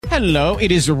Hello,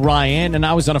 it is Ryan, and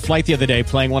I was on a flight the other day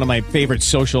playing one of my favorite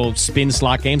social spin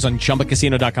slot games on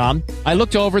ChumbaCasino.com. I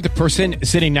looked over at the person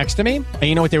sitting next to me, and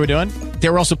you know what they were doing? They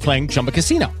were also playing Chumba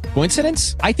Casino.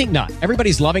 Coincidence? I think not.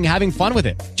 Everybody's loving having fun with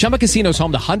it. Chumba Casino is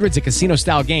home to hundreds of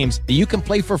casino-style games that you can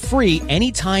play for free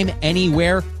anytime,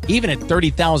 anywhere, even at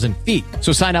 30,000 feet.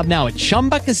 So sign up now at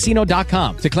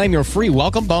ChumbaCasino.com to claim your free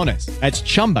welcome bonus. That's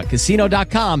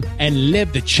ChumbaCasino.com and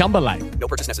live the Chumba life. No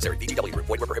purchase necessary. BGE. Void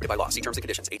were prohibited by law. See terms and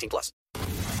conditions. 18+.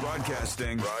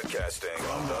 Broadcasting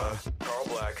from the Carl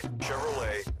Black,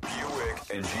 Chevrolet, Buick,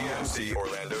 and GMC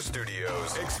Orlando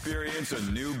studios. Experience a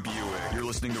new Buick. You're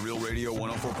listening to Real Radio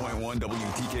 104.1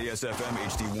 WTKS FM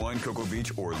HD1 Cocoa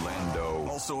Beach, Orlando.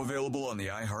 Also available on the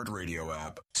iHeartRadio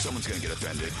app. Someone's going to get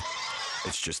offended.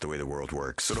 It's just the way the world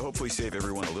works. So to hopefully save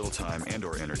everyone a little time and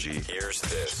or energy, here's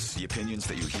this. The opinions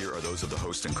that you hear are those of the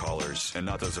host and callers, and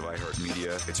not those of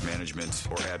iHeartMedia, its management,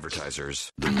 or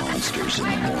advertisers. The Monsters in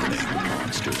the Morning.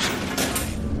 Monsters in the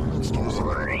Morning. Monsters in the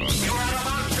Morning. You are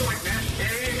about to witness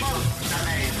a most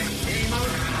amazing, a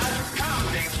most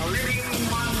astounding, living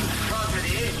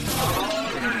monstrosity of all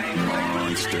time.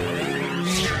 Monsters.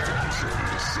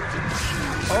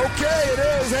 Okay, it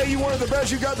is. Hey, you wanted the best.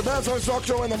 You got the best. Let's talk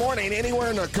show in the morning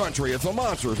anywhere in the country. It's the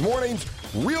Monsters Mornings,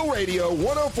 Real Radio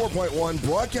 104.1,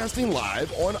 broadcasting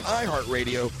live on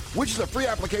iHeartRadio, which is a free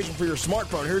application for your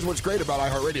smartphone. Here's what's great about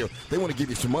iHeartRadio. They want to give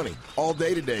you some money all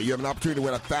day today. You have an opportunity to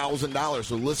win $1,000.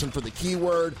 So listen for the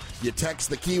keyword. You text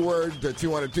the keyword to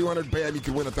 200, bam, you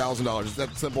can win $1,000. It's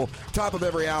that simple. Top of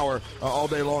every hour all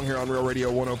day long here on Real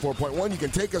Radio 104.1. You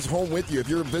can take us home with you. If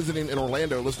you're visiting in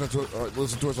Orlando, listen to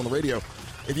us on the radio.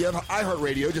 If you have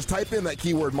iHeartRadio, just type in that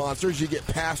keyword Monsters. You get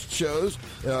past shows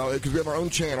because we have our own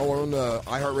channel, our own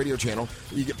iHeartRadio channel.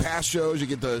 You get past shows. You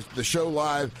get the show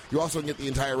live. You also get the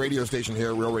entire radio station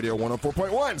here, Real Radio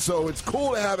 104.1. So it's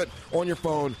cool to have it on your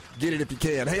phone. Get it if you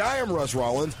can. Hey, I am Russ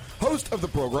Rollins, host of the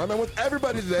program. And with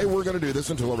everybody today, we're going to do this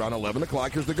until around 11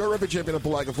 o'clock. Here's the Go Rapid champion of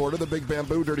Palaga, Florida, the Big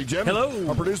Bamboo, Dirty Jim. Hello.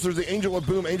 Our producer is the Angel of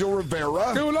Boom, Angel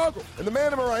Rivera. And the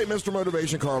man to my right, Mr.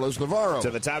 Motivation, Carlos Navarro.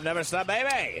 To the top, never stop,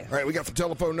 baby. All right, we got some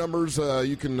telephone numbers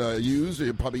you can use.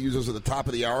 You'll probably use those at the top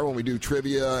of the hour when we do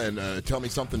trivia and tell me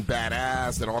something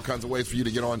badass and all kinds of ways for you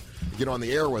to get on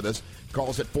the air with us. Call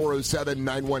us at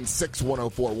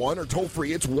 407-916-1041 or toll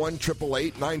free. It's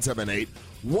 1-888-978-1041.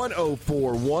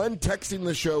 Texting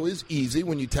the show is easy.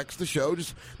 When you text the show,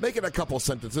 just make it a couple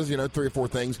sentences, 3 or 4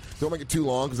 things. Don't make it too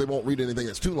long because they won't read anything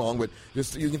that's too long. But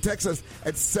just you can text us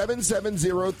at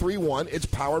 77031. It's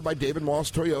powered by David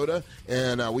Moss Toyota,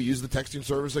 and we use the texting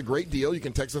service a great deal. You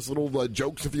can text us little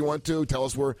jokes if you want to. Tell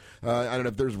us where I don't know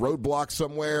if there's roadblocks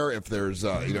somewhere, if there's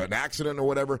an accident or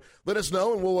whatever. Let us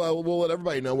know, and we'll let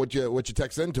everybody know what you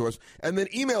text into us. And then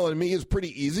emailing me is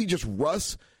pretty easy. Just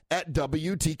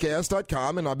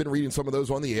Russ@WTKS.com, and I've been reading some of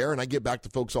those on the air, and I get back to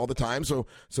folks all the time. So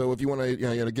if you want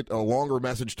to get a longer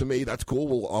message to me, that's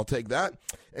cool. I'll take that.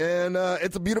 And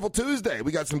it's a beautiful Tuesday.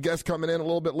 We got some guests coming in a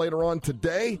little bit later on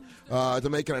today to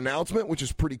make an announcement, which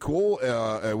is pretty cool.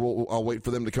 I'll wait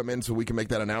for them to come in so we can make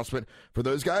that announcement for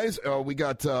those guys. We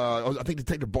got, I think,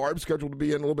 Detective Barb scheduled to be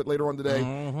in a little bit later on today,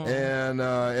 and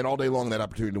all day long that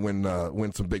opportunity to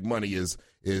win some big money is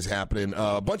happening.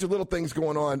 A bunch of little things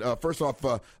going on. First off,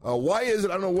 why is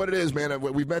it? I don't know what it is, man.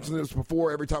 We've mentioned this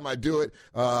before. Every time I do it,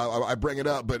 I bring it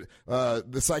up. But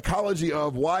the psychology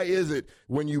of why is it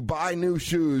when you buy new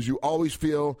shoes, you always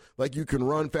feel like you can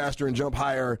run faster and jump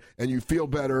higher, and you feel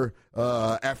better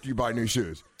after you buy new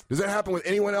shoes. Does that happen with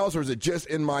anyone else, or is it just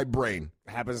in my brain?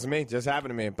 Happens to me. Just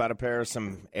happened to me. Bought a pair of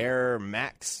some Air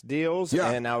Max deals,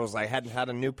 and I was like, hadn't had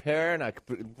a new pair, and I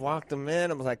walked them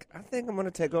in. I was like, I think I'm going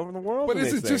to take over the world. But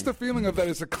is it just a feeling of that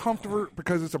it's a comfort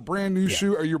because it's a brand new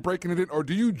shoe, or you're breaking it in, or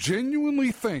do you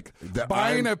genuinely think that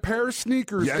buying a pair of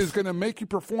sneakers is going to make you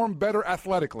perform better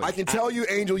athletically? I can tell you,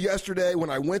 Angel, yesterday when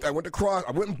I went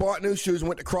and bought new shoes and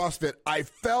went to CrossFit, I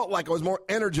felt like I was more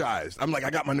energized. I'm like, I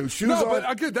got my new shoes on. No,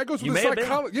 but again, that goes with the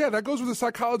psychology. Yeah, that goes with the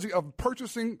psychology of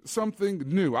purchasing something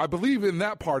new. I believe in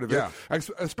that part of it,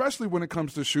 especially when it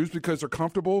comes to shoes because they're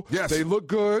comfortable. Yes. They look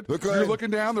good. You're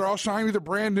looking down, they're all shiny, they're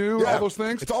brand new, all those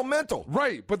things. It's all mental.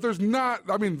 Right, but there's no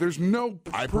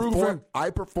proven. I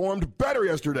performed better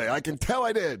yesterday. I can tell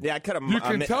I did. Yeah, I could have. You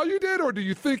can tell you did, or do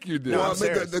you think you did? No, well,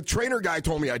 the trainer guy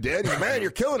told me I did. Man,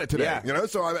 you're killing it today.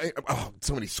 So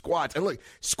so many squats. And look,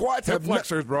 squats have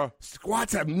flexors, bro.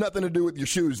 Squats have nothing to do with your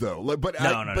shoes, though. But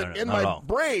in my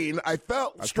brain, I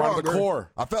felt stronger. The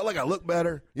core. I felt like I looked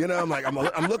better. I'm like,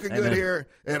 I'm looking good here,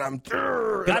 and I'm.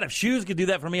 God, if shoes could do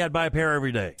that for me, I'd buy a pair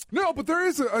every day. No, but there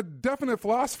is a definite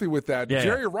philosophy with that. Yeah,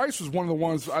 Jerry Rice was one of the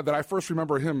ones that I first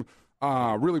remember him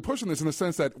really pushing this in the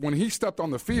sense that when he stepped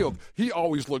on the field, he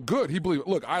always looked good. He believed,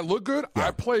 look, I look good,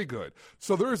 I play good.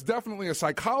 So there's definitely a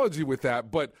psychology with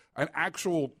that, but an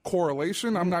actual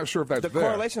correlation, I'm not sure if that's the there.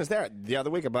 correlation is there. The other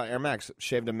week about Air Max,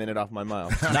 shaved a minute off my mile.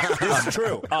 This is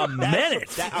true. A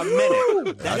minute? A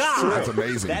minute. That's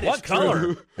amazing. That what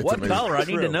color? What amazing. color? I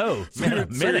need to know. Man, a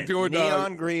minute. Doing,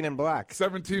 neon green and black.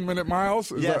 17-minute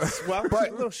miles? Yes. Well, but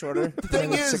a little shorter. The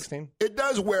thing is, 16. it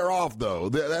does wear off, though.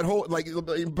 That whole, like,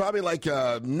 probably like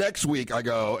next week I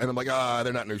go, and I'm like,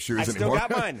 they're not new shoes anymore. I still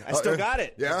got mine. I still got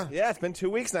it. Yeah? Yeah, it's been 2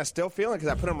 weeks, and I still feel it because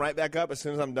I put them right back up as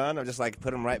soon as I'm done. I just, like,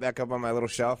 put them right back up on my little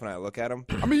shelf, and I look at them.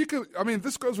 I mean,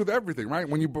 this goes with everything, right?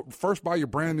 When you first buy your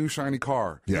brand new shiny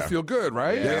car, you feel good,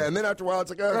 right? Yeah, and then after a while, it's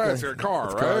like, okay, it's your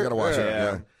car, right? I got to watch it.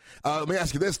 Yeah. Let me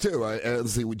ask you this, too.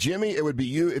 Let's see. With Jimmy, it would be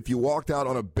you if you walked out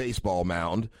on a baseball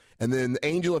mound, and then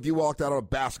Angel if you walked out on a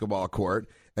basketball court,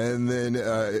 and then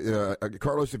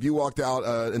Carlos if you walked out,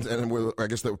 and I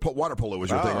guess the water polo was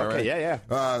your thing, okay, right?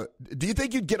 Yeah. Do you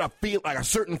think you'd get a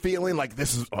certain feeling like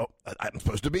this is, I'm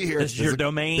supposed to be here. This is your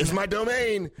domain? This is my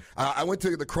domain. I went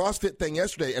to the CrossFit thing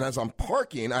yesterday, and as I'm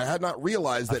parking, I had not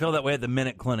realized that. I feel that way at the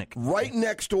Minute Clinic. Right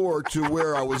next door to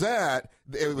where I was at,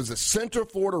 it was a Central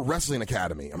Florida Wrestling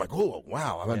Academy. I'm like, oh,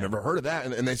 wow, I've never heard of that.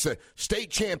 And they said, state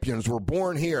champions were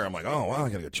born here. I'm like, oh, wow, I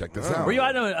got to go check this out. Were you,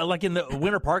 like in the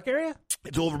Winter Park area?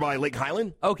 It's over by Lake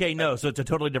Highland. Okay, no, so it's a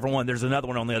totally different one. There's another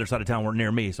one on the other side of town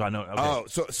near me, so I know. Okay. Oh,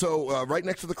 so right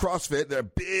next to the CrossFit, they're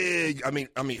big, I mean,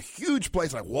 huge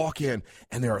place. I walk in,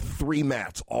 and there are 3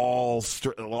 mats all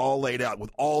laid out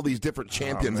with all these different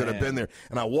champions that have been there.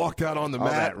 And I walked out on the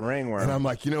mat, that ringworm. and I'm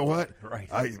like, you know what? Right.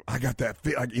 I got that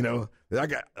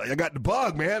I got the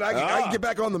bug, man. I can get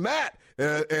back on the mat.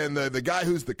 And the guy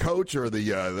who's the coach or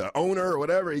the owner or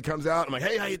whatever, he comes out. I'm like,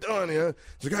 hey, how you doing?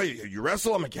 He's like, hey, you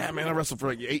wrestle? I'm like, yeah, man, I wrestled for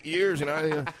like 8 years.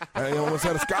 I almost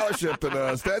had a scholarship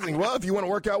at Stetson. Well, if you want to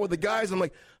work out with the guys, I'm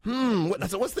like,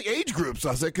 what's the age group? So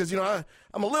I said, because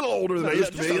I'm a little older than I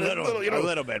used to be. A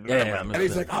little bit. Yeah. And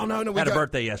he's like, oh no, we had got a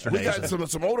birthday yesterday. We got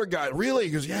some older guys. Really?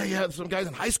 He goes, yeah, some guys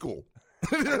in high school.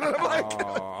 I'm like,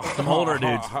 some older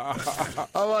dudes.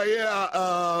 I'm like,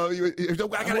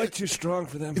 I'm way too strong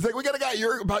for them. He's like, we got a guy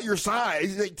about your size.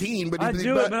 He's 18, but I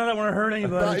do it, but I don't want to hurt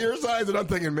anybody. About your size, and I'm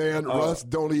thinking, man, Russ,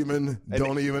 don't even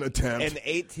attempt. An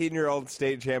 18-year-old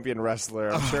state champion wrestler.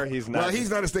 I'm sure he's not. Well,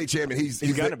 he's not a state champion. He's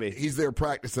gonna be. He's there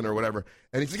practicing or whatever.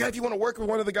 And he's like, if you want to work with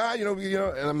one of the guys, and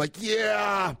I'm like,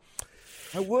 yeah.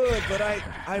 I would, but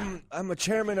I'm a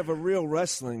chairman of a real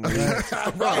wrestling league.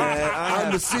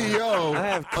 I'm the CEO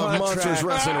of Monsters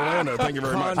Wrestling Orlando. Thank you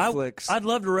very much. I'd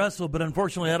love to wrestle, but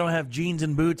unfortunately, I don't have jeans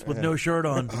and boots with no shirt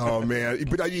on. Oh man!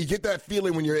 But you get that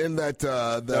feeling when you're in that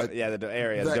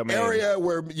area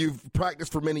where you've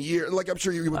practiced for many years. Like I'm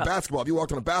sure you with basketball. If you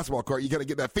walked on a basketball court, you got to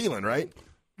get that feeling, right?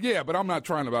 Yeah, but I'm not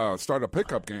trying to start a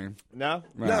pickup game. No.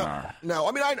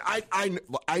 I mean,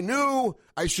 I knew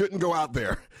I shouldn't go out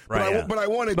there, right? But I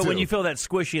wanted to. But when you feel that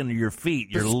squishy under your feet,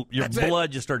 your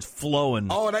blood just starts flowing.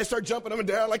 Oh, and I start jumping up and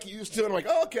down like you used to, and I'm like,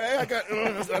 oh, okay, I got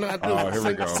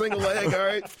single leg, all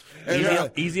right.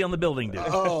 And, easy on the building, dude.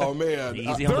 Oh man,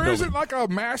 there isn't like a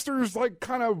Masters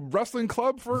kind of wrestling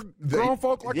club for grown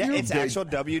folk like you. Yeah, it's actual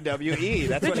WWE.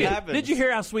 That's what happens. Did you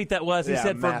hear how sweet that was? He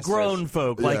said Masters. For grown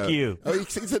folk like you. Oh, he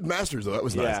said Masters though. That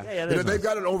was nice. Yeah, they've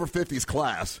got an over 50s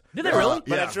class. Did they really?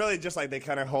 But it's really just like they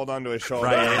kind of hold on to his shoulder,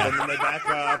 right, and then they back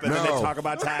up, and then they talk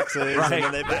about taxes, and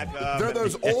then they back up. They're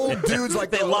those old dudes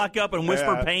like they lock up and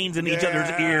whisper pains in each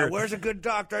other's ear. Where's a good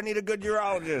doctor? I need a good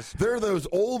urologist. They're those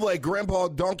old like Grandpa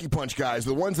Donkey Punch guys,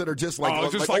 the ones that are just like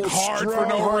hard for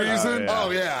no reason.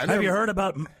 Oh yeah. Have you heard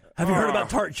about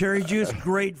tart cherry juice?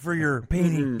 Great for your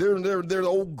painting. They're the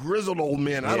old grizzled old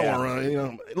men. I don't want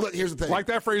to. Look, here's the thing. Like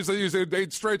that phrase they use,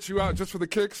 they'd stretch you out just for the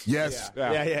kicks. Yes.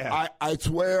 Yeah. I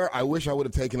swear, I wish I would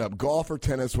have taken up golf or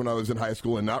tennis when I was in high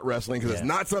school and not wrestling because it's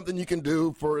not something you can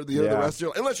do for the rest of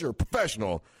your, unless you're a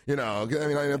professional. I mean,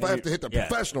 if I have to hit the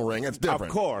professional ring, that's different. Of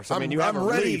course. I mean, you have a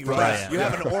ready league, for that. You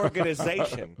have an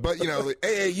organization. But the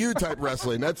AAU type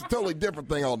wrestling, that's a totally different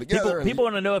thing altogether. People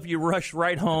want to know if you rushed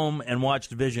right home and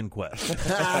watched Vision Quest.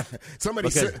 Somebody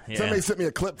sent me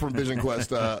a clip from Vision Quest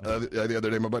the other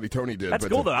day. My buddy Tony did. That's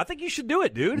cool though. I think you should do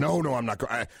it, dude. No, I'm not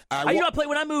going.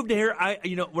 When I moved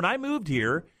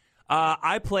here,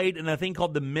 I played in a thing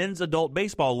called the Men's Adult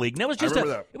Baseball League. And it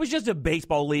was just a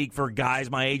baseball league for guys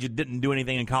my age that didn't do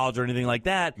anything in college or anything like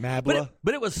that. Mabla.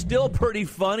 But it was still pretty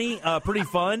funny, pretty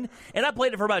fun. And I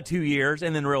played it for about 2 years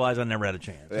and then realized I never had a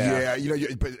chance. Yeah,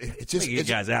 but it's just you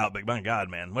guys out, but my God,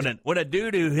 man, when a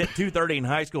dude who hit 230 in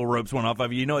high school ropes one off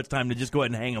of you, it's time to just go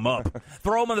ahead and hang him up,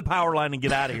 throw him on the power line, and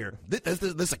get out of here.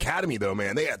 This academy though,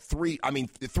 man, they had three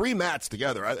mats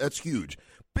together. That's huge.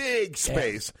 big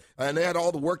space, and they had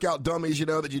all the workout dummies,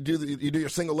 that you do your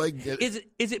single leg.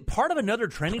 Is it part of another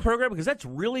training program? Because that's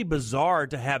really bizarre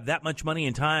to have that much money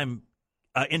and time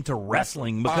into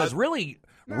wrestling, because really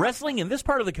wrestling in this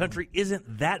part of the country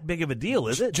isn't that big of a deal,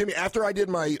 is it? Jimmy, after I did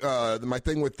my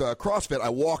thing with CrossFit, I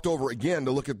walked over again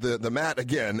to look at the mat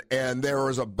again, and there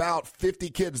was about 50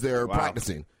 kids there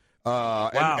practicing.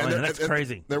 That's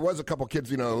crazy. There was a couple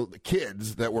kids,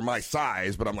 kids that were my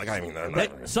size, but I'm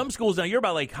like, some schools now. You're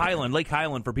about Lake Highland. Lake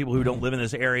Highland, for people who don't live in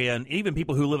this area, and even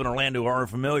people who live in Orlando are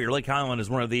unfamiliar, Lake Highland is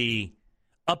one of the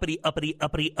uppity.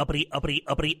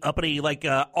 Like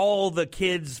all the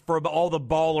kids for all the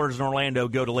ballers in Orlando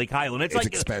go to Lake Highland. It's like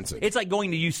expensive. It's like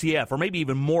going to UCF, or maybe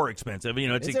even more expensive.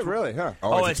 Is it really? Huh?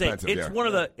 It's expensive. It's one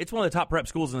of the top prep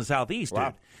schools in the Southeast.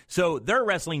 Wow. Dude. So their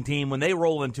wrestling team, when they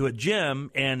roll into a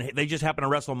gym and they just happen to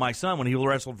wrestle my son when he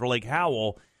wrestled for Lake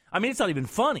Howell. I mean, it's not even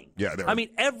funny. Yeah,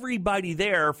 everybody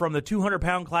there, from the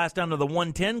 200-pound class down to the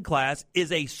 110 class,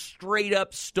 is a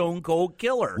straight-up stone-cold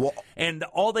killer. Well, and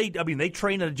they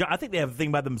train at I think they have a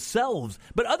thing by themselves.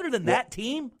 But other than that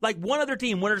team, like one other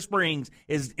team, Winter Springs,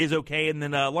 is okay, and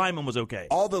then Lyman was okay.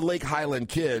 All the Lake Highland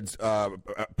kids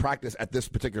practice at this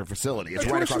particular facility. It's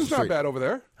right across the street. Not bad over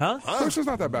there. Huh? Tuition's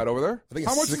not that bad over there.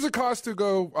 How much does it cost to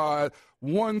go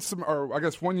 1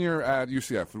 year at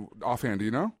UCF? Offhand, do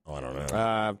you know? Oh, I don't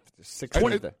know.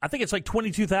 20, I think it's like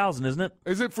 $22,000, isn't it?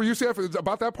 Is it for UCF? It's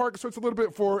about that part. So it's a little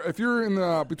bit for if you're in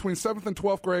between 7th and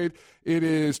 12th grade, it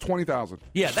is $20,000.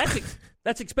 Yeah,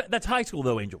 that's high school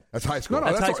though, Angel. That's high school. No,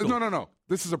 that's high school. No.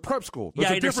 This is a prep school. There's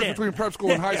a difference between prep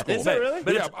school and high school. Is that really?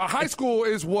 But a high school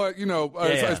is what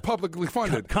is publicly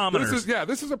funded. Commoners.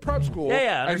 This is a prep school.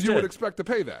 And you would expect to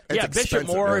pay that. Yeah, Bishop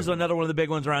Moore is another one of the big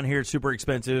ones around here. It's super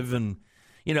expensive and.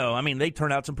 They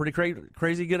turn out some pretty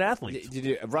crazy good athletes.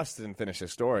 Russ didn't finish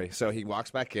his story, so he walks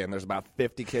back in. There's about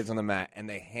 50 kids on the mat, and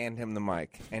they hand him the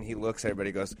mic, and he looks at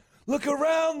everybody, goes, "Look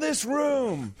around this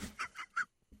room.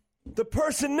 The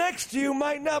person next to you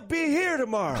might not be here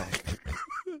tomorrow.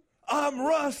 I'm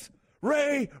Russ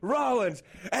Ray Rollins,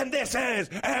 and this is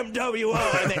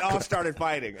MWO." And they all started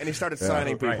fighting, and he started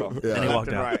signing people. Yeah. And he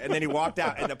walked out. Right. And then he walked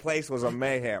out, and the place was a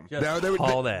mayhem.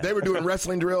 They were doing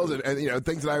wrestling drills and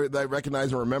things that I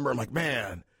recognize and remember. I'm like,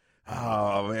 man,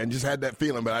 just had that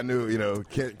feeling, but I knew,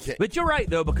 can't. But you're right,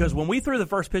 though, because when we threw the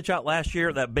first pitch out last year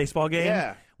at that baseball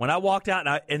game, when I walked out,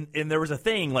 and there was a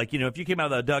thing, like, if you came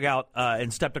out of the dugout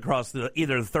and stepped across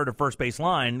either the third or first base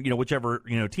line, whichever,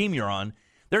 team you're on,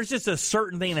 there's just a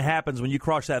certain thing that happens when you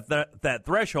cross that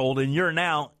threshold, and you're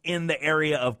now in the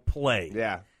area of play.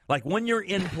 Yeah. Like, when you're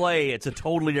in play, it's a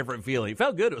totally different feeling. It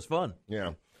felt good. It was fun.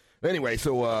 Yeah. Anyway,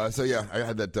 so yeah, I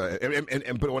had that.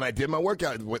 But when I did my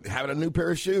workout, having a new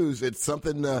pair of shoes, it's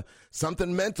something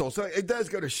mental. So it does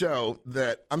go to show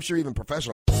that I'm sure even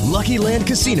professional. Lucky Land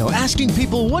Casino, asking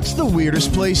people, what's the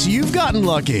weirdest place you've gotten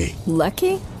lucky?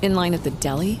 Lucky? In line at the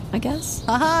deli, I guess?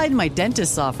 Aha, in my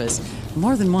dentist's office.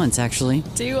 More than once, actually.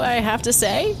 Do I have to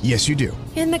say? Yes, you do.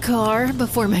 In the car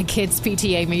before my kids'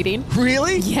 PTA meeting.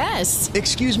 Really? Yes.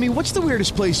 Excuse me, what's the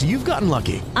weirdest place you've gotten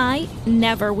lucky? I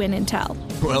never win and tell.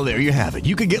 Well, there you have it.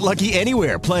 You can get lucky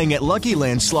anywhere, playing at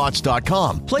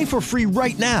LuckyLandSlots.com. Play for free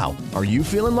right now. Are you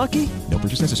feeling lucky? No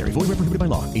purchase necessary. Void where prohibited by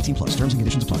law. 18+. Terms and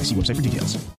conditions apply. See website for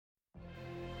details.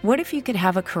 What if you could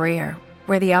have a career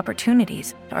where the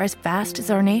opportunities are as vast as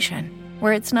our nation,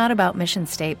 where it's not about mission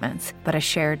statements, but a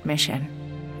shared mission?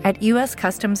 At U.S.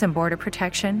 Customs and Border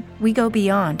Protection, we go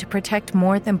beyond to protect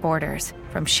more than borders.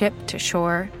 From ship to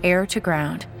shore, air to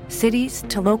ground, cities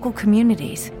to local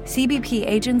communities, CBP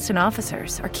agents and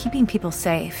officers are keeping people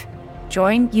safe.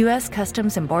 Join U.S.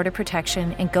 Customs and Border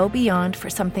Protection and go beyond for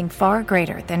something far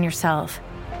greater than yourself.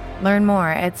 Learn more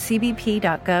at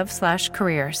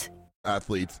cbp.gov/careers.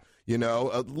 Athletes,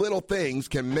 little things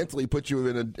can mentally put you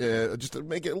in just to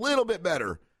make it a little bit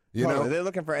better. They're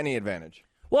looking for any advantage.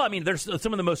 Well, I mean, there's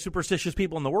some of the most superstitious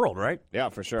people in the world, right? Yeah,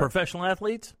 for sure. Professional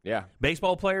athletes? Yeah.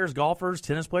 Baseball players, golfers,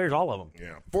 tennis players, all of them.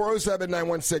 Yeah.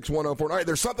 407-916-1049. All right,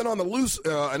 there's something on the loose,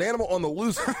 an animal on the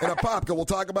loose in a Popka. We'll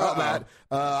talk about that.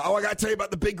 I got to tell you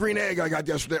about the big green egg I got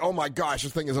yesterday. Oh, my gosh,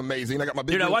 this thing is amazing. I got my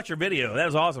big Dude, I watched your video. That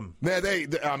was awesome. Man, they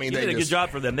did a good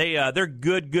job for them. They're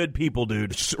good people,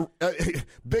 dude.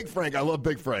 Big Frank. I love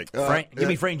Big Frank. Frank, give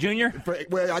me Frank Jr.?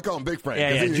 Well, I call him Big Frank.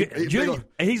 Yeah. Junior,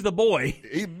 he's the boy.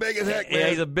 He's big as heck, man. Yeah,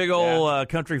 he's a big old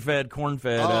country-fed,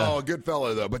 corn-fed. Good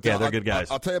fellow, though. But yeah, they're good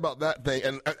guys. I'll tell you about that thing.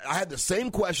 And I had the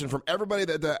same question from everybody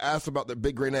that asked about the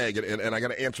big green egg, and I got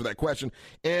to answer that question.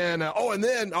 And and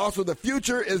then also the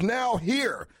future is now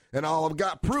here. And I've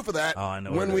got proof of that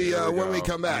when we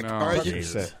come back. All right,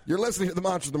 you're listening to the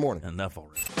Monsters of the Morning. Enough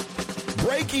already.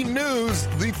 Breaking news: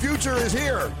 the future is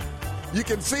here. You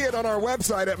can see it on our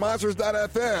website at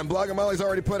monsters.fm. Blog and Molly's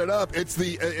already put it up.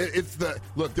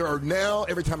 Look, there are now,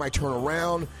 every time I turn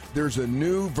around, there's a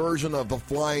new version of the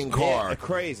flying car. Yeah,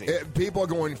 crazy. People are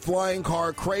going flying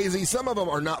car crazy. Some of them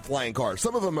are not flying cars.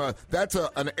 Some of them, that's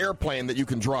an airplane that you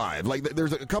can drive. Like,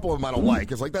 there's a couple of them I don't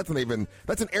like. It's like, that's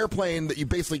an airplane that you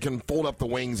basically can fold up the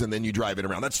wings and then you drive it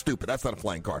around. That's stupid. That's not a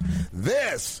flying car.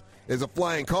 This is a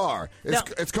flying car.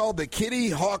 It's called the Kitty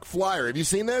Hawk Flyer. Have you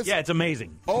seen this? Yeah, it's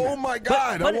amazing. Oh, my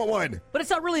God. I want one. But it's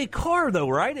not really a car, though,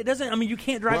 right? It doesn't, I mean, you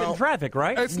can't drive it in traffic,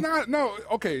 right? It's not, no,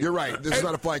 okay. You're right. This is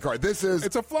not a flying car. It's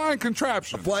a flying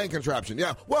contraption. A flying contraption,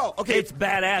 yeah. Well, okay. It's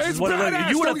badass. It's badass.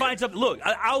 You want to find something, look,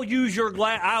 I'll use your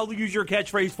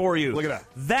catchphrase for you. Look at that.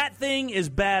 That thing is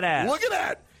badass. Look at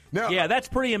that. Now, yeah, that's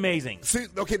pretty amazing. See,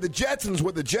 okay, what the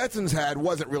Jetsons had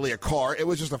wasn't really a car. It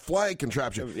was just a flying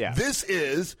contraption. Yeah.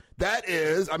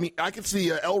 I mean, I can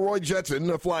see Elroy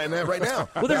Jetson flying that right now.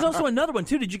 Well, there's also another one,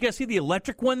 too. Did you guys see the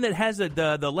electric one that has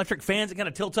the electric fans that kind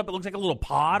of tilts up? It looks like a little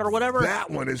pod or whatever.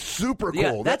 That one is super cool.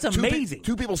 Yeah, that's amazing.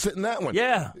 Two people sit in that one.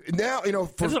 Yeah. Now,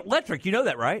 it's electric. You know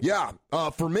that, right? Yeah.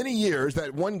 For many years,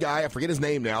 that one guy, I forget his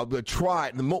name now, but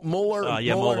Mueller.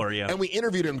 Mueller, yeah. And we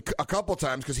interviewed him a couple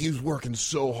times because he was working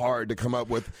so hard to come up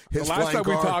with his the last time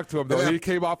we talked to him, though, he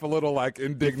came off a little,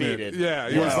 indignant. Defeated.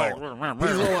 Yeah, he was like... He's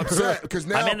a little upset because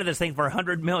now... I'm into this thing for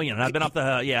 $100 million. I've been off the...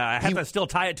 I have to still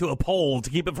tie it to a pole to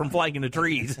keep it from flying into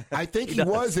trees. I think he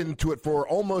was into it for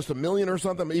almost $1 million or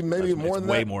something, maybe more than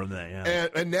that. Way more than that, yeah.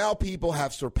 And now people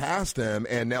have surpassed him,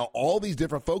 and now all these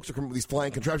different folks are coming with these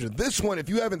flying contraptions. This one, if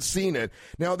you haven't seen it...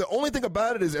 Now, the only thing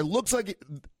about it is it looks like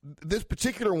this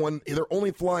particular one, they're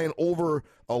only flying over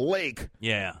a lake.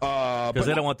 Yeah. Because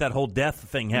they don't want that whole death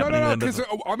thing happening. No, because,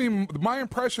 I mean, my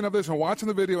impression of this and watching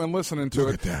the video and listening to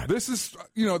it, this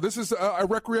is a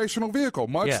recreational vehicle,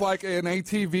 much like an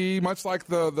ATV, much like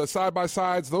the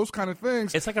side-by-sides, those kind of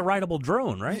things. It's like a rideable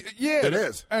drone, right? Yeah. It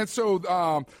is. And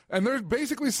so, and they're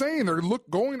basically saying they're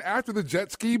going after the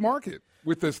jet ski market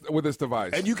with this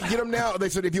device. And you can get them now. They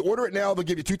said if you order it now, they'll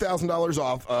give you $2,000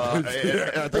 off. I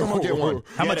think I'm going to get one.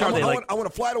 How much are they? I want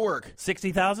to fly to work.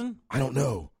 60,000? I don't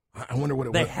know. I wonder what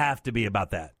it was. They have to be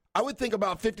about that. I would think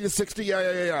about 50 to 60.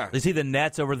 Yeah. You see the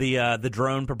nets over the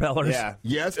drone propellers? Yeah.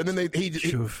 Yes, and then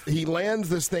he lands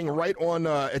this thing right on.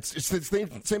 It's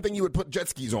the same thing you would put jet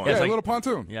skis on. Yeah, a little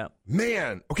pontoon. Yeah.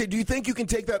 Man, okay. Do you think you can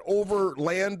take that over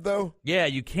land though? Yeah,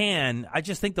 you can. I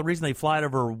just think the reason they fly it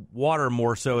over water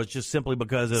more so is just simply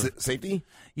because of safety.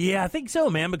 Yeah, I think so,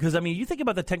 man. Because I mean, you think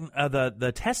about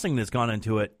the testing that's gone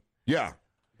into it. Yeah.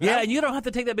 Yeah, and you don't have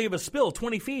to take that big of a spill,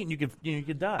 20 feet, and you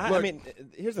could die. I mean,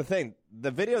 here's the thing.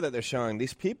 The video that they're showing,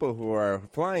 these people who are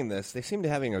flying this, they seem to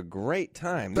be having a great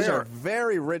time. These are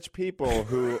very rich people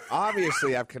who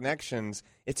obviously have connections.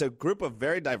 It's a group of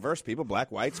very diverse people,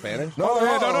 black, white, Spanish.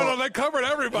 No, they covered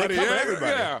everybody.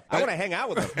 Yeah. I want to hang out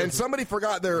with them. And somebody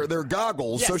forgot their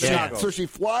goggles, so she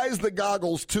flies the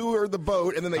goggles to the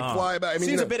boat, and then they fly back. I mean,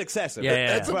 seems a bit excessive.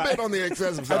 Yeah. It's a bit on the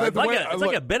excessive side. It's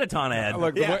like a Benetton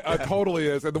ad. It totally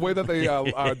is. And the way that they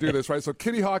do this, right? So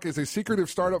Kitty Hawk is a secretive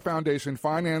startup foundation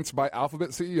financed by Alphabet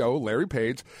CEO Larry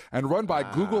Page and run by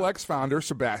Google X founder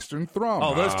Sebastian Thrun.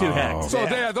 Oh, those two hacks. So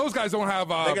those guys don't have...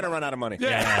 they're going to run out of money.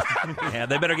 Yeah,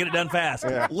 they better get it done fast.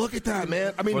 Yeah. Look at that,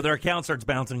 man. I mean, or their account starts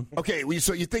bouncing. Okay,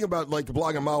 so you think about like the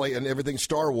Blog and Molly and everything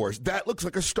Star Wars. That looks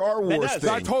like a Star Wars thing.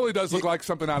 That totally does look like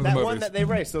something out of the movies. That one that they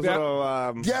race, those little...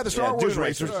 the Star Wars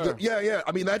racers. Yeah.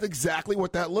 I mean, that's exactly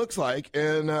what that looks like,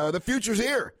 and the future's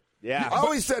here. Yeah. I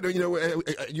always said,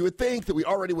 you would think that we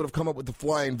already would have come up with the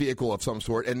flying vehicle of some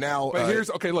sort, and now... But here's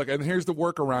the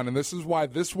workaround, and this is why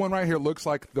this one right here looks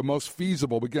like the most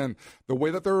feasible. Again, the way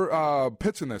that they're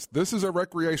pitching this is a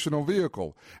recreational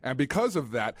vehicle, and because of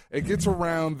that, it gets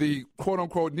around the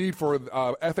quote-unquote need for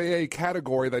FAA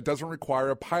category that doesn't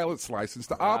require a pilot's license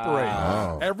to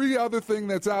operate. Every other thing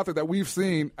that's out there that we've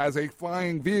seen as a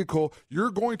flying vehicle,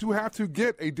 you're going to have to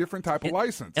get a different type of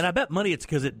license. And I bet money it's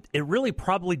because it really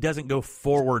probably doesn't go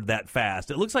forward that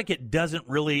fast. It looks like it doesn't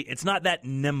really, it's not that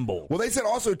nimble. Well, they said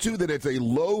also, too, that it's a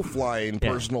low-flying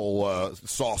personal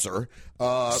saucer.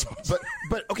 But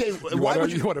okay, why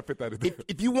would you want to fit that in there?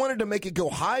 If you wanted to make it go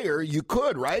higher, you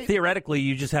could, right? Theoretically,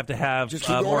 you just have to have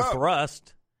more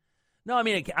thrust. No, I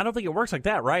mean, I don't think it works like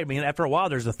that, right? I mean, after a while,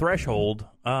 there's a threshold.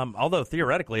 Although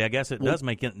theoretically, I guess it doesn't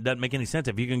make any sense.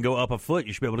 If you can go up a foot,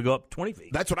 you should be able to go up 20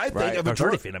 feet. That's what I think. Right. Of or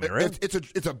 30 feet. I mean, right?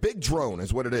 It's a big drone,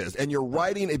 is what it is, and you're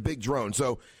riding a big drone.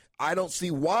 So I don't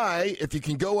see why, if you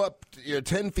can go up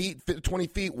 10 feet, 20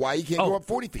 feet, why you can't go up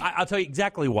 40 feet. I'll tell you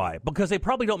exactly why. Because they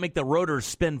probably don't make the rotors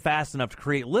spin fast enough to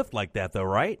create lift like that, though,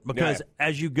 right? Because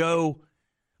as you go.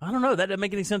 I don't know. That doesn't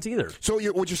make any sense either. So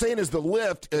what you're saying is the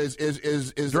lift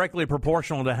is directly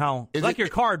proportional to how, like your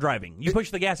car driving. You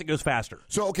push the gas, it goes faster.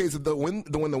 So okay, so when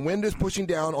the wind is pushing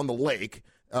down on the lake,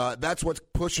 that's what's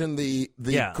pushing the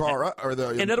car up, or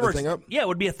the thing up? Yeah, it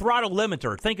would be a throttle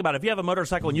limiter. Think about it. If you have a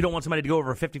motorcycle and you don't want somebody to go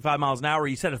over 55 miles an hour,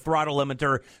 you set a throttle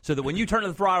limiter so that when you turn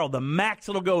the throttle, the max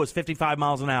it'll go is 55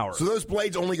 miles an hour. So those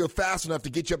blades only go fast enough to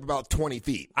get you up about 20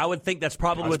 feet. I would think that's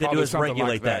probably what they do is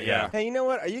regulate that. Yeah. Hey, you know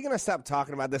what? Are you going to stop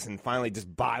talking about this and finally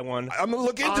just buy one? I'm going to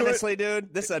look into it. Honestly,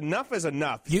 dude, this enough is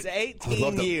enough. It's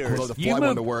 18 years. I'd love to fly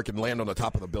one to work and land on the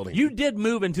top of the building. You did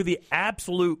move into the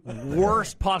absolute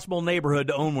worst possible neighborhood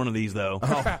to own one of these, though.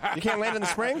 Oh, you can't land in the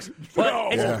Springs? Well,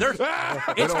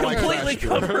 it's completely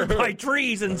covered by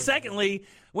trees. And secondly,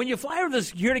 when you fly over the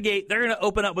security gate, they're going to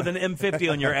open up with an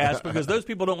M50 on your ass because those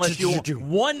people don't let you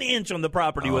 1 inch on the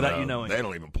property without you knowing. They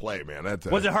don't even play, man.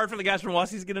 Was it hard for the guys from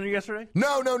Wassies to get in there yesterday?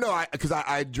 No. Because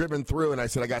I'd driven through and I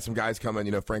said, I got some guys coming.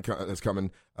 You know, Frank is coming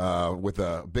with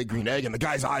a big green egg. And the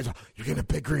guy's eyes, you're getting a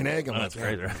big green egg? And that's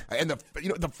crazy. And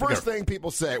the first thing people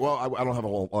say, well, I don't have a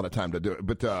whole lot of time to do it,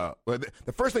 but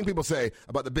the first thing people say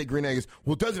about the big green egg is,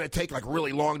 well, doesn't it take like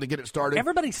really long to get it started?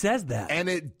 Everybody says that. And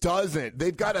it doesn't.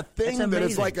 They've got a thing that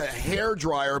is like a hair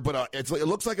dryer, but it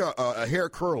looks like a hair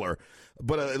curler,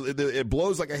 but it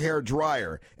blows like a hair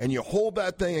dryer. And you hold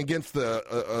that thing against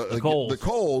the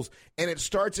coals, and it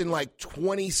starts in like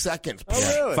 20 seconds.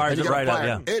 Oh, really? Fires it right up,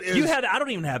 yeah. It is I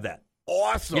don't even have that.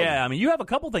 Awesome. Yeah, I mean, you have a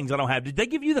couple things I don't have. Did they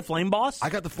give you the Flame Boss? I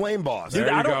got the Flame Boss. Dude,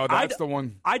 there you go. That's the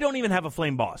one. I don't even have a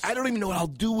Flame Boss. I don't even know what I'll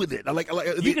do with it.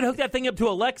 You can hook that thing up to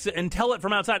Alexa and tell it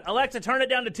from outside, Alexa, turn it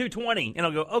down to 220. And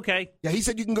I'll go, okay. Yeah, he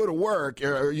said you can go to work,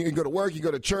 or you can go to work, you can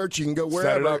go to church, you can go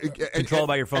wherever. Control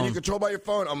by your phone. And you control by your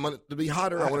phone. I want it to be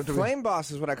hotter. I want it to Flame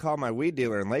Boss is what I call my weed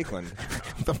dealer in Lakeland.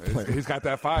 He's got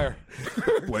that fire.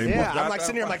 I'm like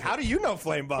sitting here, I'm like, how do you know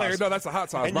Flame Boss? Hey, no, that's a hot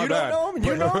sauce. And my you bad. don't know him, and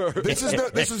you know him?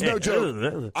 This is no joke.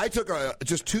 I took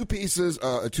just two pieces,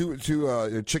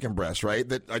 two chicken breasts, right?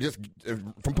 That I just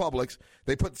from Publix.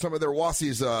 They put some of their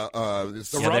Wassies rub on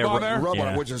there, on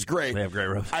it, which is great. They have great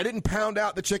rubs. I didn't pound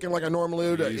out the chicken like I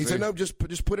normally would. He said, no, just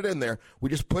put it in there.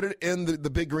 We just put it in the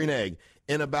big green egg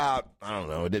in about, I don't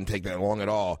know, it didn't take that long at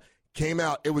all. Came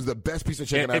out. It was the best piece of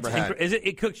chicken I ever had.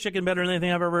 It cooks chicken better than anything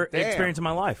I've ever experienced in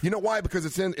my life. You know why? Because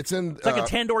it's in like a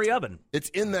tandoori oven. It's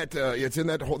in that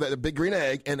that big green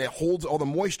egg, and it holds all the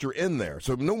moisture in there.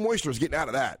 So no moisture is getting out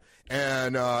of that.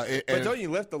 But don't you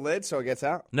lift the lid so it gets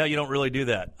out? No, you don't really do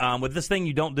that. With this thing,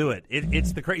 you don't do it.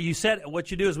 It's the you set what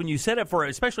you do is when you set it for,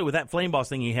 especially with that Flame Boss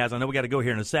thing he has. I know we got to go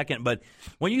here in a second, but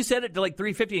when you set it to like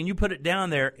 350 and you put it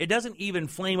down there, it doesn't even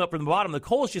flame up from the bottom. The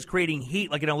coal is just creating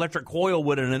heat like an electric coil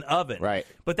would in an oven. Right.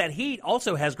 But that heat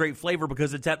also has great flavor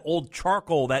because it's that old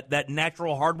charcoal, that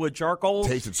natural hardwood charcoal.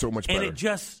 Tasted so much better. And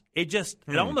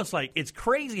it almost like it's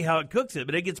crazy how it cooks it,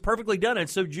 but it gets perfectly done. And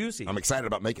it's so juicy. I'm excited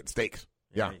about making steaks.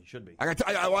 Yeah, it should be.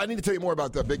 I need to tell you more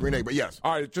about the big green egg, but yes.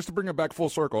 All right, just to bring it back full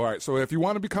circle. All right, so if you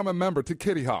want to become a member to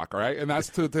Kitty Hawk, all right, and that's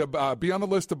to be on the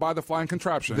list to buy the flying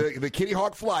contraption. The Kitty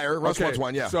Hawk flyer, Russ wants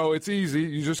one, yeah. So it's easy.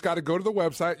 You just got to go to the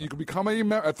website. You can become a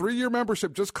 3-year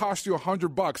membership. Just costs you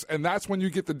 $100, and that's when you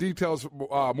get the details,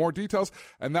 more details,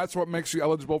 and that's what makes you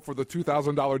eligible for the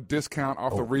 $2,000 discount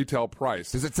off the retail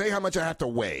price. Does it say how much I have to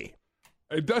weigh?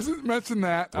 It doesn't mention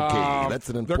that. Okay, that's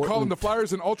an important... They're calling the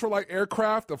flyers an ultralight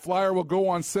aircraft. The flyer will go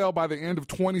on sale by the end of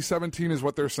 2017 is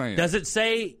what they're saying. Does it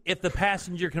say if the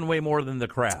passenger can weigh more than the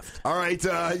craft? All right,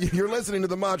 you're listening to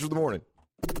the Mantra of the Morning.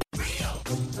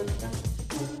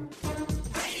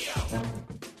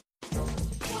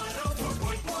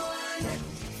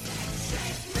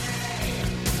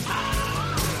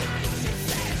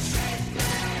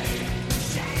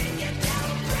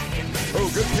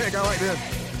 Oh, good pick. I like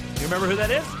that. You remember who that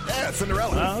is? Yeah,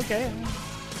 Cinderella. Oh, okay.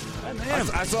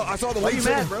 I saw the lead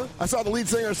singer, bro. I saw the lead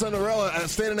singer of Cinderella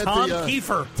standing at Tom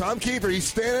Kiefer. Tom Kiefer. He's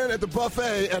standing at the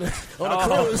buffet on a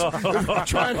cruise,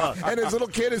 and his little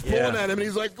kid is pulling at him, and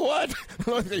he's like, "What?"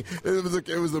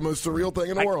 It was the most surreal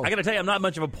thing in the world. I got to tell you, I'm not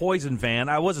much of a Poison fan.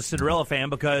 I was a Cinderella fan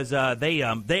because they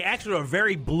actually are a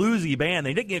very bluesy band.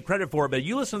 They didn't get credit for it, but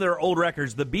you listen to their old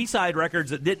records, the B-side records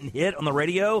that didn't hit on the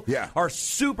radio, are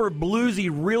super bluesy,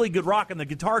 really good rock, and the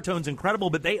guitar tone's incredible.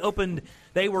 But they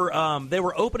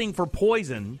were opening for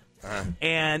Poison,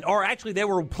 or they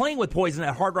were playing with Poison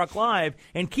at Hard Rock Live,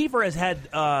 and Kiefer has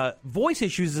had voice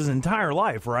issues his entire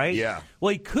life, right? Yeah.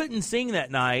 Well, he couldn't sing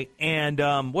that night,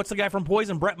 and what's the guy from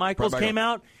Poison? Brett Michaels came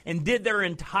out and did their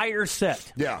entire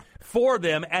set for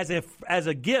them as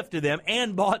a gift to them,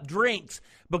 and bought drinks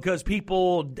because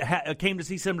people came to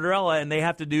see Cinderella, and they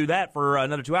have to do that for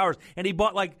another 2 hours, and he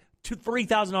bought like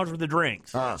 $3,000 worth of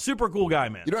drinks. Super cool guy,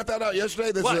 man. You know what I found out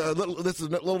yesterday? This is a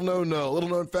little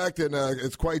known fact, and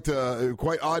it's quite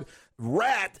odd.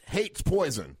 Rat hates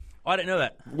poison. Oh, I didn't know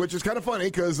that. Which is kind of funny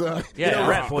because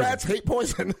rats hate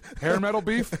poison. Hair metal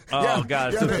beef? Oh,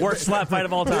 God. It's the worst slap fight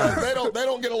of all time. They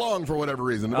don't get along for whatever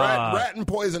reason. Rat and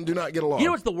poison do not get along. You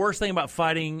know what's the worst thing about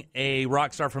fighting a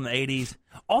rock star from the 80s?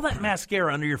 All that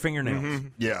mascara under your fingernails. Mm-hmm.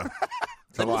 Yeah.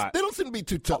 They don't seem to be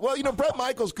too tough. Well, Bret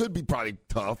Michaels could be probably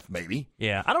tough, maybe.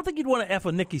 Yeah, I don't think you'd want to F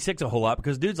with Nikki Sixx a whole lot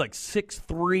because dude's like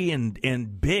 6'3"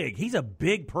 and big. He's a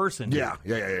big person. Dude. Yeah.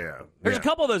 There's a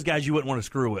couple of those guys you wouldn't want to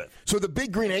screw with. So the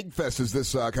Big Green Egg Fest is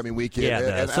this coming weekend.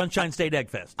 Yeah, the Sunshine State Egg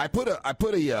Fest. I put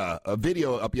a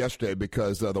video up yesterday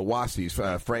because the Wassies,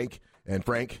 Frank and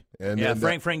Frank Jr. and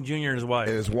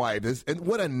his wife. And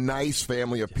what a nice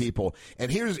family of people.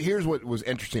 And here's what was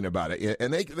interesting about it.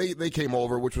 And they came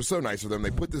over, which was so nice of them. They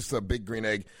put this Big Green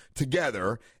Egg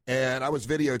together, and I was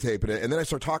videotaping it. And then I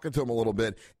started talking to them a little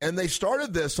bit. And they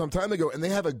started this some time ago, and they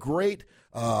have a great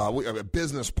a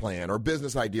business plan or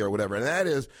business idea or whatever. And that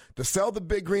is to sell the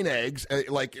Big Green Eggs,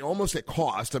 like almost at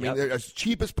cost. I mean, as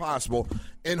cheap as possible,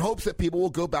 in hopes that people will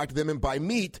go back to them and buy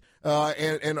meat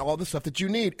and all the stuff that you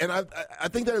need. And I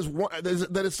think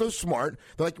that is so smart.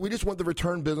 Like, we just want the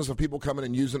return business of people coming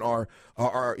and using our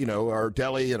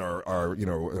deli and our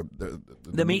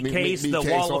the meat case, the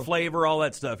wall of flavor, all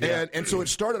that stuff. Yeah. And so it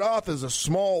started off as a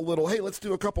small little, hey, let's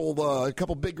do a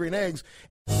couple Big Green Eggs.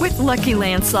 With Lucky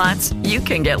Land Slots, you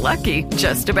can get lucky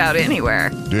just about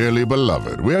anywhere. Dearly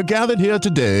beloved, we are gathered here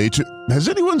today to... Has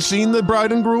anyone seen the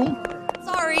bride and groom?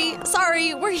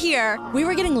 Sorry, we're here. We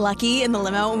were getting lucky in the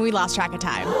limo and we lost track of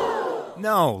time.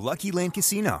 No, Lucky Land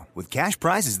Casino, with cash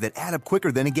prizes that add up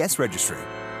quicker than a guest registry.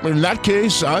 In that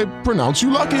case, I pronounce you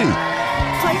lucky.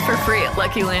 Play for free at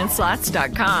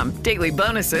LuckyLandSlots.com. Daily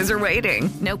bonuses are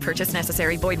waiting. No purchase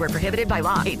necessary. Void where prohibited by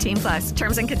law. 18+.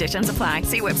 Terms and conditions apply.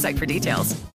 See website for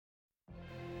details.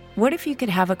 What if you could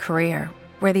have a career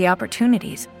where the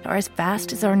opportunities are as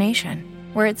vast as our nation,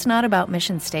 where it's not about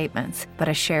mission statements, but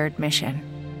a shared mission?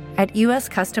 At U.S.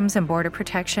 Customs and Border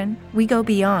Protection, we go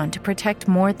beyond to protect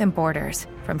more than borders.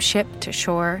 From ship to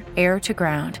shore, air to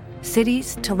ground,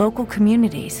 cities to local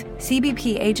communities,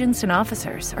 CBP agents and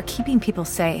officers are keeping people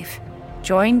safe.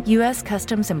 Join U.S.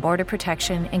 Customs and Border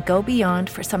Protection and go beyond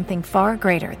for something far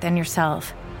greater than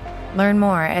yourself. Learn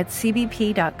more at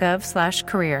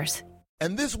cbp.gov/careers.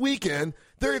 And this weekend,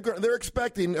 they're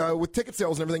expecting, with ticket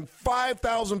sales and everything,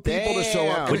 5,000 people to show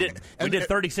up. We did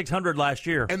 3,600 last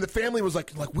year. And the family was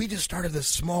like, we just started this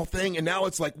small thing, and now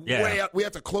it's like way out. We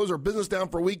have to close our business down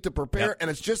for a week to prepare,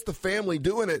 and it's just the family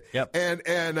doing it. Yep.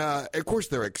 And of course,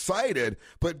 they're excited,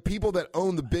 but people that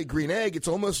own the Big Green Egg, it's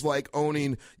almost like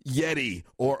owning Yeti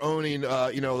or owning,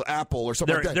 Apple or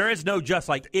something like that. There is no just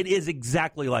like, it is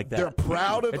exactly like that. They're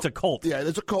proud of It's a cult. Yeah,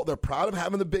 it's a cult. They're proud of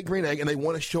having the Big Green Egg, and they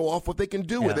want to show off what they can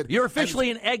do with it. You're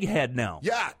officially an egghead now.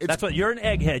 Yeah. That's what you're an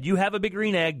egghead. You have a Big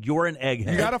Green Egg, you're an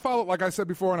egghead. You got to follow, like I said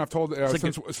before, and I've told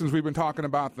since we've been talking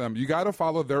about them, you got to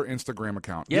follow their Instagram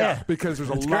account. Yeah. Because there's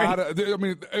a lot of,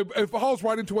 it falls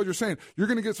right into what you're saying. You're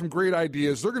going to get some great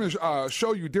ideas. They're going to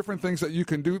show you different things that you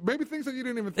can do, maybe things that you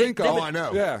didn't even think of. Oh, I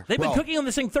know. Yeah. They've been cooking on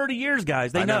this thing 30 years,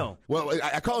 guys. They know. Well,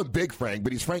 I call him Big Frank,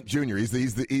 but he's Frank Jr. He's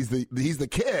the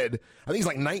kid. I think he's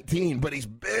like 19, but he's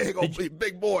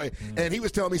big boy. And he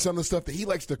was telling me some of the stuff that he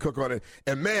likes to cook on it.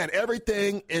 And man,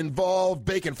 everything involved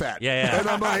bacon fat. Yeah. And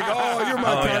I'm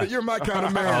like, you're my kind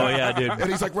of man. Oh yeah, dude. And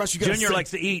he's like, Russ, Junior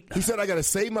likes to eat. He said, I got to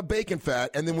save my bacon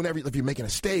fat, and then if you're making a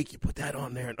steak, you put that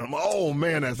on there. And I'm like, oh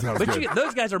man, that sounds good. But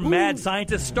those guys are mad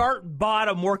scientists. Start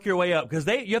bottom, work your way up, because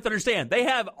you have to understand they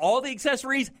have all the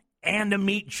accessories and a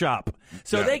meat shop.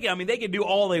 So they can do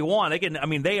all they want.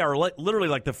 They are literally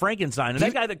like the Frankenstein. And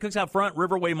that guy that cooks out front,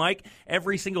 Riverway Mike,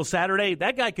 every single Saturday,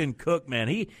 that guy can cook, man.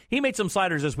 He made some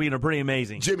sliders this week and are pretty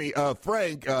amazing. Jimmy,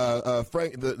 Frank,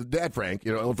 the dad Frank,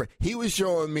 he was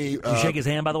showing me. Did you shake his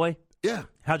hand, by the way? Yeah.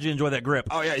 How'd you enjoy that grip?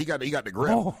 Oh yeah, he got the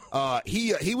grip. Oh.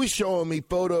 He was showing me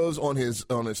photos on his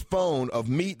phone of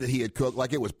meat that he had cooked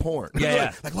like it was porn.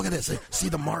 Yeah. Like look at this. See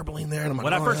the marbling there. And I'm like,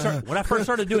 when I first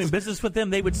started doing business with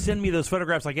them, they would send me those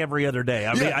photographs like every other day.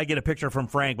 I get a picture from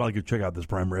Frank. Well, you check out this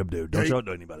prime rib, dude. Don't show it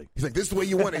to anybody. He's like, this is the way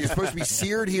you want it. You're supposed to be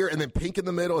seared here and then pink in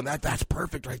the middle, and that's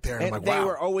perfect right there. And I'm like, they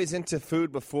were always into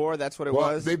food before. That's what it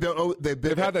was. They've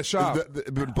had that shop.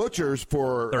 They've been butchers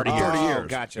for 30 years. years.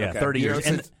 Gotcha. Yeah, okay. 30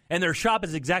 years. And their shop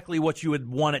is exactly what you would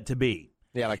want it to be.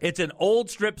 Yeah, it's an old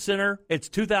strip center. It's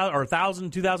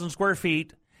 2,000 square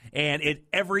feet, and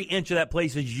every inch of that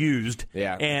place is used.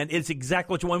 Yeah, and it's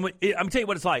exactly what you want. I'm gonna tell you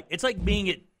what it's like. It's like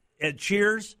being at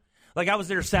Cheers, Like, I was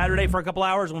there Saturday for a couple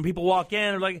hours. When people walk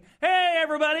in, they're like, hey,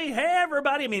 everybody.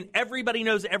 I mean, everybody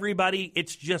knows everybody.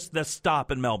 It's just the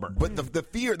stop in Melbourne. But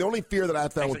the only fear that I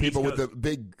found with people with the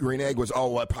big green egg was,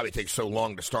 well, it probably takes so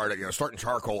long to start it. Starting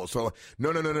charcoal. So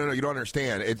no, you don't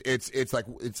understand. It's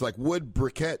like wood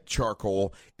briquette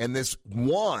charcoal, and this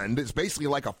wand is basically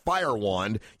like a fire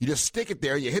wand. You just stick it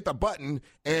there, you hit the button,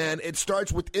 and it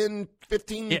starts within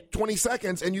 15, 20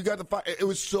 seconds, and you got the fire. It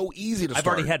was so easy to start.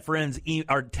 I've already had friends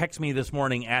text me this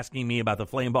morning asking me about the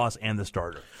Flame Boss and the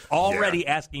starter. Already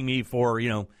asking me for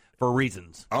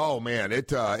reasons. Oh man,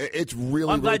 it's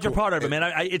really. I'm glad you're cool. part of it, man.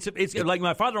 It's like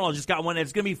my father-in-law just got one. And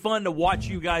it's going to be fun to watch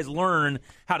you guys learn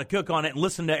how to cook on it and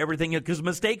listen to everything because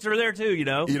mistakes are there too.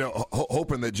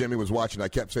 Hoping that Jimmy was watching, I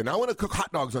kept saying, "I want to cook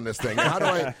hot dogs on this thing." How do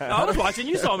I? I was watching.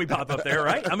 You saw me pop up there,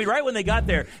 right? I mean, right when they got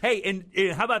there. Hey, and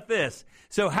how about this?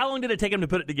 So, how long did it take them to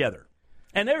put it together?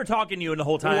 And they were talking to you the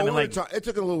whole time. Well, it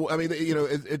took a little. I mean,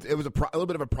 it was a little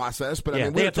bit of a process, but I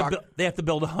mean, they have to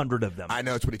build 100 of them. I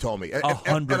know, it's what he told me. 100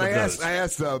 and of those. I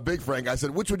asked Big Frank. I said,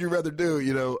 "Which would you rather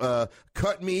do?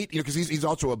 Cut meat? Because he's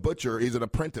also a butcher. He's an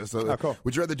apprentice. So cool.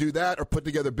 Would you rather do that or put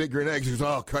together big green eggs?" He goes,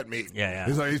 "Oh, cut meat." Yeah.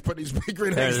 He's putting these big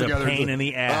green There's eggs together. There's a pain in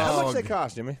the ass. How much they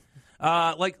cost, Jimmy?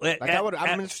 I'm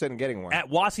interested in getting one. At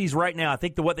Wassie's right now, I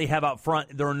think what they have out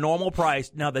front, they're normal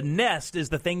price. Now, the nest is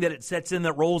the thing that it sets in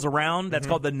that rolls around. That's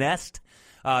called the nest.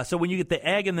 So when you get the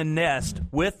egg in the nest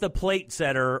with the plate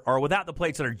setter or without the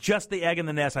plate setter, just the egg in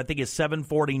the nest, I think is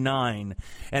 $7.49,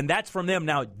 and that's from them.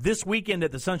 Now this weekend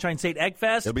at the Sunshine State Egg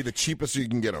Fest, it'll be the cheapest you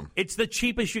can get them. It's the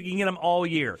cheapest you can get them all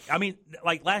year. I mean,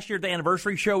 like last year at the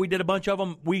anniversary show, we did a bunch of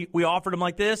them. We offered them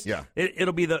like this. Yeah,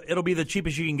 it'll be the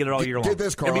cheapest you can get it all year long. Get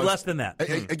this, Carlos. It'll be less than that.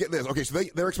 Hey, get this. Okay, so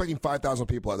they're expecting 5,000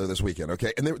 people out there this weekend.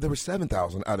 Okay, and there were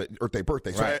 7,000 out at Earth Day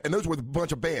birthday. So, and those were a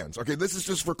bunch of bands. Okay, this is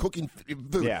just for cooking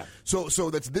food. Yeah. So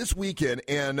that's this weekend.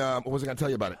 And what was I going to tell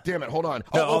you about it? Damn it! Hold on.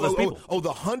 The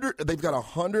 100. They've got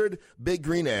 100 big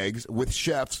green eggs with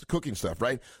chefs cooking stuff.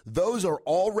 Right? Those are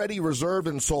already reserved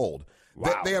and sold.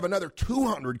 Wow. They have another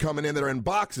 200 coming in that are in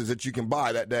boxes that you can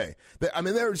buy that day.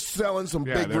 They're selling some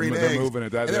big green eggs. They're moving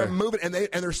it that day. They're moving, and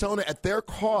they're selling it at their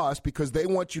cost because they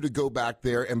want you to go back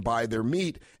there and buy their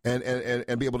meat and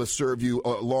be able to serve you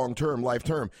long term, life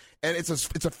term. And it's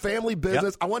a family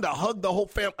business. Yep. I wanted to hug the whole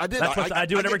family. I did. I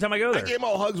do it every time I go there. I gave them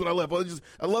all hugs when I left.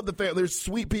 I love the family. They're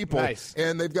sweet people. Nice.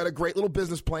 And they've got a great little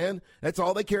business plan. That's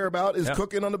all they care about is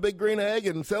cooking on the big green egg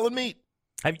and selling meat.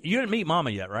 You didn't meet Mama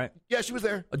yet, right? Yeah, she was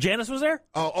there. Janice was there?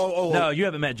 Oh. No, you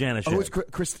haven't met Janice yet. Oh, it's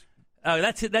Chris.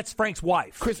 That's Frank's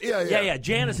wife. Chris, yeah.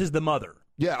 Janice is the mother.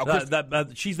 Yeah,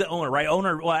 she's the owner, right?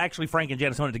 Well, actually, Frank and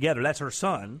Janice own it together. That's her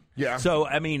son. Yeah. So,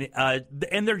 I mean,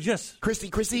 and they're just...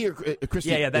 Chrissy or Chrissy?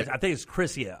 Yeah, I think it's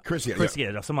Chrissia.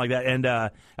 Chrissia, something like that. And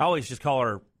I always just call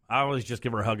her... I always just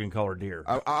give her a hug and call her dear.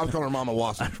 I was calling her Mama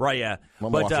Wasson. Right, yeah.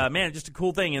 But, man, just a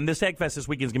cool thing. And this Egg Fest this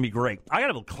weekend is going to be great. I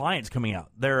got clients coming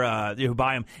out. They're who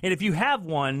buy them. And if you have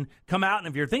one, come out. And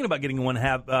if you're thinking about getting one,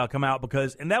 come out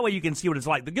and that way you can see what it's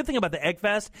like. The good thing about the Egg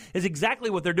Fest is exactly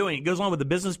what they're doing. It goes along with the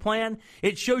business plan.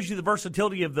 It shows you the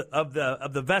versatility of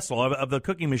the vessel, of the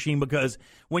cooking machine, because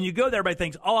when you go there, everybody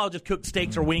thinks, I'll just cook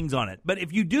steaks or wings on it. But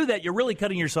if you do that, you're really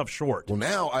cutting yourself short. Well,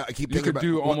 now I keep thinking you could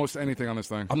do almost anything on this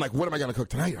thing. I'm like, what am I going to cook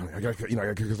tonight? I got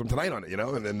to cook some tonight on it,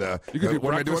 and then you can do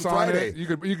what am I doing Friday? You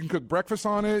can cook breakfast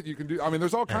on it. You can do. I mean,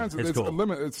 there's all kinds of. It's cool. A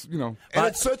limit. It's and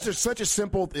it's such a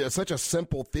simple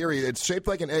theory. It's shaped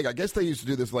like an egg. I guess they used to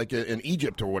do this like in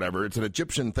Egypt or whatever. It's an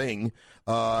Egyptian thing.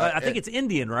 I think it's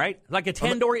Indian, right? Like a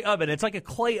tandoori oven. It's like a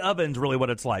clay oven's really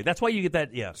what it's like. That's why you get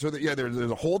that. Yeah. So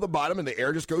there's a hole at the bottom, and the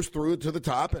air just goes through to the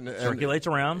top and circulates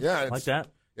around. Yeah, like that.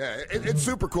 Yeah, it's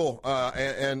super cool,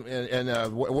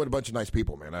 and what a bunch of nice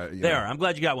people, man. I'm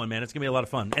glad you got one, man. It's going to be a lot of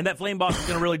fun. And that Flame Boss is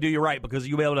going to really do you right because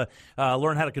you'll be able to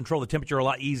learn how to control the temperature a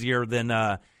lot easier than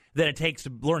it takes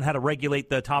to learn how to regulate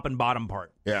the top and bottom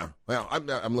part. Yeah, well,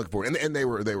 I'm looking forward, and they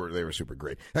were super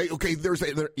great. Hey, okay,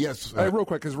 yes. Hey, real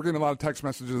quick, because we're getting a lot of text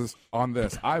messages on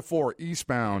this. I-4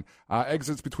 eastbound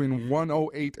exits between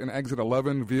 108 and exit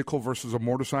 11. Vehicle versus a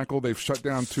motorcycle. They've shut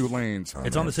down 2 lanes.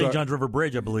 It's on the St. John's River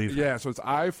Bridge, I believe. Yeah, so it's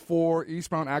I-4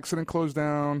 eastbound accident closed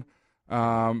down.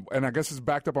 And I guess it's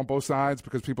backed up on both sides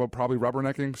because people are probably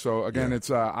rubbernecking. So again, it's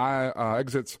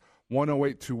exits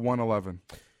 108 to 111.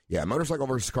 Yeah, motorcycle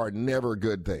versus car, never a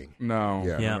good thing. No.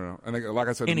 Yeah. No. And like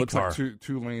I said, it looks like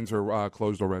two lanes are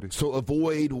closed already. So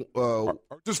avoid...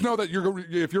 just know that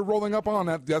if you're rolling up on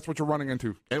that, that's what you're running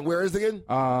into. And where is it again?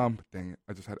 Dang it.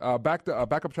 I just had...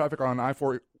 backup traffic on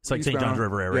I-4... It's like St. John's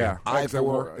River area. Yeah.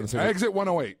 I-4... Exit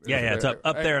 108. Yeah, it's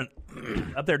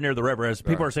up there near the river. As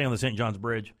people are saying on the St. John's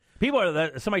Bridge.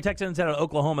 Somebody texted in and said out of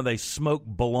Oklahoma they smoke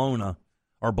bologna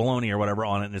or bologna or whatever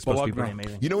on it, and it's supposed to be pretty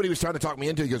amazing. You know what he was trying to talk me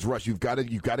into? He goes, Russ, you've got to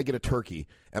get a turkey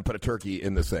and put a turkey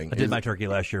in this thing. I did my turkey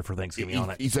last year for Thanksgiving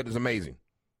on it. He said it's amazing.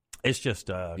 It's just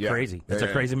crazy. It's a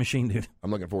crazy machine, dude. I'm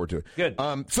looking forward to it. Good.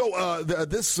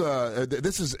 This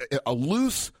is a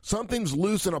loose. Something's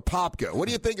loose in a Popka. What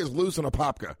do you think is loose in a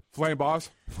Popka? Flame Boss?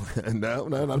 No,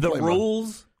 not the Flame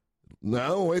rules. Boss.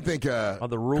 No, what do you think? The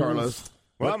rules. Carlos?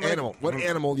 What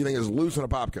animal do you think is loose in a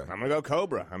Popka? I'm gonna go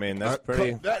Cobra. I mean, that's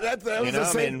pretty. That was a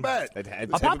safe bet.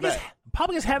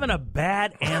 Popka's having a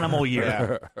bad animal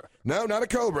year. No, not a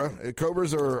cobra.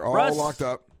 Cobras are all Russ, locked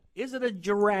up. Is it a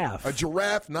giraffe? A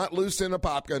giraffe, not loose in a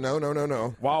Popka.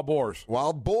 No. Wild boars.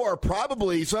 Wild boar,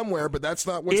 probably somewhere, but that's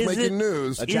not what's making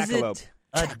news. A jackalope.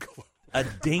 A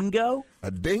dingo?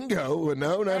 A dingo?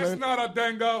 No. That's not a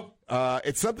dingo.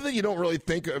 It's something that you don't really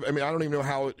think of. I mean, I don't even know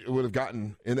how it would have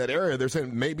gotten in that area. They're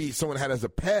saying maybe someone had it as a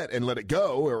pet and let it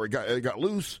go, or it got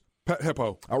loose. Pet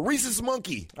hippo. A rhesus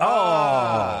monkey.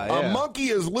 A monkey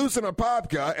is loose in a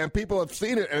Popka, and people have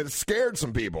seen it, and it scared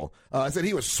some people. Said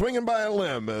he was swinging by a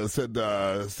limb,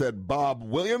 said Bob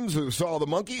Williams, who saw the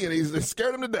monkey, and it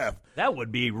scared him to death. That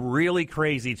would be really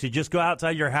crazy to just go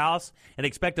outside your house and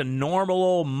expect a normal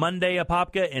old Monday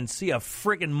Apopka and see a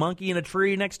freaking monkey in a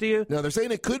tree next to you. Now, they're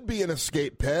saying it could be an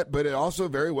escaped pet, but it also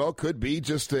very well could be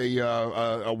just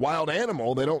a wild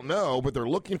animal. They don't know, but they're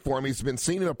looking for him. He's been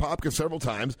seen in a Apopka several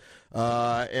times.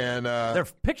 There's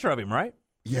a picture of him, right?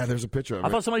 Yeah, there's a picture of him. I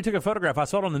thought somebody took a photograph. I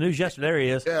saw it on the news yesterday. There he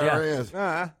is. Yeah, there he is. Look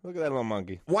at that little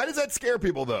monkey. Why does that scare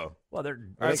people, though? Well,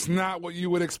 that's not what you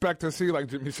would expect to see, like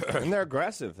Jimmy said. And they're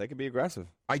aggressive. They could be aggressive.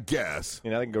 I guess.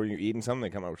 You know, they can go, you're eating something, they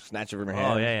come over, snatch it from your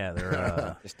hand. Oh, yeah.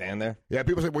 They're just stand there. Yeah,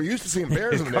 people say, we're used to seeing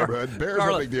bears in the neighborhood. Bears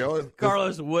are a big deal.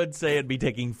 Carlos would say it'd be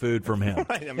taking food from him.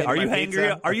 Are you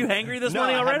hangry? Are you hangry this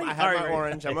morning already? I have my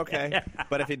orange. I'm okay.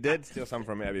 But if he did steal something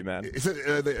from me, I'd be mad. He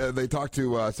said, they talked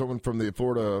to someone from the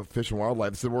Florida Fish and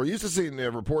Wildlife. They said, we're used to seeing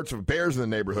reports of bears in the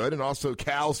neighborhood and also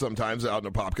cows sometimes out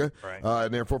in Apopka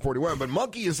near 441. But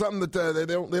monkey is something that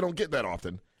they don't get that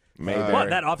often. What,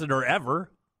 that often or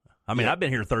ever? I mean, I've been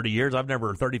here 30 years.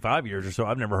 35 years or so.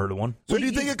 I've never heard of one. So do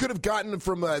you think it could have gotten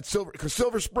from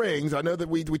Silver Springs? I know that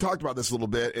we talked about this a little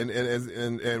bit,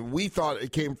 and we thought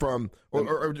it came from,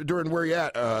 or during where you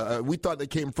at, we thought it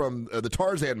came from the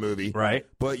Tarzan movie. Right.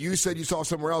 But you said you saw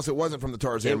somewhere else. It wasn't from the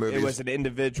Tarzan movie. It was an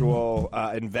individual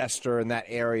investor in that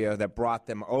area that brought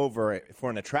them over for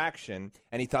an attraction,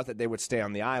 and he thought that they would stay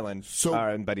on the island,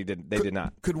 but they did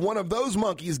not. Could one of those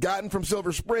monkeys gotten from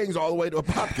Silver Springs all the way to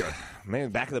Apopka? Maybe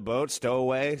back of the boat,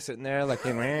 stowaway, sitting there like.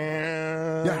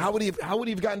 Yeah, how would he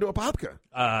have gotten to Apopka?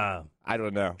 I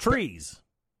don't know. Trees.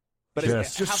 But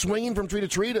it's just swinging from tree to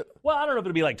tree. Well, I don't know if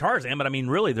it'd be like Tarzan, but I mean,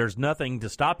 really, there's nothing to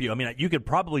stop you. I mean, you could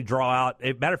probably draw out.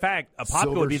 Matter of fact,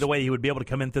 Apopka would be the way he would be able to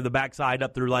come in through the backside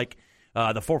up through like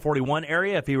the 441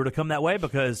 area if he were to come that way,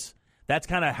 because that's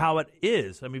kind of how it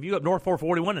is. I mean, if you go up north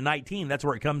 441 to 19, that's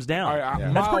where it comes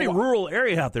down. That's a pretty rural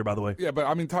area out there, by the way. Yeah, but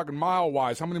I mean, talking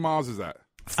mile-wise, how many miles is that?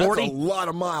 40? That's a lot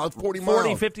of miles. 40 miles.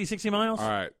 40, 50, 60 miles? All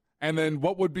right. And then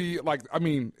what would be, like, I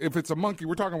mean, if it's a monkey,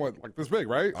 we're talking, like this big,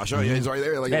 right? I'll show you. He's right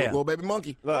there, like a little baby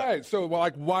monkey. Right. So,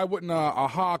 why wouldn't a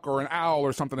hawk or an owl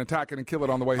or something attack it and kill it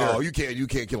on the way here? Oh, you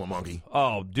can't kill a monkey.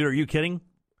 Oh, dude, are you kidding?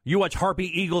 You watch Harpy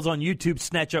Eagles on YouTube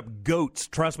snatch up goats.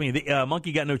 Trust me, the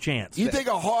monkey got no chance. You think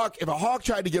if a hawk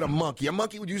tried to get a monkey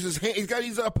would use his hand. He's got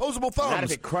these opposable thumbs. Not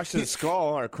if it crushes its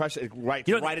skull or crushes it right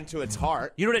into its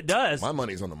heart. You know what it does? My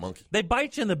money's on the monkey. They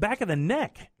bite you in the back of the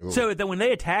neck. Ooh. So that when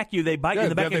they attack you, they bite you in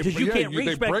the back because you can't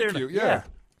reach back there. You, Did I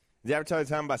ever tell you the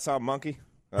time I saw a monkey?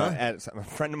 At a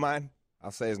friend of mine,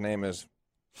 I'll say his name is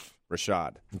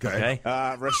Rashad. Okay.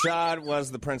 Rashad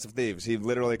was the Prince of Thieves. He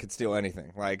literally could steal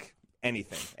anything. Like,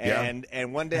 anything.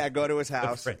 And one day I go to his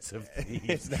house. The Prince of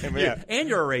Thieves. His name, And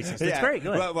you're a racist. It's great.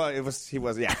 Go ahead. Well, he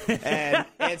was. And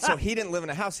so he didn't live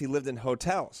in a house. He lived in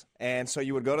hotels. And so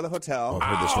you would go to the hotel.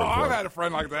 I've had a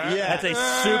friend like that. Yeah. That's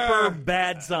a super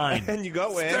bad sign. And you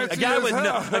go in. A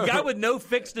guy with no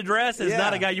fixed address is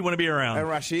not a guy you want to be around. And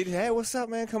Rashid, hey, what's up,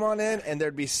 man? Come on in. And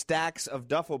there'd be stacks of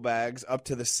duffel bags up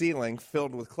to the ceiling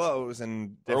filled with clothes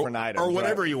and different items. Or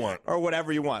whatever you want. Or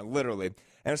whatever you want, literally.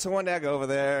 And so one day I go over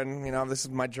there, and, this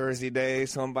is my jersey day,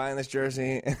 so I'm buying this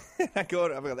jersey. And I go,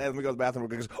 let me go to the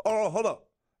bathroom. He goes, oh, hold up.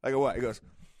 I go, what? He goes,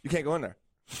 you can't go in there.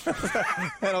 And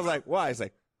I was like, why? He's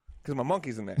like, because my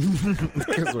monkey's in there.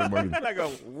 And I go,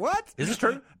 what? Is this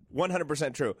true?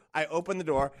 100% true. I opened the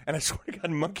door, and I swear to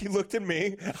God, monkey looked at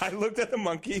me. I looked at the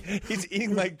monkey. He's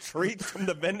eating like treats from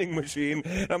the vending machine.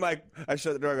 And I'm like, I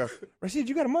shut the door. I go, Rashid,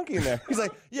 you got a monkey in there? He's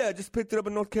like, yeah, I just picked it up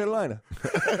in North Carolina.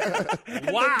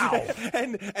 Wow.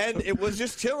 And it was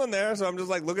just chilling there. So I'm just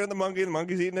like looking at the monkey. The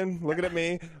monkey's eating him, looking at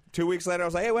me. 2 weeks later, I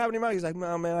was like, hey, what happened to your monkey? He's like,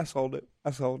 no, man, I sold it.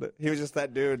 He was just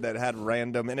that dude that had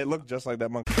random, and it looked just like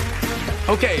that monkey.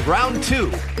 Okay, round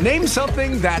 2. Name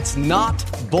something that's not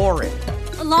boring.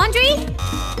 A laundry?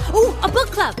 Ooh, a book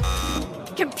club.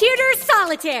 Computer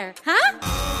solitaire, huh?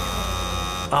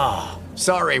 Ah, oh,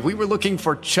 sorry, we were looking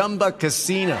for Chumba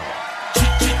Casino.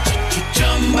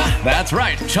 That's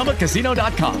right,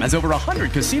 ChumbaCasino.com has over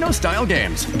 100 casino-style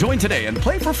games. Join today and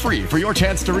play for free for your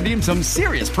chance to redeem some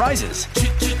serious prizes.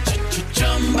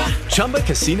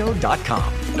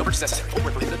 ChumbaCasino.com. No purchase necessary. Void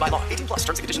where prohibited by law. 18+ terms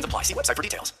and conditions apply. See website for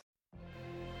details.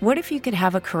 What if you could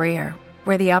have a career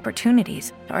where the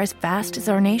opportunities are as vast as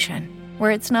our nation,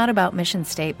 where it's not about mission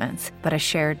statements, but a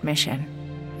shared mission?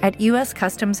 At U.S.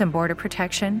 Customs and Border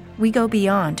Protection, we go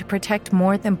beyond to protect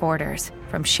more than borders.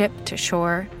 From ship to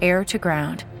shore, air to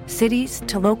ground, cities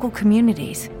to local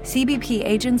communities, CBP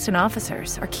agents and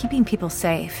officers are keeping people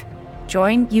safe.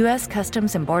 Join U.S.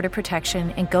 Customs and Border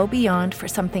Protection and go beyond for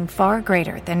something far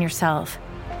greater than yourself.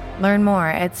 Learn more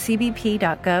at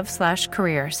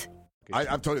cbp.gov/careers.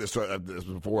 I've told you this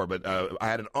before, but I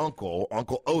had an uncle,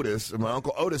 Uncle Otis, and my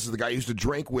Uncle Otis is the guy who used to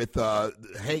drink with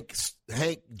Hank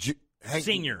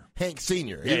Senior. Hank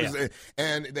Senior.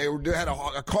 And they had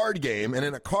a card game, and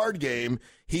in a card game,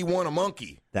 he won a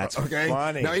monkey. That's okay.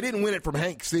 Funny. Now he didn't win it from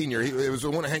Hank Senior. It was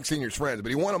one of Hank Senior's friends, but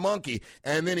he won a monkey.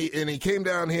 And then he came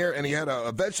down here and he had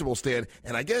a vegetable stand.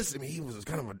 And I guess he was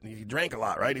he drank a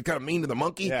lot, right? He's kind of mean to the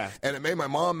monkey. Yeah. And it made my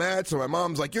mom mad. So my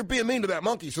mom's like, "You're being mean to that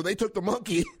monkey." So they took the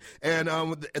monkey and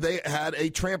they had a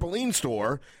trampoline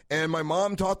store. And my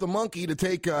mom taught the monkey to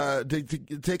take a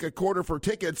quarter for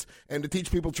tickets and to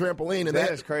teach people trampoline. And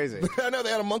that is crazy. I know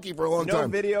they had a monkey for a long time. No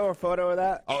video or photo of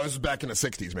that? Oh, this was back in the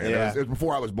 60s, man. Yeah. It was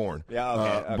before I was born. Yeah,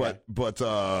 okay.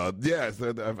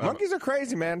 Monkeys are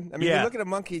crazy, man. I mean, you look at a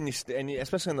monkey and you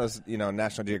especially in those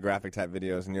National Geographic type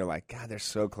videos, and you're like, God, they're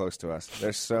so close to us.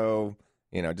 They're so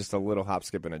just a little hop,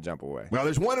 skip, and a jump away. Well,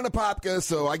 there's one in Apopka,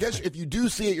 so I guess if you do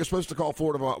see it, you're supposed to call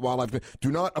Florida Wildlife.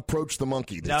 Do not approach the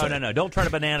monkey. No. Don't try to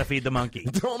banana feed the monkey.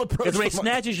 Don't approach because when he the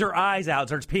monkey. snatches your eyes out,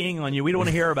 starts peeing on you, we don't want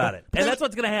to hear about it. And that's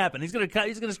what's going to happen. He's going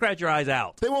to scratch your eyes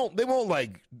out. They won't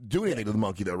do anything to the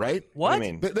monkey, though, right? What? do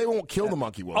you mean? They won't kill the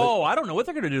monkey, will they? Oh, I don't know what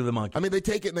they're going to do to the monkey. I mean, they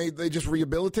take it and they just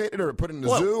rehabilitate it or put it in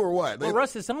the zoo or what?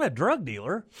 Russ is not a drug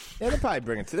dealer. Yeah, they'll probably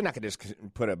bring it to. They're not going to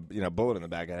just put a bullet in the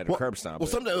back of the head or curb stomp. Well,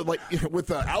 sometimes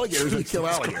with alligators, they kill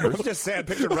alligators. I was just saying,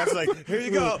 picture Russ like, here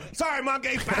you go. Sorry,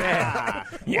 monkey.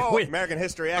 Whoa, American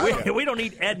history. We don't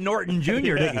need Ed Norton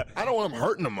Jr. Yeah. I don't want them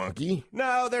hurting the monkey.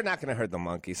 No, they're not going to hurt the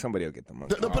monkey. Somebody will get the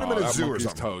monkey. They'll put him in a zoo or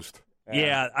something. Toast.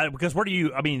 Yeah, because where do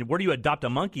you adopt a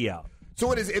monkey out? So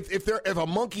what is if a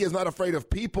monkey is not afraid of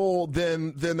people,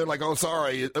 then they're like, oh,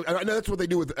 sorry. I know that's what they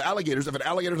do with alligators. If an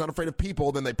alligator's not afraid of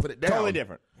people, then they put it down. Totally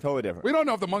different. We don't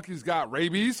know if the monkey's got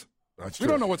rabies. We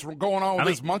don't know what's going on with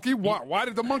this monkey. Why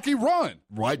did the monkey run?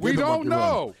 We don't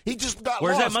know. He just got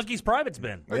Where's lost. that monkey's privates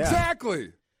been?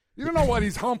 Exactly. You don't know what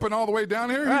he's humping all the way down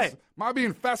here. Right. He might be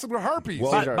infested with herpes.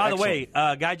 Well, by the way,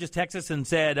 a guy just texted us and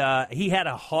said he had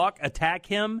a hawk attack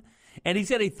him. And he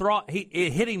said it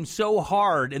hit him so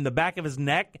hard in the back of his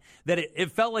neck that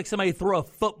it felt like somebody threw a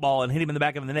football and hit him in the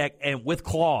back of the neck and with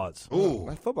claws. Ooh,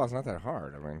 that football's not that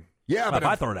hard. I mean, yeah, but if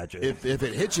I throw it at you, if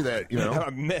it hits you, that I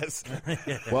miss.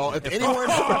 Well, if anyone,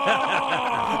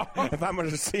 if I'm a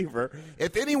receiver,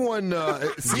 if anyone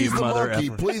sees the monkey,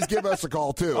 please give us a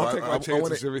call too. I'll take my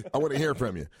chances, I want to hear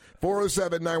from you.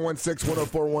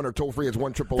 407-916-1041 or toll free is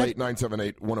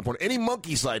 1-888-978-1041. Any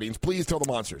monkey sightings? Please tell the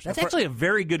monsters. That's actually a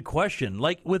very good question.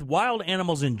 Like with wild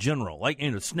animals in general, like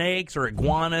snakes or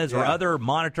iguanas or other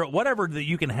monitor, whatever that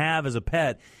you can have as a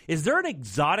pet. Is there an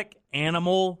exotic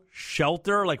animal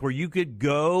shelter like where you could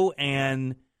go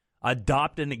and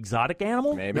adopt an exotic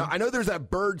animal? Maybe. Now, I know there's that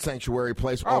bird sanctuary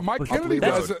place. Mike Kennedy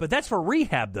does it. But that's for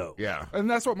rehab, though. Yeah. And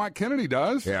that's what Mike Kennedy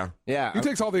does. Yeah. He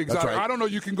takes all the exotic. Right. I don't know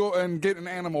you can go and get an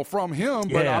animal from him,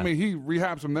 but I mean, he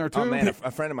rehabs them there, too. Oh, man,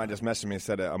 a friend of mine just messaged me and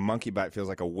said a monkey bite feels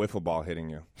like a wiffle ball hitting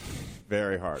you.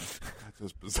 Very hard. That's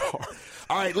just bizarre.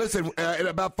 All right, listen, in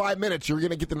about 5 minutes, you're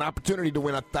going to get an opportunity to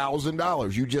win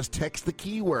 $1,000. You just text the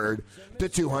keyword to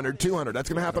 200-200. That's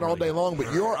going to happen all day long,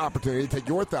 but your opportunity to take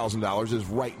your $1,000 is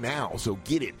right now, so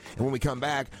get it. And when we come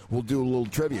back, we'll do a little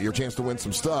trivia, your chance to win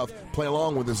some stuff. Play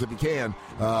along with us if you can.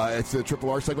 It's the Triple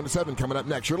R segment of 7 coming up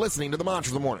next. You're listening to the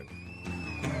Monsters of the Morning.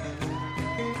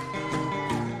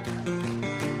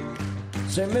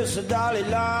 Say, Mr. Dalai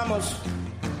Lamas,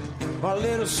 my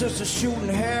little sister shooting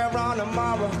hair on the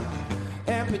marble.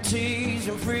 Amputees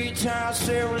in Freetown,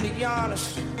 Sierra Leone.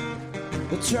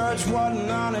 The church wasn't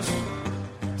honest.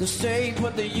 The state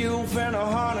put the youth in a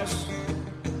harness,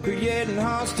 creating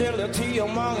hostility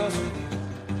among us.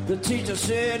 The teacher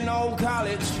said no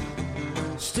college.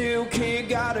 Still kid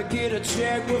gotta get a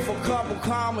check with a couple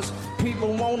commas.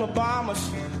 People wanna bomb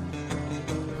us.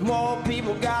 More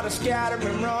people gotta scatter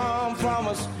and run from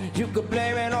us. You could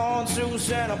blame it on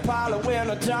Zeus and Apollo in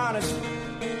Adonis.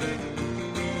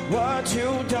 What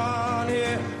you done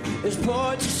here is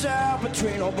put yourself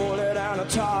between a bullet and a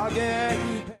target.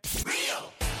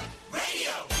 Real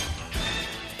Radio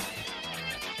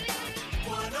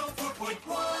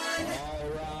 104.1. All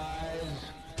rise.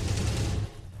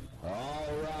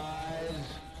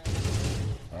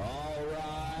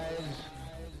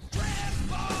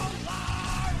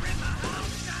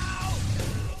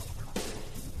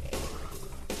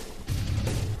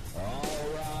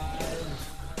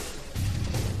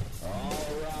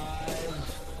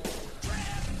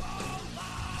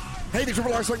 Hey, the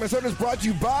Triple R Segment 7 is brought to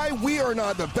you by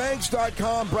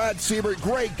WeAreNotTheBanks.com. Brad Siebert,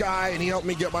 great guy, and he helped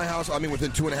me get my house,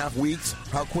 within 2.5 weeks.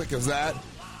 How quick is that?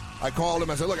 I called him.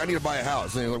 I said, look, I need to buy a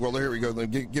house. And he's like, well, here we go.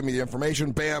 Give me the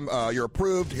information. Bam, you're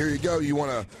approved. Here you go. You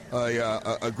want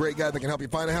a great guy that can help you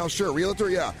find a house? Sure. Realtor?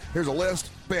 Yeah. Here's a list.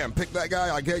 Bam, pick that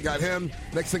guy. I got him.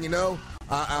 Next thing you know,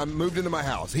 I moved into my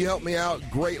house. He helped me out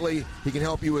greatly. He can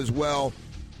help you as well.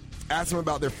 Ask them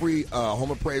about their free home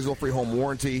appraisal, free home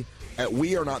warranty at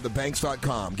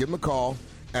WeAreNotTheBanks.com. Give them a call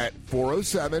at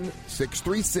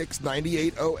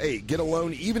 407-636-9808. Get a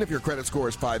loan even if your credit score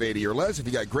is 580 or less. If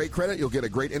you got great credit, you'll get a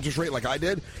great interest rate like I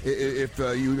did. If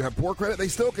you have poor credit, they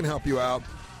still can help you out.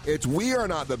 It's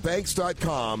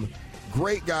WeAreNotTheBanks.com.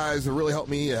 Great guys that really helped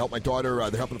me, helped my daughter.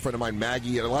 They're helping a friend of mine,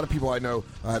 Maggie, and a lot of people I know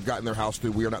have gotten their house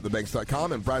through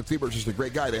WeAreNotTheBanks.com. And Brad Siebert's just a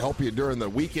great guy. They help you during the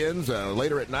weekends,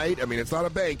 later at night. It's not a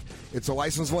bank. It's a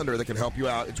licensed lender that can help you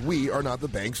out. It's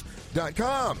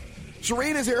WeAreNotTheBanks.com.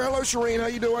 Sheeren is here. Hello, Sheeren. How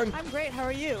you doing? I'm great. How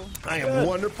are you? I am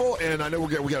wonderful, and I know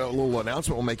we got a little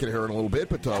announcement. We'll make it here in a little bit,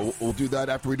 but we'll do that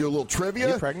after we do a little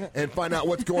trivia and find out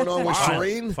what's going on with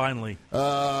Sheeren. Finally.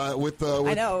 With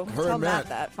I know. her Tell and Matt. Matt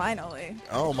that, finally.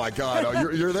 Oh, my God. Oh,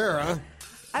 you're there, huh?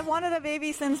 I've wanted a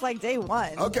baby since, day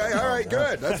one. Okay, all right,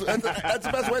 good. That's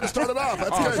the best way to start it off.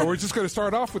 That's good. So we're just going to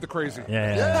start off with the crazy.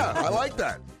 Yeah, I like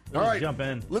that. All right. Jump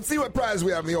in. Let's see what prize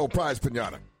we have in the old prize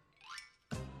pinata.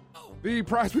 The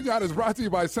prize we got is brought to you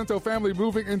by Cento Family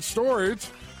Moving and Storage.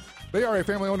 They are a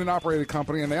family-owned and operated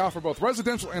company, and they offer both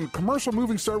residential and commercial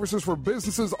moving services for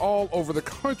businesses all over the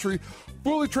country.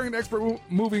 Fully trained expert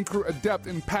moving crew, adept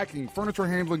in packing, furniture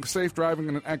handling, safe driving,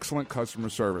 and an excellent customer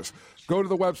service. Go to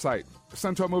the website,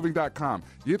 CentoMoving.com.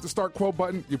 You hit the start quote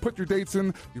button, you put your dates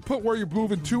in, you put where you're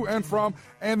moving to and from,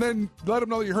 and then let them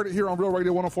know that you heard it here on Real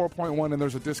Radio 104.1, and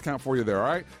there's a discount for you there, all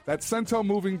right? That's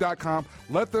CentoMoving.com.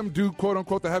 Let them do,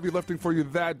 quote-unquote, the heavy lifting for you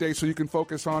that day so you can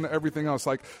focus on everything else,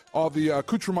 like all the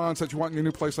accoutrements that you want in your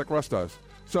new place like Russ does.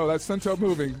 So that's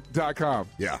CentoMoving.com.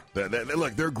 Yeah,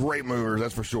 look, they're great movers,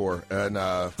 that's for sure. And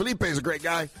Felipe's a great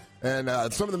guy, and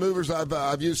some of the movers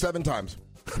I've used 7 times.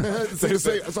 I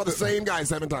saw the same guy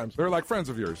 7 times. They're like friends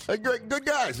of yours. Great, good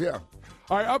guys, yeah.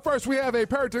 All right, up first, we have a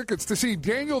pair of tickets to see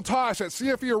Daniel Tosh at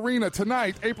CFE Arena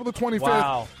tonight, April the 25th.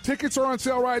 Wow. Tickets are on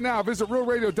sale right now. Visit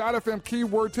realradio.fm,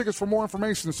 keyword tickets for more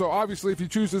information. So, obviously, if you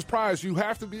choose this prize, you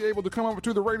have to be able to come over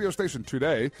to the radio station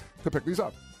today to pick these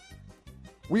up.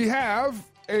 We have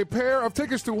a pair of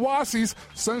tickets to Wassie's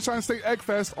Sunshine State Egg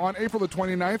Fest on April the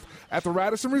 29th at the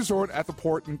Radisson Resort at the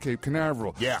Port in Cape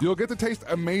Canaveral. Yeah. You'll get to taste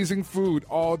amazing food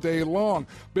all day long.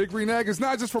 Big Green Egg is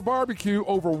not just for barbecue.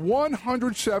 Over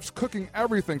 100 chefs cooking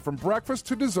everything from breakfast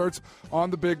to desserts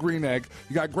on the Big Green Egg.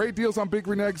 You got great deals on Big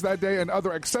Green Eggs that day and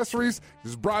other accessories.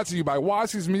 This is brought to you by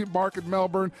Wassie's Meat Market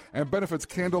Melbourne and benefits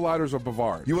Candlelighters of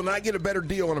Bavard. You will not get a better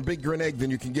deal on a Big Green Egg than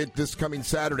you can get this coming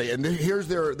Saturday. And here's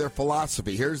their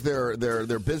philosophy. Here's their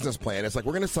business plan. It's like,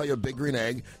 we're going to sell you a Big Green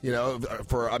Egg,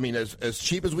 for as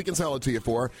cheap as we can sell it to you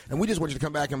for, and we just want you to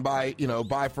come back and buy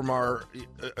from our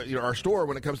our store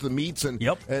when it comes to the meats and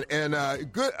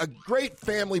a great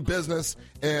family business.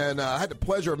 And I had the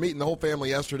pleasure of meeting the whole family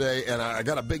yesterday, and I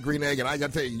got a Big Green Egg, and I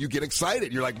got to tell you, you get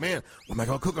excited. You're like, man, what am I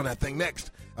going to cook on that thing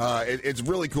next? It's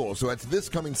really cool. So it's this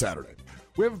coming Saturday.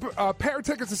 We have a pair of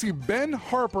tickets to see Ben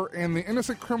Harper and the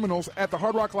Innocent Criminals at the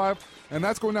Hard Rock Live, and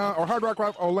that's going down, or Hard Rock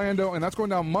Live Orlando, and that's going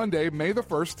down Monday, May the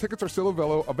 1st. Tickets are still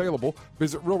available.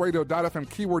 Visit realradio.fm,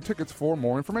 keyword tickets for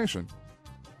more information.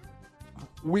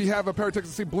 we have a pair of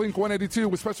tickets to see Blink-182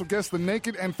 with special guests The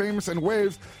Naked and Famous and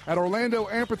Waves at Orlando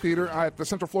Amphitheater at the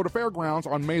Central Florida Fairgrounds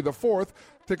on May the 4th.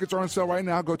 Tickets are on sale right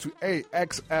now. Go to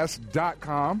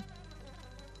AXS.com.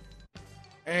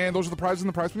 And those are the prizes in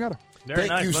the prize pinata.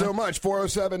 Thank you so much.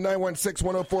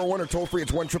 407-916-1041 or toll free.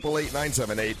 It's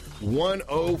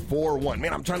 1-888-978-1041.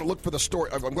 Man, I'm trying to look for the story.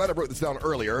 I'm glad I wrote this down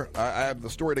earlier. I have the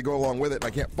story to go along with it, and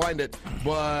I can't find it,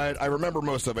 but I remember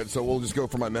most of it, so we'll just go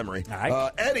from my memory. All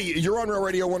right. Eddie, you're on Real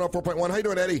Radio 104.1. How you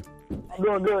doing, Eddie? I'm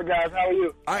doing good, guys. How are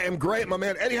you? I am great, my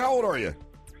man. Eddie, how old are you?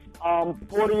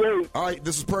 48. All right,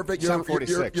 this is perfect.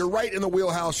 You're right in the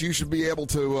wheelhouse. You should be able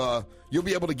to. You'll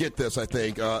be able to get this, I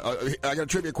think. I got a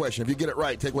trivia question. If you get it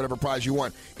right, take whatever prize you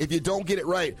want. If you don't get it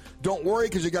right, don't worry,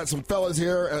 because you got some fellas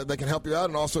here that can help you out,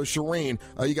 and also Sheeren.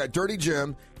 You got Dirty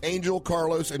Jim, Angel,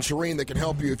 Carlos, and Sheeren that can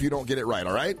help you if you don't get it right.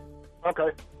 All right?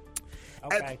 Okay.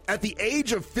 At the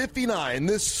age of 59,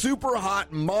 this super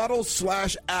hot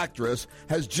model/actress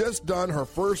has just done her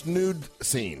first nude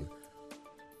scene.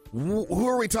 Who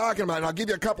are we talking about? And I'll give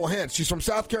you a couple hints. She's from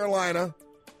South Carolina.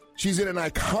 She's in an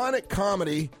iconic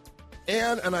comedy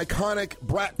and an iconic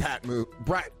Brat Pack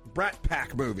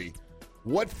movie.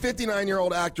 What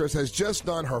 59-year-old actress has just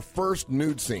done her first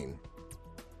nude scene?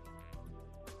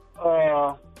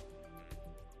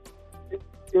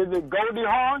 Is it Goldie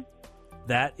Hawn?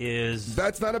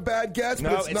 That's not a bad guess,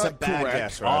 but it's not a bad correct.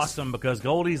 guess, Russ. Awesome, because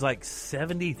Goldie's like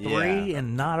 73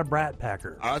 and not a Brat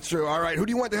Packer. That's true. All right, who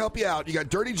do you want to help you out? You got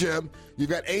Dirty Jim, you've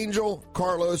got Angel,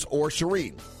 Carlos, or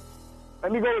Sheeren.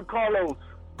 Let me go with Carlos.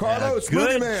 Carlos, good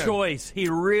movie man. choice. He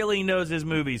really knows his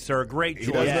movies, sir. Great choice.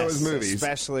 He does know his movies.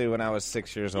 Especially when I was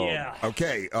 6 years old. Yeah.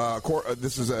 Okay,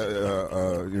 this is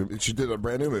she did a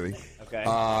brand new movie. Okay.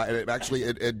 And it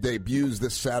debuts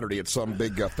this Saturday at some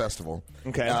big festival.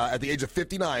 Okay. At the age of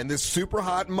 59, this super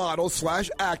hot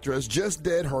model/actress just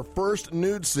did her first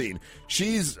nude scene.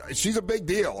 She's a big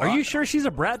deal. Are you sure she's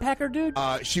a Brat Packer, dude?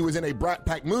 She was in a Brat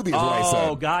Pack movie, is what I said.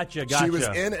 Oh, gotcha. She was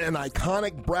in an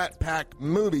iconic Brat Pack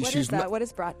movie. What is that? What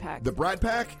is Brat Pack? The Brat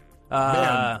Pack?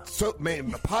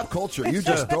 Man, pop culture, you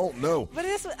just don't know. But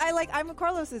I'm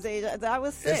Carlos's age. I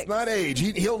was 6. It's not age.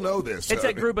 He'll know this. It's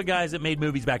that group of guys that made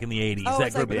movies back in the 80s. Oh, that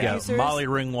it's group like of producers? Molly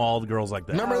Ringwald, girls like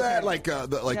that. Remember that?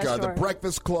 The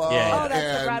Breakfast Club. Yeah. Oh,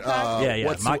 that's the Brat Pack?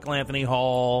 Yeah. Michael Anthony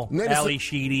Hall, Ali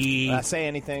Sheedy. Say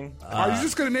anything. Are you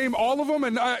just going to name all of them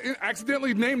and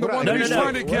accidentally name the one that he's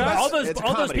trying to guess? All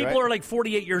those people are like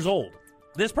 48 years old.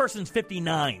 This person's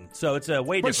 59, so it's a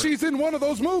way different. But she's in one of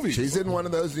those movies. She's in one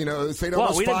of those, St.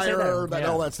 Elmo's Fire,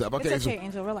 all that stuff. Okay, it's okay,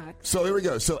 Angel, relax. So here we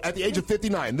go. So at the age of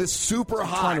 59, this super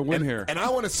hot. Trying to win here. And I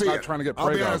want to see it. Trying to get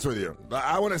I'll be honest with you.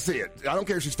 I want to see it. I don't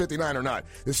care if she's 59 or not.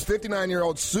 This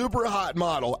 59-year-old super hot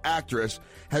model actress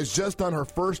has just done her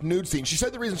first nude scene. She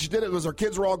said the reason she did it was her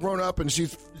kids were all grown up and she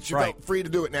felt free to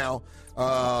do it now.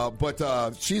 But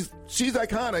she's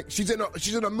iconic. She's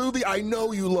in a movie I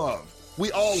know you love. We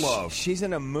all love. She's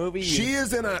in a movie? She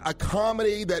is in a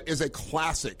comedy that is a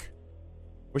classic.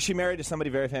 Was she married to somebody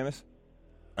very famous?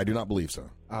 I do not believe so.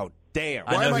 Oh, damn.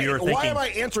 I know who you were thinking. Why am I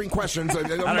answering questions? I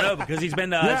don't know, because it's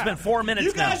been 4 minutes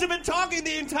You now. guys have been talking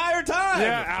the entire time.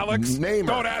 Yeah, Alex. Name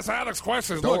her. Don't ask Alex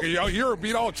questions. Look, you're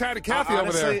being all chatty Cathy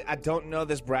honestly, over there. I don't know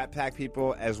this Brat Pack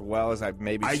people as well as I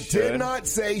maybe should. I did not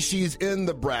say she's in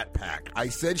the Brat Pack. I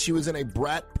said she was in a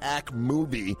Brat Pack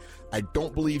movie. I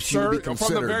don't believe she would be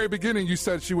considered. From the very beginning, you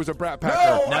said she was a Brat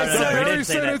Packer. No, he didn't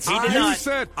say that. He did not.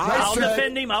 I'll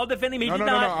defend him. He did not.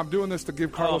 No. I'm doing this to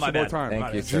give Carlos some more time.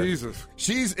 Thank you, Jesus.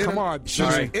 She's in an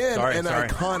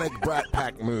iconic Brat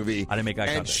Pack movie. I didn't make eye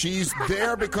contact. And she's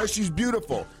there because she's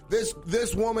beautiful.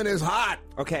 This woman is hot.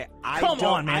 Okay, I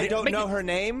don't know her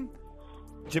name.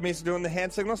 Jimmy's doing the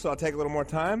hand signal, so I'll take a little more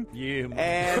time.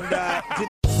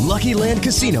 Lucky Land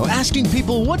Casino, asking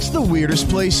people, what's the weirdest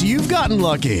place you've gotten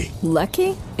lucky?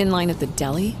 Lucky? In line at the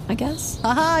deli, I guess?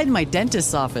 Aha, in my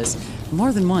dentist's office.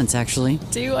 More than once, actually.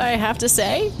 Do I have to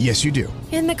say? Yes, you do.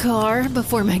 In the car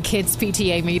before my kids'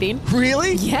 PTA meeting.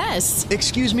 Really? Yes.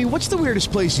 Excuse me, what's the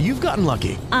weirdest place you've gotten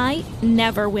lucky? I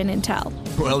never win and tell.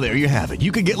 Well, there you have it.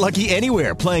 You can get lucky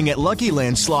anywhere, playing at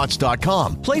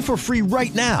LuckyLandSlots.com. Play for free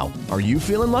right now. Are you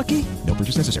feeling lucky? No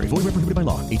purchase necessary. Void where prohibited by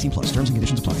law. 18+. Terms and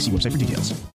conditions apply. See website for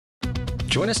details.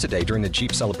 Join us today during the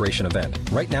Jeep Celebration event.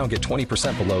 Right now, get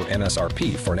 20% below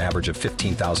MSRP for an average of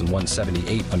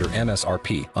 $15,178 under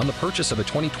MSRP on the purchase of a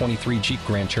 2023 Jeep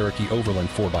Grand Cherokee Overland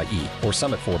 4xE or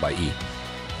Summit 4xE.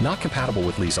 Not compatible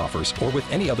with lease offers or with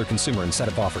any other consumer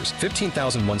incentive offers.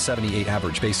 $15,178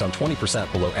 average based on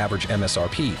 20% below average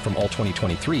MSRP from all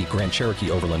 2023 Grand Cherokee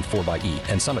Overland 4xE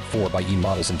and Summit 4xE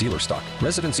models in dealer stock.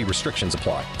 Residency restrictions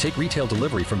apply. Take retail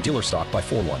delivery from dealer stock by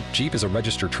 4/1. Jeep is a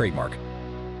registered trademark.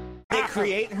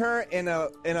 create her in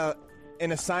a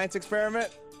science experiment?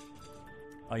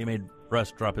 Oh, you made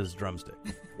Russ drop his drumstick.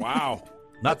 Wow.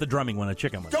 Not the drumming one, a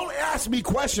chicken one. Don't ask me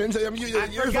questions. I mean, I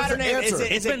you're forgot her supposed to name. answer.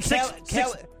 Is it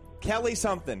Kelly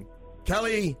something?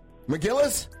 Kelly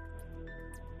McGillis?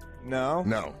 No.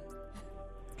 No.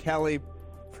 Kelly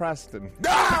Preston.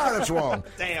 Ah, that's wrong.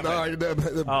 Damn it.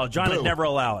 Oh, John would never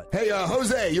allow it. Hey,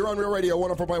 Jose, you're on Real Radio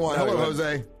 104.1. Hello,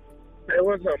 Jose. Hey,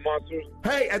 what's up, monsters?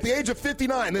 Hey, at the age of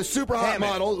 59, this super hot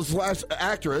model /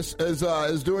 actress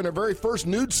is doing her very first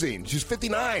nude scene. She's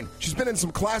 59. She's been in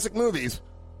some classic movies.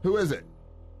 Who is it?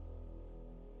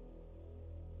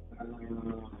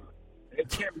 It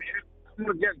can't be. I'm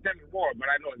going to guess Demi Moore, but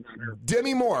I know it's not her.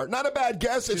 Demi Moore. Not a bad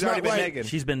guess. It's not right.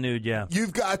 She's been nude, yeah.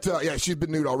 You've got, she's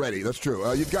been nude already. That's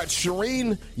true. You've got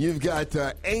Sheeren, you've got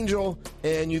Angel,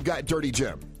 and you've got Dirty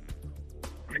Jim.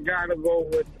 I got to go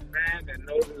with the man that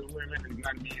knows his women and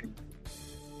not me.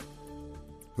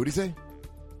 Who'd he say?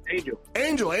 Angel.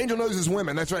 Angel knows his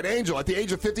women. That's right. Angel, at the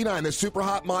age of 59, this super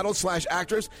hot model /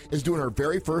 actress is doing her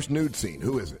very first nude scene.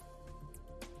 Who is it?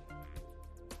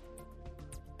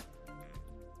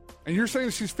 And you're saying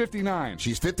she's 59.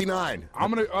 She's 59.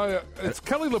 I'm gonna. It's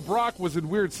Kelly LeBrock was in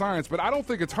Weird Science, but I don't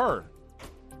think it's her.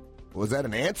 Was that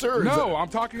an answer? No, I'm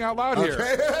talking out loud here.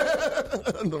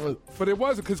 Okay. But it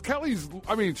wasn't because Kelly's.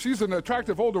 I mean, she's an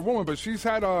attractive older woman, but she's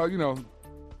had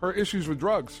her issues with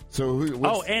drugs. So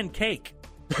and cake.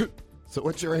 So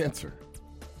what's your answer?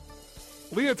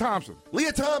 Leah Thompson.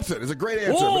 Leah Thompson is a great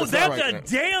answer. Oh, that's a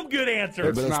damn good answer.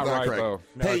 It's not right, correct. though.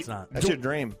 No, it's not. That's your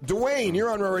dream. Dwayne, you're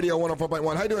on Real Radio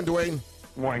 104.1. How you doing, Dwayne?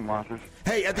 Morning, monsters.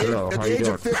 Hey, at the age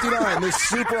of 59, this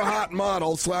super hot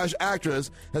model /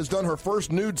 actress has done her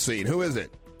first nude scene. Who is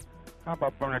it? How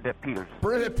about Bernadette Peters?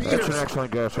 Bernadette Peters. That's an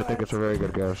excellent guess. I think it's a very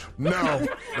good guess. No,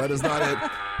 that is not it.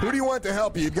 Who do you want to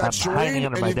help you? You've got Sheeren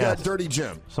and you've got Dirty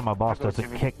Jim. So my boss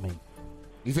doesn't kick me.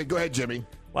 You think, go ahead, Jimmy.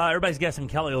 Well, everybody's guessing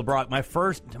Kelly LeBrock. My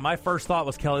first thought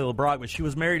was Kelly LeBrock, but she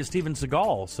was married to Steven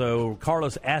Seagal. So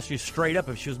Carlos asked you straight up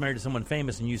if she was married to someone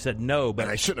famous, and you said no. But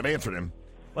I shouldn't have answered him.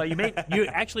 Well, you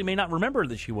actually may not remember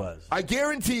that she was. I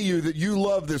guarantee you that you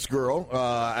love this girl.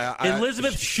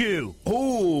 Elizabeth Shue.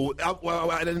 Oh, well,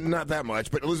 not that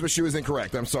much, but Elizabeth Shue is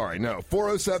incorrect. I'm sorry. No.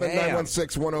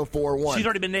 407-916-1041. She's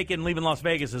already been naked and leaving Las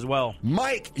Vegas as well.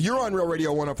 Mike, you're on Real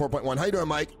Radio 104.1. How you doing,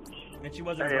 Mike? And she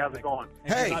wasn't. Hey, how's it going?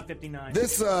 Hey, she's not 59.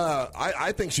 This,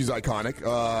 I think she's iconic.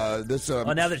 Well,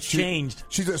 now that's changed.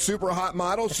 She's a super hot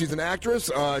model. She's an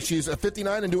actress. She's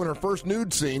 59 and doing her first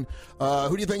nude scene. Who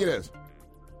do you think it is?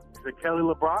 Is it Kelly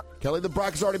LeBrock? Kelly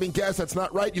LeBrock has already been guessed. That's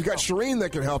not right. You've got Sheeren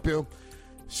that can help you.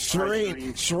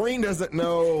 Sheeren doesn't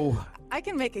know. I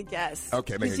can make a guess.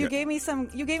 Okay, make a guess. You gave me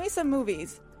some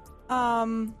movies.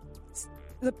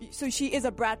 So she is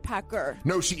a Brat Packer.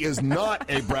 No, she is not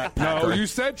a Brat Packer. No, you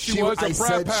said she was a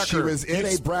Brat Packer. She was in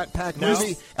a Brat Pack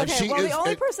movie. And Okay, well, the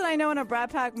only person I know in a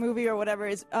Brat Pack movie or whatever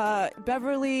is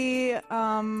Beverly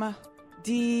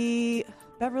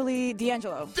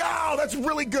D'Angelo. Oh, that's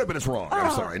really good, but it's wrong.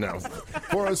 I'm sorry, no.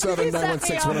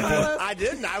 407-916-1041. I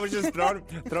didn't. I was just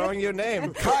throwing your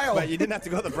name. Kyle. But you didn't have to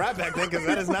go the Brat Pack thing because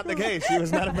that is not the case. She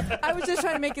was not a Brat. I was just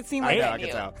trying to make it seem like I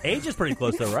knew. Age is pretty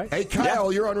close, though, right? Hey,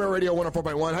 Kyle, you're on Real Radio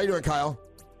 104.1. How you doing, Kyle?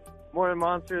 Morning,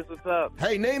 monsters. What's up?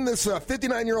 Hey, name this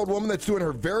 59-year-old woman that's doing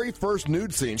her very first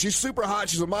nude scene. She's super hot.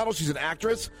 She's a model. She's an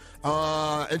actress.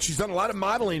 And she's done a lot of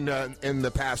modeling in the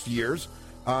past years.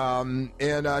 And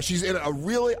she's in a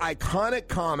really iconic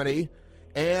comedy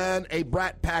and a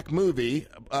Brat Pack movie,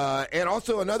 and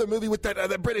also another movie with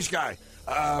that British guy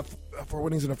for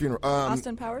Weddings and a Funeral.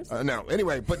 Austin Powers? No,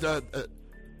 anyway, but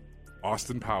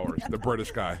Austin Powers, the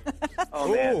British guy.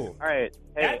 Oh man! All right,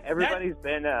 hey, everybody's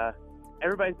been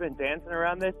dancing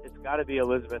around this. It's got to be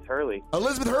Elizabeth Hurley.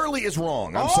 Elizabeth Hurley is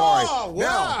wrong. I'm sorry.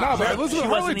 Wow. No, but Elizabeth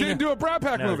Hurley didn't do a Brat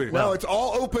Pack movie. No, it's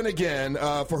all open again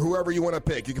for whoever you want to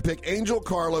pick. You can pick Angel,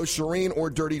 Carlos, Sheeren, or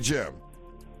Dirty Jim.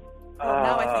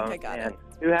 Now I think I got it.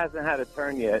 Who hasn't had a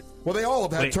turn yet? Well, they all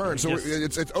have had turns, so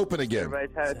it's open again.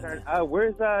 Everybody's had a turn.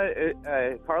 Where's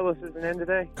Carlos isn't in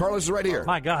today? Carlos is right here.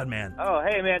 My God, man. Oh,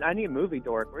 hey, man, I need Movie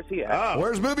Dork. Where's he at? Oh.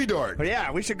 Where's Movie Dork? But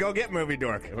yeah, we should go get Movie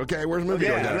Dork. Okay, where's Movie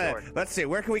Dork at? Let's see.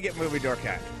 Where can we get Movie Dork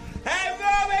at? Hey,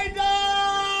 Movie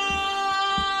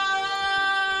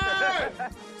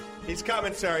Dork! He's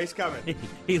coming, sir. He's coming.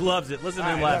 He loves it. Listen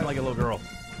to him laughing like a little girl.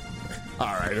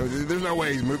 All right. There's no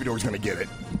way Movie Dork's going to get it.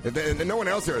 And no one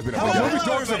else there has been a Hello, movie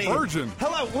hello, dog's a everybody. virgin.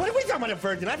 Hello, what are we talking about a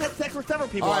virgin? I've had sex with several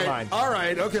people online. All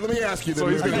right, okay, let me ask you So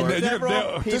this. he's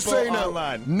gonna- Just so you know,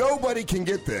 online. nobody can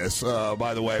get this,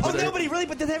 by the way. Oh, but nobody really?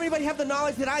 But does everybody have the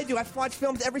knowledge that I do? I watch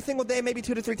films every single day, maybe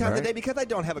 2 to 3 times a day, because I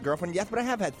don't have a girlfriend. Yes, but I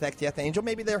have had sex. Yes, Angel.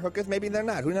 Maybe they're hookers. Maybe they're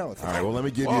not. Who knows? All right, well, let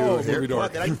me give you... Well,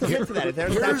 did I submit to that?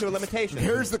 There's a statute of limitations.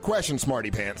 Here's the question, Smarty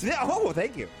Pants. Yeah, oh,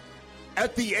 thank you.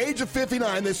 At the age of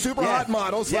 59, this super hot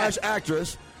model /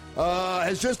 actress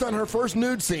has just done her first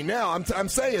nude scene. Now, I'm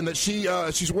saying that she's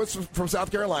from South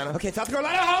Carolina. Okay, South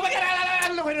Carolina. Oh, my God.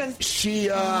 She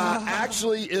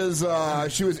actually is,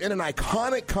 she was in an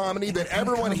iconic comedy that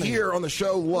everyone here on the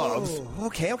show loves. Oh,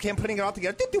 okay, I'm putting it all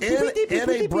together. In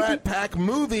a Brat Pack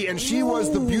movie, and she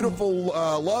was the beautiful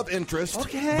love interest.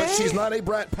 Okay. But she's not a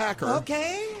Brat Packer.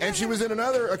 Okay. And she was in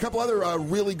a couple other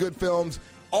really good films.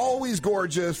 Always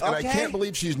gorgeous, and I can't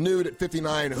believe she's nude at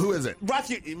 59. Who is it? Russ,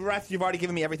 you've already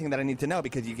given me everything that I need to know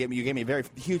because you gave me a very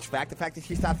huge fact. The fact that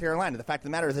she's South Carolina. The fact of the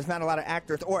matter is there's not a lot of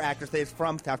actors or actresses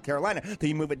from South Carolina. So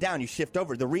you move it down, you shift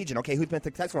over the region. Okay, who's been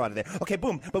successful out of there? Okay,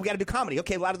 boom. But we got to do comedy.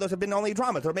 Okay, a lot of those have been only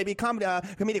dramas or maybe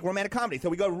comedic romantic comedy. So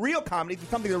we go real comedy to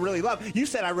something I really love. You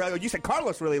said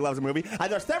Carlos really loves a movie.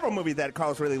 There's several movies that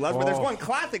Carlos really loves, but there's one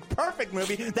classic, perfect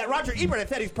movie that Roger Ebert has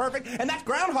said he's perfect, and that's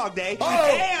Groundhog Day. Oh.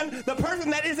 And the person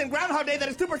that is in Groundhog Day that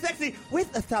is super sexy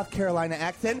with a South Carolina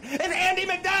accent is Andie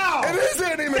MacDowell. It is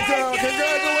Andie MacDowell.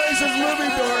 Congratulations, movie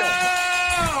dork.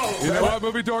 You know what,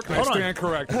 movie dork? I stand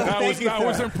correct. That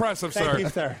was impressive, sir. Thank you,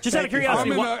 sir. Just out of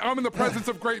curiosity, I'm in the presence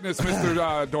of greatness,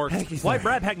 Mr. Dork. What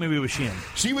Brat Pack movie was she in?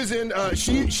 She was in.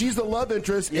 She's the love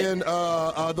interest in St.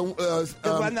 Elmo's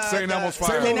Fire. St.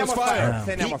 Elmo's Fire.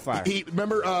 St. Elmo's Fire.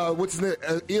 Remember what's his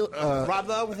name? Rob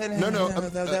Lowe was in it? No.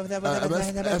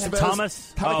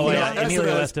 Thomas. Oh yeah,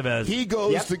 Emilio Estevez. He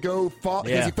goes to go fall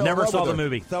because he fell Never in love saw with the her.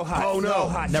 movie. So hot. Oh no, so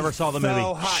hot. Never saw the movie.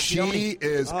 So hot. She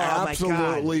is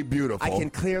absolutely beautiful. I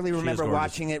can clearly remember gorgeous.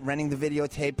 watching it, renting the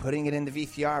videotape, putting it in the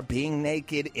VCR, being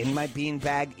naked in my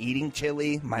beanbag, eating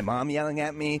chili, my mom yelling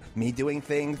at me doing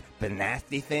things, the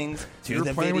nasty things to You're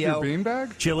the playing video. with your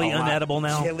beanbag? Chili unedible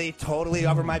now. Chili totally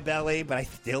over my belly, but I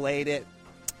still ate it.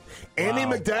 Andie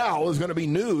MacDowell is going to be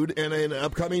nude in an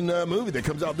upcoming movie that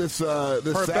comes out this Her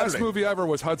Saturday. best movie ever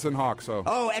was Hudson Hawk. So.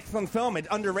 Oh, excellent film. It's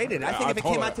underrated. I think if it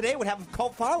came out today, it would have a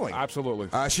cult following. Absolutely.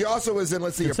 She also was in,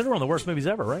 let's see. Considered one of the worst movies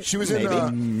ever, right? She was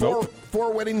in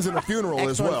four Weddings and a Funeral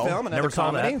as well. Film, Never saw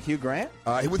comedy. that. Hugh Grant.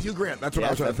 With Hugh Grant. That's what I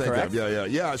was trying to think of.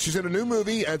 Yeah. She's in a new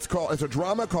movie. It's a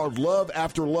drama called Love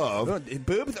After Love.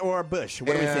 Boobs or Bush?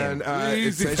 What are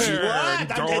we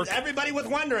seeing? Everybody was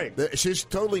wondering. She's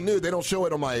totally nude. They don't show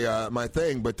it on my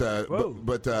thing, but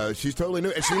she's totally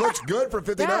nude, and she looks good for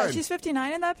 59. Yeah, she's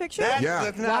 59 in that picture? That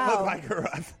does not look like her.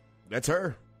 That's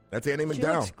her. That's Andie She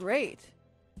MacDowell. looks great.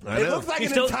 It looks like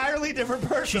an entirely different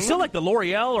person. She's still like the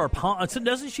L'Oreal or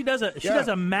doesn't she? Does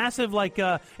a massive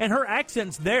and her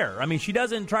accent's there. I mean, she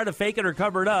doesn't try to fake it or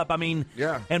cover it up. I mean,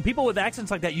 and people with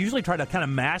accents like that usually try to kind of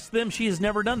mask them. She has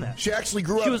never done that. She actually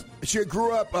grew up. She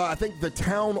grew up. I think the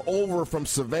town over from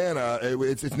Savannah.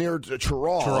 It's near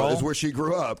Chirral is where she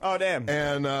grew up. Oh damn!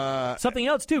 And something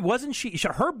else too. Wasn't she?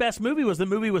 Her best movie was the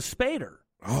movie with Spader.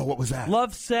 Oh, what was that?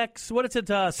 Love, Sex. What is it?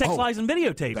 Sex, Lies, and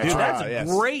Videotape. That's a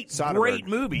great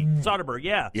movie. Soderbergh,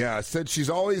 yeah. Yeah, said she's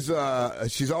always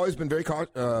been very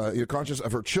conscious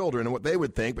of her children and what they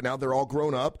would think, but now they're all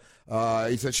grown up.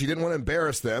 He said she didn't want to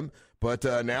embarrass them, but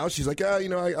now she's like,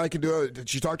 I can do it.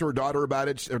 She talked to her daughter about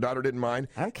it. Her daughter didn't mind.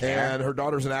 Okay. And her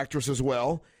daughter's an actress as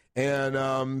well.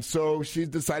 And so she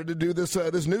decided to do this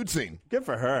nude scene. Good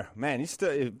for her, man. You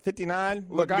still 59.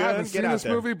 Look, good. I haven't seen this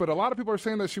there. movie, but a lot of people are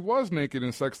saying that she was naked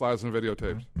in Sex, Lies, and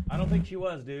Videotapes. I don't think she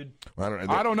was, dude.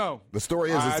 I don't know. The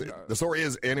story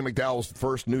is Andie MacDowell's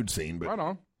first nude scene. But right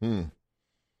on.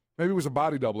 Maybe it was a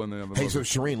body double in the movie. Hey, so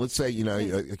Sheeren, let's say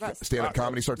stand-up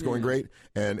comedy starts going great,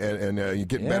 and you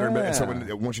get better and better, and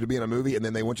someone wants you to be in a movie, and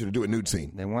then they want you to do a nude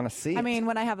scene. They want to see. I mean,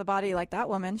 when I have a body like that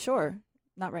woman, sure.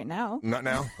 Not right now. Not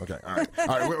now? Okay, all right. All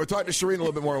right, we'll talk to Sheeren a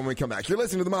little bit more when we come back. You're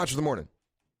listening to the Monsters of the Morning.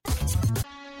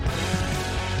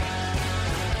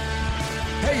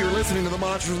 Hey, you're listening to the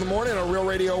Monsters of the Morning on Real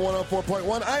Radio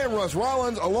 104.1. I am Russ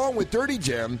Rollins, along with Dirty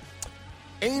Jim,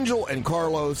 Angel, and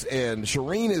Carlos, and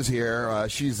Sheeren is here.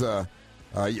 She's,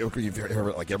 you've heard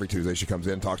her like every Tuesday. She comes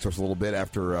in, talks to us a little bit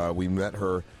after we met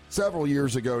her several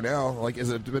years ago now. Like, has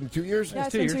it been 2 years? Yeah,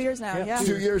 it's been 2 years now. Yeah.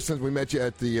 2 years since we met you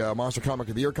at the Monster Comic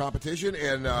of the Year competition,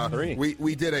 and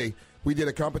we did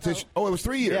a competition. Oh, it was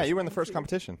 3 years. Yeah, you were in the first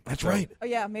competition. That's right. Oh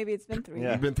yeah, maybe it's been 3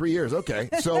 years. It's been 3 years. Okay,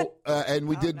 so and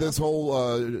we did this whole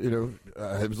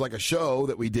it was like a show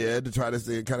that we did to try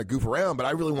to kind of goof around. But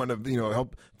I really wanted to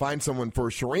help find someone for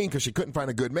Sheeren because she couldn't find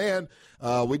a good man.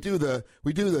 We do the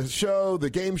show, the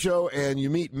game show, and you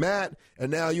meet Matt.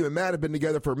 And now you and Matt have been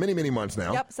together for many, many months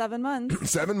now. Yep, 7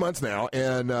 months. 7 months now.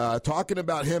 And talking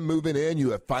about him moving in,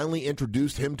 you have finally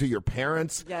introduced him to your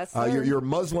parents. Yes, sir. Your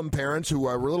Muslim parents, who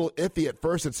were a little iffy at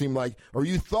first, it seemed like, or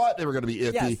you thought they were going to be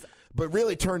iffy. Yes. But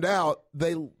really turned out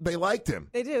they liked him.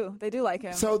 They do. They do like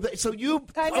him.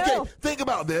 Think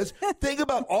about this. Think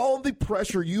about all the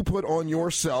pressure you put on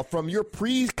yourself from your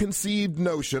preconceived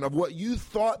notion of what you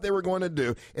thought they were going to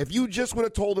do. If you just would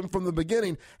have told them from the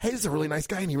beginning, hey, this is a really nice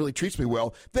guy and he really treats me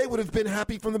well, they would have been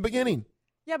happy from the beginning.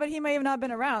 Yeah, but he may have not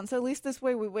been around, so at least this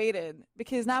way we waited.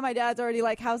 Because now my dad's already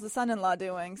like, how's the son-in-law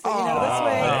doing? So,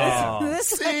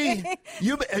 this way.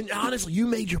 And honestly, you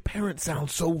made your parents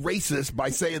sound so racist by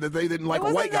saying that they didn't like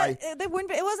a white guy. It wasn't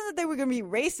that they were going to be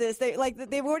racist.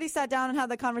 They've already sat down and had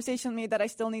the conversation with me that I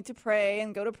still need to pray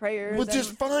and go to prayers. Well,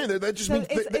 just fine. That just means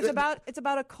it's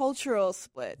about a cultural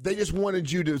split. They just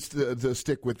wanted you to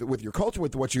stick with your culture,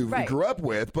 with what you grew up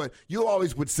with. But you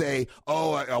always would say,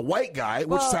 a white guy,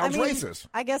 which sounds racist.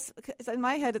 I guess in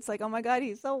my head, it's like, oh my God,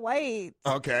 he's so white.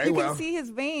 Okay, you can see his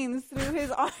veins through his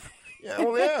arm.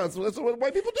 That's what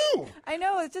white people do. I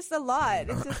know, it's just a lot.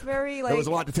 It's just very like. There was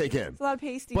a lot to take in. It's a lot of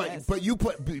pastiness. But you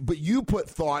put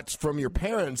thoughts from your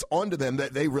parents onto them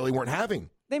that they really weren't having.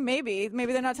 Maybe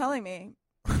they're not telling me.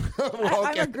 Well,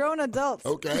 I'm a grown adult.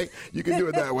 Okay, you can do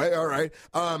it that way. All right.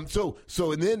 So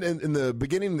and then in the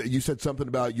beginning, you said something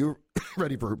about you're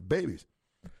ready for babies.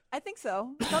 I think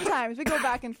so. Sometimes we go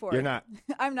back and forth. You're not.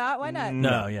 I'm not? Why not?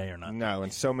 No, you're not. No, in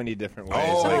so many different ways.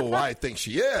 Oh, I think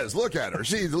she is. Look at her.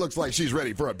 She looks like she's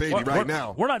ready for a baby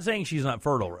now. We're not saying she's not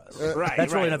fertile, Russ. Right.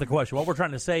 That's really not the question. What we're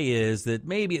trying to say is that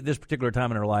maybe at this particular time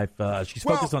in her life, she's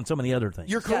focused on so many other things.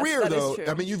 Your career, though,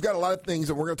 I mean, you've got a lot of things,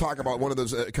 and we're going to talk about one of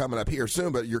those coming up here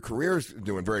soon, but your career's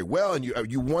doing very well, and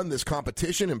you won this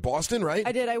competition in Boston, right?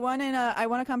 I did. I won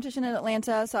a competition in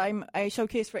Atlanta, so I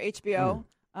showcased for HBO.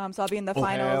 So I'll be in the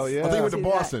finals. Hell yeah. I think you went to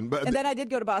Boston. And then I did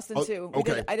go to Boston, too.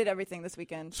 Okay. I did everything this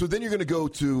weekend. So then you're going to go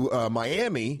to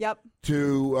Miami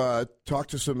to talk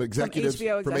to some executives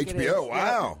from HBO.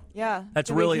 Wow. Yeah. That's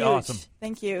really awesome.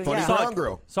 Thank you. Funny Brown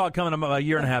Girl. Saw it coming a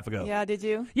year and a half ago. Yeah, did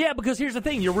you? Yeah, because here's the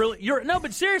thing.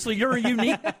 But seriously, you're a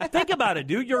unique. Think about it,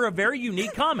 dude. You're a very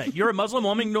unique comic. You're a Muslim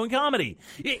woman doing comedy.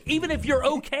 Even if you're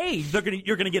okay,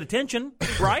 you're going to get attention,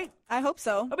 right? I hope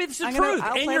so. I mean, it's the truth,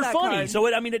 and you're funny. Card. So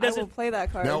it doesn't. I will play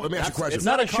that card. Now let me ask you a question. It's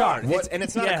not a card,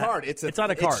 it's not a card. It's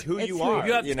not a card. It's who you are.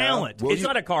 You have talent. It's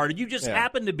not a card. You just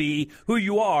happen to be who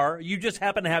you are. You just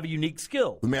happen to have a unique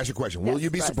skill. Let me ask you a question. Will you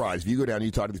be surprised if you go down and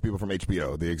you talk to these people from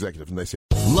HBO, the executives, and they say,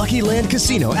 Lucky Land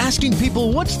Casino, asking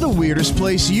people, what's the weirdest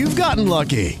place you've gotten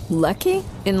lucky? Lucky?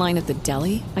 In line at the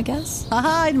deli, I guess?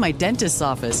 Aha, in my dentist's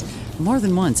office. More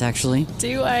than once, actually.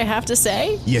 Do I have to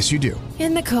say? Yes, you do.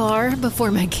 In the car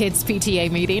before my kids'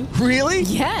 PTA meeting. Really?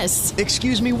 Yes.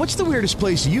 Excuse me, what's the weirdest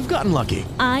place you've gotten lucky?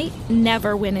 I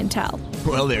never win and tell.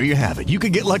 Well, there you have it. You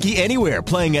can get lucky anywhere,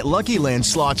 playing at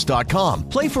LuckyLandSlots.com.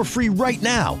 Play for free right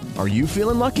now. Are you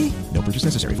feeling lucky? No purchase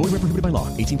necessary. Void where prohibited by law.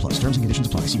 18+. Terms and conditions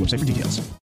apply. See website for details.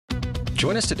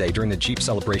 Join us today during the Jeep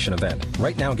Celebration event.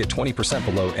 Right now, get 20%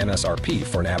 below MSRP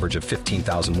for an average of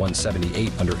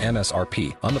 $15,178 under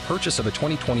MSRP on the purchase of a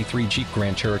 2023 Jeep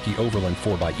Grand Cherokee Overland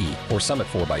 4xE or Summit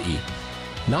 4xE.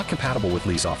 Not compatible with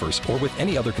lease offers or with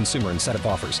any other consumer incentive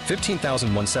offers.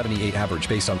 $15,178 average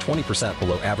based on 20%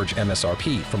 below average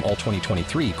MSRP from all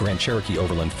 2023 Grand Cherokee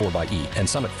Overland 4xE and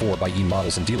Summit 4xE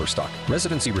models in dealer stock.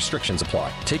 Residency restrictions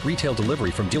apply. Take retail delivery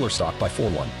from dealer stock by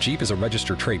 4/1. Jeep is a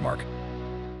registered trademark.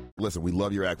 Listen, we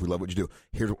love your act. We love what you do.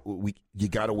 You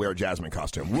got to wear a Jasmine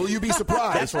costume. Will you be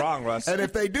surprised? That's wrong, Russ. And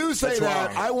if they do say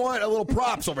that, I want a little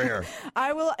props over here.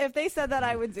 I will. If they said that,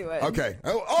 I would do it. Okay.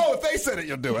 Oh, if they said it,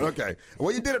 you'll do it. Okay.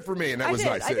 Well, you did it for me, and that was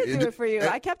nice. I did do it for you.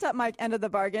 I kept up my end of the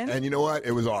bargain. And you know what?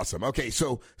 It was awesome. Okay,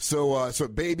 so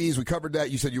babies, we covered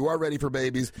that. You said you are ready for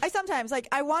babies. I sometimes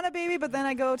I want a baby, but then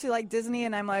I go to Disney,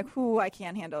 and I'm like, "Ooh, I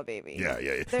can't handle a baby." Yeah.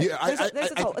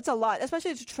 It's a lot,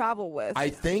 especially to travel with. I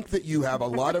think that you have a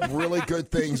lot of really good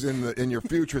things in your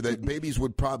future that babies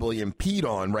would probably impede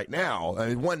on right now. I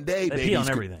mean, one day babies pee on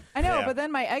everything. I know, but then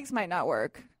my eggs might not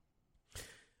work.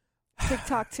 Tick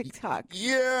tock.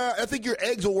 Yeah, I think your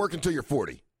eggs will work until you're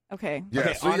 40. Okay. Yeah,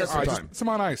 okay, so you got some time. Some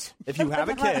on ice. If you have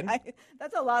a kid,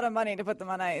 that's a lot of money to put them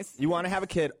on ice. You want to have a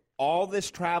kid, all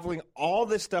this traveling, all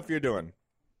this stuff you're doing,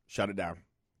 shut it down.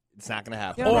 It's not going to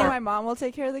happen. You don't think my mom will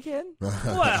take care of the kid?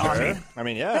 Well, I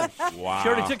mean, yeah. Wow. She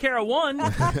already took care of one.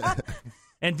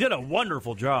 And did a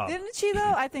wonderful job. Didn't she,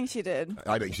 though? I think she did.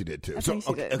 I think she did, too. I think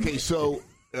she did. Okay, so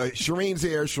Sheren's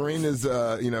here. Sheeren is,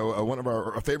 one of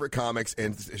our favorite comics,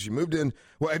 and she moved in.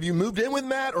 Well, have you moved in with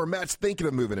Matt, or Matt's thinking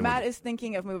of moving in? Matt is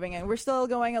thinking of moving in. We're still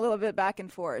going a little bit back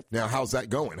and forth. Now, how's that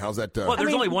going? How's that? Well,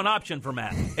 there's only one option for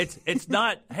Matt. It's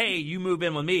not, hey, you move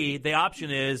in with me. The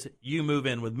option is you move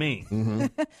in with me.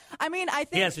 Mm-hmm. I mean, I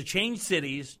think he has to change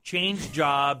cities, change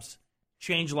jobs,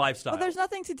 change lifestyle. Well, there's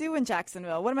nothing to do in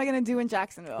Jacksonville. What am I going to do in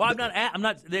Jacksonville? Well, I'm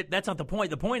not. That's not the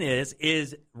point. The point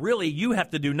is really you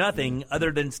have to do nothing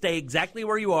other than stay exactly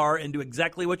where you are and do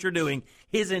exactly what you're doing.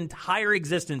 His entire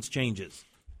existence changes.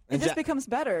 It just becomes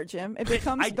better, Jim. It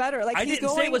becomes better. Like I didn't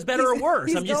say it was better or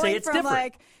worse. I'm just saying it's different.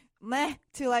 Like, meh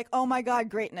to like, oh my God,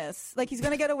 greatness. Like he's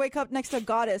gonna get to wake up next to a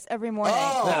goddess every morning.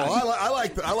 Oh, I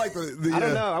like the. I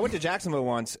don't know. I went to Jacksonville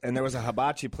once, and there was a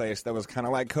hibachi place that was kind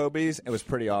of like Kobe's. It was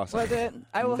pretty awesome. Was it?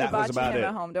 I will That was hibachi about him it.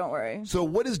 at home. Don't worry. So,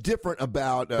 what is different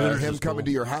about him coming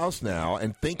to your house now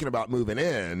and thinking about moving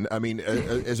in? I mean,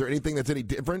 is there anything that's any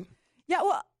different? Yeah.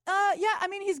 Well. Yeah, I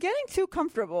mean, he's getting too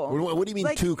comfortable. What do you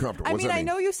mean too comfortable? I What's mean, that I mean?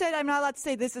 know you said I'm not allowed to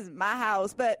say this is my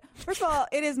house, but first of all,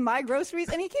 it is my groceries,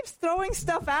 and he keeps throwing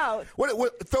stuff out. What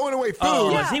throwing away food?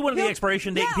 Oh, is he one of the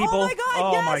expiration date people? Oh my God,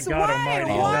 oh yes. my God Why?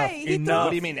 almighty. Why? What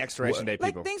do you mean expiration date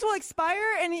people? Like things will expire,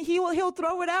 and he'll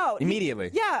throw it out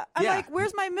Immediately. Yeah, I'm Yeah. like,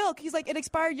 where's my milk? He's like, it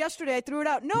expired yesterday. I threw it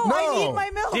out. No, I need my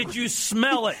milk. Did you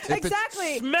smell it?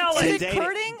 Exactly. Smell it. Is it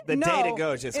hurting? The No. date it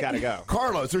goes, it's got to go.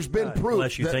 Carlos, there's been proof.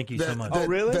 bless you. That, Thank you so much. That, Oh,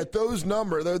 really? That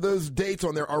those dates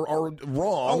on there are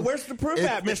wrong. Oh, where's the proof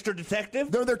at, Mr.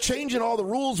 Detective? No, they're changing all the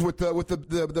rules with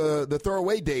the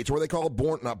throwaway dates, or they call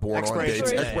it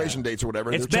expiration dates or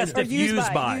whatever. It's They're best changing- if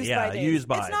used by. Used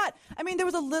by. It's not. I mean, there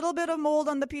was a little bit of mold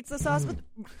on the pizza sauce, but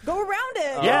go around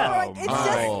it. Yeah. It's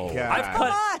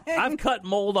just, I've cut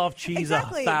mold off cheese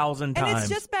exactly. 1,000 times. And it's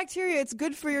just bacteria. It's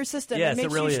good for your system. Yes, it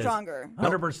makes really you is. stronger.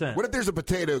 100%. What if there's a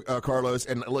potato, Carlos,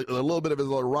 and a little bit of it is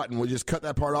a little rotten? Will you just cut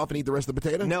that part off and eat the rest of the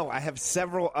potato? No, I have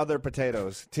several other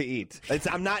potatoes to eat.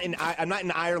 I'm not in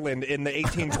Ireland in the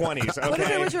 1820s. Okay? What if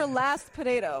it was your last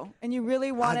potato and you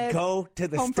really wanted I'd go to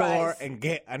the home store fries? and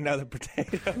get another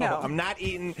potato. No. I'm not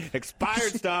eating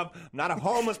expired stuff. I'm not a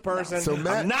homeless person.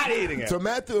 I'm not eating it. So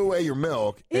Matt threw away your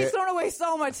milk. He's thrown away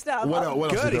so much stuff. What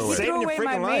else Good. did he He's throw away? He threw Saving your away my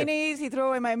freaking life. mayonnaise. He threw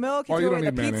away my milk. He Oh, threw you away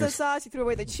don't the need pizza mayonnaise. sauce. He threw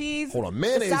away the cheese. Hold on, the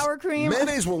mayonnaise. sour cream.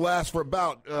 Mayonnaise will last for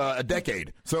about a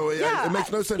decade, so it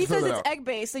makes no sense He to throw says that it's out.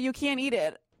 egg-based, so you can't eat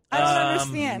it. I don't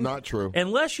understand. Not true.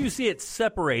 Unless you see it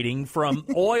separating from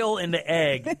oil into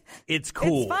egg, it's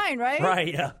cool. It's fine, right?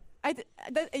 Right, yeah.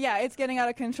 Yeah, it's getting out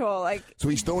of control. Like, So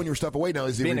he's throwing your stuff away now.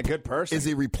 Is he Being a good person. Is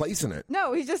he replacing it?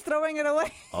 no, he's just throwing it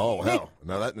away. Oh hell!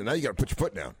 Now you got to put your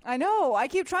foot down. I know. I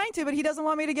keep trying to, but he doesn't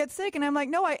want me to get sick, and I'm like,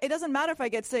 no, it doesn't matter if I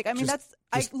get sick. I mean,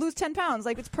 I lose 10 pounds.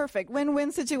 Like, it's perfect.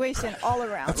 Win-win situation all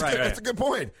around. That's a good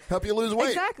point. Help you lose weight.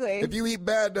 Exactly. If you eat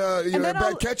bad,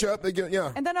 bad ketchup, they get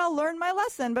And then I'll learn my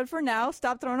lesson. But for now,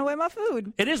 stop throwing away my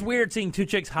food. It is weird seeing two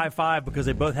chicks high five because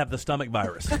they both have the stomach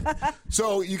virus.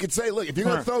 So you could say, look, if you're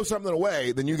going to throw something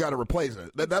away, then you got to replace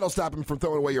it. That'll stop him from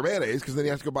throwing away your mayonnaise because then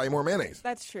you have to go buy more mayonnaise.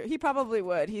 That's true. He probably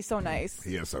would. He's so nice.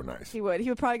 He is so nice. He would. He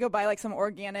would probably go buy like some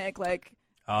organic, like.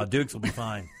 Dukes will be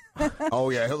fine. Oh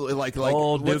yeah, he'll like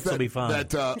old what's Dukes will be fine.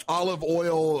 That olive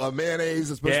oil mayonnaise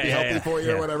is supposed to be healthy for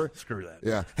you or whatever. Screw that.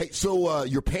 Yeah. Hey, so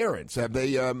your parents, have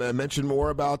they mentioned more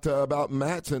about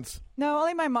Matt since? No,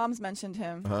 only my mom's mentioned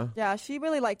him. Uh-huh. Yeah, she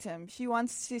really liked him. She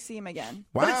wants to see him again.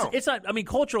 Wow. But it's not. I mean,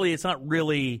 culturally, it's not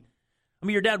really. I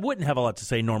mean, your dad wouldn't have a lot to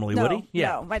say normally, would he?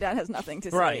 Yeah. No, my dad has nothing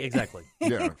to say. Right. Exactly.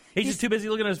 Yeah. He's just too busy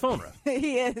looking at his phone. Right?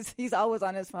 He is. He's always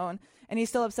on his phone, and he's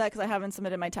still upset because I haven't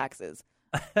submitted my taxes.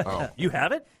 Oh. You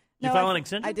have it? You No, file an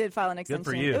extension? I did file an Good extension.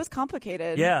 for you. It was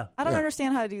complicated. Yeah. I don't Yeah.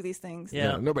 understand how to do these things.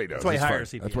 Yeah. Nobody does. That's why you It's hire fun. a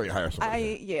CPA. That's why you hire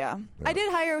somebody. I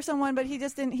did hire someone, but he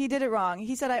just didn't. He did it wrong.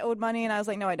 He said I owed money, and I was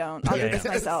like, no, I don't. I'll do this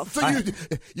myself. So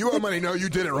you owe money? No, you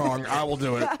did it wrong. I will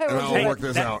do it, and I'll Hey, work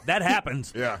this out. That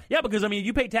happens. Yeah. Yeah, because, I mean,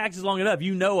 you pay taxes long enough,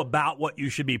 you know about what you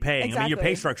should be paying. I mean, your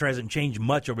pay Exactly. structure hasn't changed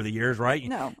much over the years, right?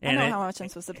 No, And I know how much I'm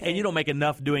supposed to pay. And you don't make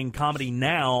enough doing comedy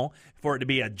now for it to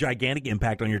be a gigantic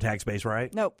impact on your tax base,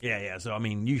 right? Nope. Yeah, so, I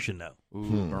mean, you should know.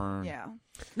 Ooh, burn. Yeah.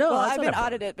 No, well, that's I've not been that fun.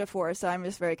 audited before, so I'm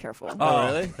just very careful. Oh,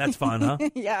 really? That's fun, huh?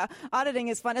 Yeah, auditing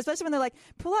is fun, especially when they're like,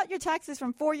 pull out your taxes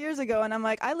from 4 years ago, and I'm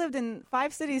like, I lived in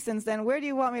 5 cities since then. Where do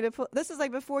you want me to pull? This is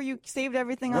like before you saved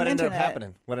everything on the internet.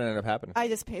 What ended up happening? I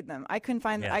just paid them. I couldn't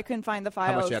find. Yeah. I couldn't find the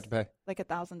files. How much you have to pay? Like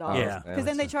 $1,000. Yeah. Because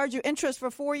then they charge you interest for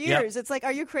 4 years. It's like,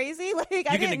 are you crazy? Like, I You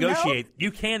can didn't negotiate. know.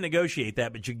 You can negotiate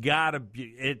that, but you gotta.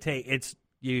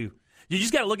 You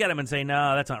just gotta look at them and say,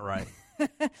 no, that's not right.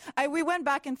 We went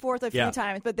back and forth a few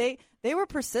times, but they were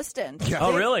persistent. Yeah.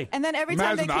 Oh, really? And then every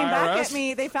time they came back at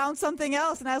me, they found something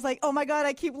else, and I was like, oh my God,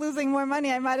 I keep losing more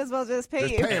money. I might as well just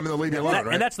pay you. Pay him and they'll leave you alone,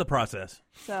 right? And that's the process.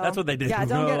 So, that's what they do. Yeah,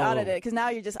 don't get audited, because now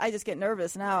I just get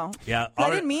nervous now. Yeah, I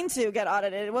didn't mean to get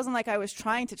audited. It wasn't like I was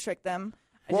trying to trick them.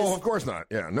 Of course not.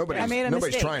 Yeah,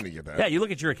 nobody's trying to get that. Yeah, you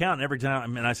look at your account and every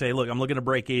time, and I say, look, I'm looking to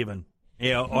break even.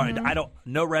 You know, or I don't.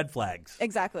 No red flags.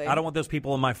 Exactly. I don't want those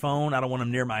people on my phone. I don't want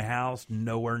them near my house.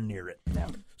 Nowhere near it. No.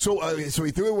 So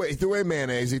he threw away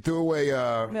mayonnaise. He threw away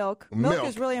milk. Milk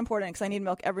is really important because I need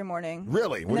milk every morning.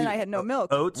 Really? And then I had no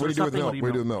milk. Oats what do you do with milk? What do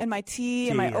you do with milk? And my tea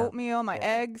and my oatmeal, my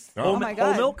eggs. Oh my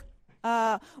God. Whole milk?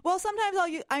 Well,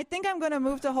 sometimes I think I'm going to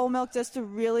move to whole milk just to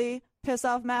really piss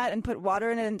off Matt and put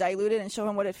water in it and dilute it and show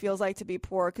him what it feels like to be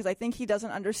poor, because I think he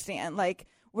doesn't understand. Like,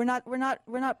 I'm not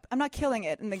killing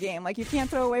it in the game. Like, you can't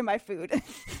throw away my food.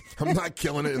 I'm not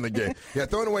killing it in the game. Yeah,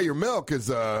 throwing away your milk is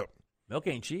milk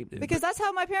ain't cheap, dude. Because that's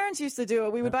how my parents used to do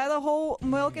it. We would buy the whole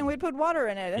milk and we'd put water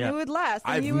in it, and it would last.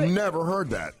 And I've never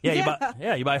heard that.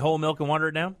 Yeah, you buy whole milk and water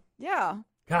it down? Yeah.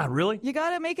 God, really? You got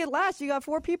to make it last. You got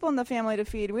 4 people in the family to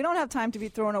feed. We don't have time to be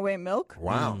throwing away milk.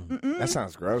 Wow. That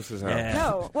sounds gross as hell. Yeah.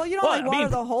 No. Well, you don't water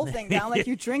the whole thing down. Like,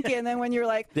 you drink it, and then when you're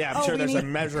like, I'm sure there's a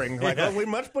measuring. Like, we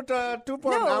must put 2 ounces.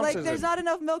 No, like, there's not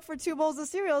enough milk for 2 bowls of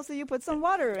cereal, so you put some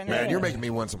water in it. Man, you're making me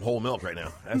want some whole milk right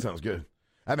now. That sounds good.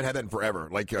 I haven't had that in forever.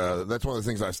 Like, that's one of the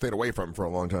things I stayed away from for a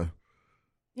long time.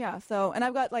 Yeah, so, and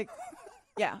I've got, like...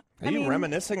 Yeah. Are you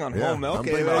reminiscing on whole milk? Look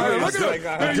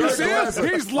at you see him?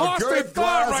 He's lost in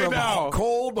thought right now.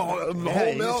 Cold whole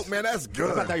milk, man, that's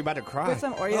good. I thought you were about to cry. With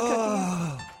some Oreo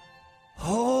cookies.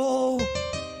 Whole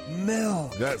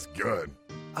milk. That's good.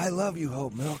 I love you,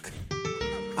 whole milk.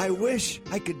 I wish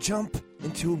I could jump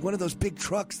into one of those big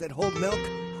trucks that hold milk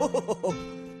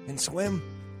and swim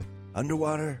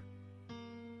underwater.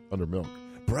 Under milk.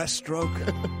 Breaststroke.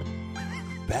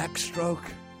 Backstroke.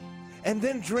 And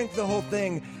then drink the whole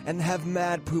thing and have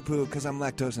mad poo-poo because I'm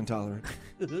lactose intolerant.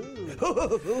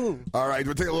 All right,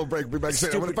 we'll take a little break. We'll be back.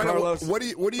 I want to find out what are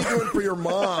you doing for your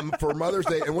mom for Mother's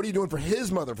Day, and what are you doing for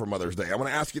his mother for Mother's Day? I want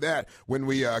to ask you that when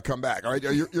we come back. All right,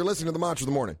 you're listening to the Monster of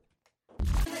the Morning.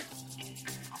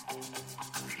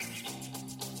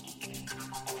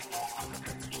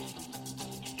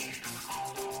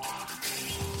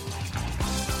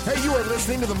 Hey, you are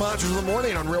listening to the Monsters of the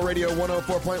Morning on Real Radio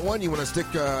 104.1. You want to stick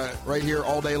right here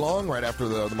all day long, right after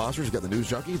the Monsters. You got the News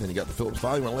Junkie, then you got the Phillips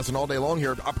File. You want to listen all day long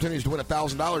here. Opportunities to win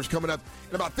 $1,000 coming up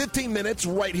in about 15 minutes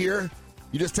right here.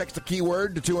 You just text the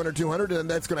keyword to 200-200, and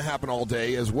that's going to happen all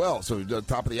day as well. So at the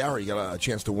top of the hour, you got a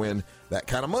chance to win that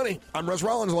kind of money. I'm Russ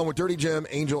Rollins, along with Dirty Jim,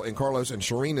 Angel, and Carlos, and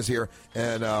Sheeren is here.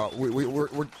 And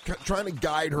we're trying to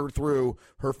guide her through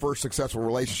her first successful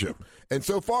relationship. And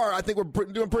so far, I think we're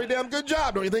doing a pretty damn good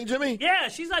job, don't you think, Jimmy? Yeah,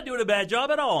 she's not doing a bad job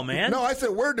at all, man. No, I said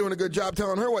we're doing a good job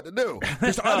telling her what to do.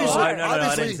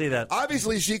 I didn't see that.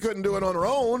 Obviously, she couldn't do it on her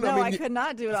own. No, I could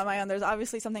not do it on my own. There's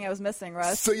obviously something I was missing,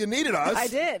 Russ. So you needed us. I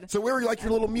did. So we were like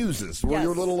your little muses. We're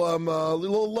your little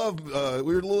love.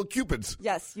 We were little cupids.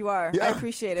 Yes, you are. Yeah. I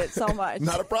appreciate it so much.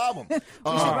 Not a problem. We should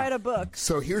write a book.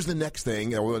 So here's the next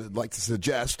thing I would like to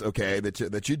suggest, okay,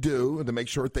 that you do to make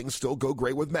sure things still go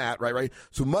great with Matt, right?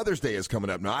 So Mother's Day is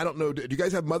coming up. Now, I don't know, do you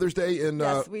guys have Mother's Day in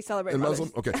Yes, we celebrate in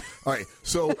Muslim? Okay. All right.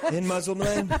 So in Muslim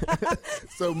land?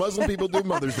 So Muslim people do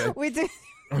Mother's Day. We do.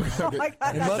 Okay. Oh my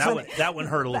God. That one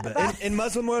hurt a little bit. In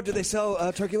Muslim world, do they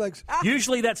sell turkey legs?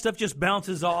 Usually that stuff just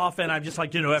bounces off, and I'm just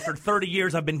like, after 30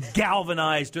 years, I've been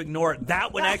galvanized to ignore it.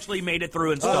 That one actually made it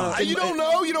through and stuff. You don't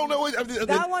know? You don't know?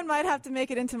 That one might have to make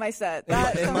it into my set.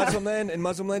 In Muslim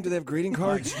land, do they have greeting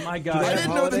cards? My God. I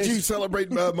didn't know that you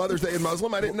celebrate Mother's Day in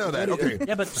Muslim. I didn't know that. Okay.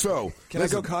 Yeah, but so can I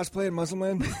go cosplay in Muslim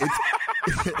land?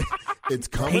 It's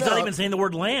coming He's up. not even saying the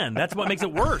word land. That's what makes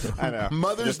it worse. I know.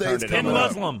 Mother's Day is coming in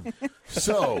up. Muslim.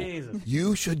 So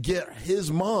you should get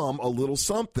his mom a little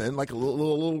something, like a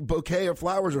little bouquet of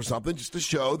flowers or something, just to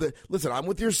show that, listen, I'm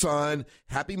with your son.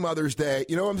 Happy Mother's Day.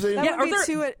 You know what I'm saying?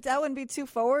 That wouldn't be too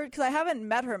forward, because I haven't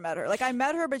met her. Like, I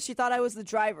met her, but she thought I was the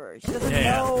driver. She doesn't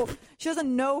know. She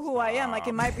doesn't know who I am. Like,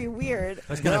 it might be weird.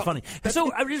 That's kind of funny. So,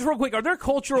 just real quick, are there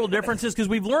cultural differences? Because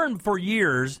we've learned for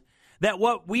years that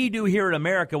what we do here in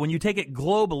America, when you take it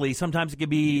globally, sometimes it can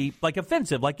be like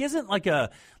offensive. Like, isn't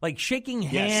like shaking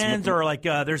hands or like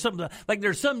there's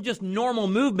some just normal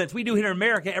movements we do here in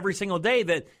America every single day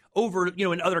that over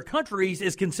in other countries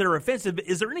is considered offensive.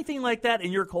 Is there anything like that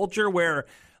in your culture where,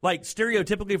 like,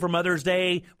 stereotypically for Mother's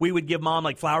Day we would give mom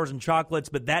like flowers and chocolates,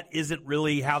 but that isn't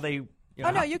really how they?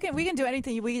 No, we can do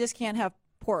anything. We just can't have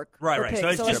pork. Right, or right. pig. So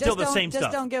it's like, just still the same Just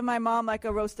stuff. don't give my mom like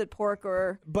a roasted pork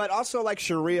or. But also like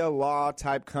Sharia law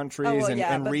type countries and but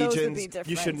those would regions, be different.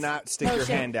 you should not stick your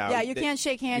hand out. Yeah, you can't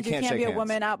shake hands. You can't shake be a hands.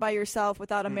 woman out by yourself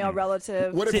without a male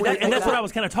relative. And that's what I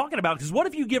was kind of talking about. Because what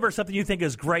if you give her something you think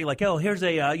is great, like, oh, here's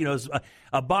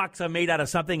a box I made out of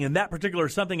something, and that particular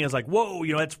something is like, whoa,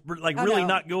 it's like really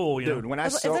not cool. Dude, when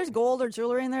if there's gold or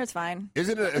jewelry in there, it's fine.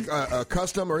 Isn't it a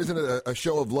custom or isn't it a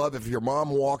show of love if your mom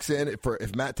walks in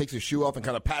if Matt takes his shoe off and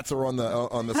kind of pats her on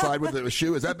the side with the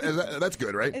shoe? Is that that's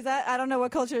good, right? Is that, I don't know,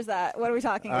 what culture is that? What are we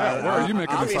talking about? Where are you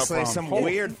making this up Obviously, from? some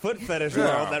weird foot fetish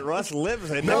world that Russ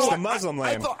lives in next to Muslim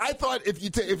land. I thought if you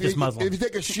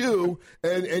take a shoe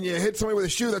and you hit somebody with a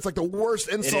shoe, that's like the worst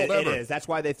insult ever. It is. That's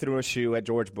why they threw a shoe at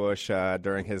George Bush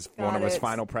during one of his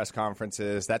final press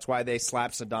conferences. That's why they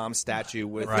slapped Saddam's statue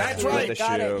with the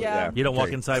shoe. Yeah. You don't walk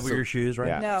inside with your shoes, right?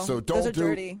 Yeah. No, so those are don't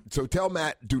dirty. So tell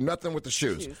Matt, do nothing with the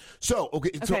shoes. So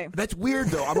that's weird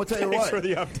though. I'm gonna tell you Thanks what. for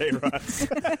the update, Russ.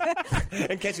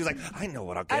 In case he's like, I know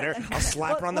what I'll get her. I'll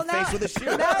slap her on the face with a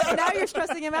shoe. Now you're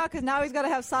stressing him out because now he's got to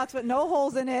have socks with no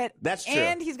holes in it. That's true.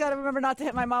 And he's got to remember not to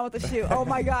hit my mom with the shoe. Oh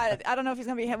my God! I don't know if he's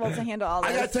going to be able to handle all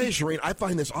this. I gotta tell you, Sheeren, I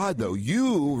find this odd though.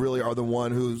 You really are the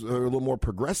one who's a little more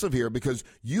progressive here because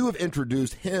you have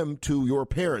introduced him to your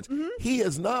parents. Mm-hmm. He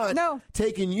has not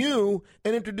taken you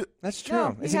and introduced. That's true.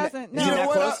 No, he hasn't. No. You know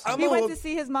what? He went to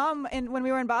see his mom when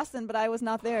we were in Boston, but I was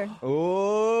not there.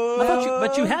 Oh,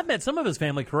 but you have met some of his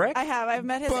family, correct? I have. I've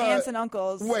met his aunts and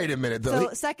uncles. Wait a minute, though.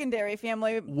 So secondary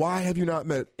family. Why have you not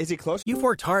met? Is he close? You've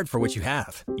worked hard for what you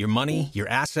have. Your money, your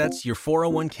assets, your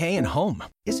 401k, and home.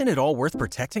 Isn't it all worth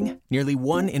protecting? Nearly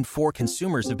 1 in 4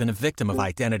 consumers have been a victim of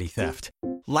identity theft.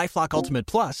 LifeLock Ultimate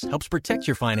Plus helps protect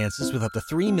your finances with up to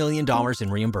 $3 million in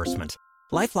reimbursement.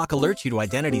 LifeLock alerts you to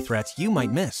identity threats you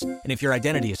might miss. And if your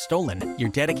identity is stolen, your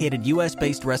dedicated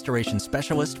U.S.-based restoration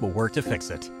specialist will work to fix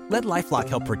it. Let LifeLock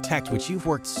help protect what you've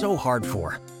worked so hard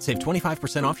for. Save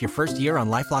 25% off your first year on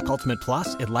LifeLock Ultimate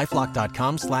Plus at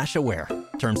LifeLock.com/aware.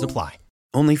 Terms apply.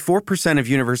 Only 4% of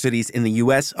universities in the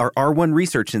U.S. are R1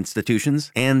 research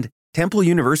institutions, and Temple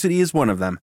University is one of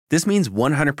them. This means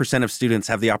 100% of students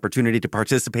have the opportunity to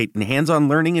participate in hands-on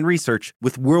learning and research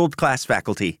with world-class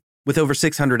faculty. With over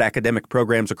 600 academic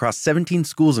programs across 17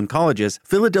 schools and colleges,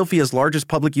 Philadelphia's largest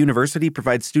public university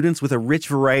provides students with a rich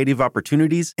variety of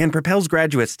opportunities and propels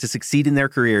graduates to succeed in their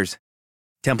careers.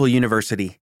 Temple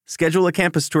University. Schedule a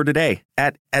campus tour today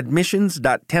at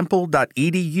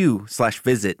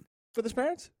admissions.temple.edu/visit. For his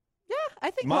parents? Yeah,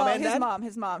 I think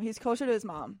his mom. He's closer to his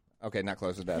mom. Okay, not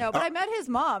close to dad. No, but I met his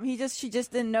mom. She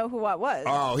just didn't know who I was.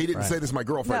 Oh, he didn't say this is my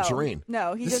girlfriend, Sheeren.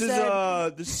 No, he just said.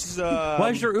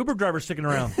 Why is your Uber driver sticking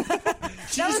around? That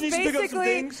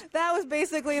was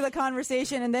basically the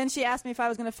conversation, and then she asked me if I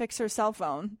was going to fix her cell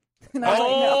phone. And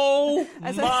Oh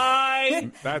I said, my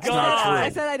That's God! not true. I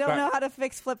said I don't know how to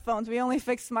fix flip phones. We only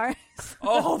fix smart.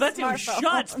 Oh, that's even smartphones.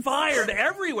 shots fired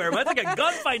everywhere. That's like a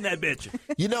gunfight in that bitch.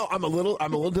 You know, I'm a little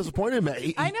disappointed, Matt.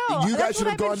 I know. You guys That's should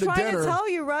have what gone I've to been trying dinner. to tell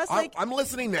you, Russ. I'm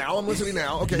listening now.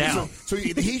 Okay, Now. so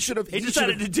he should have. He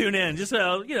decided to tune in, just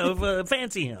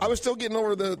fancy him. I was still getting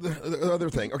over the other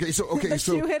thing. Okay, so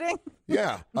shoe hitting.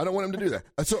 Yeah, I don't want him to do that.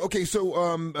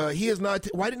 He is not.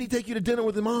 Why didn't he take you to dinner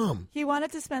with his mom? He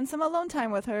wanted to spend some alone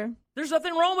time with her. There's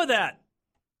nothing wrong with that.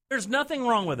 There's nothing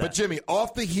wrong with that. But Jimmy,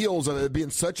 off the heels of it being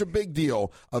such a big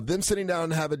deal of them sitting down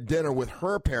and having dinner with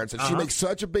her parents, and she makes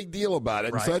such a big deal about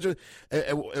it, Right. and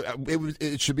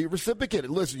it should be reciprocated.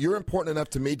 Listen, you're important enough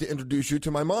to me to introduce you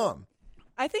to my mom.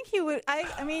 I think he would.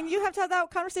 I mean, you have to have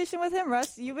that conversation with him,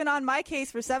 Russ. You've been on my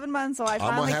case for 7 months, so I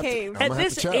finally caved. At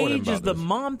this age, is the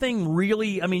mom thing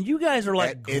really? I mean, you guys are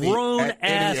like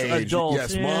grown-ass adults.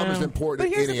 Yes, mom is important.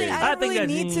 But here's the thing: I don't really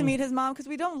need need to meet his mom because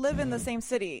we don't live in the same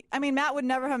city. I mean, Matt would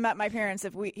never have met my parents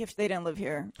if they didn't live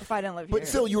here. If I didn't live here. But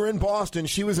still, you were in Boston.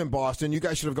 She was in Boston. You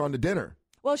guys should have gone to dinner.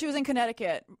 Well, she was in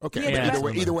Connecticut. Okay,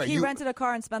 either way, he rented a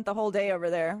car and spent the whole day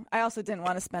over there. I also didn't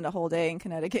want to spend a whole day in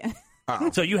Connecticut.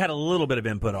 So you had a little bit of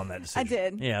input on that decision. I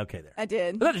did. Yeah, okay there. I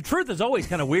did. But the truth is always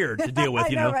kind of weird to deal with, I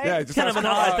know, right? Yeah, It's kind of an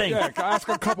odd thing. Yeah, ask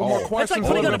a couple more questions. It's like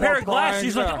putting on a pair of glasses.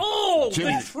 She's Yeah. like,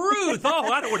 Jimmy. the truth.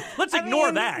 Let's ignore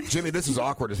that. Jimmy, this is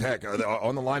awkward as heck.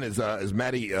 On the line is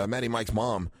Maddie Mike's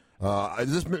mom.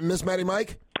 Is this Miss Maddie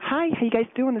Mike? Hi, how you guys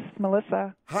doing? This is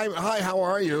Melissa. Hi. How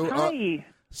are you? Hi.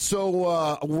 So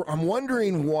I'm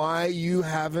wondering why you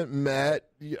haven't met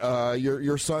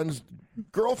your son's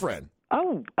girlfriend.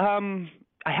 Oh, I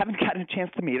haven't gotten a chance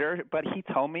to meet her, but he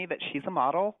told me that she's a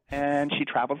model and she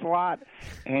travels a lot,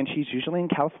 and she's usually in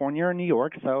California or New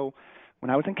York. So when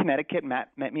I was in Connecticut, Matt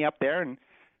met me up there, and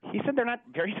he said they're not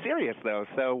very serious though.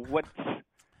 So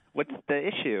What's the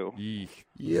issue?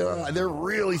 Yeah, they're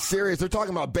really serious. They're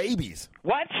talking about babies.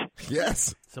 What?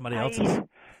 Yes. Somebody else's.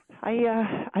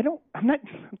 I'm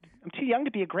too young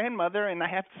to be a grandmother, and I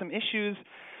have some issues.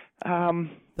 What's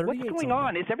going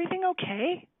on? Is everything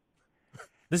okay?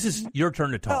 This is your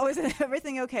turn to talk. Oh, is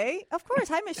everything okay? Of course.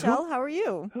 Hi, Michelle. How are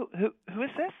you? Who is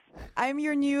this? I'm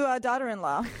your new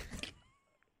daughter-in-law.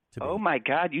 Oh, my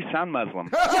God. You sound Muslim.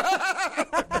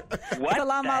 What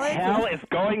Salam the alaikum. hell is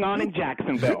going on in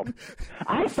Jacksonville?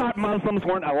 I thought Muslims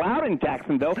weren't allowed in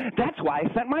Jacksonville. That's why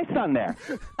I sent my son there.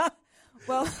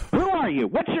 Well, who are you?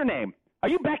 What's your name? Are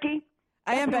you Becky?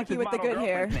 I am Becky with the good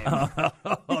hair.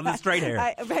 Oh, the straight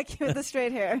hair. Becky with the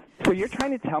straight hair. So you're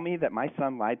trying to tell me that my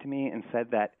son lied to me and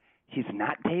said that he's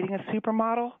not dating a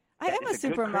supermodel? I am a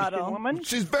supermodel. Woman?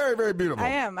 She's very, very beautiful. I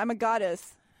am. I'm a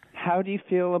goddess. How do you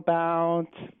feel about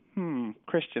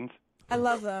Christians? I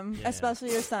love them,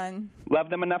 especially your son. Love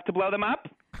them enough to blow them up?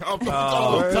 Oh, come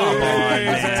on,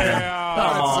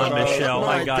 Michelle.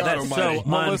 My God, that's so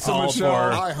uncalled for.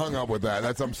 I hung up with that.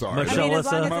 I'm sorry. Michelle,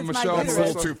 That's a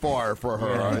little too far for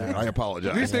her. I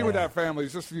apologize. You stay with that family.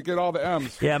 It's just you get all the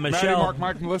M's. Yeah, Michelle. Maddie, Mark,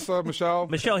 Mike, Melissa, Michelle.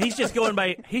 Michelle, he's just going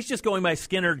by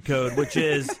Skinner code, which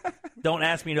is don't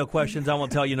ask me no questions. I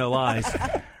won't tell you no lies.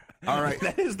 All right.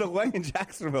 That is the way in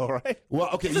Jacksonville, right? Well,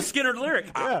 okay. It's a Skinner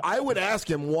lyric. I would ask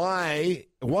him, why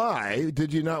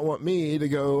did you not want me to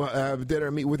go have dinner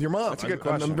and meet with your mom? That's a good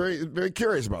question. I'm very, very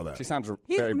curious about that. She sounds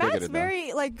very Matt's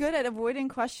very good at avoiding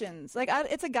questions.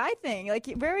 It's a guy thing.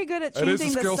 Very good at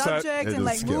changing the subject and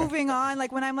moving on.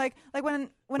 When I'm when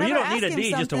you don't need a D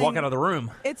just to walk out of the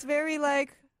room. It's very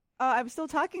I'm still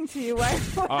talking to you.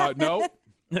 Why? No.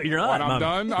 No, you're not. When I'm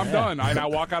done. I'm done. I now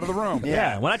walk out of the room.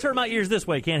 Yeah. When I turn my ears this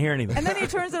way, can't hear anything. And then he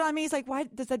turns it on me. He's like, "Why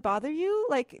does that bother you?"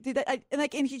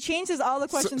 And he changes all the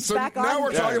questions so back on. Now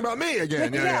we're talking about me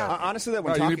again. Yeah. Honestly, that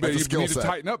when you talking, need to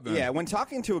tighten up. Then. Yeah, when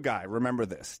talking to a guy, remember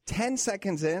this: 10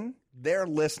 seconds in, they're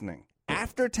listening.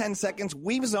 After 10 seconds,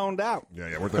 we've zoned out.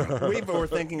 Yeah, we're there. We're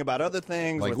thinking about other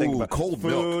things. Like, we're thinking about cold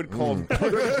food, milk. cold.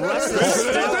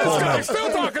 This still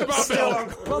talking about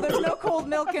milk. Well, there's no cold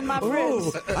milk in my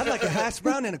fridge. I'd like a hash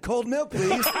brown and a cold milk,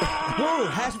 please. Ooh,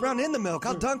 hash brown in the milk.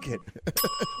 I'll dunk it.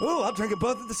 Ooh, I'll drink it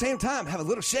both at the same time. Have a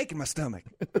little shake in my stomach.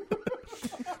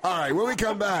 All right, when we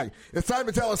come back, it's time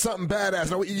to tell us something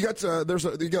badass. Now, you got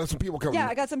some people coming. Yeah,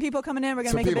 I got some people coming in. We're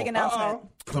going to make a big announcement.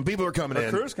 Some people are coming in.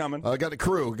 The crew's coming. Got the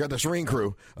crew. Got the Sheeren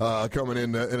crew coming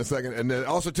in a second. And then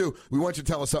also, too, we want you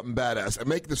to tell us something badass. And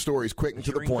make the stories quick and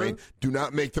to the point. Do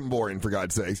not make them boring, for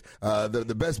God's sakes.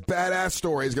 The best badass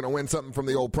story is going to win something from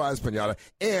the old prize pinata.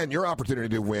 And your opportunity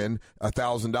to win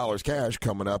 $1,000 cash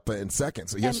coming up in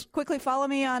seconds. So, yes. And quickly follow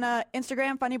me on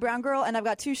Instagram, Funny Brown Girl. And I've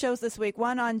got 2 shows this week.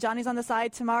 One on Johnny's on the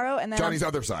Side tomorrow. And then Johnny's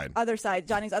Other Side.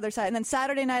 Johnny's Other Side. And then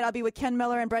Saturday night, I'll be with Ken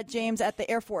Miller and Brett James at the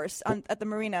Air Force at the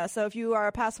Marina. So if you are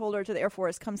a pass holder to the Air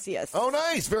Force, come see us. Oh,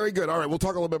 nice. Very good. All right, we'll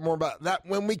talk a little bit more about that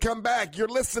when we come back. You're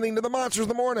listening to the Monsters of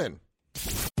the Morning.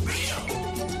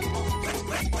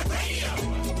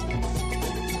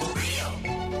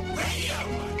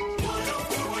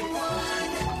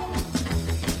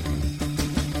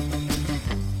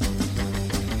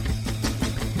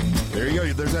 There you go.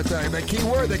 There's that key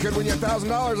word. They could win you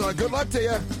 $1,000. Good luck to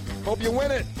you. Hope you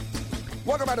win it.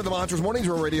 Welcome back to the Monsters Mornings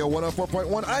Real Radio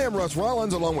 104.1. I am Russ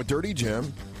Rollins along with Dirty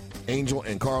Jim, Angel,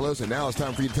 and Carlos. And now it's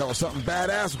time for you to tell us something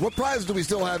badass. What prizes do we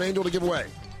still have, Angel, to give away?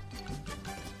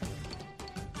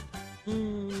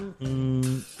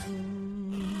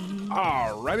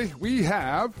 All righty. We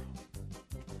have...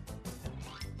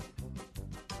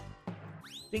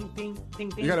 Ding, ding, ding,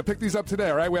 ding. You got to pick these up today,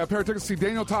 all right? We have a pair of tickets to see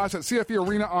Daniel Tosh at CFE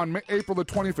Arena on April the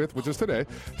 25th, which is today.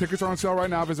 Tickets are on sale right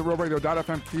now. Visit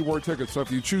realradio.fm, keyword tickets. So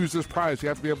if you choose this prize, you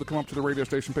have to be able to come up to the radio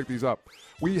station, pick these up.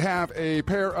 We have a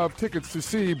pair of tickets to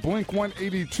see Blink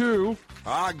 182.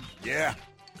 Yeah.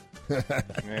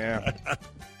 Yeah.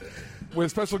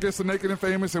 With special guests The Naked and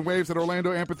Famous and Waves at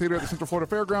Orlando Amphitheater at the Central Florida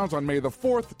Fairgrounds on May the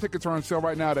 4th. Tickets are on sale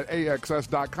right now at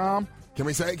AXS.com. Can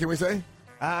we say?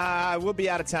 We'll be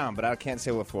out of town, but I can't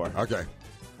say what for. Okay.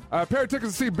 A pair of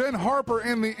tickets to see Ben Harper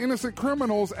and the Innocent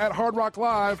Criminals at Hard Rock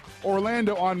Live,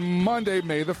 Orlando on Monday,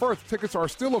 May the 1st. Tickets are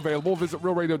still available. Visit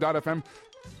realradio.fm.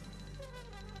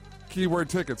 Keyword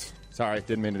tickets. Sorry,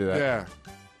 didn't mean to do that. Yeah.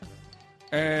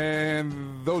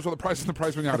 And those are the prices and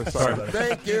price being out. Sorry.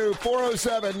 Thank you.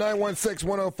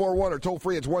 407-916-1041 or toll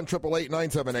free. It's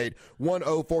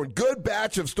 1-888-978-1041. Good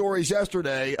batch of stories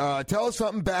yesterday. Tell us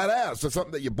something badass. So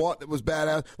something that you bought that was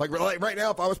badass. Like right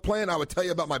now, if I was playing, I would tell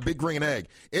you about my big green egg.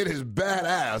 It is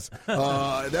badass.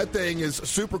 That thing is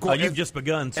super cool. You've just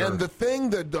begun, sir. And the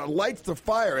thing that lights the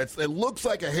fire, it looks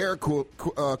like a hair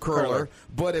curler,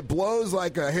 but it blows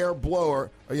like a hair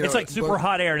blower. It's like super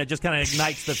hot air, and it just kind of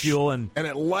ignites the fuel, and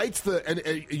it lights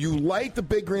you light the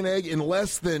big green egg in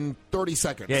less than 30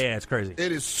 seconds. Yeah, it's crazy.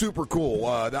 It is super cool.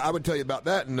 I would tell you about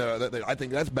that, and I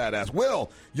think that's badass. Will,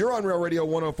 you're on Real Radio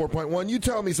 104.1. You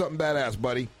tell me something badass,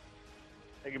 buddy.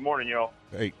 Hey, good morning, y'all.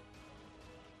 Hey.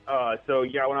 When I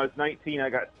was 19, I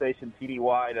got stationed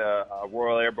TDY to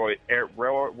Royal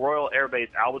Air Base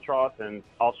Albatross in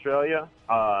Australia.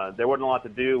 There wasn't a lot to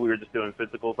do. We were just doing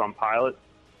physicals on pilots.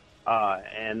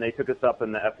 And they took us up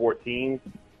in the F-14.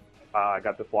 I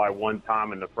got to fly one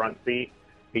time in the front seat.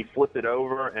 He flipped it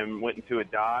over and went into a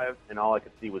dive, and all I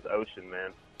could see was ocean,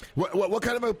 man. What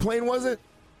kind of a plane was it?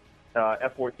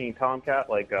 F-14 Tomcat,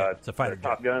 it's a fighter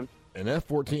Top Gun. An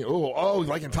F-14. Oh,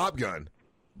 like in Top Gun.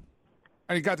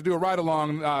 And you got to do a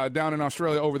ride-along down in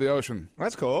Australia over the ocean.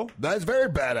 That's cool. That's very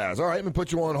badass. All right, let me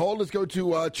put you on hold. Let's go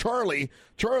to Charlie.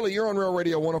 Charlie, you're on Real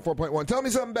Radio 104.1. Tell me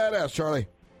something badass, Charlie.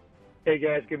 Hey,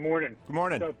 guys, good morning. Good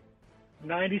morning. So,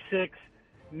 96,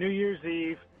 New Year's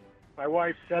Eve, my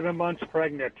wife's 7 months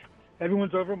pregnant.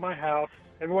 Everyone's over at my house.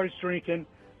 Everybody's drinking.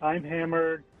 I'm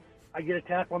hammered. I get a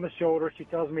tap on the shoulder. She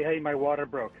tells me, hey, my water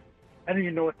broke. I don't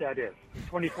even know what that is. I'm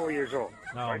 24 years old.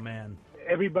 Oh, right? man.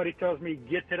 Everybody tells me,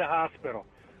 get to the hospital.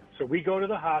 So we go to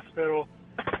the hospital.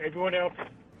 Everyone else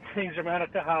hangs around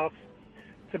at the house.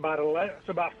 It's about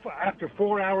after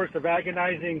 4 hours of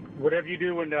agonizing, whatever you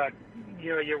do when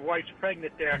your wife's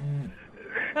pregnant there.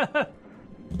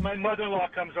 My mother-in-law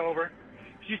comes over.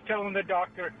 She's telling the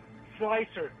doctor, slice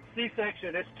her,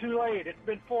 C-section. It's too late. It's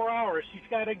been 4 hours. She's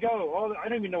got to go. I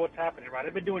don't even know what's happening, right?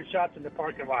 I've been doing shots in the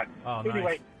parking lot. Oh,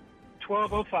 anyway, nice.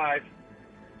 12:05,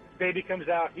 baby comes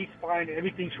out. He's fine.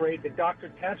 Everything's great. The doctor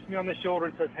taps me on the shoulder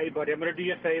and says, hey, buddy, I'm going to do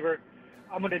you a favor.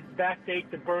 I'm going to backdate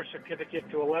the birth certificate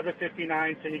to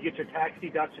 11/59 so you get your tax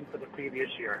deduction for the previous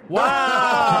year. Wow!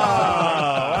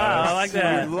 I like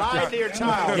that. You lied to your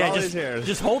child. Yeah,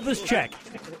 just hold this check.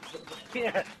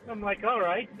 Yeah, I'm like, all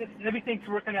right, everything's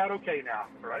working out okay now,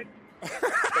 right?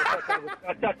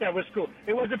 I thought that was cool.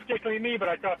 It wasn't particularly me, but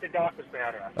I thought the doc was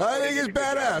badass. I think it's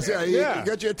badass. Yeah, you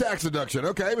got you a tax deduction.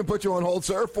 Okay, let me put you on hold,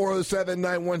 sir.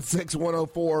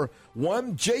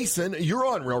 407-916-1041. Jason, you're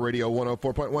on Real Radio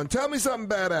 104.1. Tell me something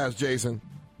badass, Jason.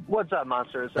 What's up,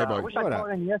 Monsters? Hey, I wish I called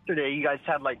in yesterday. You guys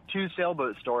had like 2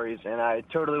 sailboat stories, and I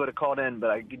totally would have called in, but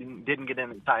I didn't get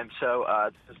in in time. So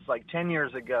it's like 10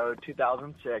 years ago,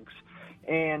 2006.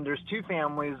 And there's 2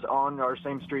 families on our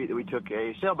same street that we took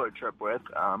a sailboat trip with.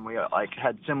 We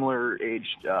had similar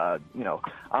aged, I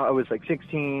was like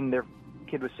 16, their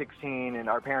kid was 16, and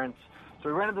our parents. So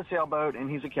we rented the sailboat, and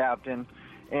he's a captain.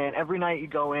 And every night you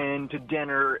go in to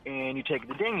dinner and you take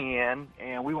the dinghy in,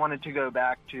 and we wanted to go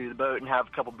back to the boat and have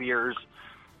a couple beers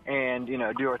and,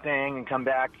 do our thing and come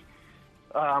back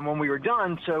when we were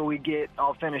done. So we get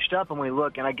all finished up and we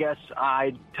look, and I guess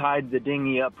I tied the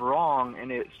dinghy up wrong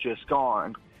and it's just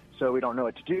gone. So we don't know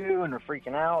what to do and we're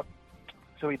freaking out.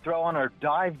 So we throw on our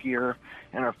dive gear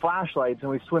and our flashlights and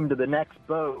we swim to the next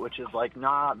boat, which is like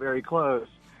not very close.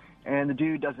 And the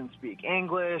dude doesn't speak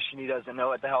English and he doesn't know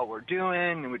what the hell we're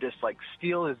doing. And we just like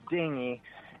steal his dinghy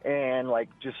and like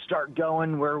just start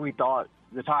going where we thought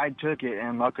the tide took it.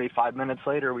 And luckily 5 minutes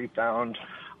later we found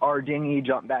our dinghy,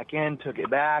 jumped back in, took it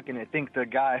back, and I think the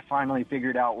guy finally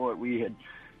figured out what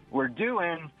were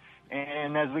doing.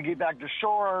 And as we get back to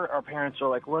shore, our parents are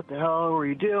like, what the hell were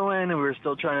you doing? And we were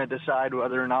still trying to decide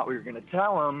whether or not we were going to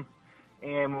tell them.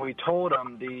 And when we told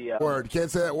them word, can't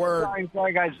say that word.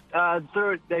 Sorry, guys.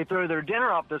 They throw their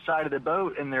dinner off the side of the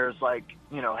boat, and there's like,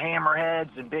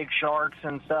 hammerheads and big sharks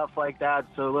and stuff like that.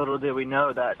 So little did we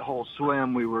know that whole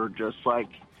swim we were just like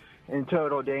in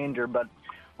total danger. But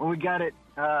when we got it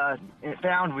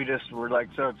found, we just were like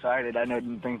so excited. I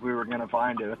didn't think we were going to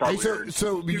find it. I thought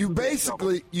so you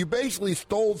basically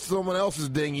stole someone else's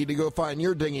dinghy to go find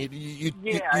your dinghy.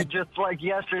 Just like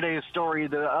yesterday's story,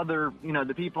 the other,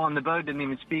 the people on the boat didn't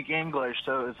even speak English,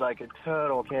 so it was like a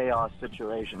total chaos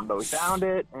situation. But we found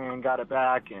it and got it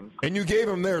back, and you gave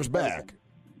them theirs back.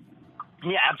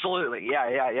 Yeah, absolutely.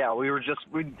 Yeah. We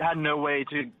had no way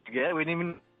to get it. We didn't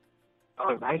even.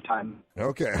 Oh, nighttime.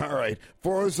 Okay, all right.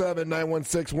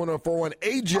 407-916-1041.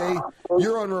 AJ,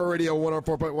 you're on Real Radio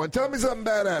 104.1. Tell me something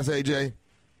badass, AJ.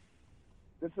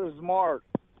 This is Mark.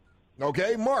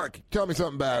 Okay, Mark, tell me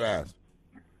something badass.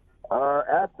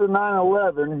 After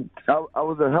 9/11, I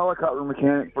was a helicopter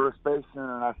mechanic for a space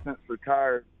center, and I since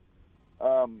retired.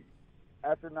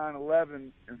 After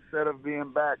 9/11, instead of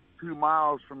being back 2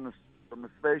 miles from the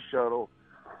space shuttle,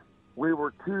 we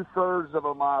were 2/3 of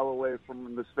a mile away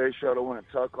from the space shuttle when it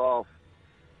took off.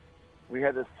 We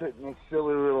had to sit in this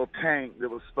silly little tank that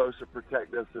was supposed to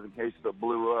protect us in case it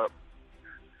blew up.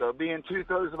 So being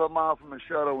 2/3 of a mile from the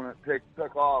shuttle when it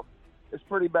took off, it's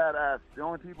pretty badass. The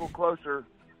only people closer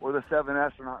were the 7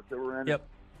 astronauts that were in it. Yep.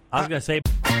 I was going to say...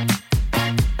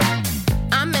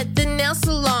 I'm at the nail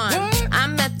salon. What?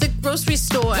 I'm at the grocery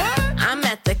store. What? I'm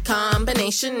at the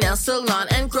combination nail salon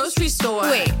and grocery store.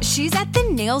 Wait, she's at the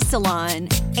nail salon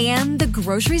and the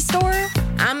grocery store?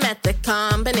 I'm at the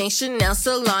combination nail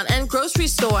salon and grocery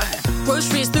store.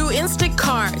 Groceries through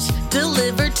Instacart,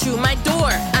 delivered to my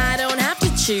door. I don't have to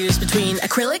choose between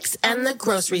acrylics and the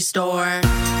grocery store.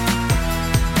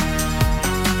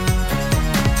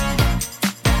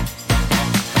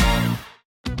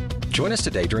 Join us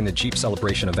today during the Jeep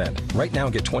Celebration event. Right now,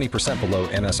 get 20% below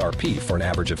MSRP for an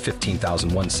average of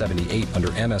 $15,178 under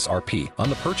MSRP on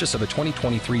the purchase of a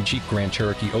 2023 Jeep Grand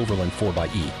Cherokee Overland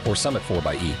 4xE or Summit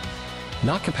 4xE.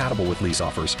 Not compatible with lease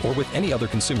offers or with any other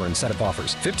consumer incentive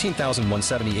offers.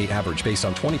 $15,178 average based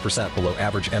on 20% below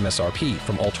average MSRP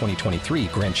from all 2023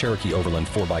 Grand Cherokee Overland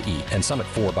 4xE and Summit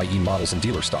 4xE models in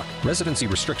dealer stock. Residency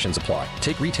restrictions apply.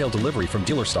 Take retail delivery from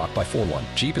dealer stock by 4/1.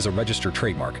 Jeep is a registered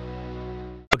trademark.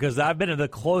 Because I've been to the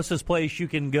closest place you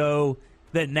can go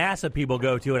that NASA people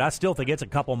go to, and I still think it's a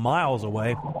couple miles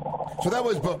away. So that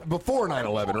was before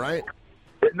 9/11, right?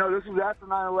 No, this was after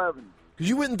 9/11. Because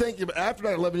you wouldn't think after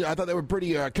 9/11. I thought they were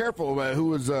pretty careful about who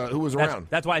was around.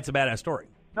 That's why it's a badass story.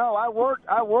 No, I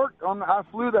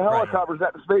flew the helicopters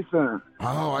at the Space Center.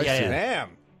 Oh, I see. Damn.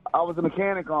 I was a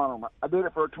mechanic on them. I did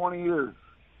it for 20 years.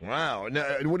 Wow. Now,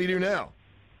 what do you do now?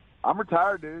 I'm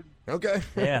retired, dude. Okay.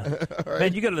 Yeah. Right.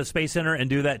 Man, you go to the Space Center and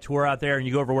do that tour out there, and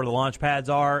you go over where the launch pads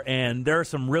are, and there are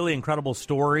some really incredible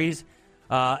stories,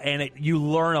 and you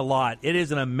learn a lot. It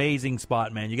is an amazing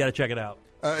spot, man. You got to check it out.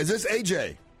 Is this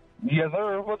AJ? Yes,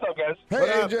 sir. What's up, guys? Hey,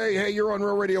 AJ. Hey, you're on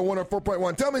Real Radio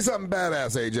 104.1. Tell me something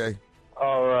badass, AJ.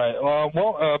 All right.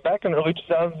 Back in the early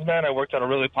 2000s, man, I worked at a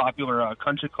really popular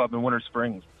country club in Winter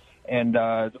Springs. And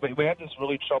we had this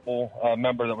really trouble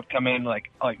member that would come in like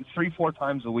 3-4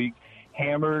 times a week,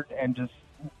 hammered and just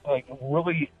like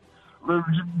really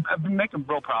making a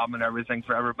real problem and everything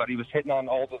for everybody. He was hitting on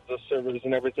all the servers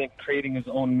and everything, creating his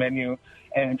own menu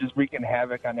and just wreaking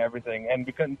havoc on everything. And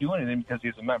we couldn't do anything because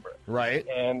he's a member. Right.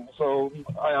 And so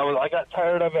I got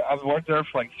tired of it. I've worked there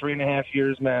for like 3.5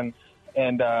 years, man.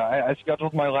 And I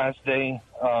scheduled my last day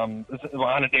on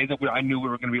a day that I knew we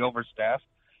were going to be overstaffed.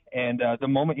 And the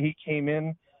moment he came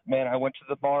in, man, I went to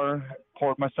the bar,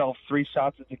 poured myself 3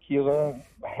 shots of tequila,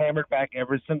 hammered back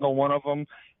every single one of them,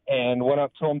 and went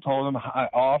up to him, told him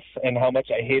off and how much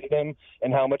I hated him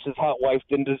and how much his hot wife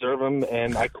didn't deserve him,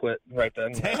 and I quit right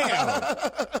then.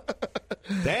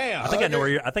 Damn. I think I know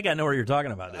where you're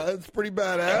talking about. That's pretty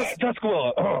badass.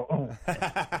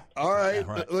 Tuscaloosa. All right.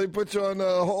 Let me put you on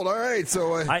hold. All right.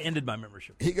 So I ended my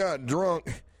membership. He got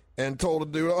drunk and told a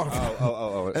dude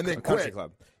off. And then quit. Country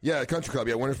club. Yeah, country club.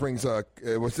 Yeah, Winter Springs.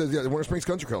 Winter Springs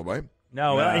Country Club, right?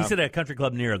 No, he said a country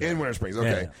club near there. In Winter Springs.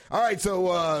 Okay. Yeah. All right.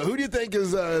 So, who do you think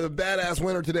is the badass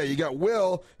winner today? You got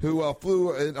Will, who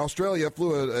flew in Australia,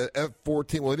 flew a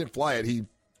F-14. Well, he didn't fly it. He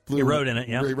rode in it,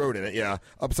 yeah. He rode in it, yeah.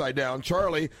 Upside down.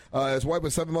 Charlie, his wife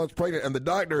was 7 months pregnant, and the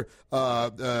doctor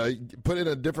put in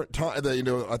a different time. I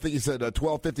think he said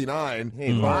 12:59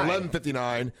 or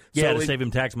 11:59. Yeah, to save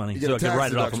him tax money, so it could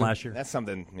write it off from last year. That's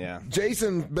something, yeah.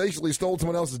 Jason basically stole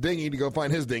someone else's dinghy to go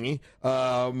find his dinghy.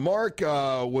 Mark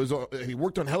he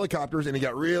worked on helicopters, and he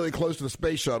got really close to the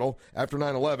space shuttle after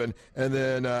 9/11. And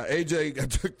then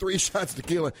AJ took 3 shots of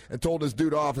tequila and told his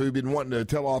dude off, who'd been wanting to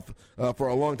tell off for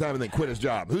a long time, and then quit his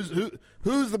job.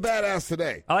 Who's the badass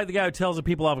today? I like the guy who tells the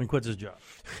people off and quits his job.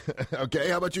 Okay,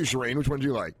 how about you, Sheeren? Which one do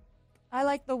you like? I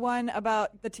like the one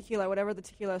about the tequila, whatever the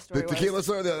tequila story was. The tequila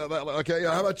story? Okay,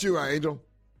 how about you, Angel?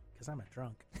 Because I'm a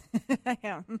drunk. I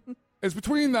am. It's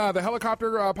between the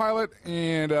helicopter pilot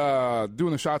and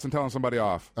doing the shots and telling somebody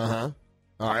off. Uh-huh.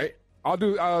 All right. I'll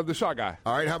do the shot guy.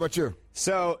 All right, how about you?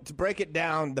 So, to break it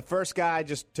down, the first guy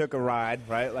just took a ride,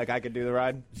 right? Like, I could do the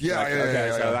ride?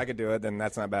 Yeah, so I could do it, then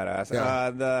that's not badass. Yeah.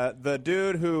 The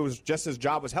dude whose just his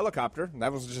job was helicopter,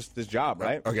 that was just his job,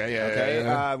 right? Okay, yeah. Okay,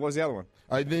 what was the other one?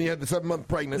 Then you had the 7-month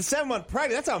pregnant. The 7-month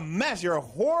pregnant, that's a mess. You're a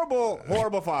horrible,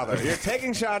 horrible father. You're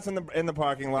taking shots in the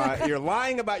parking lot. You're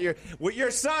lying about your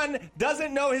son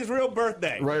doesn't know his real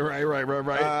birthday. Right.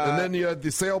 And then you had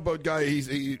the sailboat guy.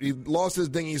 He lost his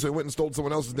dinghy, so he went and stole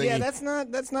someone else's dinghy. Yeah, that's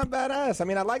not badass. badass. I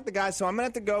mean, I like the guys, so I'm going to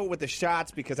have to go with the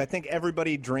shots because I think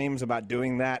everybody dreams about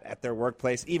doing that at their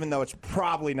workplace, even though it's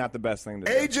probably not the best thing to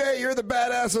do. AJ, you're the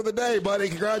badass of the day, buddy.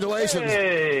 Congratulations.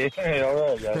 Hey,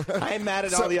 all right, guys. I ain't mad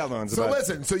at all the other ones. So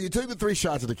listen, so you took the 3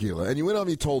 shots of tequila, and you went on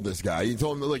and you told this guy. You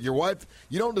told him, look, your wife,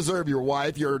 you don't deserve your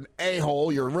wife. You're an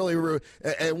a-hole. You're really rude.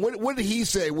 And what did he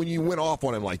say when you went off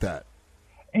on him like that?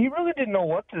 He really didn't know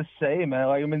what to say, man.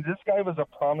 Like, I mean, this guy was a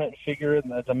prominent figure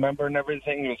as a member and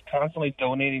everything. He was constantly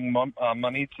donating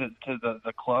money to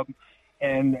the club,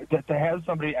 and to have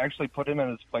somebody actually put him in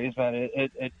his place, man,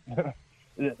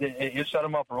 it shut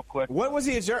him up real quick. What was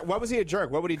he a jerk? What was he a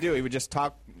jerk? What would he do? He would just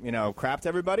talk, crap to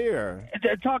everybody, or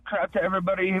talk crap to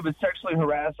everybody. He would sexually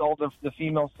harass all the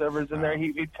female servers in there.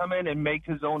 He'd come in and make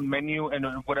his own menu and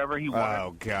whatever he wanted.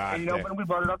 Oh God! And, when we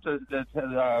brought it up to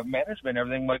management and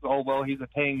everything, like, oh well, he's a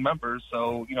paying member,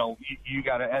 so you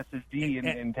got to SSD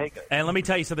and take it. And let me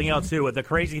tell you something else too. The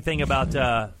crazy thing about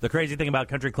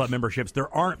country club memberships,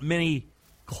 there aren't many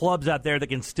clubs out there that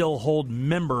can still hold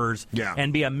members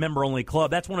and be a member-only club.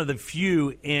 That's one of the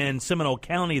few in Seminole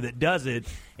County that does it,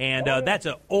 and that's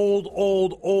an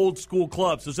old school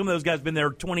club. So some of those guys have been there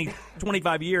 20,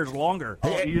 25 years longer.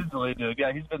 Oh, easily, dude.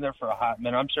 Yeah, he's been there for a hot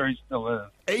minute. I'm sure he still is.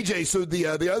 AJ, so the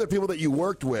other people that you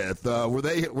worked with, were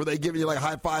they giving you like a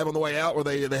high five on the way out? Were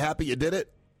they happy you did it?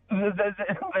 They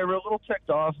were a little ticked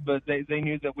off, but they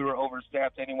knew that we were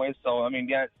overstaffed anyway. So I mean,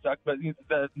 yeah, it sucked. But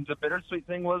the bittersweet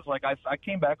thing was, like, I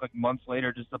came back like months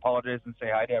later just to apologize and say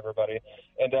hi to everybody.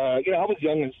 And I was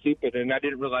young and stupid, and I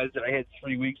didn't realize that I had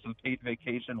 3 weeks of paid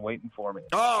vacation waiting for me.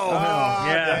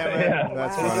 Yeah,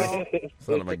 that's funny.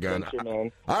 Son of a gun.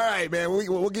 All right, man,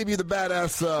 we'll give you the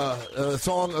badass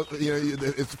song.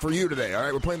 It's for you today. All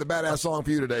right, we're playing the badass song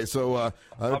for you today. So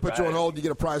I'll put you on hold. You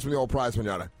get a prize from the old prize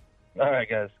pinata. All right,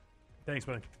 guys. Thanks,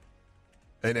 buddy.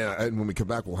 And when we come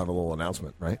back, we'll have a little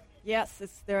announcement, right? Yes,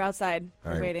 they're outside. All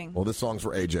They're right. waiting. Well, this song's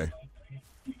for AJ.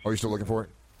 Are you still looking for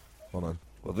it? Hold on.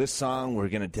 Well, this song, we're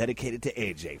going to dedicate it to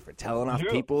AJ for telling off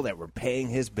people that were paying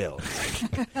his bills.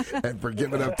 And for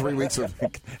giving up 3 weeks of...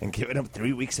 and giving up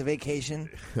 3 weeks of vacation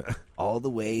all the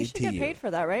way You should to get you. paid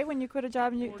for that, right? When you quit a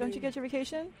job, and don't you get your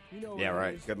vacation? Yeah,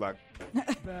 right. Good luck.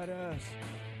 Badass.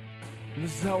 And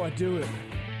this is how I do it.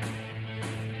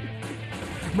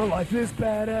 My life is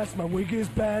badass, my wig is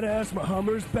badass, my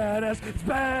Hummer's badass, it's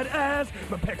badass.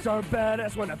 My pecs are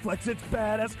badass, when I flex it's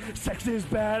badass. Sex is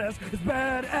badass, it's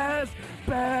badass,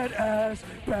 badass,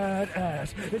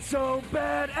 badass. It's so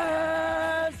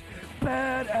badass,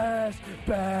 badass,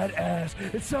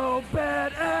 badass. It's so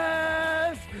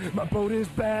badass. My boat is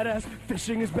badass,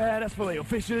 fishing is badass,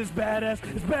 Filet-O-Fish is badass,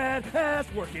 it's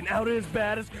badass. Working out is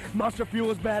badass, Monster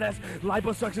Fuel is badass,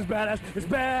 Liposuction is badass, it's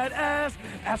badass.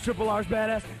 Ass Triple R is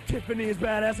badass, Tiffany is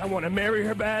badass, I want to marry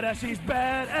her badass, she's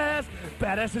badass.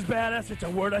 Badass is badass, it's a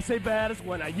word I say badass,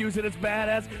 when I use it it's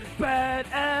badass.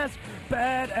 Badass,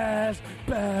 badass,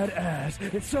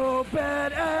 badass. It's so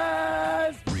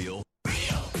badass. Real.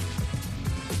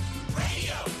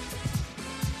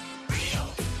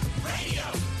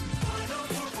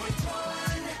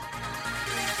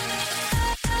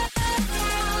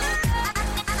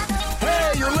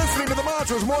 You're listening to the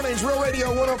Monsters Mornings, Real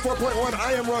Radio 104.1.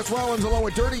 I am Russ Rollins, along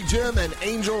with Dirty Jim and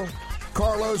Angel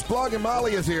Carlos. Blog and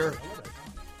Molly is here.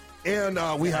 And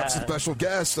we have some special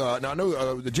guests. Now, I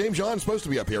know James John's supposed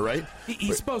to be up here, right?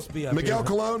 He's supposed to be up Miguel here.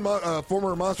 Colon,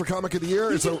 former Monster Comic of the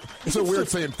Year. It's so weird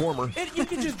saying former. You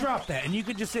could just drop that, and you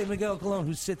could just say Miguel Colon,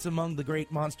 who sits among the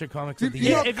great monster comics of the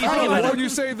Yeah, year. if you think about it, when you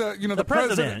say the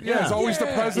president, it's always the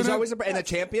president. He's always and the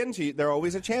champions. They're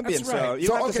always a champion. That's right. So you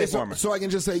don't have to say former. So I can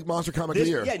just say Monster Comic of the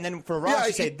Year. Yeah, and then for Ross,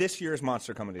 you say this year's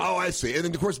Monster Comic of the Year. Oh, I see. And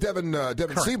then, of course, Devin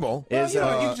Siebel is. You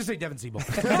can just say Devin Siebel.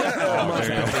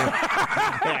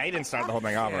 Yeah, he didn't start the whole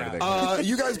thing off or anything.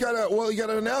 You guys got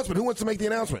an announcement. Who wants to make the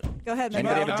announcement? Go ahead,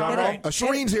 Anybody have a drum roll?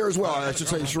 Shireen's here as well. I should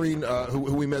say Shireen, who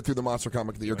we met through the Monster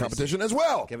Comic of the Year competition as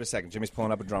well. Give it a second. Jimmy's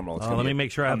pulling up a drum roll. Let me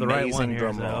make sure I have the right one here.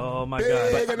 Drum roll. Oh, my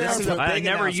Big God. announcement. I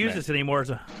never use this anymore.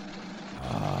 Jimmy.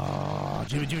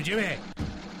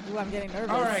 Ooh, I'm getting nervous.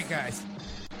 All right, guys.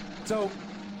 So,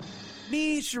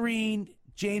 me, Sheeren,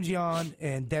 James Yon,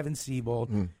 and Devin Siebold,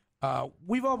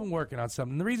 we've all been working on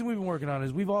something. The reason we've been working on it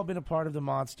is we've all been a part of the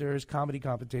Monsters comedy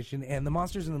competition, and the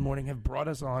Monsters in the Morning have brought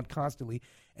us on constantly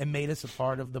and made us a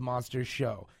part of the Monsters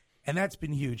show. And that's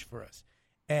been huge for us.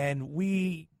 And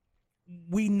we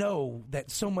know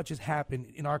that so much has happened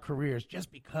in our careers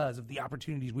just because of the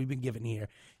opportunities we've been given here,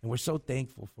 and we're so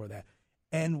thankful for that.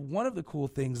 And one of the cool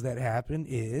things that happened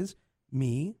is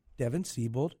me, Devin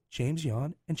Siebold, James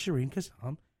Yon, and Sheeren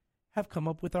Kassam have come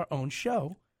up with our own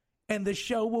show. and the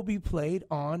show will be played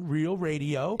on Real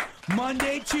Radio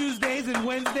Monday, Tuesdays, and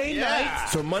Wednesday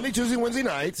nights. So Monday, Tuesday, Wednesday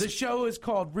nights. The show is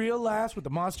called Real Laughs with the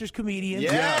Monsters Comedians.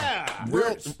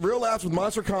 Real Laughs with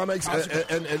Monster Comics,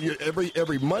 and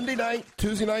every Monday night,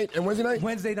 Tuesday night, and Wednesday night?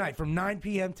 Wednesday night from 9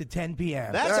 p.m. to 10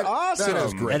 p.m. That's awesome. That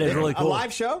is great. That is really cool. A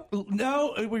live show?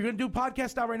 No, we're going to do a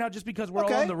podcast out right now just because we're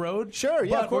all on the road. Sure,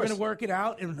 yeah, but of course. we're going to work it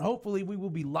out, and hopefully we will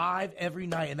be live every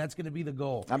night, and that's going to be the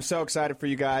goal. I'm so excited for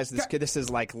you guys. This is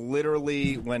like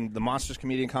literally when the Monsters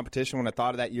Comedian Competition, when I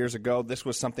thought of that years ago, this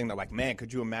was something that, like, man,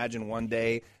 could you imagine one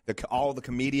day all the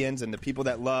comedians and the people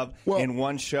that love in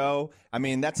one show? I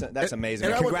mean, that's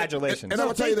amazing. Congratulations. And I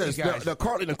will tell you this,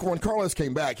 when Carlos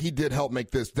came back, he did help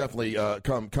make this definitely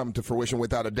come to fruition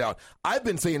without a doubt. I've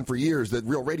been saying for years that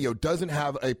Real Radio doesn't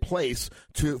have a place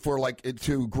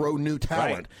to grow new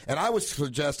talent. Right. And I was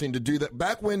suggesting to do that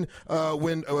back when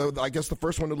I guess the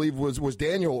first one to leave was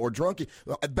Daniel or Drunky.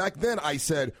 Back then I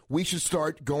said we should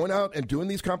start going out and doing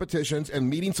these competitions and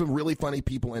meeting some really funny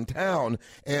people in town.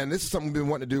 And this is something we've been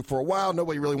wanting to do for a while.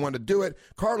 Nobody really wanted to do it.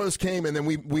 Carlos came and then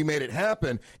we made it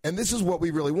happen. And this is what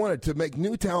we really wanted, to make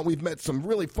new talent. We've met some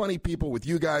really funny people with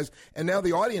you guys, and now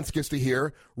the audience gets to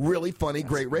hear really funny,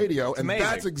 great radio. And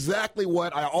that's exactly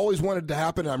what I always wanted to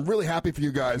happen, and I'm really happy for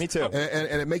you guys. Me too.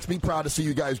 And it makes me proud to see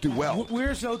you guys do well.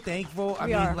 We're so thankful.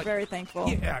 We are very thankful.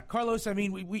 Yeah, Carlos, I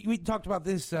mean, we talked about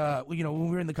this, when we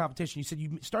were in the competition. You said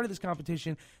you started this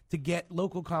competition to get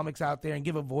local comics out there and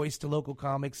give a voice to local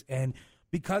comics, and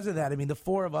because of that, I mean, the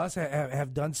four of us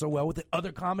have done so well with it.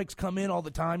 Other comics come in all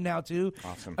the time now, too.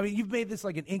 Awesome. I mean, you've made this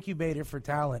like an incubator for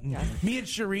talent. And me and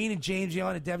Sheeren and James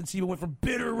Young and Devin Siebel went from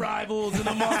bitter rivals in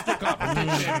the monster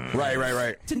competition.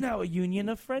 Right. To now a union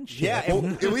of friendship. Yeah.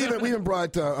 we even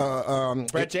brought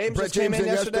Brett James in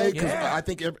yesterday. Yeah. I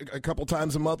think a couple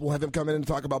times a month we'll have him come in and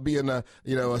talk about being a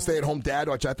stay-at-home dad,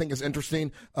 which I think is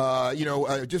interesting. I'm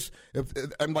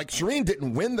like, Sheeren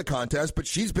didn't win the contest, but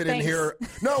she's been in here.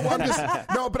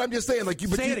 No, but I'm just saying, like,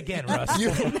 say it again, Russ.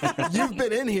 You've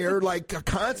been in here like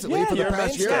constantly for the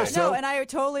past year. No, and I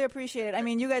totally appreciate it. I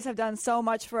mean, you guys have done so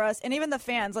much for us, and even the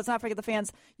fans. Let's not forget the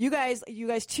fans. You guys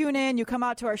tune in. You come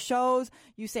out to our shows.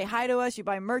 You say hi to us. You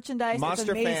buy merchandise. It's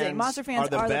amazing. Monster fans are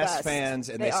the best fans,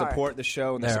 and they support the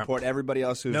show, and they support everybody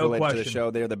else who's related to the show.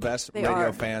 They're the best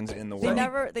radio fans in the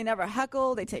world. They never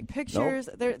heckle. They take pictures.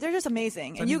 Nope. They're just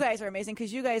amazing, and you guys are amazing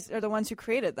because you guys are the ones who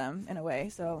created them in a way.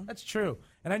 So that's true.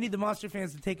 And I need the Monster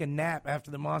fans to take a nap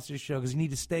after the Monster show because you need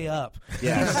to stay up.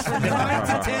 Yes. From 9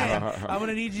 to 10, I'm going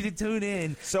to need you to tune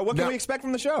in. So what can we expect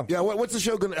from the show? Yeah, what's the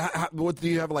show going to – what do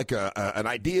you have, like an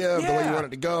idea of the way you want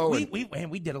it to go?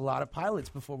 We did a lot of pilots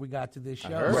before we got to this show.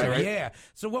 Right. Yeah.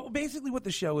 So what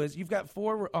the show is, you've got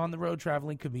four on-the-road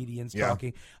traveling comedians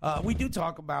talking. We do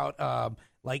talk about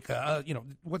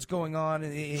what's going on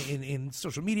in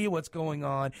social media, what's going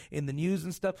on in the news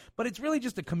and stuff. But it's really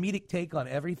just a comedic take on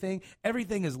everything.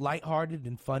 Everything is lighthearted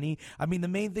and funny. I mean, the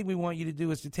main thing we want you to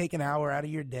do is to take an hour out of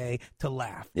your day to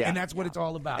laugh. Yeah. And that's what it's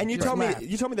all about. And you told me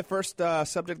the first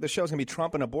subject of the show is going to be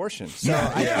Trump and abortion. So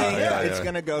I think it's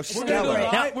going to go stellar.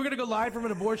 We're going to go live from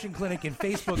an abortion clinic in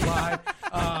Facebook Live.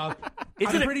 I'm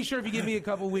pretty sure if you give me a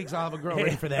couple weeks, I'll have a girl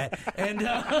ready for that. And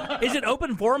is it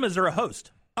open forum? Is there a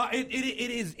host?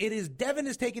 It is. Devin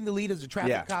is taking the lead as a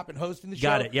traffic cop and hosting the show.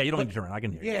 Got it. Yeah, you don't need to turn around. I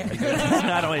can hear you.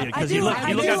 Yeah. I don't need to, because you look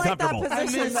uncomfortable. I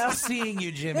miss seeing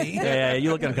you, Jimmy. Yeah, you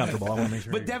look uncomfortable. I want to make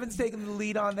sure. But Devin's taking the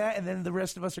lead on that, and then the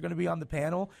rest of us are going to be on the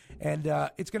panel, and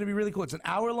it's going to be really cool. It's an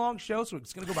hour-long show, so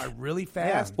it's going to go by really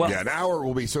fast. An hour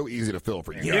will be so easy to fill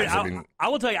for you guys. Dude, I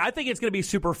will tell you, I think it's going to be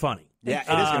super funny. Yeah,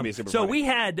 it is going to be super funny. So we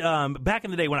had, back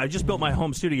in the day when I just built my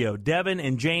home studio, Devin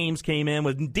and James came in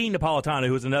with Dean Napolitano,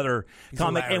 who was another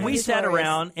comic, and we sat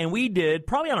around and we did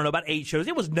probably, about 8 shows.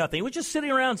 It was nothing. It was just sitting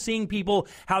around seeing people,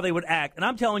 how they would act. And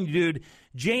I'm telling you, dude,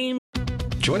 James...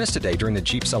 Join us today during the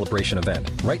Jeep Celebration event.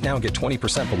 Right now, get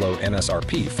 20% below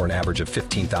MSRP for an average of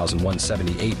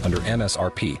 $15,178 under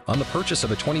MSRP on the purchase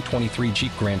of a 2023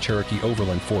 Jeep Grand Cherokee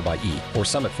Overland 4xE or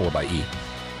Summit 4xE.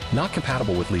 Not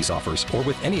compatible with lease offers or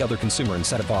with any other consumer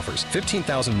incentive offers.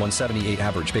 $15,178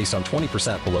 average based on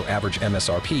 20% below average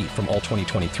MSRP from all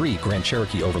 2023 Grand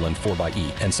Cherokee Overland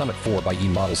 4xE and Summit 4xE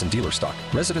models in dealer stock.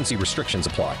 Residency restrictions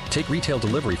apply. Take retail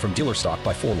delivery from dealer stock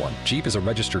by 4/1. Jeep is a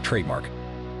registered trademark.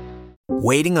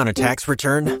 Waiting on a tax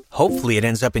return? Hopefully it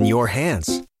ends up in your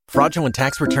hands. Fraudulent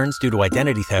tax returns due to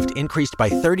identity theft increased by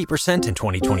 30% in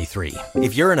 2023.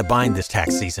 If you're in a bind this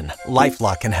tax season,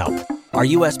 LifeLock can help. Our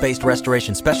U.S.-based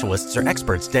restoration specialists are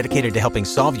experts dedicated to helping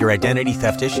solve your identity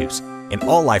theft issues. And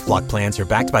all LifeLock plans are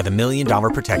backed by the $1 Million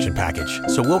Protection Package.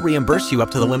 So we'll reimburse you up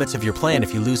to the limits of your plan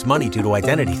if you lose money due to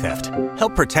identity theft.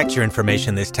 Help protect your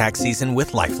information this tax season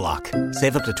with LifeLock.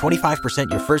 Save up to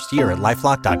 25% your first year at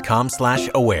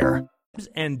LifeLock.com/aware.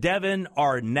 And Devin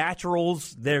are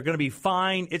naturals. They're going to be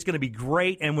fine. It's going to be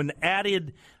great. And when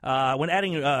adding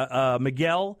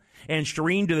Miguel and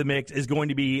Sheeren to the mix is going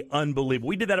to be unbelievable.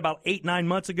 We did that about 8-9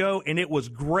 months ago, and it was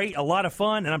great, a lot of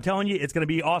fun. And I'm telling you, it's going to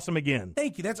be awesome again.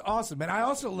 Thank you. That's awesome. And I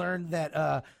also learned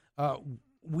that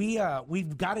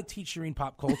we've got to teach Sheeren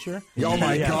pop culture. Oh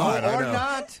my God!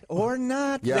 Or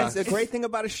not. Yeah. The great thing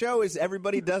about a show is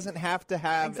everybody doesn't have to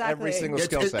have every single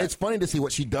skill set. It's funny to see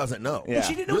what she doesn't know. Yeah.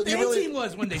 She didn't know what the A-team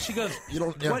was one day. She goes,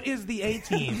 "What is the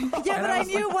A-team?" Yeah, but I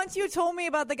knew once you told me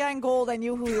about the guy in gold, I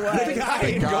knew who he was. The guy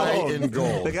in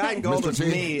gold. The guy in gold was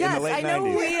me in the late 90s. Yes, I know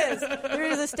who he is. There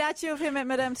is a statue of him at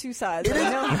Madame Tussauds.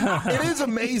 It is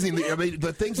amazing.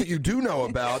 The things that you do know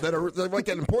about that are like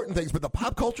important things, but the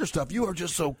pop culture stuff, you are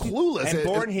just so clueless. And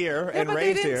born here and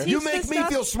raised here. You make me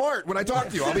feel smart when I talk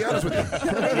to you. I'll be honest with you.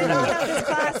 They did not have this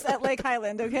class at Lake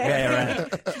Highland, okay? Yeah,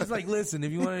 right. She's like, listen,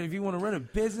 if you want to run a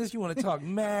business, you want to talk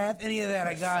math, any of that,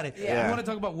 I got it. Yeah. You want to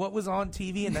talk about what was on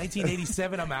TV in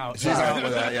 1987, I'm out. She's out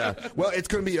with that, yeah. Well, it's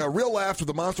going to be a real laughs with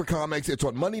the Monster Comics. It's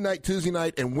on Monday night, Tuesday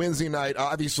night, and Wednesday night.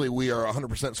 Obviously, we are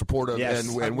 100% supportive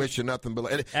and wish you nothing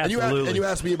but. And you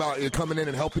asked me about coming in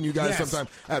and helping you guys sometime.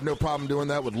 I have no problem doing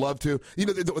that. Would love to. You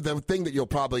know, the thing that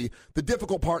the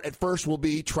difficult part at first will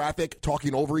be traffic,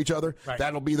 talking over each other. Right.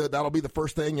 That'll be the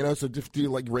first thing, so just do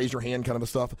like raise your hand kind of a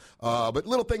stuff. But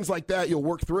little things like that you'll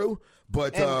work through.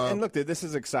 But and look, this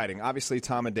is exciting. Obviously,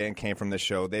 Tom and Dan came from this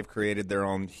show. They've created their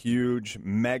own huge,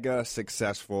 mega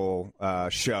successful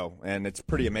show, and it's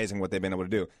pretty amazing what they've been able to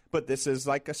do. But this is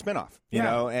like a spinoff, you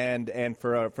know, and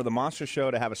for the Monster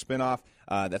Show to have a spinoff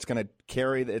that's going to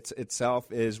carry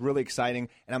itself is really exciting,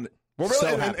 and I'm. Well,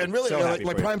 really,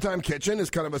 like Primetime Kitchen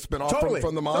is kind of a spinoff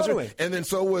from the Monster. Totally. And then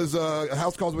so was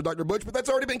House Calls with Dr. Butch, but that's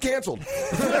already been canceled. So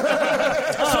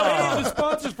any of the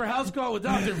sponsors for House Call with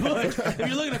Dr. Butch, if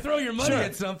you're looking to throw your money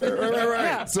at something. Right.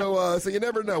 Yeah. So you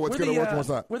never know what's going to work and what's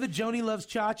not. We're the Joni Loves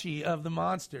Chachi of the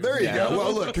Monsters. There you go.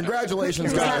 Well, look,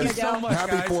 congratulations, guys. Thank you so much,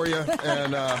 Happy for you.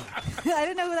 And I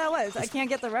didn't know who that was. I can't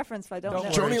get the reference if I don't know.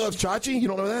 Joni Loves Chachi? You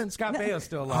don't know that? Scott Baio's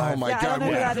still alive. Oh, my God. I don't know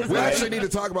who that is. We actually need to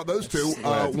talk about those two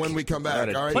when we come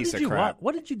back. All right.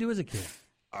 What did you do as a kid?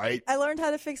 I learned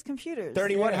how to fix computers.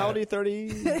 31? How old are you?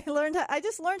 30? I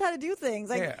just learned how to do things.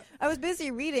 I was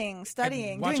busy reading,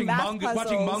 studying, doing math puzzles.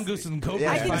 Watching Mongoose and Cobra.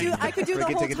 I could do the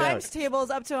whole times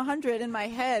tables up to 100 in my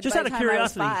head. Just by out of the time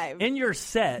curiosity, I was 5. in your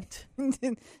set,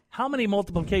 how many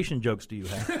multiplication jokes do you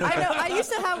have? I know. I used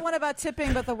to have one about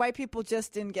tipping, but the white people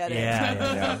just didn't get it.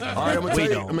 Yeah. All right, I'm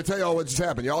going to tell you all what just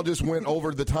happened. Y'all just went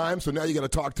over the time, so now you got to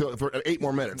talk for 8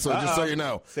 more minutes. So just so you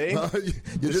know. See?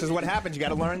 This is what happens. You got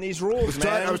to learn these rules,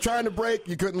 man. I was trying to break.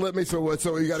 You couldn't let me, so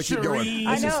you got to keep going.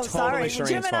 I know. Sorry.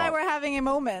 Jim and I were having a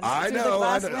moment. I know.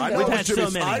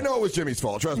 I know it was Jimmy's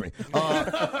fault. Trust me.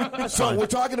 So we're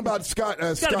talking about Scott.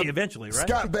 It's got to be eventually, right?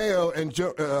 Scott Baio and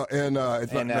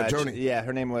Joni. Yeah,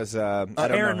 her name was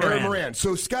Erin Moran.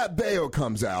 So Scott Baio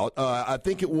comes out. I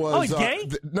think it was. Oh, he's gay?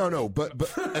 No. But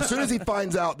as soon as he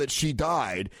finds out that she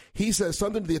died, he says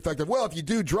something to the effect of, "Well, if you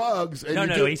do drugs, and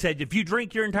no. He said if you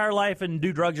drink your entire life and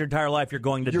do drugs your entire life, you're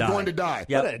going to die. You're going to die."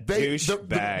 Yep. What a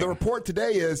douchebag. The report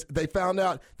today is they found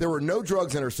out there were no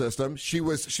drugs in her system. She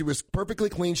was perfectly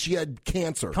clean. She had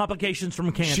cancer. Complications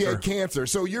from cancer. She had cancer.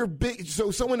 So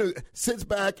So someone who sits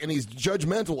back and he's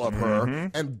judgmental of her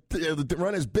and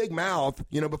run his big mouth,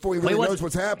 before he really knows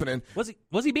what's happening.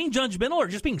 Was he being judgmental or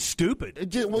just being stupid?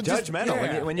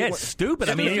 Judgmental. It's stupid.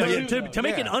 I mean, to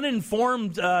make an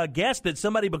uninformed guess that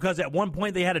somebody, because at one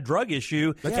point they had a drug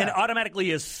issue and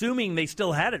automatically assuming they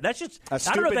still had it. That's just, I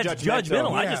don't know if that's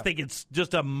judgmental. I just think it's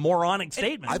just a moronic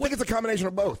statement. I think it's a combination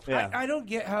of both. Yeah. I don't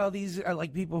get how these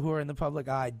people who are in the public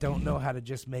eye don't know how to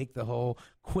just make the whole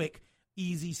quick,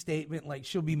 easy statement like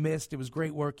she'll be missed. It was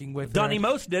great working with Donnie her.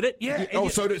 Most did it. Yeah.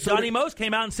 Donnie Most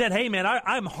came out and said, "Hey man,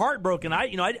 I'm heartbroken.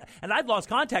 I've lost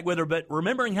contact with her, but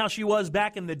remembering how she was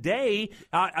back in the day,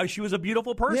 she was a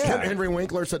beautiful person." Yeah. Henry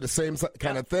Winkler said the same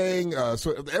kind of thing.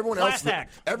 So everyone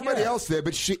everybody else did,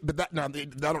 but I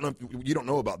don't know. You don't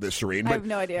know about this, Sheeren. I have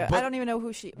no idea. I don't even know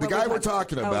who she. The guy we're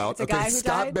talking about. The guy who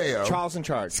Scott Baio. Charles in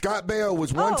Charge. Scott Baio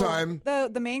was one time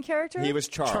the main character. He was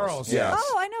Charles. Yes.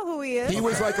 Oh, I know who he is. He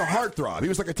was like a heartthrob heartthrob. He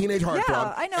was like a teenage heartthrob.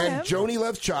 Yeah, I know him. And Joni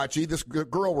Loves Chachi, this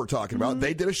girl we're talking about,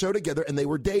 they did a show together and they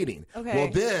were dating. Okay. Well,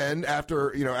 then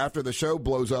after the show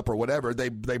blows up or whatever, they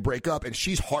break up and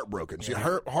she's heartbroken. She's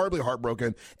horribly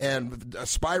heartbroken and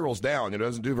spirals down. It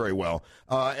doesn't do very well.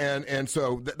 And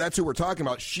so that's who we're talking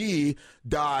about. She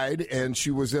died and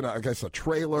she was in, I guess, a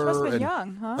trailer. She must have been and,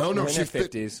 young, huh? Oh, no, In she's her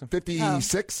 50s.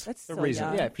 56. That's so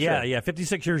young. Yeah,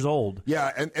 56 years old.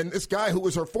 Yeah, and this guy who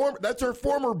was her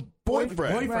former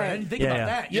boyfriend. Right. Think about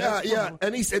that. Yeah.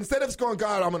 And he's, instead of going,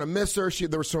 God, I'm going to miss her.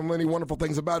 There were so many wonderful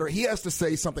things about her. He has to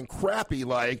say something crappy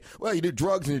like, well, you do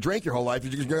drugs and you drink your whole life.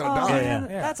 You're just going to die. Man,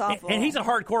 that's awful. And he's a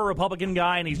hardcore Republican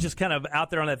guy, and he's just kind of out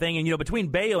there on that thing. And, between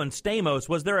Bayo and Stamos,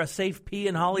 was there a safe pee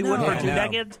in Hollywood for 2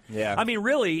 decades? Yeah. I mean,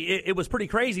 really, it was pretty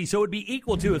crazy. So it would be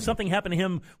equal to if something happened to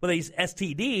him with a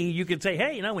STD, you could say,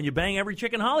 hey, when you bang every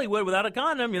chick in Hollywood without a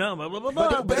condom, blah, blah, blah,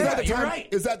 blah. But You're right.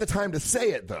 is that the time to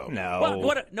say it, though?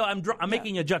 No. No, I'm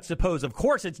making a juxtapose. Of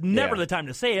course, it's never the time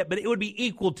to say it, but it would be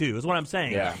equal to, is what I'm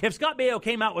saying. Yeah. If Scott Baio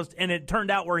came out and it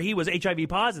turned out where he was HIV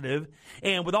positive,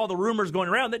 and with all the rumors going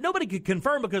around that nobody could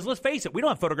confirm, because let's face it, we don't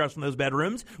have photographs from those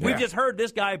bedrooms. Yeah. We've just heard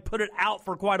this guy put it out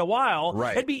for quite a while.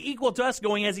 Right. It'd be equal to us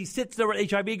going as he sits there with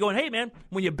HIV going, hey, man,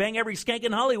 when you bang every skank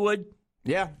in Hollywood.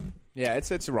 Yeah. Yeah,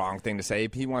 it's a wrong thing to say.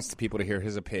 He wants people to hear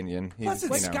his opinion. Plus,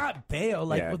 it's Scott Baio.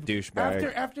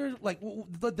 Douchebag. After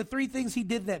the three things he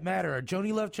did that matter are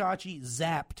Joni Love Chachi,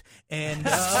 Zapped, and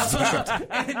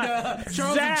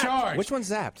Charles in Charge. Which one's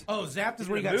Zapped? Oh, Zapped is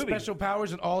where he got special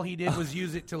powers, and all he did was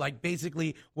use it to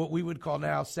basically what we would call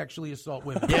now sexually assault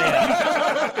women.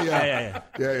 Yeah.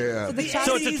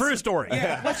 So it's a true story.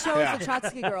 Yeah. What show is the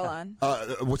Chatsky girl on?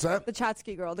 What's that? The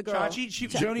Chatsky girl, the girl.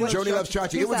 Joni Loves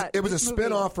Chachi. It was a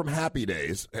spinoff from Happy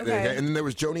Days, Okay. and then there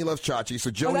was Joni Loves Chachi. So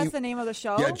Joni, that's the name of the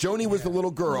show? Yeah, Joni was the little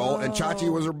girl, and Chachi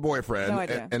was her boyfriend, No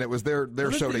idea. and it was their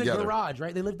show in together. A garage,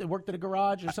 right? They worked at a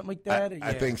garage or something like that.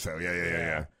 I think so.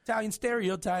 Yeah. Italian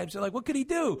stereotypes. They're like, what could he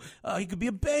do? He could be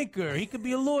a banker. He could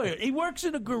be a lawyer. He works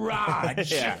in a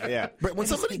garage. Yeah. But when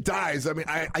somebody dies, I mean,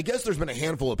 I guess there's been a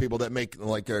handful of people that make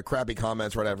crappy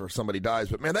comments right after somebody dies.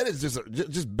 But man, that is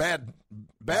just bad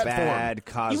form.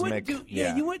 Cosmic.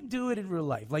 You wouldn't do it in real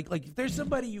life. Like if there's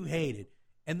somebody you hated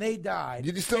and they died,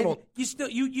 you still don't.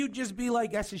 You just be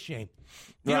like, that's a shame.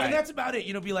 And that's about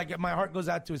it. Be like, my heart goes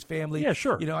out to his family. Yeah,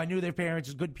 sure. I knew their parents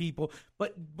as good people,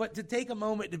 but to take a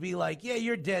moment to be like, yeah,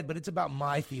 you're dead, but it's about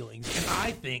my feelings, and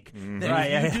I think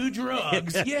that if you do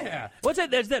drugs, What's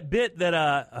that? There's that bit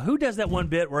that who does that one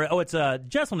bit where it's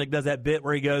Jesselnick does that bit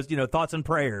where he goes, thoughts and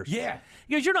prayers. Yeah.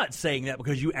 Because you're not saying that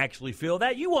because you actually feel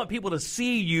that. You want people to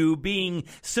see you being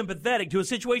sympathetic to a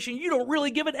situation you don't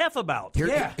really give an F about. Here's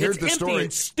it's the empty story.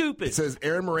 and stupid. It says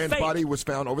Erin Moran's body was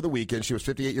found over the weekend. She was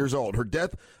 58 years old. Her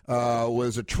death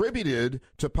was attributed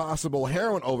to possible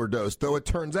heroin overdose, though it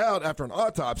turns out after an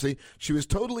autopsy she was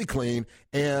totally clean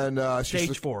and she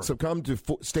succumbed to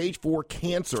stage 4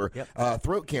 cancer,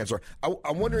 throat cancer.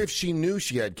 I wonder if she knew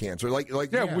she had cancer.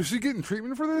 Was she getting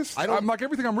treatment for this? I'm like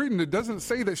everything I'm reading. It doesn't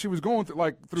say that she was going through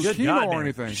chemo or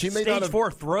anything. She may stage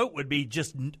 4 throat would be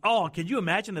just. Oh, can you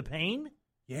imagine the pain?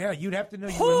 Yeah, you'd have to know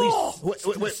you were at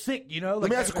least sick, Let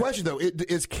me ask a question, though.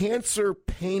 Is cancer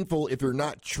painful if you're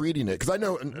not treating it? Because I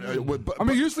know...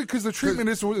 usually because the treatment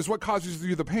is what causes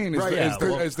you the pain, is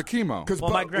the chemo. Because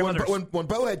when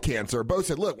Bo had cancer, Bo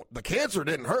said, look, the cancer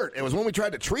didn't hurt. It was when we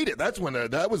tried to treat it. That's when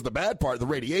that was the bad part. The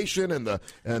radiation and the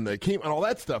chemo and all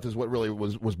that stuff is what really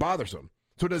was bothersome.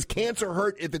 So does cancer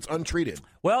hurt if it's untreated?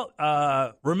 Well,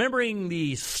 remembering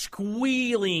the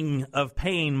squealing of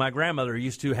pain my grandmother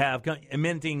used to have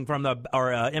emanating from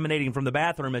the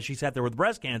bathroom as she sat there with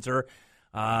breast cancer,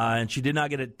 and she did not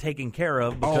get it taken care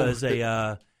of because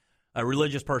a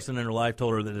religious person in her life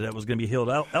told her that it was going to be healed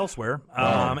elsewhere,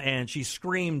 and she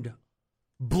screamed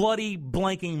bloody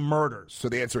blanking murders. So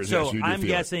the answer is yes, you do I'm feel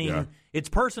guessing it's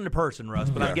person to person,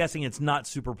 Russ, but I'm guessing it's not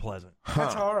super pleasant.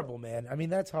 That's horrible, man. I mean,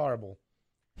 that's horrible.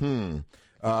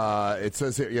 It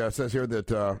says here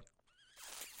that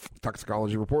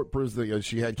toxicology report proves that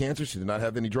she had cancer. She did not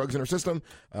have any drugs in her system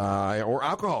or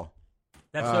alcohol.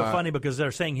 That's so funny because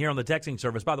they're saying here on the texting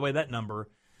service, by the way, that number,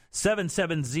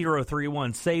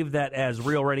 77031, save that as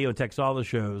Real Radio and text all the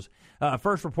shows.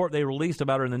 First report they released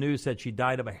about her in the news said she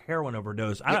died of a heroin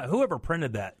overdose. Whoever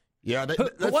printed that? Yeah,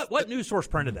 what news source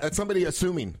printed that? That's somebody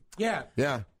assuming. Yeah.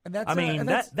 And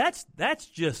that's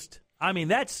just. I mean,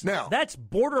 that's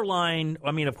borderline.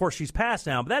 I mean, of course, she's passed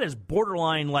now, but that is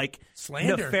borderline like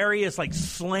slander, nefarious, like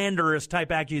slanderous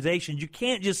type accusations. You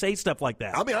can't just say stuff like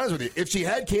that. I'll be honest with you. If she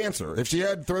had cancer, if she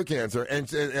had throat cancer, and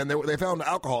they found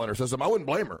alcohol in her system, I wouldn't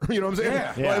blame her. You know what I'm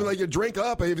saying? Yeah. Like you drink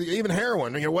up, even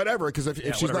heroin, whatever. Because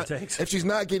if she's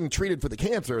not getting treated for the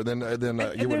cancer, then you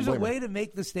wouldn't there's a blame way her. to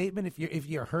make the statement if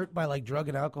you're hurt by like drug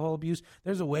and alcohol abuse.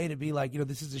 There's a way to be like,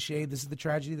 this is a shame. This is the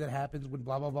tragedy that happens when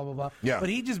blah blah blah blah blah. Yeah. But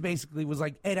he just basically was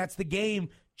like, hey, that's the game,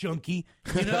 junkie.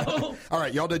 All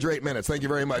right, y'all did your 8 minutes. Thank you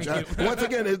very much. Once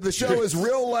again, the show is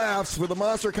Real Laughs with the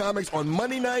Monster Comics on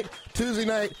Monday night, Tuesday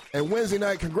night, and Wednesday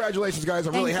night. Congratulations, guys.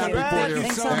 I'm really happy for you.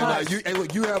 Thanks so much.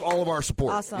 Look, you have all of our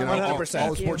support. Awesome. 100%.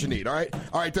 All the support you need. All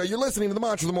right. You're listening to the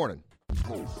Monster of the Morning.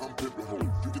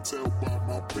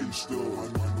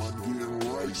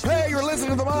 Hey, you're listening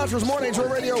to the Monsters Morning Show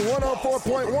Radio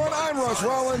 104.1. I'm Russ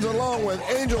Rollins, along with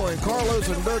Angel and Carlos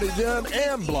and Dirty Jim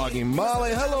and Blogging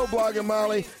Molly. Hello, Blogging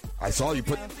Molly. I saw you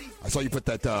put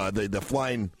that the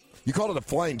flying. You called it a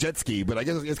flying jet ski, but I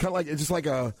guess it's kind of like it's just like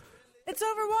a. It's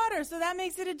over water, so that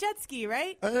makes it a jet ski,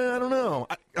 right? I don't know.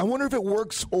 I wonder if it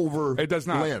works over It does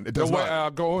not. land. It does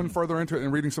not. Going further into it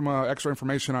and reading some extra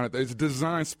information on it, it's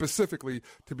designed specifically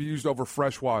to be used over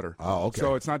fresh water. Oh, okay.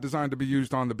 So it's not designed to be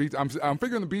used on the beach. I'm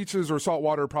figuring the beaches or salt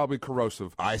water are probably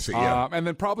corrosive. I see, yeah. And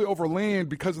then probably over land,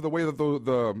 because of the way that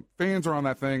the fans are on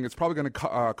that thing, it's probably going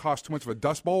to cost too much of a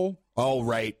dust bowl. Oh,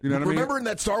 right. You know what I mean? Remember in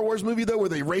that Star Wars movie, though, where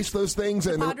they race those things?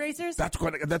 And pod racers? That's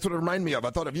what it reminded me of.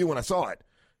 I thought of you when I saw it.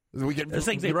 Those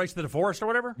things they race to the forest or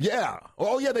whatever? Yeah.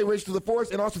 Oh, yeah, they race to the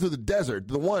forest and also through the desert.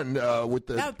 The one with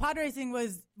the... That pod racing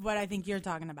was what I think you're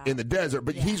talking about. In the desert,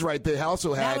 but he's right. They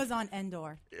also had... That was on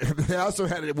Endor. They also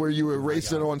had it where you were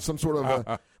racing on some sort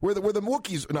of... where the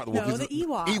Wookiees... Not the Wookiees. No, the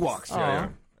Ewoks. Ewoks, yeah.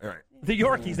 All right. The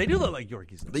Yorkies. They do look like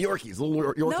Yorkies. The Yorkies.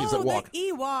 Little Yorkies that walk. No,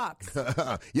 the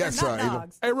Ewoks. Yes,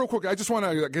 dogs. Hey, real quick, I just want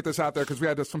to get this out there because we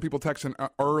had some people texting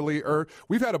earlier.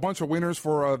 We've had a bunch of winners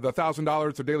for the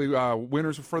 $1,000 to daily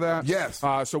winners for that. Yes.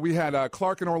 So we had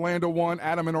Clark in Orlando won,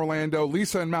 Adam in Orlando,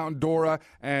 Lisa in Mountain Dora,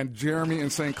 and Jeremy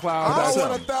in St. Cloud. I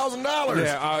won $1,000.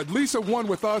 Yeah, Lisa won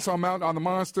with us on the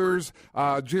Monsters.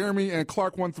 Jeremy and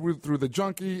Clark won through the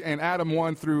Junkie, and Adam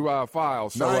won through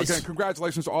Files. So Nice. again,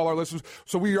 congratulations to all our listeners.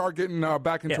 So we are getting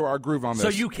back into our groove on this. So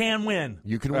you can win.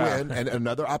 You can win, and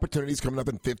another opportunity is coming up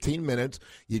in 15 minutes.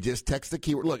 You just text the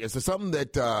keyword. Look, it's something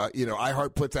that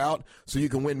iHeart puts out so you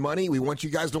can win money. We want you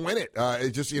guys to win it.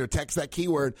 It's just text that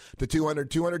keyword to 200.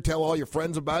 Tell all your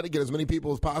friends about it. Get as many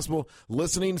people as possible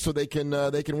listening so they can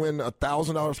win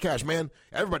 $1,000 cash. Man,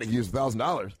 everybody can use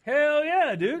 $1,000. Hell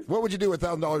yeah, dude. What would you do with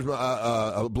 $1,000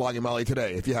 Blogging Molly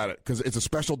today if you had it? Because it's a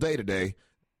special day today,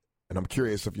 and I'm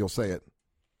curious if you'll say it.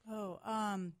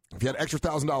 If you had extra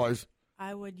 $1,000,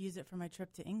 I would use it for my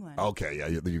trip to England. Okay,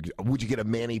 yeah. Would you get a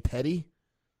mani-pedi?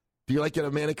 Do you like get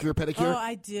a manicure, pedicure? Oh,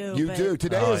 I do. You do.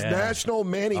 Today is National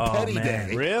Mani-Pedi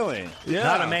Day. Really? Yeah.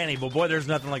 Not a mani, but boy, there's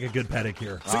nothing like a good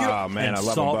pedicure. So man, and I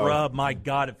love salt them both. rub. My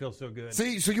God, it feels so good.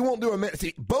 See, so you won't do a mani.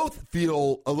 See, both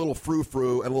feel a little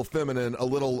frou-frou and a little feminine, a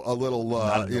little.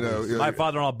 My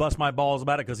father-in-law busts my balls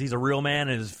about it because he's a real man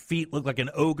and his feet look like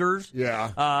an ogre's.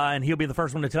 Yeah. And he'll be the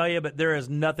first one to tell you, but there is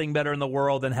nothing better in the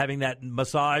world than having that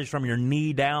massage from your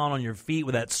knee down on your feet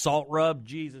with that salt rub.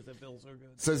 Jesus, it feels so good.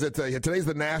 Says that today's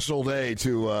the national day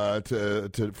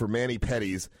for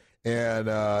mani-pedis, and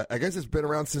I guess it's been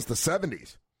around since the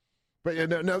 70s. But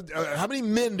how many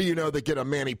men do you know that get a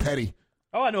mani-pedi?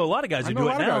 Oh, I know a lot of guys who do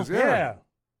it now. Yeah.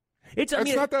 It's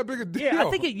not that big a deal. Yeah, I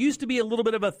think it used to be a little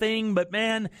bit of a thing, but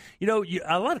man,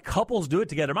 a lot of couples do it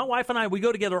together. My wife and I, we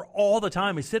go together all the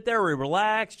time. We sit there, we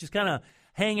relax, just kind of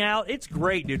hang out. It's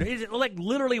great, dude. It's like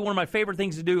literally one of my favorite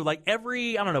things to do. Like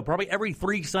probably every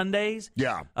 3 Sundays.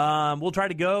 Yeah. We'll try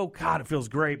to go. God, it feels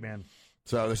great, man.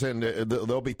 So they're saying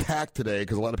they'll be packed today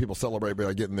because a lot of people celebrate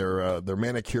by getting their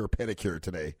manicure, pedicure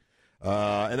today.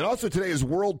 And then also today is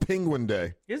World Penguin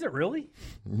Day. Is it really?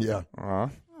 Yeah.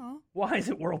 Why is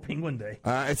it World Penguin Day?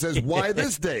 It says, why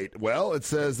this date? Well, it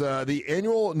says the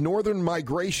annual northern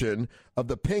migration of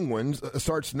the penguins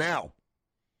starts now.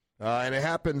 And it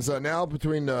happens now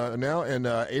between now and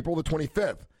April the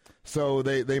 25th. So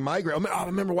they migrate. I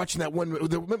remember watching that one.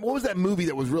 What was that movie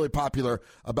that was really popular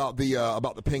about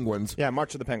the penguins? Yeah,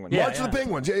 March of the Penguins. March of the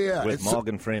Penguins. Yeah. With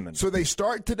Morgan Freeman. So they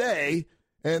start today,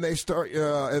 and they start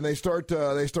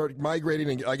migrating,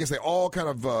 and I guess they all kind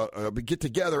of get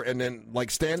together and then like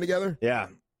stand together.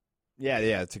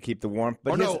 Yeah, to keep the warmth.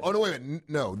 But no, wait a minute.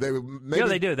 No,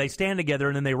 they do. They stand together,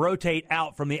 and then they rotate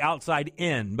out from the outside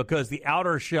in because the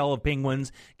outer shell of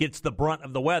penguins gets the brunt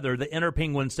of the weather. The inner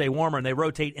penguins stay warmer, and they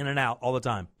rotate in and out all the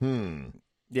time.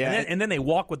 Yeah, and then they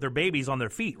walk with their babies on their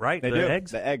feet, right? They the do.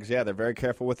 eggs. The eggs, yeah, they're very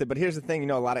careful with it. But here's the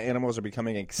thing, a lot of animals are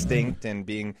becoming extinct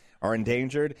and are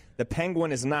endangered. The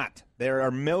penguin is not. There are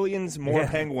millions more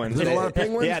penguins. Is there a lot of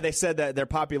penguins? Yeah, they said that their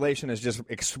population has just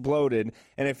exploded.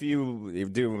 And if you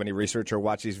do any research or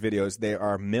watch these videos, there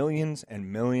are millions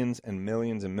and millions and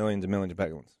millions and millions and millions of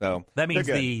penguins. So that means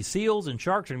the seals and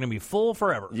sharks are going to be full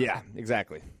forever. Yeah,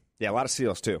 exactly. Yeah, a lot of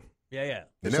seals too. Yeah.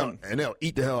 And they'll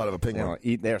eat the hell out of a penguin.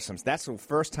 That's the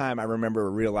first time I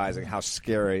remember realizing how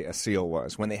scary a seal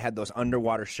was, when they had those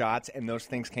underwater shots and those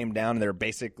things came down and they're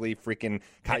basically freaking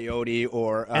coyote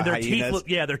or and their hyenas.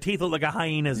 their teeth look like a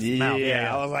hyena's mouth.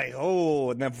 Yeah, I was like,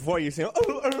 oh, and then before you see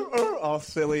all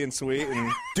silly and sweet,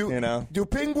 and do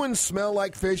penguins smell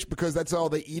like fish because that's all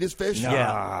they eat is fish? No,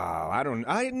 I don't.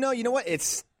 I know. You know what? It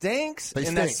stinks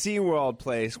in that SeaWorld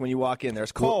place when you walk in there.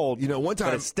 It's cold. One time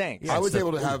but it stinks. I was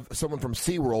able to have someone from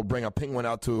SeaWorld bring a penguin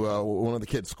out to one of the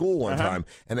kids' school one time,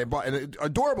 and they bought an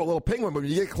adorable little penguin. But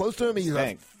when you get close to him, he's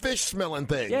a fish-smelling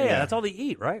thing. Yeah, that's all they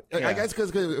eat, right? I guess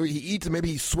because he eats and maybe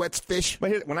he sweats fish.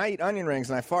 But when I eat onion rings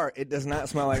and I fart, it does not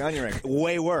smell like onion rings.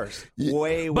 Way worse.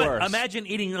 Way worse. But imagine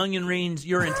eating onion rings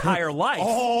your entire life.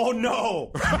 Oh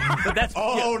no! But that's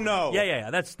no!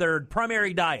 Yeah. That's their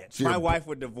primary diet. My wife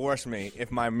would divorce me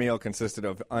if my meal consisted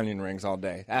of onion rings all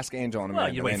day. Ask Angel and Amanda.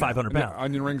 Well, you weigh 500 pounds.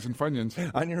 Onion rings and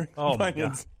Funyuns. Onion rings and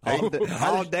Funyuns.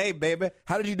 All day, baby.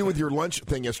 How did you do with your lunch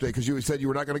thing yesterday? Because you said you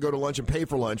were not going to go to lunch and pay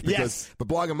for lunch. But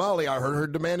Blog and Molly, I heard her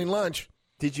demanding lunch.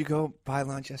 Did you go buy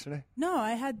lunch yesterday? No,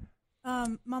 I had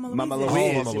Mama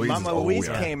Louise. Mama Louise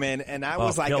came in, and I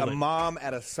was like a mom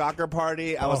at a soccer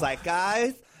party. I was like,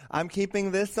 guys, I'm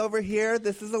keeping this over here.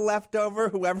 This is a leftover.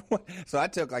 Whoever. So I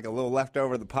took like a little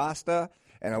leftover of the pasta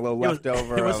and a little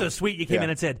leftover. It was so sweet. You came in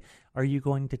and said, "Are you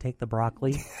going to take the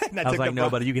broccoli?" I was like, "No,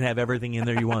 but you can have everything in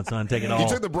there you want, son. Take it all." You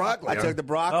took the broccoli. I took the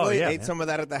broccoli. Ate some of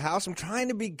that at the house. I'm trying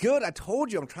to be good. I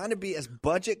told you, I'm trying to be as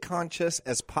budget conscious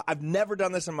as I've never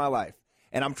done this in my life,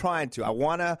 and I'm trying to. I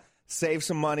want to save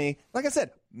some money. Like I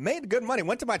said, made good money.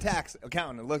 Went to my tax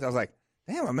accountant and looked. I was like,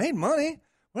 "Damn, I made money."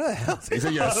 Where the hell? He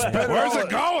said, where's it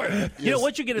going? You know,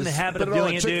 once you get in the habit of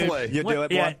doing it, dude. You do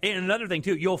it. Yeah, and another thing,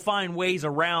 too, you'll find ways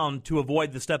around to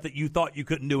avoid the stuff that you thought you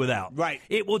couldn't do without. Right.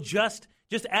 It will just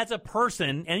as a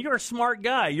person, and you're a smart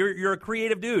guy, you're a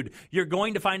creative dude, you're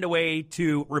going to find a way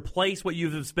to replace what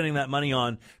you've been spending that money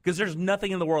on, because there's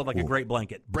nothing in the world like a great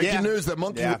blanket. Breaking news, that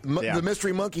monkey, the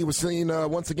mystery monkey was seen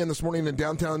once again this morning in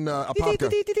downtown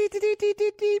Apopka.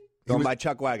 Going by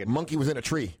Chuck Wagon. Monkey was in a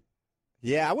tree.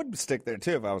 Yeah, I would stick there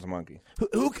too if I was a monkey.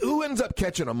 Who ends up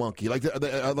catching a monkey? Like a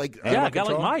guy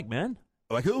like Mike, man.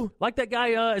 Like who? Like that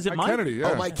guy, is it Mike? Kennedy,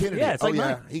 yeah. Oh, Mike Kennedy. Yeah, it's like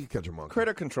Mike. He could catch a monkey.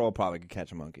 Critter Control probably could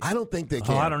catch a monkey. I don't think they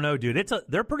can. Oh, I don't know, dude.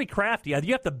 They're pretty crafty.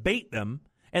 You have to bait them,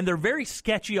 and they're very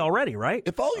sketchy already, right?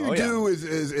 If all you do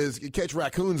is catch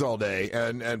raccoons all day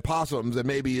and possums and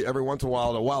maybe every once in a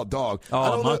while a wild dog,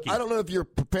 I don't know if you're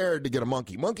prepared to get a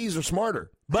monkey. Monkeys are smarter.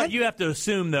 But you have to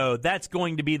assume, though, that's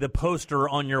going to be the poster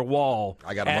on your wall.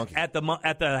 I got a monkey at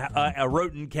the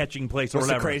rodent catching place or What's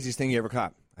whatever. the craziest thing you ever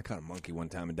caught? I caught a monkey one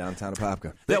time in downtown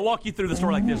Apopka. They'll walk you through the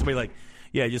store like this. Be like,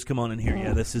 "Yeah, just come on in here.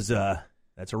 Yeah, this is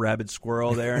that's a rabid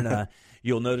squirrel there, and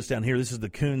you'll notice down here this is the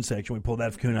coon section. We pulled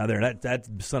that coon out of there. That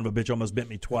son of a bitch almost bit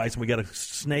me twice, and we got a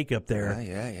snake up there.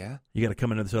 Yeah. You got to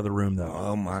come into this other room though.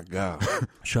 Oh my god!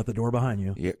 Shut the door behind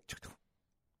you. Yeah.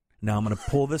 Now I'm going to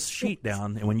pull this sheet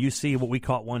down, and when you see what we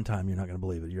caught one time, you're not going to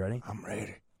believe it. You ready? I'm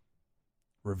ready.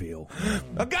 Reveal.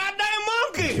 A goddamn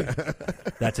monkey!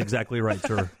 That's exactly right,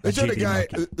 sir. They showed a guy.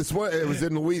 It was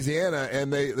in Louisiana,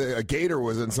 and a gator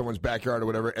was in someone's backyard or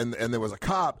whatever, and there was a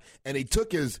cop, and he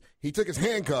took his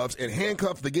handcuffs and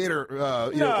handcuffed the gator.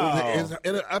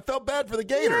 And I felt bad for the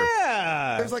gator.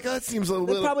 Yeah, I was like, that seems a little.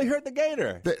 They probably hurt the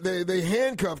gator. They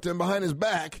handcuffed him behind his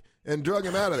back and drug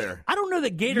him out of there. I don't know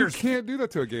that gators... You can't do that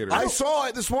to a gator. I saw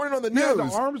it this morning on the news. Yeah,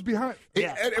 the arms behind...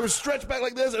 And it was stretched back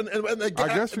like this, and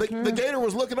the gator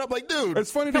was looking up like, dude.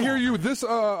 It's funny to hear you this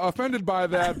offended by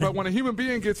that, but when a human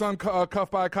being gets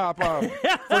cuffed by a cop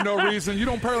for no reason, you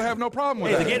don't apparently have no problem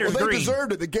with that. The gator's they green.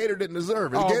 deserved it. The gator didn't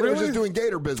deserve it. The gator was just doing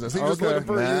gator business. He was looking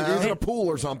for... He was in a pool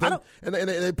or something, and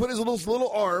they put his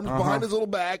little arms behind his little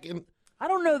back. And I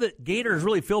don't know that gators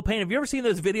really feel pain. Have you ever seen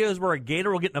those videos where a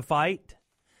gator will get in a fight?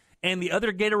 And the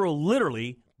other gator will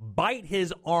literally bite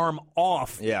his arm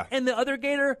off. Yeah. And the other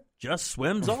gator just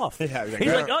swims off. He's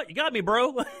like, "Oh, you got me,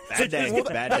 bro." Bad day.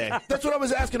 Bad day. That's what I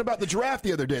was asking about the giraffe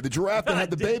the other day. The giraffe that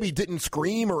had the baby didn't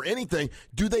scream or anything.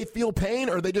 Do they feel pain,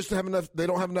 or they just have enough? They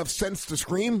don't have enough sense to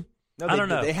scream. No, I don't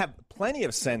know. They have plenty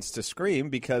of sense to scream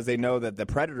because they know that the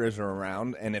predators are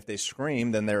around, and if they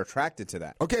scream, then they're attracted to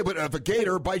that. Okay, but if a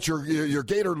gator bites your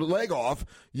gator leg off,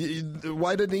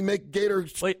 why didn't he make gator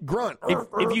grunt?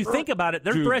 If you think about it,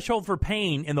 their threshold for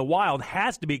pain in the wild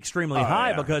has to be extremely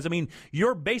high because, I mean,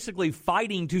 you're basically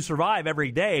fighting to survive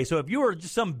every day. So if you were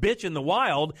just some bitch in the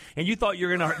wild and you thought you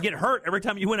were going to get hurt every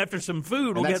time you went after some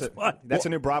food, well, guess what? That's a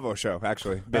new Bravo show,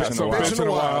 actually. Bitch in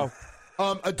the Wild.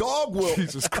 A dog will.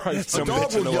 Jesus Christ! A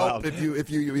dog will yelp if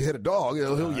you hit a dog.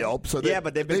 He'll yelp. So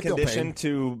but they've been conditioned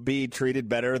to be treated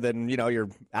better than your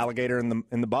alligator in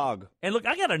the bog. And look,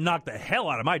 I got to knock the hell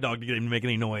out of my dog to get him to make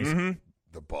any noise. Mm-hmm.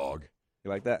 The bog. You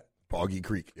like that? Boggy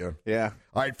Creek, yeah.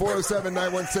 All right,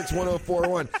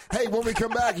 407-916-1041. Hey, when we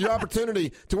come back, your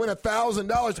opportunity to win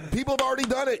 $1,000. People have already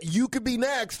done it. You could be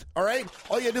next, all right?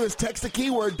 All you got to do is text the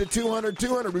keyword to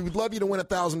 200-200. We would love you to win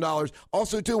 $1,000.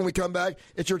 Also, too, when we come back,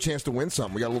 it's your chance to win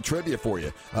something. We got a little trivia for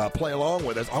you. Play along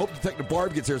with us. I hope Detective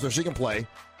Barb gets here so she can play.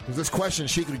 Because this question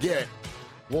she could get,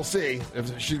 we'll see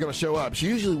if she's going to show up. She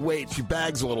usually waits. She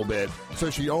bags a little bit. So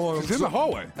she's in the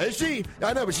hallway. Is she?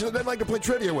 I know, but she doesn't like to play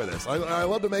trivia with us. I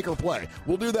love to make her play.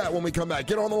 We'll do that when we come back.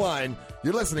 Get on the line.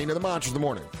 You're listening to the Monsters of the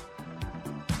Morning.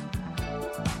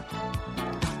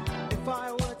 If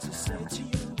I were to say to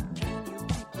you, can you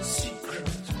keep a secret?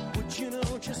 Would you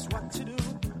know just what to do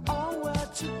or where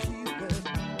to keep it?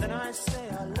 Then I say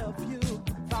I love you.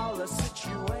 Foul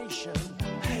situation.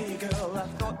 Hey girl, I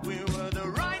thought we were the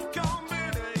right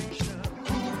combination.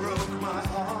 Who broke my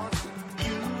heart?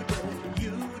 You did.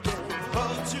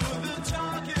 Hold to the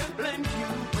target, blame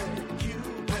Cupid.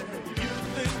 You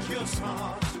think you're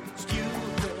smart.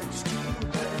 Stupid.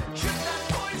 Shoot that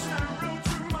poison arrow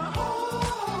through my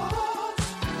heart.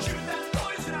 Shoot that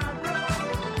poison arrow.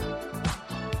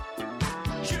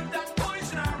 Shoot that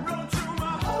poison arrow through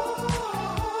my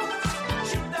heart.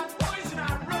 Shoot that poison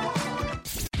arrow.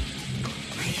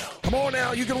 Come on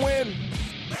now, you can win.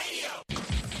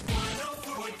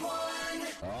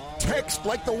 Text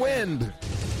like the wind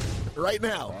right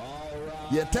now.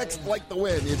 You text like the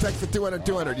wind. You text the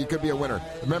 200-200. You could be a winner.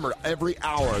 Remember, every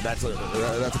hour, that's a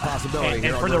possibility.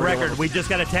 And for the record, we just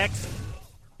got a text.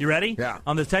 You ready? Yeah.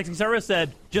 On the texting service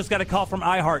said, just got a call from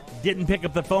iHeart. Didn't pick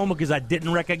up the phone because I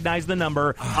didn't recognize the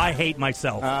number. I hate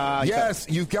myself. Yes,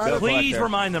 you've got to. Please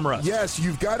remind them, Russ. Yes,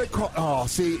 you've got to call. Oh,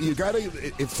 see, you got to.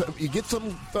 If you get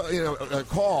some, a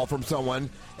call from someone,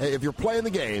 if you're playing the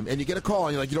game and you get a call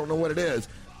and you don't know what it is,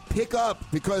 pick up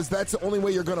because that's the only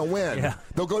way you're going to win. Yeah.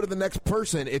 They'll go to the next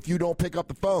person if you don't pick up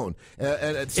the phone. So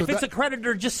if it's a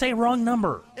creditor, just say wrong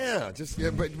number. Yeah,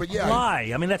 but yeah.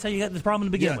 Lie. I mean, that's how you got this problem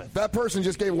to begin with. That person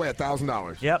just gave away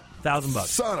 $1,000. Yep, $1,000.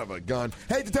 Son of a gun.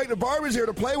 Hey, Detective Barb is here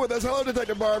to play with us. Hello,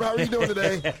 Detective Barb. How are you doing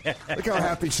today? Look how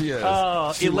happy she is.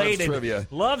 Oh, she elated. loves trivia.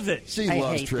 Loves it. She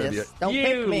loves trivia. Don't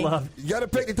pick me. You got to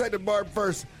pick Detective Barb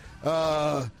first.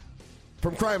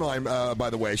 From Crime Line,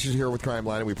 by the way. She's here with Crime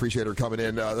Line, and we appreciate her coming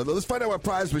in. Let's find out what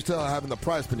prize we still have in the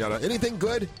prize pinata. Anything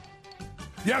good?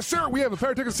 Yes, sir. We have a pair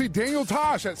of tickets to see Daniel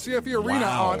Tosh at CFE Arena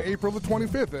on April the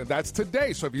 25th. That's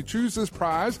today. So if you choose this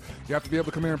prize, you have to be able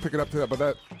to come here and pick it up today. But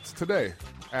that's today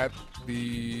at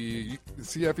the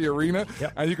CFE Arena.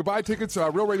 Yep. And you can buy tickets,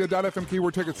 realradio.fm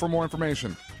keyword tickets for more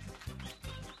information.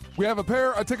 We have a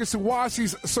pair of tickets to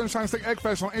Wassy's Sunshine Steak Egg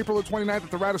Fest on April the 29th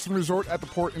at the Radisson Resort at the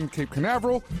Port in Cape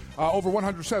Canaveral. Over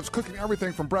 100 chefs cooking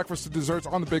everything from breakfast to desserts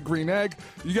on the Big Green Egg.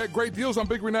 You get great deals on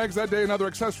Big Green Eggs that day and other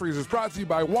accessories. It's brought to you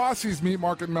by Wassy's Meat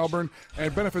Market in Melbourne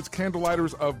and benefits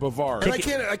Candlelighters of Bavard. And I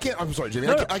can't. I'm sorry, Jimmy.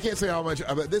 I can't say how much.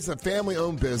 This is a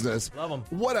family-owned business. Love them.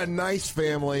 What a nice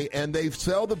family, and they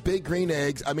sell the Big Green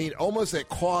Eggs. I mean, almost at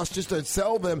cost just to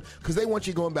sell them because they want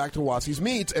you going back to Wassy's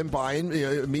Meats and buying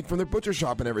meat from their butcher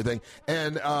shop and everything.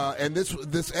 And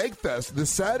this Egg Fest this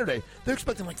Saturday, they're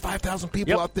expecting like 5,000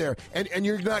 people out there, and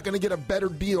you're not going to get a better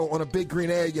deal on a Big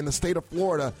Green Egg in the state of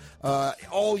Florida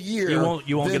all year. You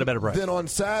won't get a better price than on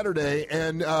Saturday,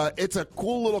 and it's a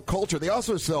cool little culture. They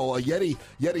also sell Yeti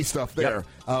stuff there,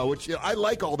 which I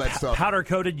like all that stuff. Powder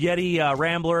coated Yeti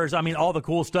Ramblers. I mean, all the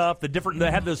cool stuff.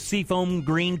 They have those seafoam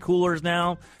green coolers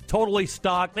now, totally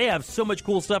stocked. They have so much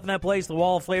cool stuff in that place. The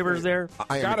wall flavors there.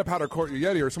 Got to powder coat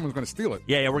your Yeti, or someone's going to steal it.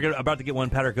 Yeah, we're about to get one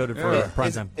powder coated for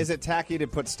prime time. Is it tacky to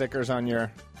put stickers on your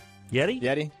Yeti?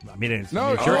 I mean, it's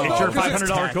your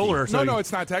 $500 cooler. So no,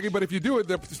 it's not tacky. But if you do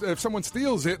it, if someone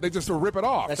steals it, they just rip it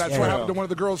off. That's what happened to one of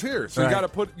the girls here. So you got to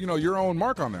put your own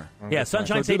mark on there. Yeah,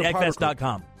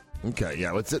 SunshineStateEggFest.com. Okay,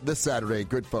 yeah, it's this Saturday.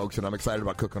 Good folks, and I'm excited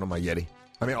about cooking on my Yeti.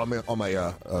 I mean, on my.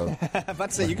 I'm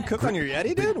about to say you can cook on your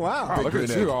Yeti, dude. Wow, look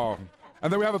at you all.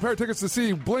 And then we have a pair of tickets to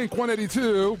see Blink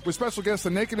 182 with special guests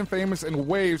The Naked and Famous and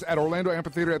Waves at Orlando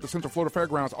Amphitheater at the Central Florida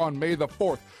Fairgrounds on May the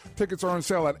 4th. Tickets are on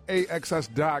sale at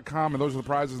AXS.com, and those are the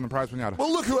prizes and the prize pinata.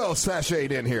 Well, look who else sashayed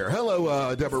in here.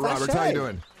 Hello, Deborah Roberts. How you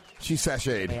doing? She's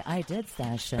sashayed. Wait, I did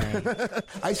sashay.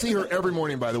 I see her every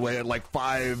morning, by the way, at like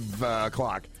 5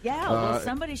 o'clock. Yeah, well,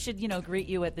 somebody should, greet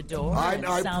you at the door and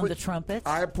sound the trumpet.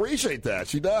 I appreciate that.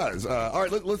 She does. All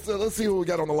right, let's see who we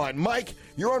got on the line. Mike,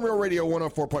 you're on Real Radio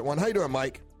 104.1. How you doing,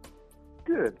 Mike?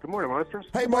 Good. Good morning, monsters.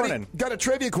 Hey, buddy, got a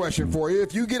trivia question for you.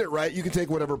 If you get it right, you can take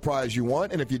whatever prize you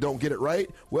want. And if you don't get it right,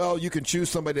 well, you can choose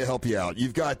somebody to help you out.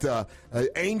 You've got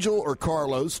Angel or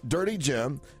Carlos, Dirty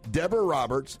Jim, Deborah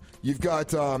Roberts. You've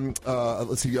got,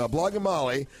 Blog and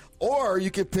Molly. Or you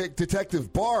could pick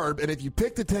Detective Barb, and if you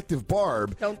pick Detective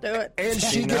Barb, don't do it. And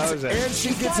she gets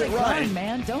it right, fun,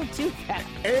 man. Don't do that.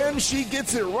 And she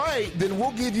gets it right, then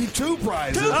we'll give you 2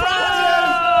 prizes. 2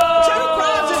 prizes. 2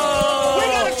 prizes. We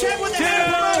got to check with the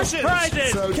head promotion.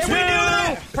 Prizes. So Can we do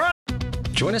that?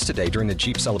 Join us today during the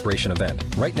Jeep Celebration event.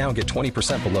 Right now, get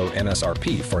 20% below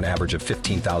MSRP for an average of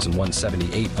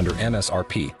 $15,178 under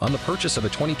MSRP on the purchase of a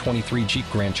 2023 Jeep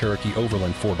Grand Cherokee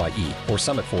Overland 4xE or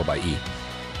Summit 4xE.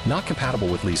 Not compatible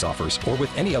with lease offers or with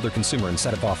any other consumer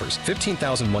incentive offers.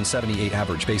 $15,178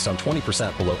 average based on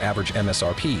 20% below average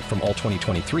MSRP from all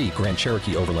 2023 Grand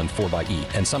Cherokee Overland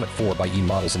 4xE and Summit 4xE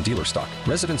models in dealer stock.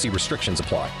 Residency restrictions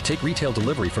apply. Take retail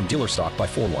delivery from dealer stock by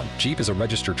 4/1. Jeep is a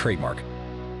registered trademark.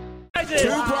 2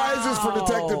 prizes for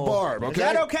Detective Barb, okay? Is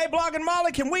that okay, Blog and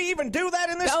Molly? Can we even do that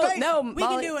in this state? No, We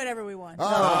can do whatever we want. Okay.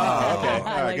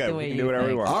 I like the way we can you do whatever we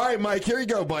think. want. All right, Mike, here you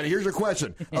go, buddy. Here's your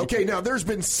question. Okay, now there's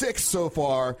been 6 so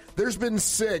far. There's been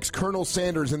 6 Colonel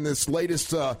Sanders in this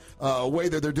latest way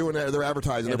that they're doing their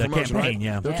advertising, their promotion, campaign, right?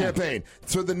 yeah. Their campaign.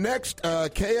 So the next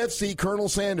KFC Colonel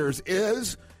Sanders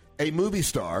is a movie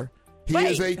star. He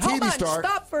is a TV star.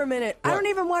 Stop for a minute. What? I don't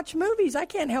even watch movies. I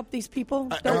can't help these people.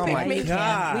 Don't pick me. We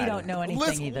don't know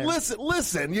anything either.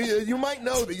 Listen. You might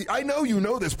know. I know you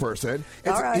know this person.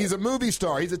 All right. He's a movie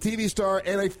star. He's a TV star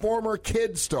and a former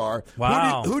kid star.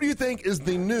 Wow. Who do you think is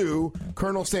the new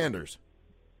Colonel Sanders?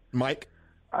 Mike?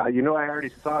 I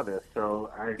already saw this, so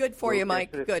Good for you,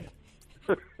 Mike. Good.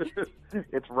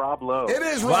 It's Rob Lowe. It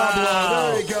is Rob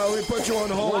Lowe. There you go. We put you on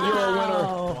hold. You're a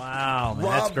winner. Wow, man,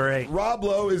 that's great. Rob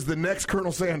Lowe is the next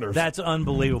Colonel Sanders. That's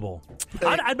unbelievable.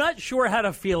 I'm not sure how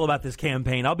to feel about this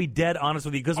campaign. I'll be dead honest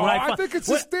with you because I think it's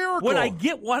hysterical. When I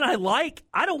get one I like,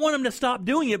 I don't want them to stop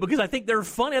doing it because I think they're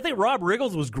funny. I think Rob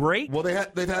Riggles was great. Well, they've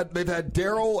had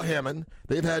Daryl Hammond.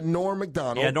 They've had Norm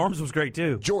Macdonald. Yeah, Norm's was great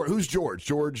too. Who's George?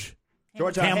 George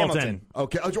Hamilton.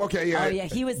 Okay, yeah. Oh, yeah,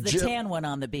 he was the tan one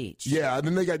on the beach. Yeah, and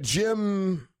then they got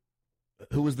Jim.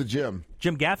 Who was the Jim?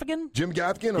 Jim Gaffigan? Jim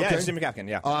Gaffigan? Okay. Yeah, it's Jim Gaffigan,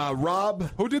 yeah. Rob.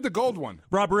 Who did the gold one?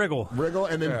 Rob Riggle.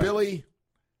 And then Billy.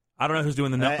 I don't know who's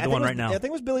doing the one right now. I think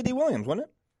it was Billy D. Williams, wasn't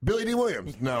it? Billy D.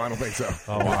 Williams. No, I don't think so.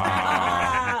 Oh,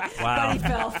 wow. But he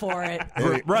fell for it.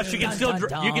 Russ, you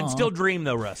can still dream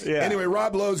though, Russ. Yeah. Anyway,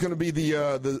 Rob Lowe is going to be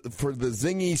for the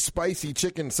zingy spicy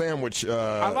chicken sandwich.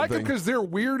 I like it because they're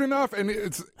weird enough, and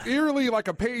it's eerily like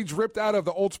a page ripped out of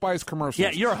the Old Spice commercials.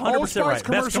 Yeah, you're 100% Old Spice right.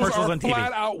 commercials Best commercials are on TV.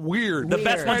 flat out weird. The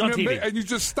best ones on TV. And you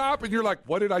just stop and you're like,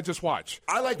 what did I just watch?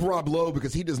 I like Rob Lowe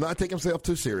because he does not take himself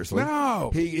too seriously. No.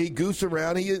 He goofs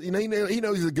around. He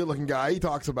knows he's a good looking guy. He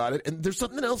talks about it, and there's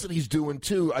something else that he's doing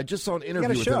too. I just saw an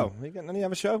interview with him. Doesn't he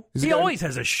have a show? He always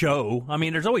has a show. I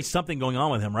mean, there's always something going on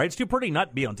with him, right? It's too pretty not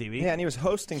to be on TV. Yeah, and he was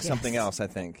hosting something else, I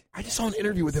think. I just saw an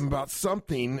interview with him about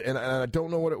something, and I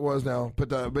don't know what it was now.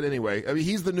 But anyway, I mean,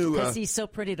 he's the new. Because he's so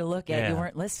pretty to look at, you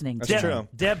weren't listening. That's true.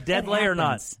 Deb, deadly or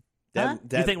not? Huh?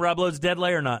 Do you think Rob Lowe's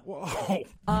deadly or not?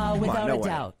 Without a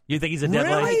doubt. You think he's a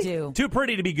deadly? Really? I do. Too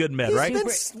pretty to be good in bed, right?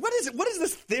 What is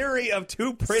this theory of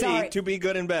too pretty to be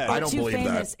good in bed? I don't believe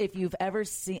famous, that. If you've ever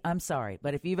seen, I'm sorry,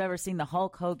 but if you've ever seen the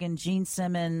Hulk Hogan, Gene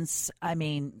Simmons, I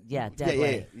mean,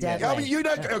 deadly. Deadly. I mean, you're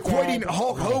not equating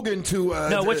Hulk Hogan to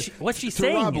no. What she's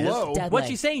saying is, what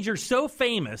she's saying is, you're so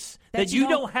famous that you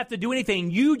don't have to do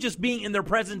anything. You just being in their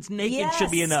presence naked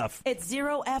should be enough. It's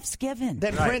 0 F's given.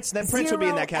 Then Prince would be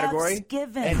in that category. F's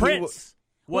given. And Prince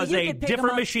was a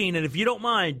different machine, and if you don't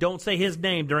mind, don't say his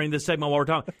name during this segment while we're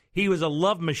talking. He was a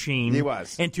love machine. He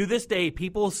was. And to this day,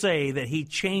 people say that he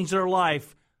changed their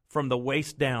life from the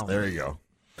waist down. There you go.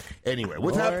 Anyway,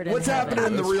 what's happening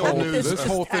in the real news? This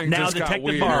whole thing now just got Detective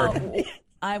weird. Barb.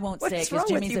 I won't say it because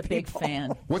Jimmy's a big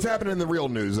fan. What's happening in the real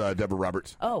news, Deborah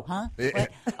Roberts? Oh, huh? I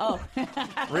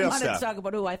wanted to talk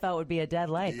about who I thought would be a dead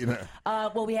leg.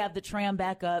 Well, we have the tram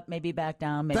back up, maybe back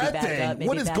down, maybe that back thing. up, maybe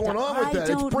what is back going down. on with that?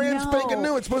 It's brand spanking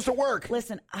new. It's supposed to work.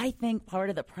 Listen, I think part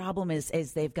of the problem is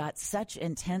they've got such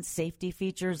intense safety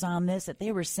features on this that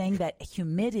they were saying that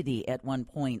humidity at one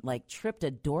point tripped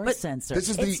a door sensor.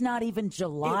 It's not even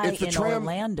July it's the in tram,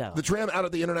 Orlando. The tram out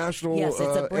of the international Yes,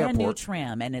 it's a brand new airport.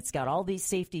 tram, and it's got all these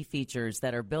safety features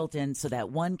that are built in so that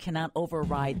one cannot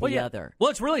override the other. Well,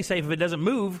 it's really safe if it doesn't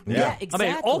move. Yeah, exactly.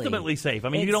 I mean, ultimately safe. I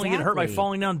mean, you don't get hurt by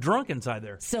falling down drunk inside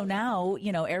there. So now,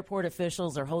 airport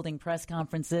officials are holding press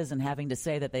conferences and having to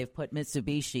say that they've put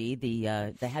Mitsubishi,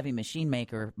 the heavy machine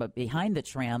maker, but behind the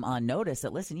tram on notice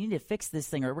that, listen, you need to fix this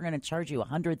thing or we're going to charge you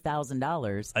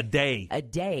 $100,000 a day. A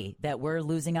day that we're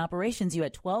losing operations. You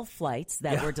had 12 flights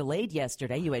that were delayed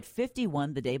yesterday. You had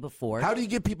 51 the day before. How do you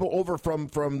get people over from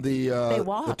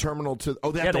the terminal to?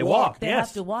 Oh, they have to walk. walk. They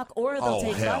have to walk, or they'll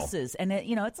take hell. buses. And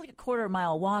it's like a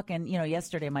quarter-mile walk. And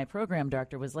yesterday my program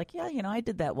doctor was like, "Yeah, I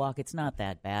did that walk. It's not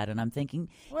that bad." And I'm thinking,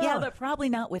 yeah, but probably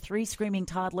not with 3 screaming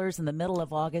toddlers in the middle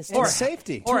of August, or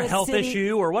safety, or a health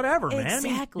issue, or whatever, man.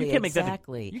 Exactly. You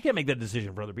can't make that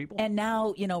decision for other people. And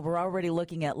now, we're already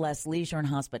looking at less leisure and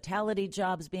hospitality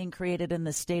jobs being created in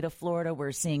the state of Florida.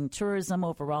 We're seeing tourism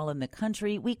overall in the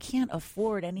country. We can't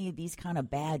afford any of these kind of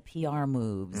bad PR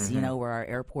moves, where our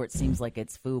airport seems like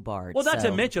it's foobarred. Well, not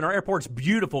to mention our airport's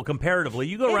beautiful comparatively.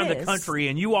 You go around the country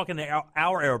and you walk into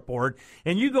our airport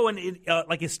and you go in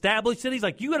established cities,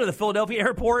 like you go to the Philadelphia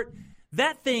airport.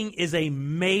 That thing is a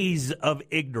maze of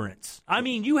ignorance. I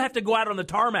mean, you have to go out on the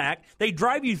tarmac. They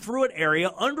drive you through an area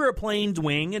under a plane's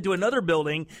wing into another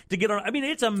building to get on. I mean,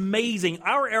 it's amazing.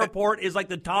 Our airport is like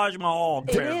the Taj Mahal.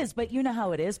 It is, but you know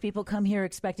how it is. People come here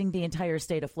expecting the entire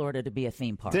state of Florida to be a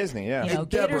theme park. Disney, yeah.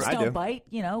 Gators don't bite,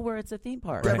 where it's a theme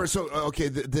park. Deborah, so,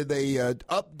 did they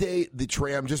update the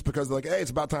tram just because they're like, hey,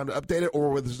 it's about time to update it,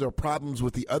 or was there problems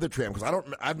with the other tram? Because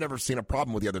I've never seen a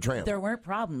problem with the other tram. There weren't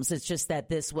problems. It's just that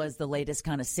this was the latest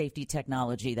kind of safety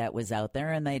technology that was out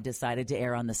there, and they decided to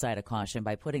err on the side of caution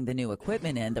by putting the new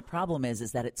equipment in. The problem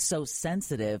is that it's so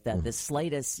sensitive that the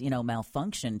slightest,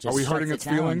 malfunction just Are we shuts hurting it its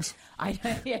down. feelings?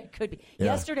 Yeah, it could be. Yeah.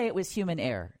 Yesterday it was human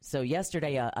error. So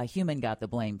yesterday a human got the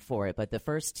blame for it, but the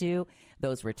first two,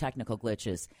 those were technical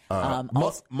glitches.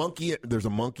 Monkey, there's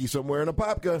a monkey somewhere in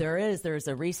Apopka. There's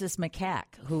a rhesus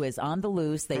macaque who is on the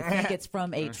loose. They think it's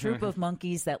from a troop of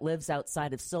monkeys that lives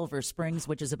outside of Silver Springs,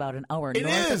 which is about an hour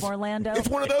north of Orlando. It's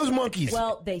one of those monkeys.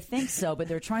 Well, they think so, but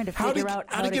they're trying to figure out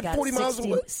how to get 40 miles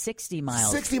away? 60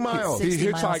 miles. 60 miles.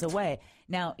 60 miles away.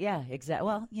 Now, yeah, exactly.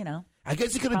 Well, I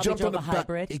guess he could have jumped on the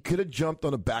hybrid. back. He could have jumped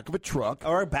on the back of a truck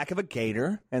or back of a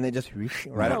gator, and they just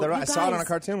right up there. I saw it on a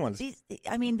cartoon once.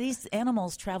 These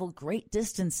animals travel great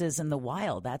distances in the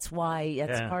wild. That's why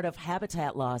it's part of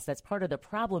habitat loss. That's part of the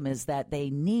problem is that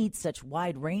they need such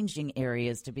wide-ranging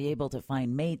areas to be able to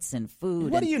find mates and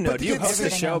food. What do you know? Do you host a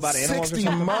show about animals? 60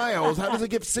 miles. How does it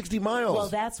get 60 miles? Well,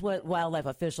 that's what wildlife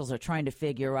officials are trying to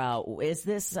figure out. Is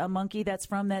this a monkey that's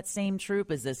from that same troop?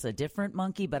 Is this a different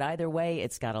monkey? But either way,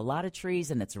 it's got a lot of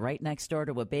trees and it's right next door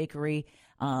to a bakery.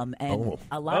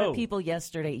 A lot of people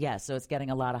yesterday, so it's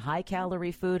getting a lot of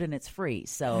high-calorie food and it's free.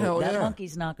 So that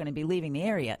monkey's not going to be leaving the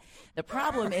area. The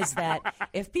problem is that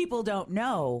if people don't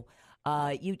know,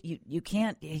 you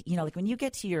can't, like when you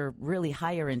get to your really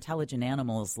higher intelligent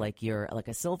animals, like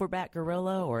a silverback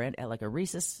gorilla or like a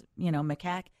rhesus,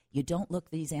 macaque, you don't look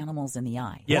these animals in the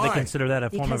eye. Yeah, Why? They consider that a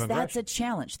form of because aggression. that's a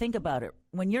challenge. Think about it.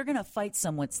 When you're going to fight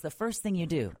someone, it's the first thing you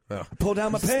do. Pull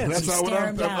down my pants. That's not what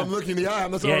I'm looking in the eye.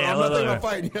 I'm not thinking about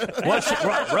fighting.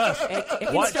 Russ,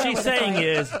 what she's saying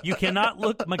is you cannot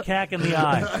look macaque in the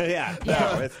eye.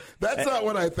 No, that's not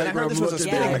what I think. I heard this was a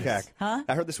spitting macaque. Huh?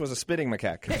 I heard this was a spitting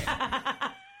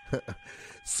macaque.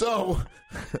 So...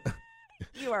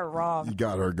 You are wrong. You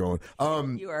got her going.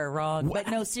 You are wrong. But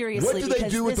no, seriously. What do they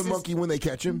do with the monkey when they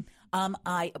catch him?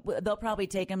 They'll probably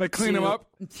take him. They clean him up.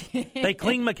 They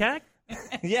clean macaque?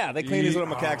 Yeah, they clean these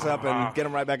little macaques up and get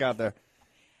them right back out there.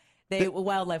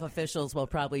 Wildlife officials will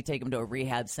probably take him to a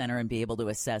rehab center and be able to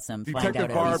assess him. Detective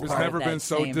Barb has never been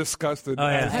so disgusted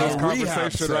as this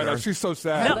conversation right now. She's so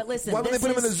sad. No, but listen, why would they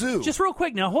put him in a zoo? Just real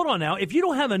quick now, hold on now. If you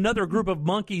don't have another group of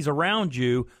monkeys around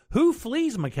you, who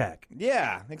flees macaque?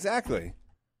 Yeah, exactly.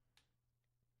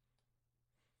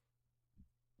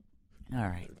 All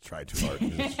right. Try too hard.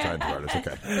 It's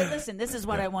okay. But listen, this is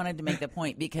what I wanted to make the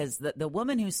point, because the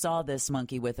woman who saw this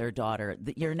monkey with her daughter,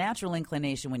 your natural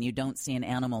inclination when you don't see an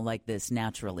animal like this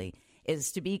naturally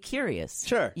is to be curious.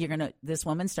 Sure. This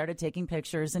woman started taking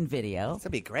pictures and video. This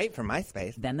would be great for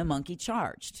MySpace. Then the monkey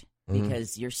charged.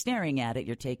 because you're staring at it.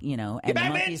 You're taking, and the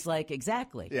monkey's like,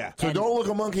 exactly. Yeah. So don't look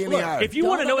a monkey in the eye. If you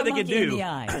want to know what they can do,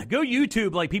 the go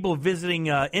YouTube, like people visiting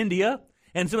India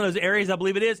and some of those areas, I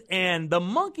believe it is, and the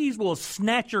monkeys will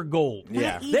snatch your gold.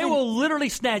 Yeah. They will literally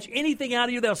snatch anything out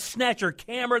of you. They'll snatch your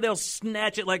camera. They'll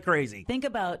snatch it like crazy. Think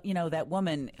about, that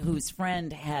woman whose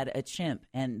friend had a chimp,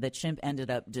 and the chimp ended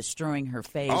up destroying her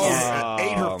face. Oh,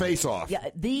 ate her face off. Yeah,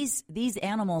 these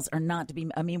animals are not to be.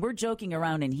 I mean, we're joking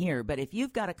around in here, but if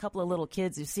you've got a couple of little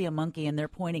kids who see a monkey and they're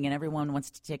pointing, and everyone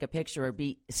wants to take a picture or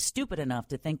be stupid enough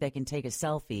to think they can take a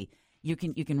selfie, you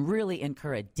can really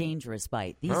incur a dangerous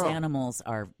bite. These animals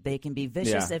they can be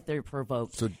vicious if they're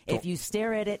provoked. So if you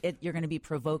stare at it, you're going to be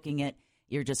provoking it.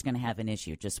 You're just going to have an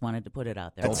issue. Just wanted to put it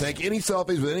out there. Don't take any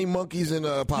selfies with any monkeys in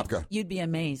Popka. You'd be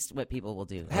amazed what people will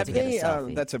do. Have they?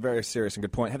 That's a very serious and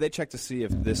good point. Have they checked to see if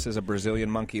this is a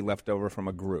Brazilian monkey left over from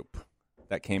a group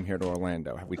that came here to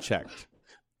Orlando? Have we checked?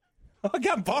 Oh, I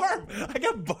got Barb.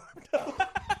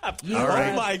 You are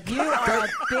a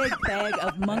big bag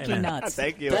of monkey nuts.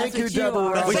 Thank you. Thank you,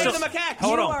 Deborah. Save the macaque. You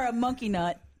are a monkey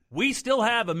nut. We still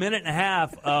have a minute and a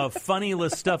half of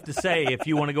funnyless stuff to say if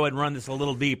you want to go ahead and run this a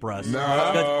little deep, Russ. No.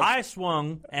 Because I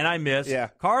swung and I missed. Yeah.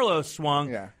 Carlos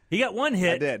swung. Yeah. He got one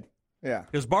hit. I did. Yeah.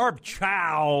 Because Barb just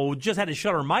had to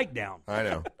shut her mic down. I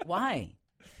know. Why?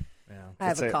 I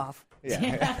have a cough.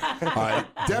 Yeah. All right.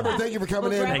 Deborah, thank you for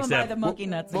coming in. Thanks, by the monkey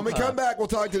nuts. When we come back, we'll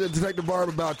talk to Detective Barb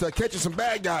about catching some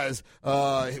bad guys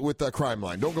with Crime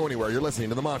Line. Don't go anywhere. You're listening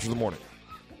to The Monsters of the Morning.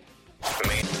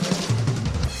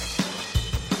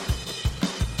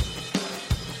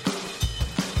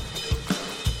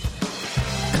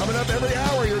 Coming up every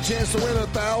hour, your chance to win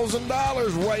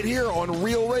 $1,000 right here on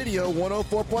Real Radio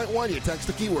 104.1. You text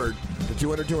the keyword to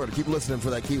 200-200. Keep listening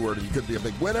for that keyword, and you could be a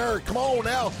big winner. Come on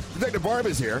now. Detective Barb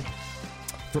is here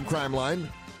from Crime Line.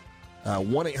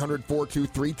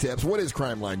 1-800-423-TIPS. What is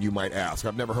Crime Line, you might ask?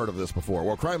 I've never heard of this before.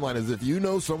 Well, Crime Line is if you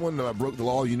know someone broke the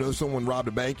law, you know someone robbed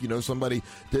a bank, you know somebody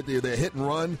did the hit and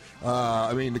run.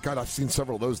 God, I've seen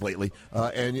several of those lately,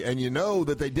 and you know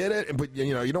that they did it, but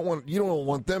you don't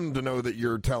want them to know that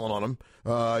you're telling on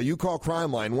them. You call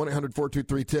Crime Line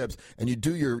 1-800-423-TIPS, and you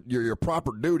do your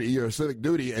proper duty, your civic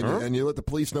duty, and you let the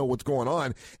police know what's going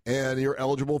on, and you're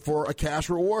eligible for a cash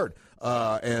reward.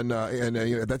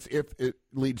 That's if it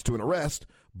leads to an arrest,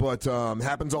 but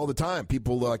happens all the time.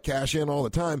 People cash in all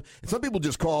the time. And some people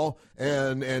just call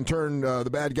and turn the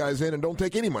bad guys in and don't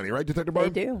take any money, right, Detective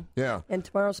Barb? They do. Yeah. And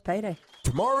tomorrow's payday.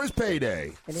 Tomorrow is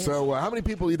payday. So how many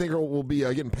people do you think will be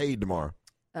getting paid tomorrow?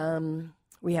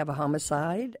 We have a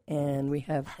homicide, and we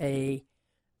have a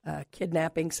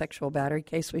kidnapping, sexual battery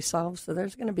case we solved. So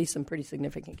there's going to be some pretty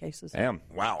significant cases. Damn.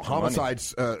 Wow.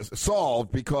 Homicides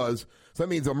solved because that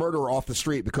means a murderer off the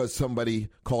street because somebody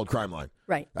called Crime Line.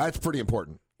 Right. That's pretty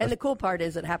important. And the cool part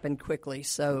is it happened quickly.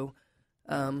 So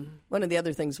one of the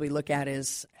other things we look at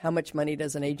is how much money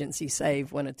does an agency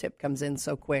save when a tip comes in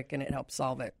so quick and it helps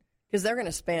solve it? Because they're going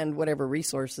to spend whatever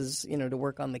resources, to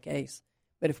work on the case.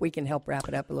 But if we can help wrap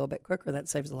it up a little bit quicker, that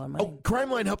saves a lot of money. Oh, Crime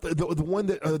Line helped the one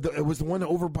that it was the one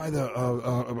over by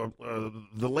the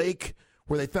lake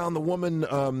where they found the woman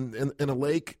in a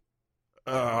lake.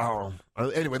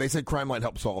 Anyway, they said Crime Line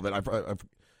helped solve it.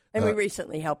 And we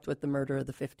recently helped with the murder of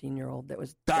the 15-year-old that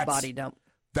was the body dump.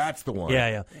 That's the one.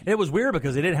 Yeah. And it was weird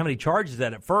because they didn't have any charges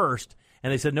at first,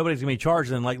 and they said nobody's going to be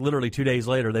charged. And literally 2 days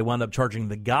later, they wound up charging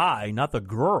the guy, not the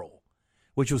girl.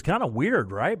 Which was kind of weird,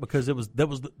 right? Because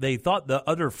they thought the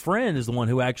other friend is the one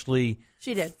who actually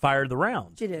fired the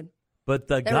rounds. She did. But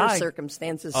the there guy were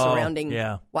circumstances surrounding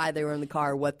yeah. why they were in the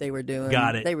car, what they were doing.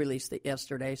 Got it. They released it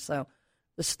yesterday, so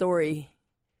the story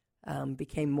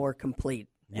became more complete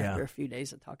after a few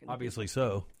days of talking. Obviously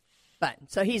so. But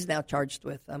so he's now charged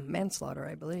with manslaughter,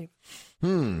 I believe.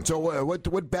 So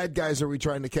what bad guys are we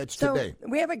trying to catch today?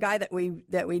 We have a guy that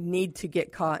we need to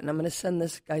get caught, and I'm going to send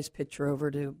this guy's picture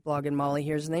over to Blog and Molly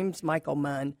here. His name's Michael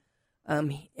Munn,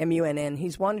 M-U-N-N.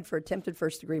 He's wanted for attempted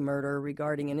first-degree murder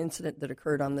regarding an incident that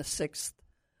occurred on the 6th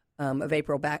of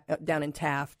April down in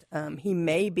Taft. He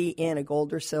may be in a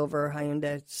gold or silver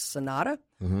Hyundai Sonata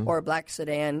or a black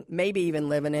sedan, maybe even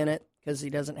living in it because he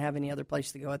doesn't have any other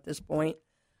place to go at this point.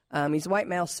 He's a white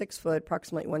male, 6 foot,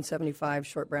 approximately 175,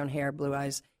 short brown hair, blue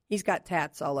eyes. He's got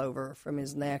tats all over from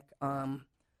his neck,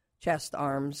 chest,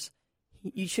 arms.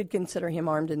 You should consider him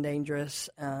armed and dangerous,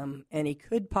 and he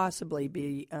could possibly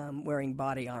be wearing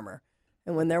body armor.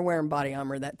 And when they're wearing body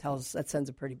armor, that sends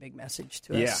a pretty big message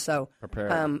to us. So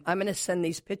I'm going to send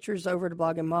these pictures over to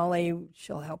Blog and Molly.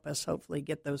 She'll help us hopefully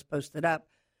get those posted up.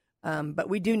 But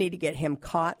we do need to get him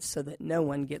caught so that no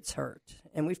one gets hurt.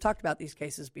 And we've talked about these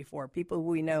cases before. People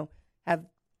we know have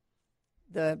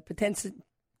the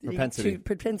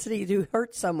propensity to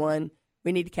hurt someone,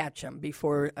 we need to catch them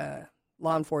before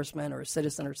law enforcement or a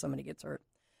citizen or somebody gets hurt.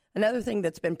 Another thing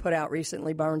that's been put out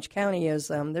recently by Orange County is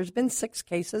there's been 6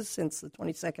 cases since the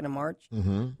 22nd of March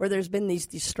where there's been these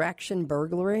distraction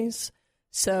burglaries.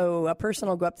 So a person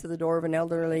will go up to the door of an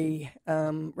elderly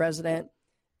resident,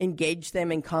 engage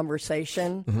them in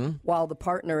conversation while the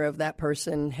partner of that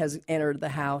person has entered the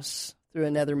house through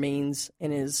another means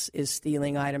and is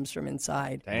stealing items from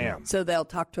inside. Damn. So they'll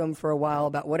talk to them for a while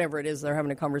about whatever it is they're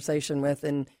having a conversation with,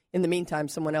 and in the meantime,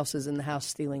 someone else is in the house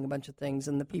stealing a bunch of things,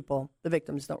 and the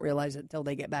victims don't realize it until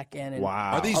they get back in. And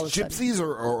Are these gypsies,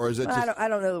 or is it just... I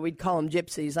don't know that we'd call them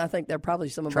gypsies. I think they're probably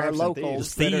some of our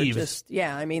locals that are just...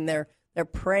 Yeah, I mean, they're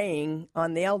preying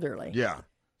on the elderly. Yeah.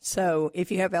 So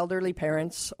if you have elderly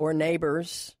parents or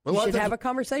neighbors, you should have a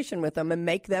conversation with them and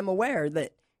make them aware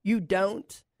that you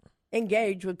don't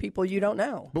engage with people you don't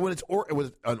know. But when it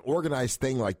was an organized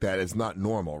thing like that, it's not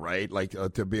normal, right? Like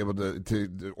to be able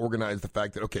to organize the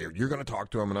fact that, okay, you're going to talk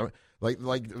to them, and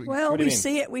well, we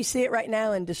see it right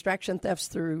now in distraction thefts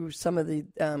through some of the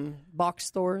box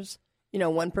stores. You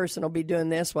know, one person will be doing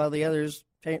this while the other's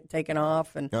taking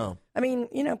off, and I mean,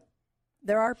 you know,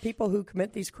 there are people who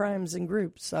commit these crimes in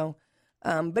groups. So,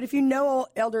 but if you know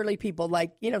elderly people,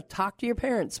 like, you know, talk to your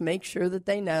parents, make sure that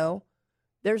they know.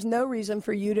 There's no reason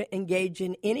for you to engage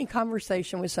in any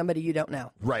conversation with somebody you don't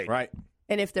know. Right.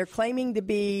 And if they're claiming to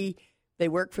be, they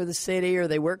work for the city or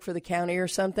they work for the county or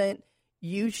something,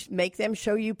 you make them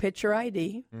show you picture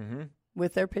ID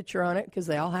with their picture on it, because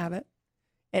they all have it.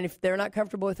 And if they're not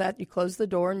comfortable with that, you close the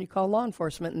door and you call law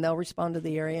enforcement, and they'll respond to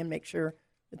the area and make sure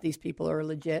that these people are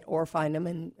legit, or find them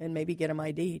and maybe get them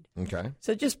ID'd. Okay.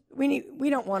 So just we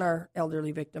don't want our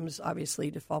elderly victims, obviously,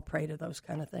 to fall prey to those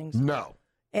kind of things. No.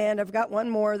 And I've got one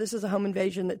more. This is a home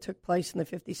invasion that took place in the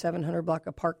 5700 block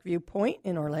of Parkview Point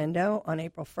in Orlando on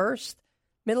April 1st.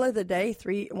 Middle of the day,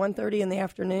 1:30 in the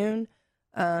afternoon.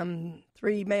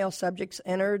 3 male subjects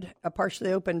entered a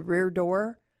partially opened rear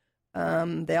door.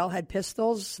 They all had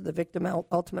pistols. The victim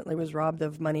ultimately was robbed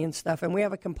of money and stuff. And we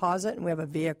have a composite and we have a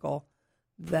vehicle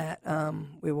that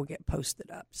we will get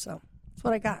posted up. So that's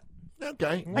what I got.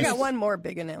 Okay. I got one more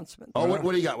big announcement. Oh, what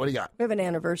do you got? What do you got? We have an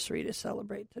anniversary to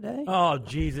celebrate today. Oh,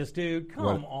 Jesus, dude.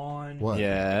 Come on. What?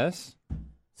 Yes.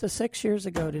 So 6 years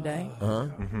ago today,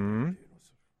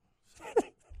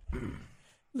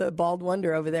 the bald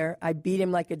wonder over there, I beat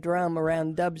him like a drum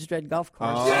around Dub's Dread Golf Course.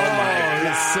 Oh, my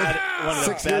God. One of the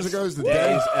 6 years ago is the days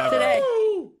day. ever. Today.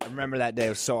 I remember that day. It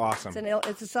was so awesome.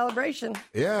 It's a celebration.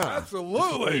 Yeah.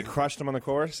 Absolutely. You crushed him on the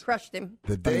course? Crushed him.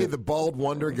 The day the bald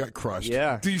wonder got crushed.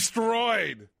 Yeah.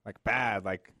 Destroyed. Like bad,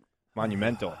 like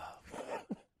monumental.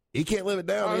 He can't live it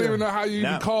down. I don't even know how you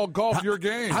even call golf your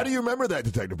game. How do you remember that,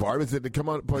 Detective Barb? Is it to come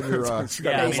up on your how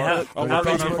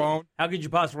could you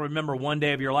possibly remember one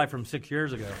day of your life from 6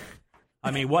 years ago?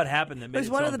 I mean, what happened that made it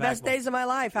was one of the best days of my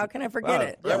life. How can I forget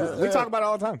it? Yeah, we talk about it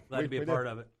all the time. Glad to be a part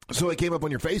of it. So it came up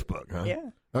on your Facebook, huh? Yeah.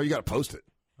 Oh, you got to post it.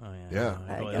 Oh, yeah.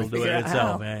 It'll do it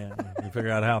itself. Yeah. You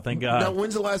figure out how. Thank God. Now,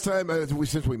 when's the last time,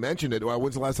 since we mentioned it,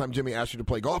 when's the last time Jimmy asked you to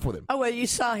play golf with him? Oh, well, you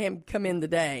saw him come in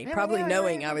today, probably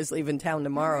knowing I was leaving town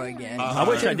tomorrow again. I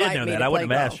wish I did know that. I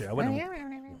wouldn't have asked you. I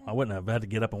wouldn't have had to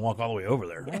get up and walk all the way over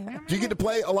there. Do you get to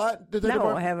play a lot, Detective No,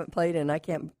 Barb? I haven't played, and I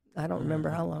don't remember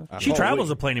how long. She travels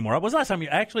to play anymore. When's the last time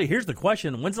here's the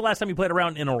question. When's the last time you played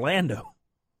around in Orlando?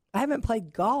 I haven't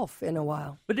played golf in a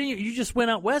while. But then you just went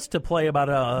out west to play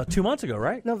about 2 months ago,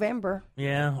 right? November.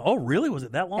 Yeah. Oh, really? Was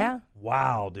it that long? Yeah.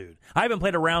 Wow, dude. I haven't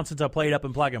played around since I played up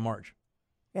in Plague in March.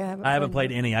 Yeah, I haven't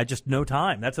played any. I just no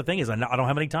time. That's the thing is I don't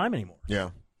have any time anymore.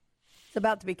 Yeah. It's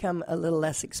about to become a little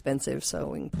less expensive, so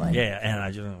we can play. Yeah, and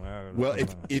I just well,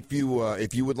 if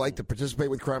you would like to participate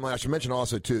with Crime Line, I should mention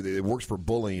also too that it works for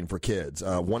bullying for kids.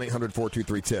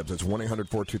 1-800-423-TIPS. That's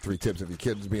 1-800-423-TIPS.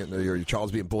 If your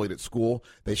child's being bullied at school,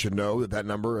 they should know that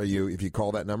number. If you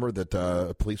call that number,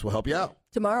 that police will help you out.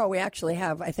 Tomorrow we actually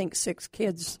have, I think, 6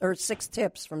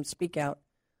 tips from Speak Out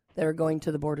that are going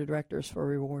to the board of directors for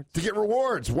rewards. To get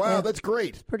rewards. Wow, Yeah. That's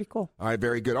great. Pretty cool. All right,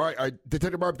 very good. All right,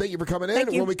 Detective Barb, thank you for coming in.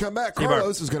 Thank you. When we come back, See you,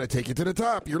 Carlos is going to take you to the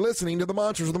top. You're listening to the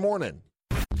Monsters of the Morning.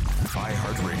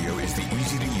 iHeartRadio is the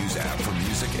easy-to-use app for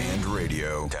music and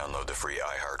radio. Download the free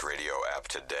iHeartRadio app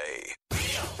today.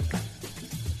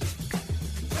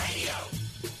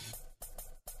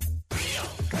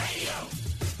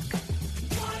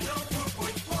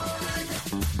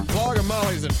 Blog and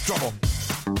Molly's in trouble.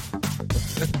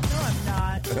 No, I'm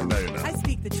not. No, you're not. I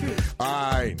speak the truth.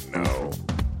 I know.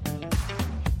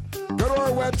 Go to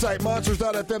our website,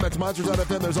 monsters.fm. That's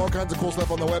monsters.fm. There's all kinds of cool stuff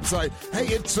on the website. Hey,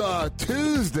 it's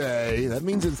Tuesday. That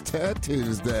means it's Ted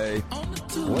Tuesday.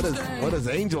 What has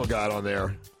Angel got on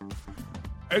there?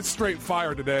 It's straight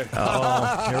fire today.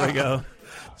 Oh, here we go.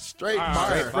 Straight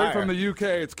fire. Straight from the UK.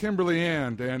 It's Kimberly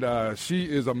Ann, and she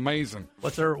is amazing.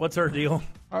 What's her deal?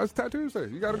 It's Tattoos Day.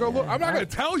 You got to go look. I'm not going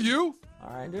to tell you.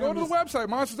 All right, go to the website,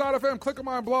 monsters.fm, click on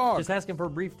my blog. Just asking for a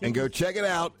brief team. And go check it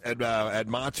out at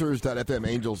monsters.fm.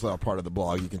 Angel's part of the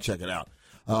blog. You can check it out.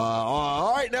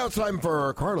 All right, now it's time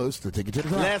for Carlos to take it to the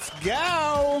top. Let's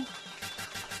go.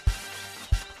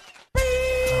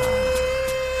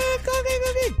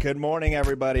 Good morning,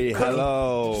 everybody.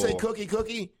 Hello. Did you say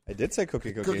cookie? I did say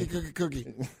cookie. Cookie.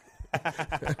 You've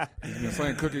been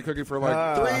saying cookie for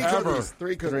like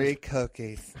Three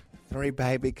cookies. 3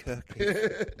 baby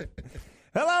cookies.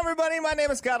 Hello, everybody. My name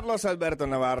is Carlos Alberto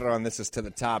Navarro, and this is To the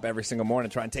Top. Every single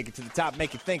morning, try and take it to the top,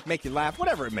 make you think, make you laugh,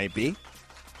 whatever it may be.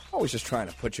 Always just trying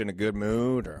to put you in a good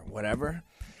mood or whatever.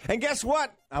 And guess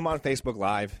what? I'm on Facebook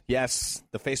Live. Yes,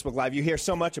 the Facebook Live you hear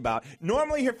so much about.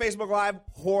 Normally, you hear Facebook Live,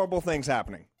 horrible things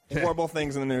happening. Horrible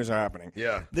things in the news are happening.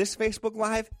 Yeah. This Facebook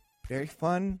Live, very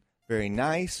fun, very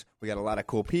nice. We got a lot of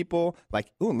cool people. Like,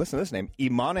 listen to this name.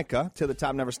 Monica, To the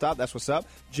Top Never Stop. That's what's up.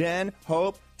 Jen,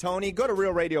 Hope, Tony. Go to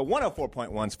Real Radio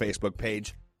 104.1's Facebook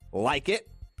page. Like it.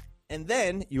 And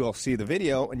then you will see the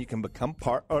video, and you can become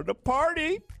part of the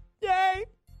party. Yay!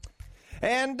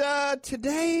 And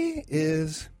today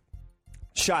is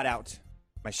shout out.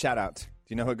 My shout out. Do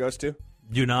you know who it goes to?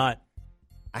 Do not.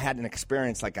 I had an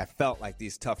experience like I felt like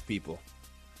these tough people.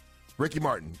 Ricky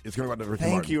Martin. It's going to go to Ricky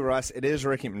Martin. Thank you, Russ. It is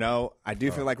Ricky. No, I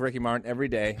do feel like Ricky Martin every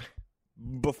day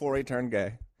before he turned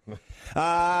gay.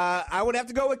 I would have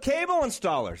to go with cable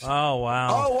installers. Oh,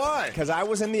 wow. Oh, why? Because I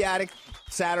was in the attic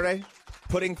Saturday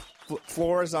putting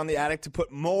floors on the attic to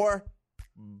put more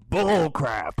bull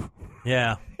crap.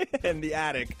 Yeah. In the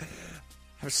attic.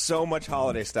 There's so much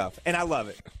holiday stuff. And I love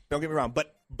it. Don't get me wrong.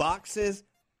 But boxes,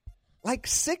 like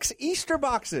 6 Easter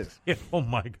boxes. Yeah, oh,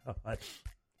 my God.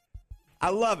 I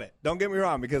love it. Don't get me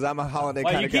wrong, because I'm a holiday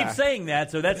kind of guy. Well, you keep saying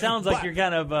that, so that sounds like you're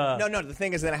kind of... No, the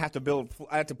thing is that I have to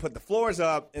put the floors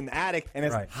up in the attic, and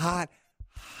it's hot.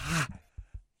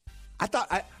 I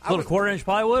thought a little quarter-inch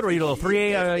plywood, or you little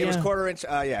 3/8? It was quarter-inch.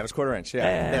 It was quarter-inch.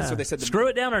 Yeah. That's what they said. Screw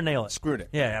it down or nail it? Screwed it.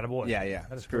 Yeah, attaboy. Yeah.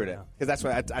 Screwed it. Because that's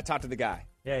what I talked to the guy.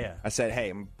 Yeah. I said, hey,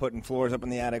 I'm putting floors up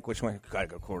in the attic. Which one? You got to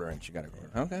go quarter-inch. You got to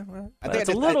go. Okay. Well, I think it's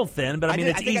a little thin, but I mean,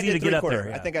 it's easy to get up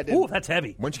there. I think I did. Ooh, that's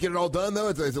heavy. Once you get it all done, though,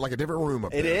 it's like a different room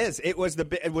up there. It is. It was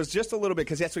just a little bit,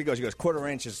 because that's what he goes. He goes,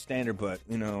 quarter-inch is standard, but,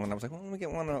 and I was like, well, let me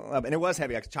get one up. And it was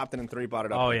heavy. I chopped it in 3, bought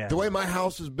it up. Oh, yeah. The way my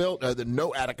house is built,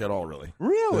 no attic at all, really.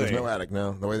 Really? There's no attic,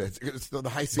 no. The way it's the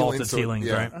high ceilings. Vaulted ceilings,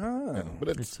 right? Oh. Yeah, but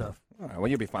it's tough. All right, well,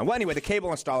 you'll be fine. Well, anyway, the cable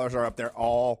installers are up there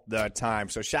all the time.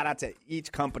 So shout out to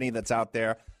each company that's out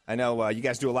there. I know you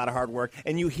guys do a lot of hard work,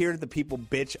 and you hear the people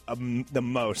bitch the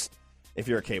most if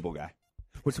you're a cable guy.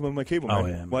 What's with my cable, man? Oh,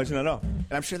 yeah. Why didn't I know?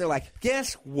 And I'm sure they're like,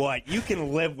 guess what? You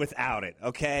can live without it,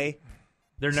 okay?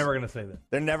 They're never going to say that.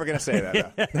 They're never going to say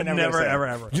that. Though. They're never,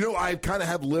 ever. You know, I kind of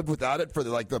have lived without it for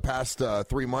the past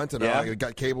 3 months, and I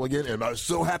got cable again, and I was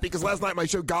so happy because last night my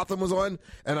show Gotham was on,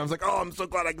 and I was like, oh, I'm so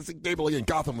glad I can see cable again.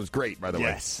 Gotham was great, by the way.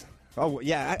 Yes. Oh,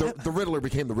 yeah. The Riddler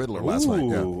became the Riddler last night.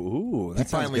 Yeah. Ooh, that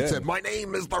he finally good. said, my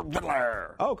name is the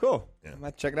Riddler. Oh, cool. Yeah.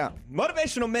 Let's check it out.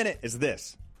 Motivational Minute is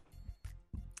this.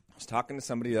 I was talking to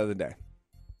somebody the other day,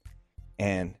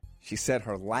 and she said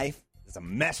her life is a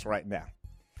mess right now,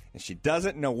 and she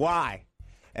doesn't know why.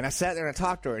 And I sat there and I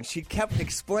talked to her, and she kept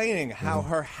explaining how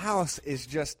her house is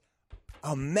just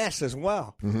a mess as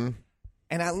well. Mm-hmm.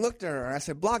 And I looked at her and I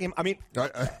said, blogging,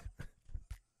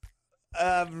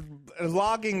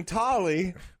 Logging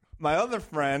Tolly, my other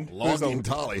friend, who's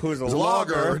a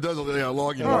logger, who does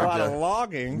logging a work. lot of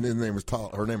logging. Her name is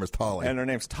Tolly. And her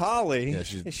name's Tolly. Yeah,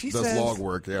 she says does log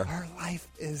work, yeah. Her life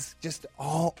is just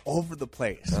all over the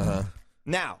place. Uh-huh.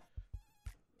 Now,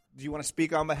 do you want to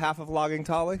speak on behalf of Logging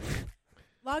Tolly?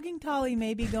 Logging Tolly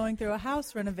may be going through a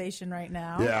house renovation right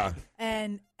now. Yeah.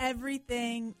 And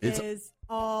everything is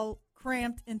all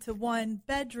cramped into one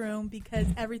bedroom because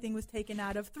everything was taken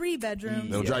out of 3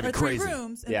 bedrooms They'll drive you or 3 crazy.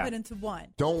 rooms and put into one.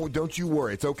 Don't you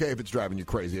worry. It's okay if it's driving you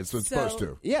crazy. It's supposed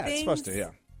to. Yeah, it's supposed to, yeah.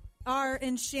 Are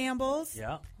in shambles.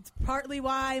 Yeah. It's partly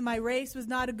why my race was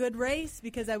not a good race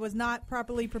because I was not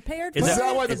properly prepared for Is it.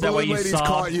 that why the balloon ladies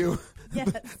caught you? Yes.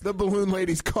 The balloon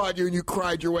ladies caught you and you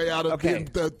cried your way out of being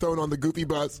thrown on the goofy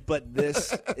bus. But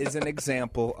this is an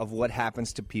example of what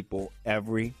happens to people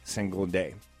every single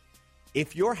day.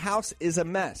 If your house is a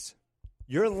mess,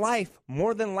 your life,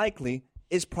 more than likely,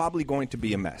 is probably going to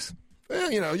be a mess.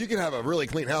 Well, you can have a really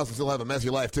clean house and still have a messy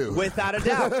life, too. Without a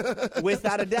doubt.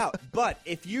 Without a doubt. But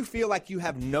if you feel like you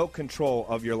have no control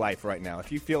of your life right now,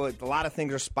 if you feel like a lot of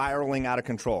things are spiraling out of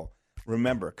control,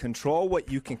 remember, control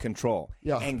what you can control.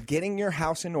 Yeah. And getting your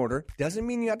house in order doesn't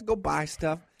mean you have to go buy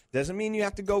stuff. Doesn't mean you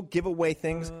have to go give away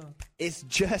things. It's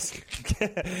just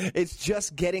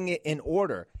getting it in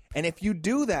order. And if you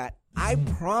do that, I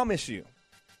promise you,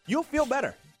 you'll feel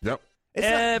better. Yep.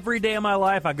 Every day of my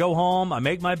life, I go home, I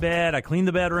make my bed, I clean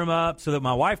the bedroom up so that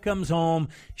my wife comes home.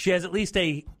 She has at least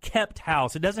a kept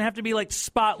house. It doesn't have to be like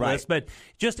spotless, but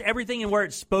just everything in where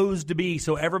it's supposed to be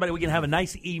so we can have a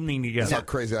nice evening together. That's how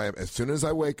crazy I am. As soon as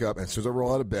I wake up, as soon as I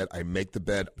roll out of bed, I make the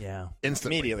bed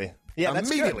instantly. Immediately. Yeah, that's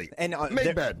immediately. Good. And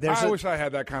make bed. I wish I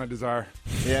had that kind of desire.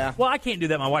 Yeah. Well, I can't do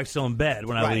that. My wife's still in bed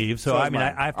when I leave, so I mean,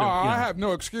 I have to. I have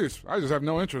no excuse. I just have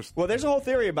no interest. Well, there's a whole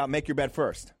theory about make your bed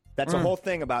first. That's a whole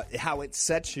thing about how it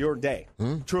sets your day,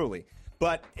 truly.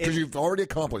 But because you've already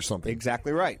accomplished something.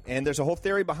 Exactly right. And there's a whole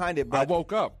theory behind it. But I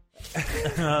woke up.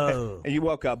 And you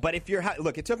woke up. But if you're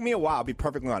look, it took me a while. I'll be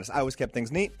perfectly honest. I always kept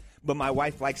things neat, but my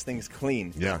wife likes things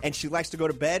clean. Yeah. And she likes to go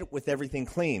to bed with everything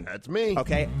clean. That's me.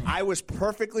 Okay. I was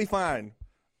perfectly fine.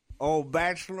 Oh,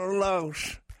 bachelor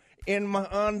lows in my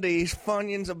undies,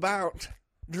 Funyuns about.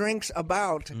 Drinks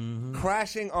about,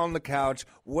 crashing on the couch,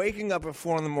 waking up at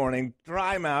 4 a.m,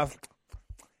 dry mouth,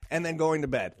 and then going to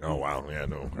bed. Oh, wow. Yeah,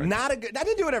 no. Not a good. I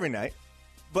didn't do it every night,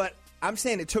 but I'm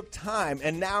saying it took time,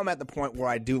 and now I'm at the point where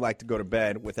I do like to go to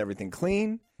bed with everything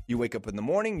clean. You wake up in the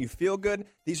morning, you feel good.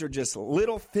 These are just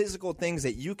little physical things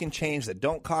that you can change that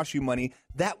don't cost you money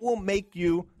that will make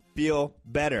you feel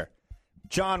better.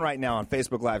 John right now on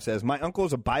Facebook Live says, my uncle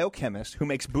is a biochemist who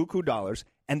makes buku dollars,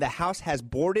 and the house has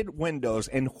boarded windows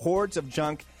and hordes of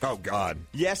junk. Oh, God.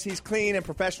 Yes, he's clean and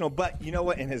professional, but you know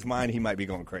what? In his mind, he might be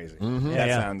going crazy.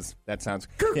 That sounds.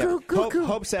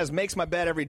 Hope says, makes my bed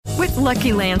every. With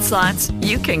Lucky Land Slots,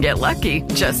 you can get lucky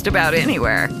just about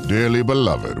anywhere. Dearly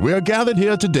beloved, we are gathered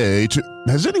here today to.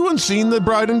 Has anyone seen the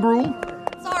bride and groom?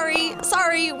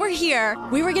 Sorry, we're here.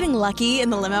 We were getting lucky in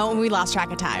the limo and we lost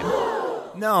track of time.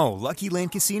 No, Lucky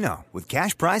Land Casino, with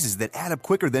cash prizes that add up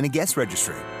quicker than a guest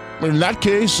registry. In that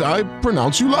case, I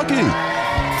pronounce you lucky.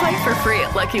 Play for free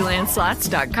at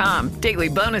LuckyLandSlots.com. Daily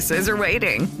bonuses are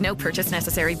waiting. No purchase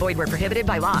necessary. Void where prohibited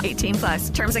by law.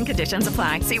 18+. Terms and conditions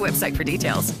apply. See website for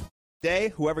details. Day,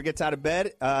 whoever gets out of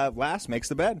bed last makes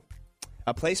the bed.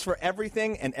 A place for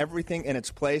everything and everything in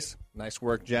its place. Nice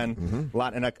work, Jen. A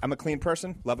lot, and I'm a clean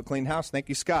person. Love a clean house. Thank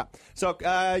you, Scott. So,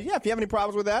 if you have any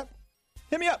problems with that,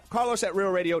 hit me up, Carlos at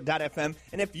realradio.fm.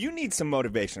 And if you need some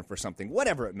motivation for something,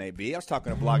 whatever it may be, I was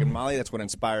talking to Blogging Molly. That's what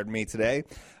inspired me today.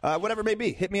 Whatever it may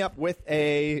be, hit me up with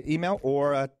a email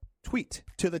or a tweet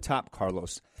to the top,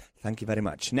 Carlos. Thank you very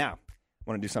much. Now, I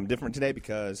want to do something different today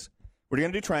because we're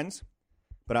going to do trends,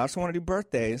 but I also want to do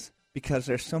birthdays because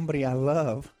there's somebody I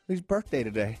love whose birthday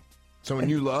today. Someone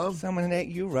you love? Someone that ain't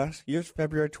you, Russ. Yours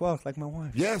February 12th, like my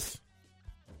wife. Yes.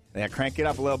 Yeah, crank it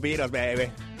up a little, Beatles,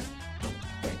 baby.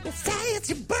 Say it's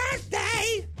your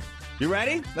birthday. You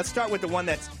ready? Let's start with the one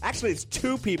that's actually it's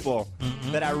two people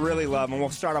that I really love, and we'll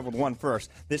start off with one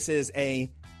first. This is an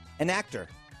actor.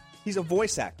 He's a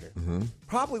voice actor.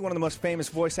 Probably one of the most famous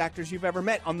voice actors you've ever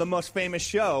met on the most famous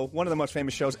show, one of the most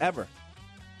famous shows ever.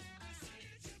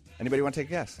 Anybody want to take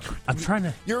a guess? I'm trying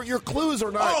to. Your clues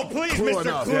are not. Oh, please, clue Mr.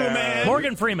 enough. Clue Man.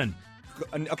 Morgan Freeman.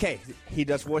 Okay, he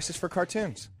does voices for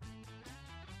cartoons.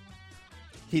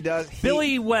 He does.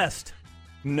 Billy West.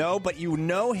 No, but you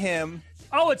know him.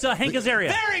 Oh, it's Hank Azaria.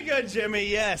 Very good, Jimmy.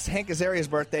 Yes, Hank Azaria's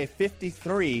birthday,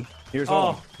 53 years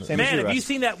old. Same man, as you, have Russ. you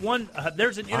seen that one?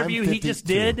 There's an interview he just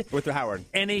did with Howard,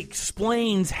 and he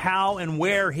explains how and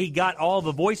where he got all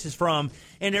the voices from,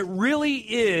 and it really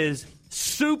is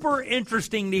super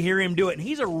interesting to hear him do it. And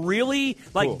he's a really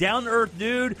down to earth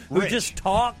dude who just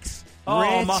talks.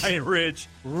 Oh my, Rich.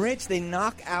 Rich, they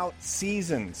knock out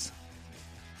seasons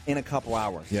in a couple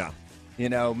hours. Yeah. You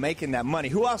know, making that money.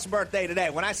 Who else's birthday today?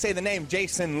 When I say the name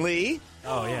Jason Lee.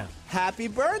 Oh, yeah. Happy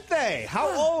birthday. How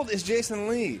old is Jason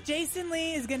Lee? Jason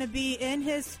Lee is going to be in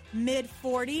his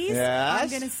mid-40s. Yes. I'm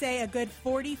going to say a good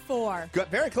 44. Good,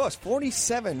 very close.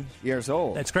 47 years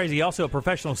old. That's crazy. Also a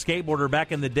professional skateboarder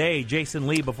back in the day. Jason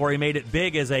Lee, before he made it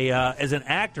big as an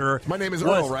actor. My name is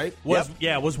Earl, right?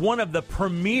 Was one of the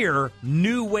premier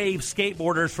new wave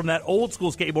skateboarders from that old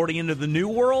school skateboarding into the new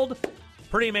world.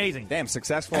 Pretty amazing. Damn,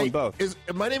 successful in both.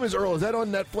 My Name is Earl. Is that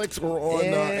on Netflix or on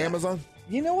Amazon?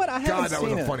 You know what? I haven't God, that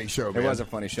seen was a funny show, man. It was a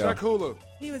funny show. Check Hulu.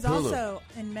 He was also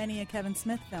in many a Kevin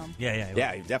Smith film.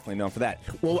 Yeah, he's definitely known for that.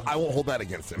 Well, I won't hold that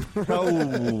against him.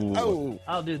 Oh.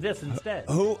 I'll do this instead.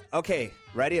 Who? Okay,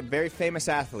 ready? A very famous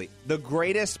athlete. The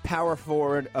greatest power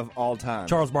forward of all time.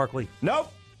 Charles Barkley.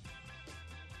 Nope.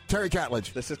 Terry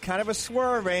Catledge. This is kind of a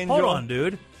swerve, Angel. Hold on,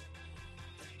 dude.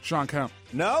 Sean Kemp.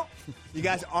 No. You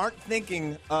guys aren't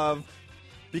thinking of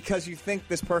Because you think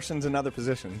this person's another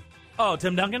position. Oh,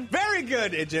 Tim Duncan? Very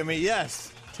good, Jimmy,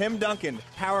 yes. Tim Duncan,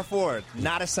 power forward,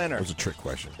 not a center. It was a trick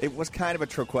question. It was kind of a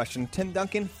trick question. Tim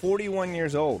Duncan, 41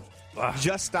 years old.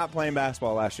 Just stopped playing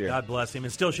basketball last year. God bless him.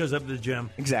 And still shows up at the gym.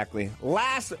 Exactly.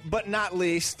 Last but not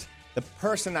least,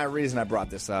 the reason I brought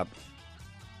this up.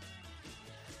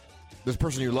 This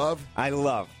person you love? I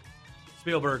love.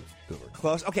 Spielberg.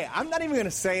 Close. Okay, I'm not even going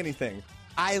to say anything.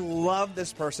 I love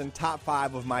this person. Top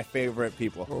 5 of my favorite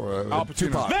people. Al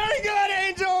Pacino. Very good,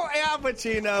 Angel. Al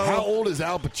Pacino. How old is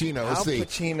Al Pacino? Let's see. Al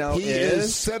Pacino He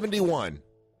is 71.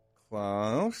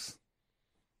 Close.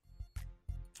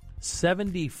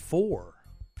 74.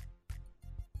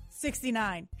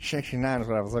 69. 69 is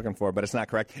what I was looking for, but it's not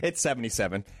correct. It's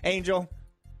 77. Angel,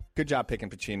 good job picking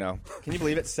Pacino. Can you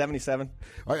believe it? 77?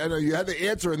 I know you had the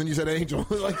answer, and then you said Angel.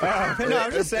 No,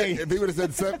 I'm just saying. If he would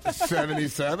have said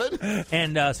 77.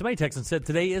 And somebody texted and said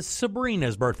today is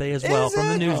Sabrina's birthday as well from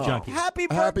the News Junkie. Happy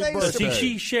birthday. So see,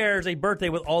 she shares a birthday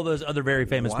with all those other very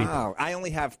famous people. Wow. I only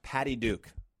have Patty Duke.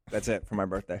 That's it for my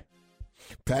birthday.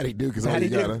 Patty Duke is all you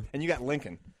got. Huh? And you got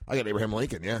Lincoln. I got Abraham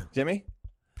Lincoln, yeah. Jimmy?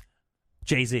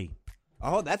 Jay-Z.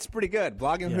 Oh, that's pretty good.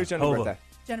 Blogging who's on your birthday?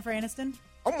 Jennifer Aniston.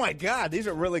 Oh, my God. These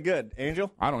are really good.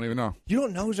 Angel? I don't even know. You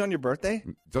don't know who's on your birthday?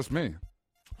 Just me.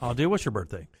 I'll do. What's your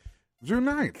birthday? June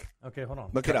 9th. Okay, hold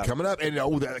on. Look it up. Coming up. And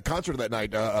that concert that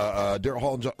night, Daryl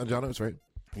Hall and John Oates, right?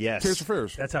 Yes. Tears for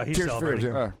Fears. That's how he's Tears for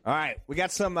celebrating. Fears, yeah. All right. We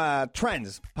got some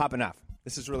trends popping up.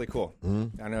 This is really cool. I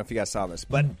don't know if you guys saw this,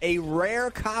 but a rare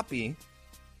copy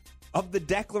of the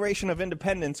Declaration of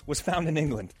Independence was found in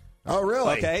England. Oh,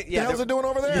 really? Okay. Yeah. What the hell's it doing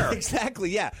over there? Exactly,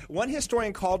 yeah. One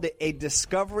historian called it a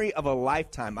discovery of a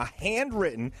lifetime, a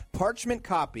handwritten parchment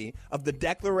copy of the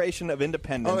Declaration of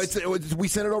Independence. We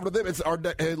sent it over to them. It's our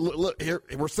look here.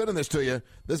 We're sending this to you.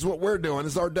 This is what we're doing.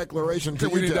 This is our declaration to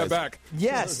you. We need guys. that back.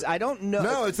 Yes, I don't know.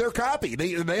 No, it's their copy.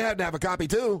 They had to have a copy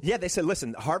too. Yeah, they said.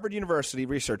 Listen, Harvard University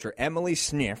researcher Emily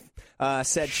Sniff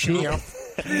said she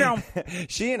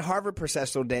and Harvard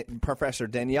professor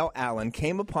Danielle Allen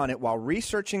came upon it while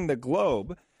researching the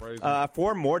globe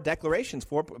for more declarations,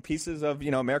 for pieces of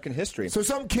American history. So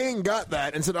some king got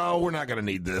that and said, "Oh, we're not going to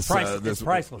need this. It's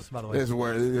priceless, by the way. This is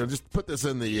where just put this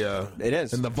in the it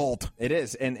is in the vault. It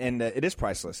is, and it is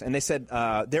priceless." And they said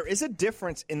there is a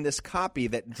difference in this copy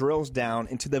that drills down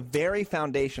into the very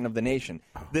foundation of the nation.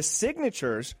 The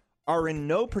signatures are in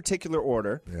no particular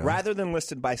order, rather than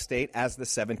listed by state as the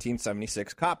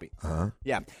 1776 copy.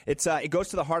 Yeah, it goes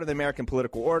to the heart of the American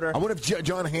political order. I wonder if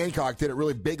John Hancock did it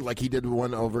really big like he did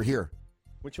one over here.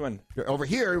 Which one? Over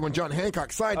here, when John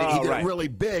Hancock signed it, he did it really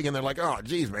big, and they're like, "Oh,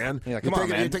 geez, man, man.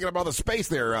 You're taking up all the space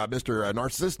there, Mr.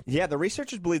 Narcissist." Yeah, the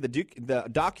researchers believe the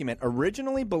document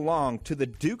originally belonged to the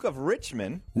Duke of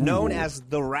Richmond, known as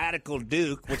the Radical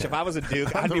Duke, which if I was a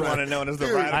Duke, I'd be wanting known as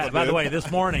the Radical Duke. By the way, this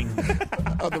morning,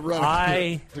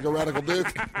 I took a Radical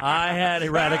Duke. I had a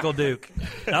Radical Duke.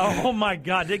 Oh, my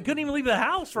God. They couldn't even leave the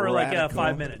house for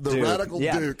 5 minutes. The Radical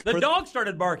Duke. The dog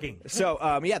started barking. So,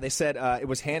 they said it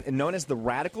was known as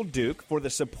the Radical Duke for the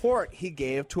support he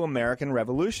gave to American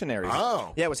revolutionaries.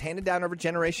 Oh. Yeah, it was handed down over a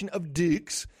generation of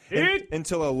dukes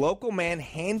until a local man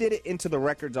handed it into the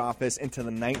records office into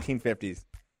the 1950s.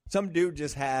 Some dude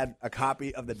just had a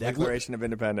copy of the Declaration of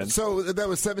Independence. So that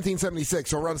was 1776.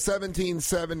 So around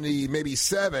 1770, maybe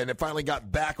 7, it finally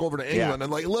got back over to England.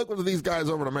 And look what these guys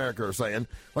over in America are saying.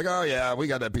 Like, oh, yeah, we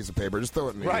got that piece of paper. Just throw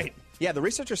it in Right. Yeah, the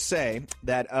researchers say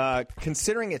that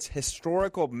considering its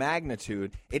historical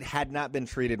magnitude, it had not been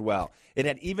treated well. It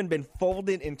had even been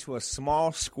folded into a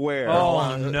small square.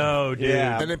 Oh, no, dude.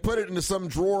 Yeah. And they put it into some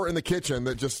drawer in the kitchen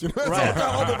that just, right.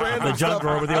 all the random the junk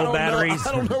drawer with the old batteries.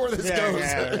 I don't know where this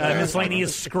goes.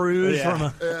 Miscellaneous screws from a...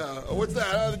 What's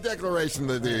that? The Declaration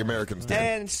that the Americans did.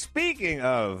 And speaking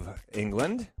of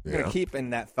England, I'm going to keep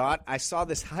in that thought. I saw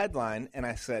this headline, and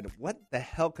I said, what the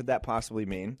hell could that possibly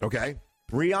mean? Okay.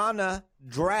 Rihanna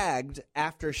dragged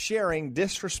after sharing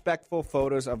disrespectful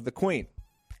photos of the Queen.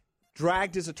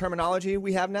 Dragged is a terminology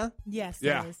we have now? Yes,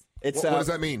 yeah. it is. What does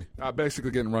that mean?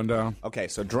 Basically getting run down. Okay,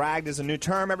 so dragged is a new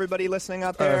term, everybody listening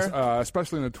out there?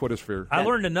 Especially in the Twitter sphere. I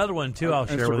learned another one, too, I'll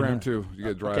share with you. Instagram, too. You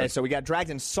get dragged. Okay, so we got dragged,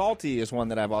 and salty is one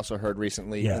that I've also heard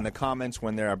recently in the comments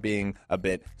when they're being a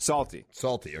bit salty.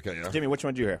 Salty, okay, yeah. Jimmy, which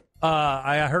one did you hear?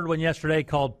 I heard one yesterday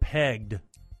called pegged.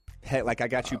 Like I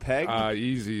got you pegged?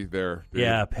 Easy there. Dude.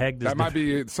 Yeah, pegged. That might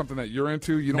be something that you're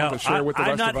into. You don't have to share with the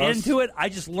rest of us. I'm not into it. I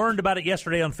just learned about it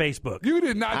yesterday on Facebook. You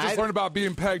did not just learn about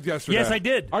being pegged yesterday. Yes, I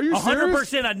did. Are you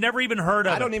serious? 100%. I'd never even heard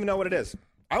of it. I don't even know what it is.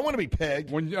 I want to be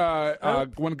pegged. When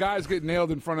guys get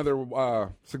nailed in front of their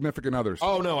significant others.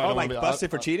 Oh, no, I don't like want to be.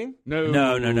 busted for cheating?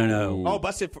 No. Oh,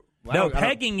 busted for... No,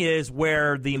 pegging is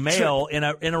where the male in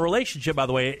a relationship, by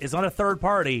the way, is on a third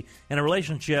party. In a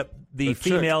relationship, the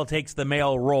female takes the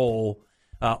male role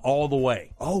all the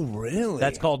way. Oh, really?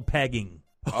 That's called pegging.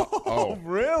 Oh,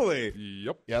 really?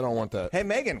 Yep. Yeah, I don't want that. Hey,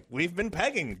 Megan, we've been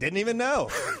pegging. Didn't even know.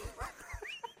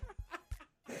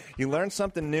 You learn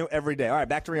something new every day. All right,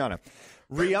 back to Rihanna.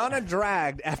 Rihanna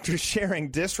dragged after sharing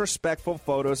disrespectful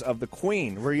photos of the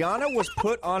Queen. Rihanna was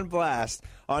put on blast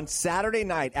on Saturday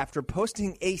night after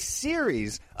posting a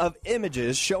series of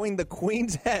images showing the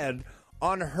Queen's head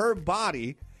on her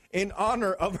body in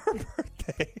honor of her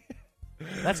birthday.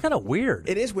 That's kind of weird.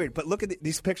 It is weird, but look at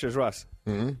these pictures, Russ.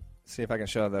 Mm-hmm. See if I can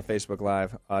show the Facebook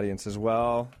Live audience as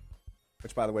well.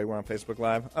 Which, by the way, we're on Facebook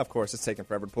Live. Of course, it's taking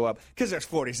forever to pull up because there's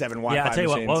 47 Wi-Fi Yeah, I'll tell you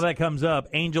machines. what, while that comes up,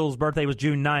 Angel's birthday was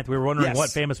June 9th. We were wondering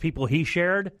what famous people he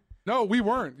shared. No, we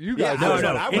weren't. You guys.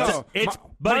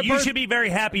 But you should be very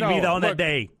happy to be on that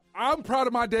day. I'm proud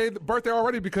of my birthday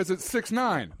already because it's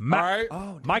 6'9". All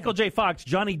right. Michael J. Fox,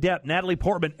 Johnny Depp, Natalie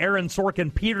Portman, Aaron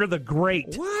Sorkin, Peter the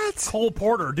Great. What? Cole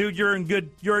Porter, dude, you're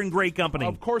in great company.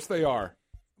 Of course they are.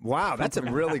 Wow, that's a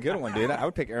really good one, dude. I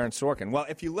would pick Aaron Sorkin. Well,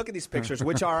 if you look at these pictures,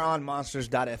 which are on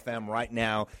monsters.fm right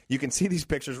now, you can see these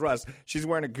pictures. Russ, she's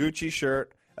wearing a Gucci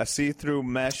shirt, a see-through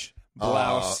mesh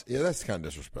blouse. Yeah, that's kind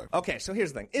of disrespectful. Okay, so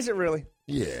here's the thing. Is it really?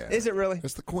 Yeah. Is it really?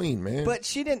 It's the Queen, man. But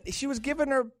she didn't. She was giving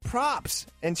her props,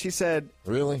 and she said,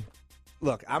 "Really?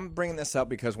 Look, I'm bringing this up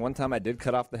because one time I did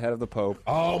cut off the head of the Pope.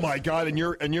 Oh my God! And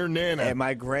your nana, and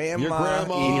my grandma, your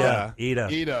grandma,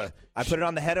 Ida. I put it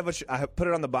on the head of I put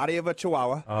it on the body of a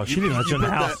Chihuahua. Oh, she didn't let you in the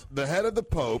house. The head of the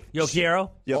Pope. Yo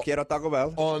quiero Taco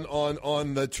Bell.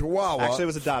 On the Chihuahua. Actually, it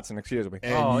was a Dachshund. Excuse me.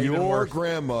 And your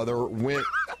grandmother went.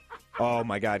 Oh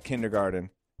my God,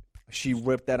 kindergarten. She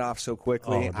ripped that off so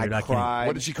quickly. Oh, dude, I cried.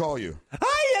 What did she call you?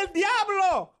 Ay, el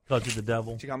diablo! Called you the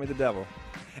devil. She called me the devil.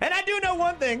 And I do know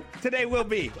one thing. Today will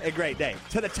be a great day.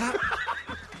 To the top.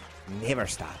 Never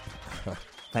stop.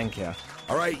 Thank you.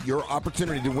 All right, your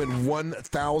opportunity to win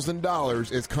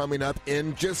 $1,000 is coming up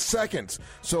in just seconds.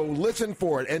 So listen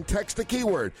for it and text the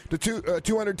keyword to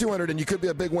 200-200, and you could be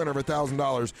a big winner of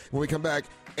 $1,000. When we come back,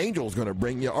 Angel's going to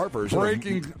bring you our version.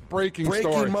 Breaking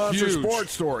story. Monster Huge.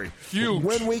 Sports Story. Huge.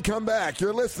 When we come back,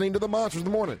 you're listening to the Monsters in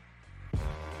the Morning.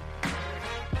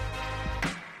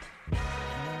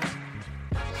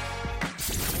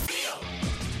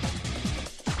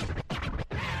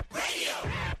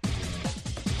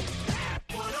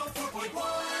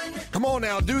 Come on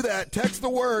now, do that. Text the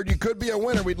word. You could be a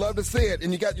winner. We'd love to see it.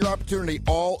 And you got your opportunity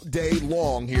all day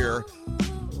long here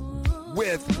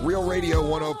with Real Radio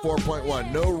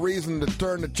 104.1. No reason to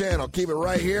turn the channel. Keep it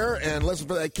right here and listen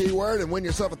for that keyword and win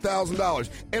yourself $1,000.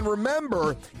 And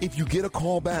remember, if you get a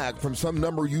call back from some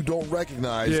number you don't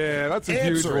recognize, that's a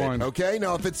huge one. Okay?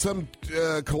 Now, if it's some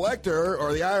collector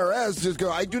or the IRS, just go,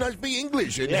 I do not speak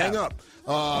English, and hang up.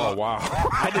 Oh, wow.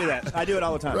 I do that. I do it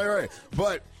all the time. Right.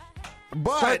 But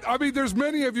I mean, there's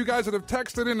many of you guys that have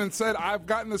texted in and said, I've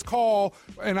gotten this call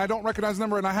and I don't recognize the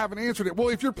number and I haven't answered it. Well,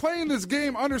 if you're playing this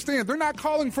game, understand, they're not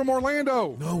calling from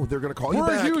Orlando. No, they're going to call you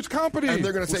back. We're a huge company. And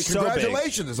they're going to say,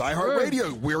 congratulations,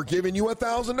 iHeartRadio. We're giving you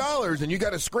 $1,000. And you got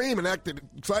to scream and act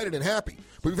excited and happy.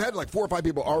 But we've had like 4 or 5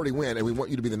 people already win, and we want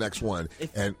you to be the next one.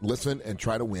 And listen and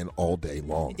try to win all day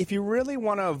long. If you really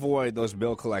want to avoid those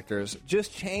bill collectors,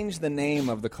 just change the name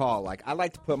of the call. Like, I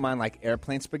like to put mine like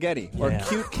Airplane Spaghetti or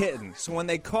Cute Kitten. So when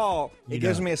they call, it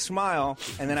gives me a smile,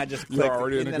 and then I just click. You're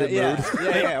already in a good mood.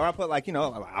 Yeah. Or I put like,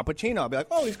 Al Pacino. I'll be like,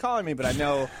 oh, he's calling me, but I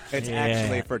know it's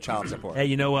actually for child support.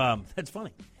 Hey, that's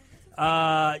funny.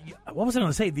 What was I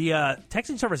going to say? The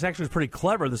texting service actually was pretty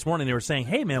clever this morning. They were saying,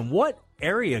 hey, man, what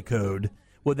area code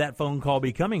would that phone call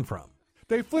be coming from?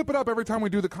 They flip it up every time we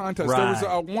do the contest. Right. There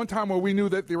was one time where we knew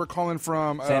that they were calling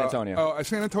from San Antonio. A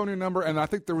San Antonio number, and I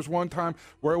think there was one time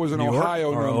where it was an New York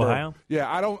Ohio or number. Ohio? Yeah,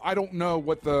 I don't know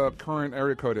what the current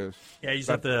area code is. Yeah, you just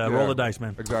have to roll the dice,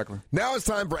 man. Exactly. Now it's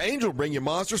time for Angel to bring you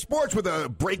Monster Sports with a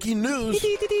breaking news.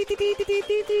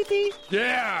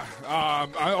 Yeah.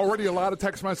 Already a lot of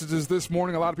text messages this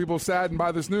morning. A lot of people saddened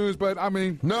by this news, but I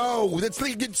mean... No,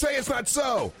 you'd say it's not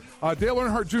so. Dale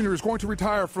Earnhardt Jr. is going to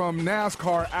retire from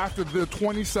NASCAR after the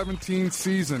 2017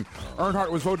 season.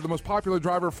 Earnhardt was voted the most popular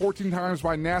driver 14 times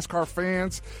by NASCAR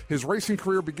fans. His racing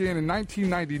career began in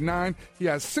 1999. He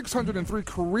has 603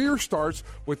 career starts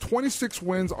with 26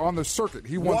 wins on the circuit.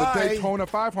 He won the Daytona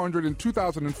 500 in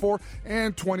 2004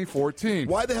 and 2014.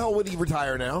 Why the hell would he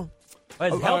retire now?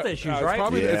 Health issues, right?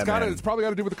 It's probably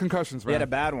got to do with the concussions, man. He had a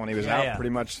bad one. He was out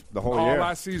pretty much the whole all year.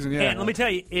 last season, yeah. And let me tell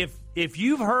you, if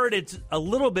you've heard it's a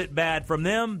little bit bad from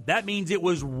them, that means it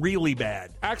was really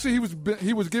bad. Actually,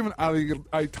 he was given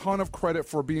a ton of credit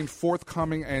for being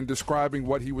forthcoming and describing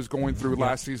what he was going through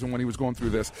last season when he was going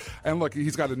through this. And look,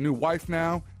 he's got a new wife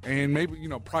now, and maybe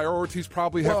priorities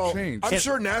probably have changed. I'm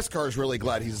sure NASCAR is really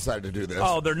glad he's decided to do this.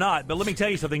 Oh, they're not. But let me tell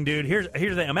you something, dude. Here's the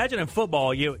thing. Imagine in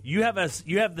football, you have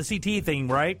the CT thing,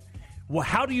 right? Well,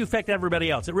 how do you affect everybody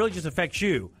else? It really just affects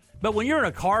you. But when you're in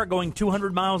a car going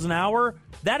 200 miles an hour,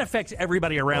 that affects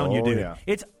everybody around you, dude. Yeah.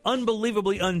 It's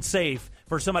unbelievably unsafe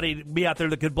for somebody to be out there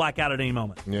that could black out at any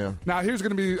moment. Yeah. Now, here's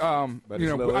going to be, I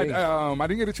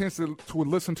didn't get a chance to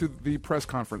listen to the press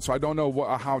conference, so I don't know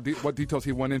what details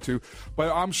he went into.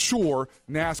 But I'm sure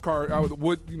NASCAR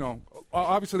would,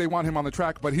 obviously they want him on the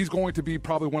track, but he's going to be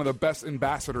probably one of the best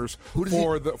ambassadors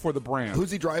for the brand. Who's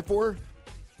he drive for?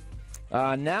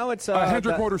 Now it's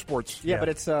Hendrick Motorsports. Yeah, but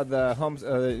it's the home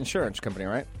insurance company,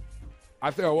 right?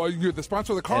 The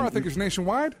sponsor of the car, I think, is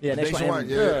Nationwide. Yeah, Nationwide.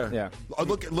 Yeah.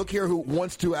 Look here, who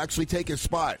wants to actually take his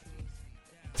spot?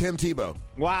 Tim Tebow.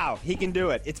 Wow, he can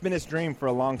do it. It's been his dream for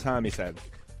a long time. He said,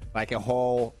 like a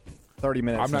whole 30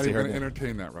 minutes. I'm not even going to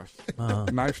entertain that, Russ.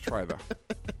 Nice try, though.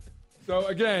 So,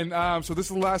 again, so this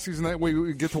is the last season that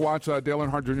we get to watch Dale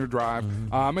Earnhardt Jr. drive.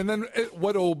 And then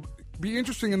what'll be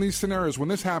interesting in these scenarios when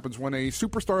this happens, when a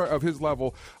superstar of his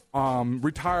level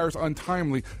retires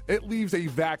untimely, it leaves a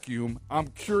vacuum. I'm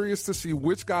curious to see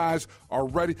which guys are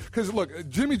ready. Because, look,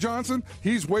 Jimmy Johnson,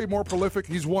 he's way more prolific.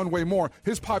 He's won way more.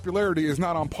 His popularity is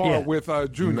not on par with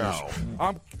Junior's.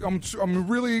 No. I'm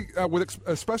really,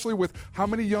 especially with how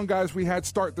many young guys we had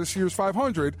start this year's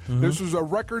 500. This was a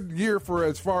record year for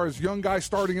as far as young guys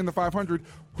starting in the 500.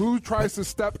 Who tries to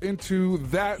step into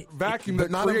that vacuum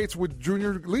that creates with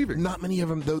Junior leaving? Not many of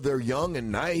them, though they're young and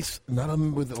nice. None of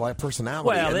them with personality.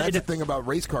 Well, and that's the thing about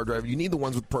race car driving. You need the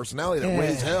ones with personality that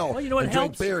raise hell and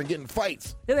drink beer and get in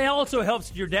fights. It also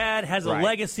helps your dad has a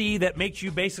legacy that makes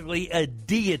you basically a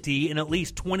deity in at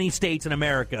least 20 states in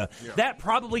America. Yeah. That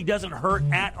probably doesn't hurt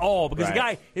at all because the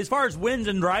guy, as far as wins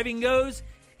and driving goes,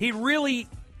 he really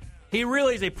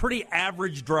is a pretty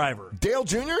average driver. Dale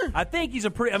Jr.? I think he's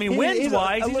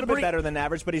wins-wise, a little bit better than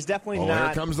average, but he's definitely not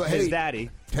here comes the his hate. daddy.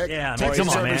 Come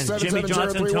on, man. Jimmy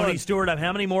Johnson, Tony Stewart.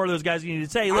 How many more of those guys you need to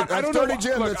say? Look, I don't know.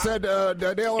 Jim that said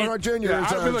Dale Earnhardt Jr.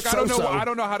 I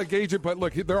don't know how to gauge it, but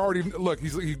look,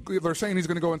 they're saying he's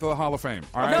going to go into the Hall of Fame.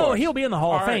 All right? No, he'll be in the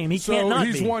Hall of Fame. He can't not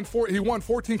be. He won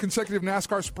 14 consecutive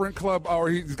NASCAR Sprint Club, or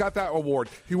he's got that award.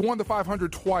 He won the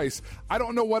 500 twice. I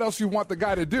don't know what else you want the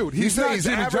guy to do. He's not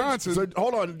Jimmy Johnson. So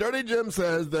hold on. Dirty Jim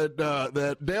says that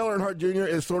Dale Earnhardt Jr.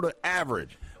 is sort of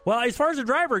average. Well, as far as the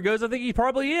driver goes, I think he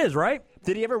probably is, right?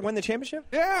 Did he ever win the championship?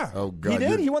 Yeah. Oh, God. He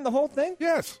did? He won the whole thing?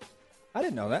 Yes. I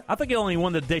didn't know that. I think he only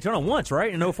won the Daytona once,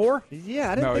 right, in 04?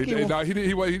 Yeah, I didn't think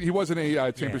he won. He wasn't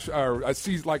a championship or a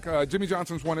season like Jimmy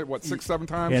Johnson's won it 6-7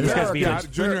 times. Yeah, this guy's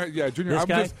being Junior.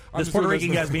 This Puerto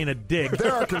Rican guy's being a dick.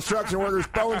 There are construction workers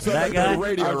throwing something on the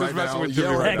radio right now.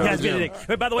 That guy's being a dick.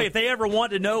 But by the way, if they ever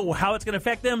want to know how it's going to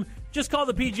affect them, just call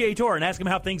the PGA Tour and ask them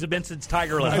how things have been since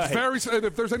Tiger left.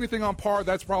 If there's anything on par,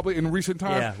 that's probably in recent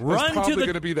times. Yeah, it's probably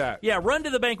going to be that. Yeah, run to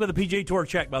the bank with a PGA Tour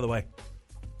check. By the way.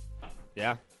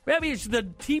 Yeah. I mean, the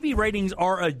TV ratings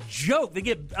are a joke. They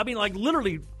get,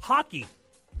 literally hockey.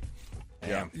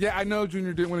 Yeah, I know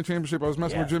Junior didn't win a championship. I was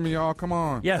messing with Jimmy, y'all. Come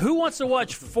on. Yeah, who wants to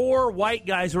watch 4 white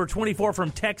guys who are 24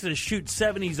 from Texas shoot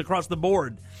 70s across the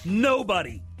board?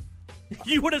 Nobody.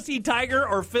 You want to see Tiger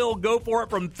or Phil go for it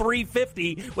from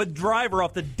 350 with driver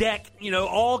off the deck,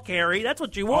 all carry. That's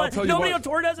what you want. Nobody on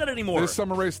tour does that anymore. The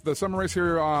summer race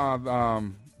here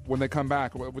when they come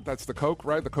back, that's the Coke,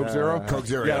 right? The Coke Zero? Coke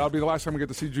Zero, yeah. That'll be the last time we get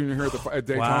to see Junior here at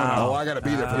Daytona. Wow. Oh, I got to be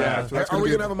there for that. So are we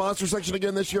going to have a monster section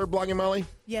again this year, Blogging Molly?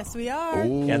 Yes, we are.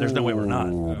 Ooh, yeah, there's no way we're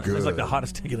not. Good. It's like the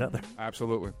hottest ticket out there.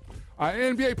 Absolutely.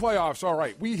 NBA playoffs, all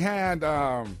right. We had,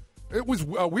 it was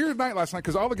a weird night last night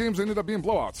because all the games ended up being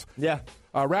blowouts. Yeah.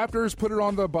 Raptors put it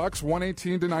on the Bucks,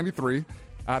 118-93.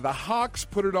 The Hawks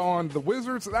put it on the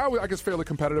Wizards. That was, I guess, fairly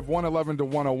competitive,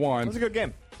 111-101. It was a good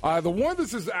game. The one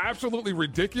this is absolutely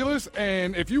ridiculous,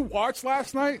 and if you watched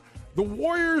last night, the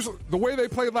Warriors, the way they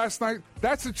played last night,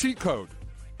 that's a cheat code.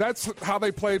 That's how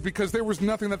they played because there was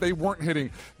nothing that they weren't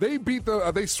hitting. They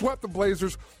they swept the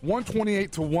Blazers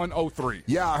 128-103.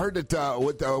 Yeah, I heard that.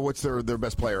 What's their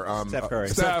best player? Steph Curry.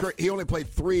 Steph Curry. He only played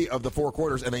 3 of the 4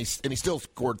 quarters, and he still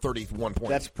scored 31 points.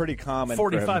 That's pretty common.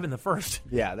 45 in the first.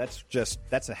 Yeah,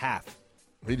 that's a half.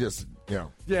 He just,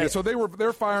 Yeah, so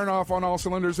they're firing off on all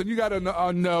cylinders, and you got to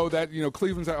know that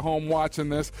Cleveland's at home watching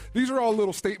this. These are all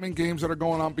little statement games that are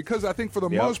going on because I think for the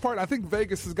most part, I think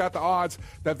Vegas has got the odds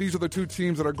that these are the two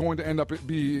teams that are going to end up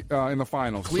in the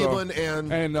finals. Cleveland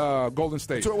and Golden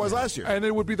State. That's what it was last year, and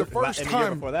it would be the first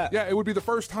time. Before that. Yeah, it would be the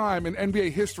first time in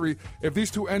NBA history if these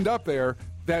two end up there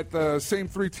that the same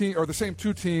the same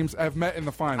two teams have met in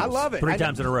the finals. I love it. 3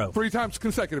 times in a row. 3 times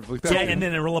consecutively. Yeah, and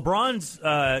then LeBron's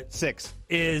 6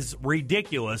 is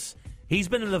ridiculous. He's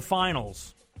been in the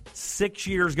finals 6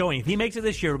 years going. If he makes it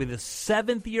this year, it'll be the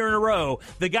 7th year in a row.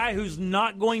 The guy who's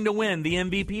not going to win the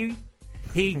MVP,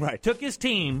 he took his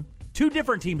team, 2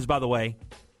 different teams, by the way,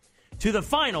 to the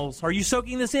finals. Are you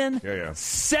soaking this in? Yeah.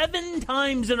 7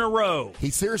 times in a row.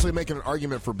 He's seriously making an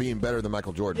argument for being better than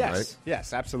Michael Jordan, right?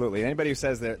 Yes, absolutely. Anybody who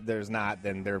says that there's not,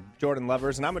 then they're Jordan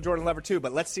lovers, and I'm a Jordan lover too,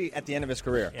 but let's see at the end of his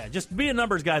career. Yeah, just be a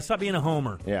numbers guy. Stop being a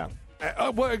homer. Yeah.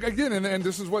 Well, again, and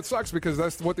this is what sucks because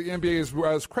that's what the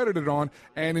NBA is credited on.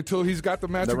 And until he's got the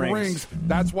magic rings,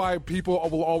 that's why people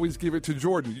will always give it to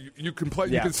Jordan. You can play.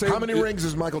 You can say how many rings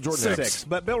does Michael Jordan have? 6.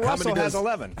 But Bill Russell has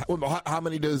 11. How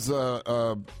many does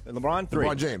LeBron? 3.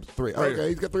 LeBron James? 3. Okay,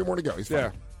 he's got 3 more to go. He's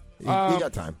fine. Yeah, he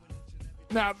got time.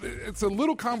 Now, it's a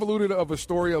little convoluted of a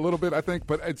story, a little bit, I think,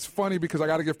 but it's funny because I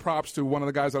got to give props to one of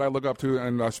the guys that I look up to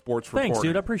in sports reporting. Thanks,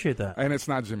 dude. I appreciate that. And it's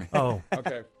not Jimmy. Oh,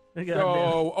 okay.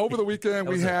 So over the weekend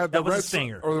we had the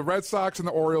Red Sox and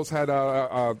the Orioles had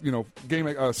a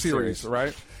game series,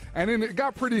 right? And then it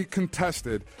got pretty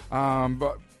contested.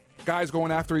 But guys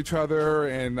going after each other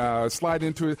and slide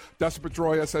into it. Dustin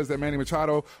Pedroia says that Manny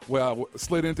Machado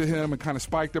slid into him and kind of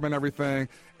spiked him and everything.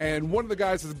 And one of the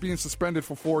guys is being suspended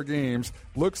for 4 games.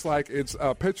 Looks like it's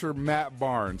pitcher Matt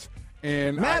Barnes.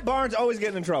 And Matt Barnes always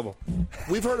getting in trouble.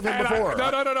 We've heard of him before.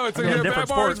 No. It's Matt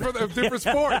Barnes for a different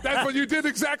sport. That's what you did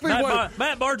exactly.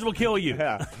 Matt Barnes will kill you.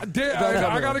 Yeah.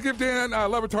 I got to give Dan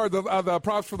Levitard the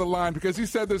props for the line because he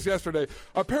said this yesterday.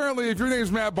 Apparently, if your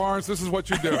name's Matt Barnes, this is what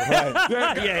you do.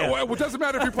 Well, it doesn't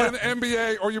matter if you play in the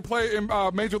NBA or you play in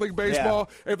Major League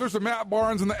Baseball. Yeah. If there's a Matt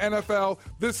Barnes in the NFL,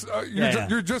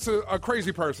 you're just a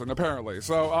crazy person, apparently.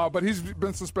 So, but he's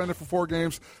been suspended for 4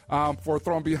 games for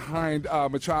throwing behind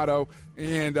Machado.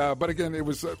 And but again, it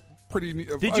was pretty.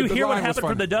 Did you hear what happened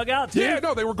from the dugout? Too? Yeah,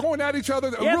 no, they were going at each other.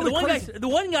 Yeah, really the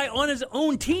one guy on his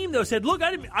own team though said, "Look,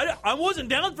 I wasn't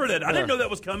down for that. I didn't know that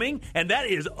was coming, and that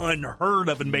is unheard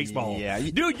of in baseball. Yeah,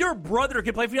 dude, your brother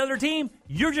can play for the other team.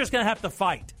 You're just gonna have to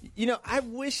fight." I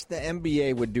wish the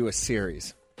NBA would do a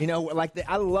series.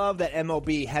 I love that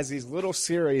MLB has these little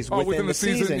series within the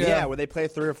season. Yeah, where they play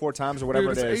 3 or 4 times or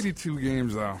whatever it is. 82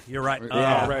 games though. You're right.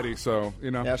 Already, so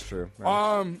that's true.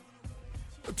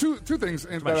 Two things,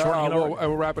 and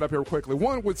we'll wrap it up here quickly.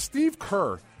 One, with Steve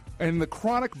Kerr and the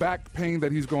chronic back pain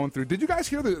that he's going through. Did you guys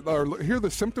hear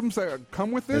the symptoms that come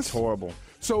with this? It's horrible.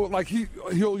 So, like,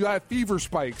 he'll have fever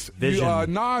spikes,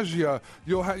 nausea,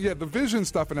 you'll have the vision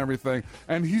stuff and everything.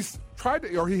 And he's tried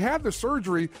to, or he had the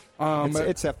surgery.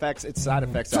 It's side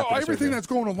effects. So everything that's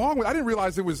going along with, I didn't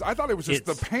realize it was. I thought it was just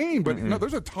the pain, but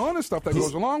there's a ton of stuff that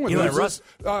goes along with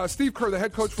it. Steve Kerr, the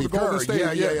head coach for the Golden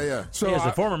State. Yeah. So he's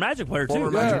a former Magic player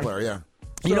too. Magic player, yeah.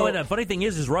 You know what? The funny thing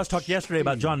is Russ talked yesterday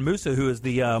about John Musa, who is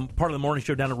the part of the morning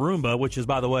show down at Roomba, which is,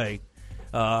 by the way,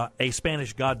 a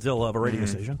Spanish Godzilla of a radio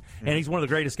station, and he's one of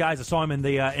the greatest guys. I saw him in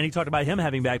the, and he talked about him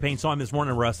having back pain. Saw him this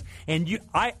morning, Russ, and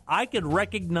I could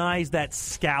recognize that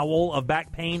scowl of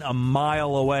back pain a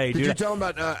mile away. Did you tell him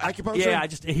about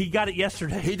acupuncture? Yeah, he got it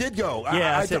yesterday. He did go.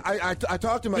 Yeah, I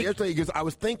talked to him about yesterday. He goes, I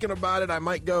was thinking about it. I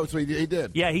might go, so he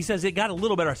did. Yeah, he says it got a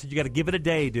little better. I said, you got to give it a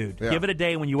day, dude. Yeah. Give it a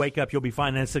day. When you wake up, you'll be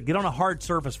fine. And I said, get on a hard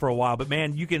surface for a while, but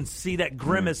man, you can see that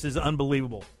grimace is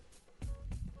unbelievable.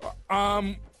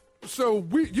 So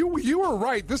you were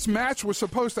right. This match was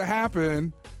supposed to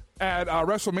happen at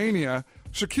WrestleMania.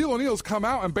 Shaquille O'Neal's come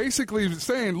out and basically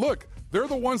saying, look, they're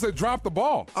the ones that dropped the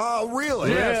ball. Oh,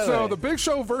 really? Yeah, really? So the Big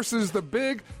Show versus the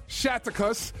Big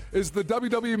Shatakus is the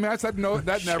WWE match that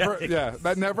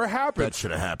never happened. That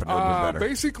should have happened.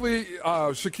 Basically,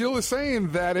 Shaquille is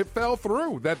saying that it fell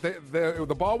through, that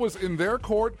the ball was in their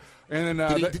court. And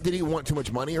did he want too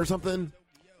much money or something?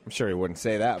 I'm sure he wouldn't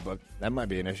say that, but that might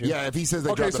be an issue. Yeah, if he says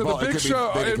they dropped the ball, the Big Show,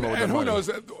 and who knows?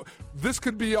 This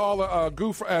could be all a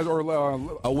goof or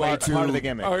a way to part of the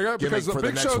gimmick. Because the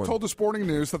Big Show told the Sporting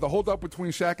News that the holdup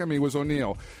between Shaq and me was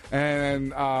O'Neal,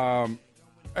 and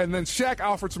And then Shaq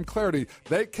offered some clarity.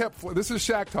 They kept, this is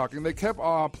Shaq talking, they kept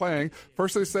playing.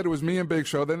 First they said it was me and Big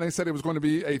Show. Then they said it was going to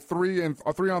be a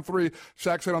 3-on-3.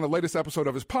 Shaq said on the latest episode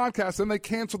of his podcast. Then they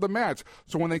canceled the match.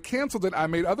 So when they canceled it, I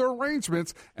made other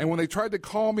arrangements. And when they tried to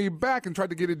call me back and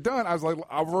tried to get it done, I was like,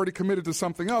 I've already committed to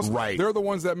something else. Right. They're the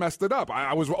ones that messed it up.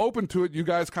 I was open to it. You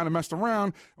guys kind of messed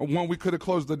around when we could have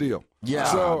closed the deal. Yeah.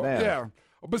 So, yeah.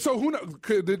 But so who knows?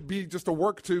 Could it be just a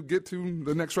work to get to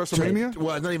the next WrestleMania?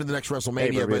 Well, not even the next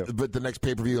WrestleMania, but the next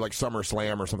pay-per-view like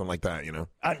SummerSlam or something like that, you know?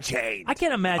 Unchained. I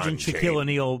can't imagine Shaquille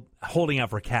O'Neal holding out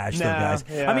for cash, though, guys.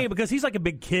 Yeah. I mean, because he's like a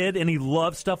big kid and he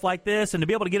loves stuff like this, and to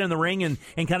be able to get in the ring and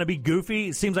kind of be goofy,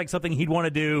 it seems like something he'd want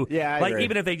to do. Yeah, I like agree.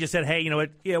 even if they just said, hey, you know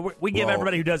what? Yeah, we give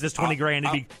everybody who does this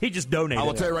 $20,000, he'd just donate. I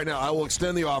will tell you right now, I will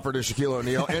extend the offer to Shaquille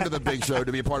O'Neal and to the Big Show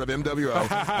to be a part of MWO.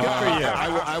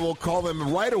 I will call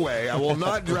them right away. I will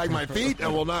not drag my feet. I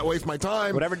will not waste my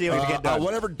time. Whatever deal you get done.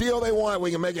 Whatever deal they want,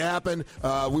 we can make it happen.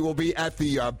 We will be at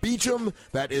the Beecham.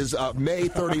 That is May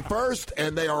 31st,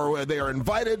 and they are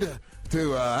invited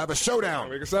to have a showdown.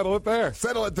 We can settle it there.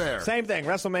 Same thing.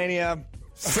 WrestleMania.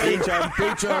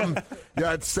 Beecham.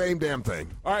 Yeah, it's same damn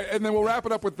thing. All right, and then we'll wrap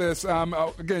it up with this.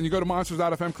 Again, you go to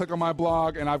Monsters.fm, click on my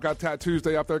blog, and I've got Tattoos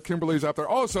Day up there. Kimberly's up there.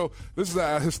 Also, this is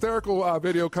a hysterical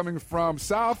video coming from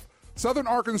Southern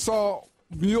Arkansas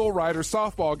Mule Rider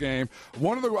softball game.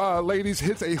 One of the ladies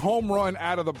hits a home run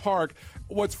out of the park.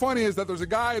 What's funny is that there's a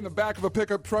guy in the back of a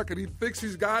pickup truck, and he thinks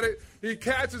he's got it. He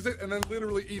catches it and then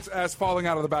literally eats ass falling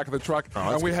out of the back of the truck.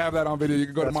 And we have that on video. You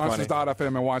can go to Monsters.fm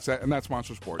and watch that, and that's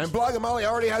Monster Sports. And Blog and Molly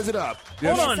already has it up.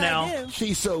 Hold on now.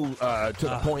 She's so to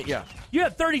the point, yeah. You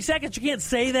have 30 seconds. You can't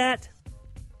say that,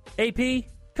 AP?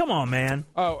 Come on, man.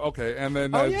 Oh, okay. And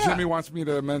then Jimmy wants me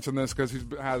to mention this because he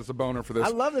has a boner for this. I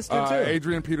love this dude, too.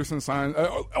 Adrian Peterson signed.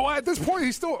 At this point,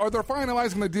 they're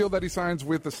finalizing the deal that he signs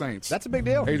with the Saints. That's a big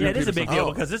deal. It is a big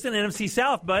deal because this is an NFC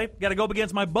South, babe. Got to go up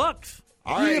against my Bucks.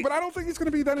 Yeah, but I don't think he's going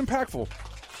to be that impactful.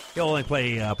 He'll only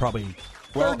play probably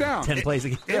third down. 10 plays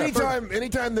a game.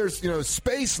 Anytime there's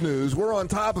space news, we're on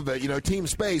top of it. Team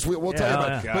space, we'll tell you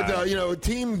about. But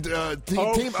Team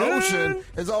Ocean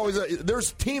is always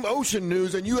there's Team Ocean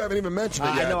news, and you haven't even mentioned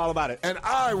it yet. I know all about it, and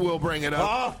I will bring it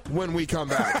up when we come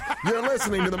back. You're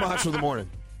listening to the Monster of the Morning.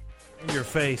 In your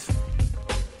face.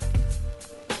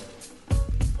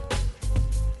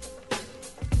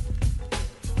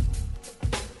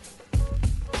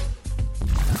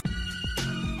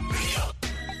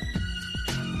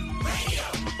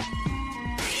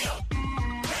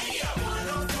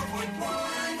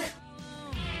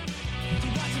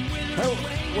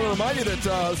 I want to remind you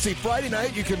that, Friday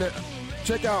night you can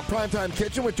check out Primetime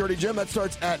Kitchen with Dirty Jim. That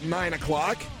starts at 9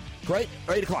 o'clock, right?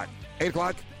 8 o'clock. 8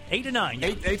 o'clock? 8 to 9.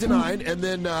 8 to 9. And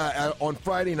then on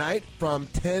Friday night from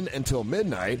 10 until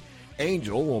midnight,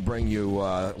 Angel will bring you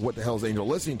What the Hell's Angel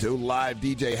Listening To? Live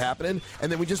DJ happening.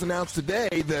 And then we just announced today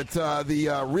that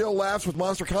the Real Laughs with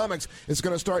Monster Comics is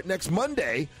going to start next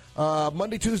Monday.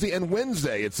 Monday, Tuesday, and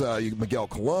Wednesday. It's Miguel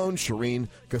Colon, Sheeren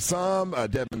Kassam,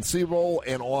 Devin Searoll,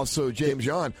 and also James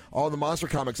John. All the Monster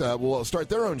Comics will start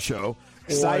their own show.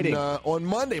 Exciting. On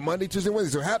Monday, Tuesday, and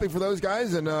Wednesday. So happy for those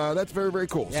guys, and that's very, very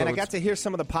cool. Yeah, and I got to hear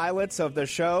some of the pilots of the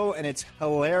show, and it's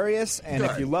hilarious. And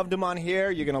if you loved them on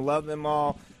here, you're going to love them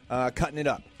all cutting it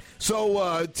up.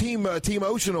 So, Team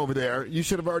Ocean over there, you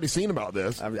should have already seen about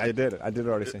this. I did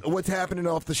already see. What's happening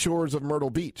off the shores of Myrtle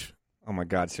Beach? Oh, my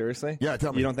God, seriously? Yeah,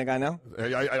 tell me. You don't think I know?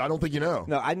 I don't think you know.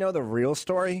 No, I know the real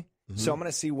story, so I'm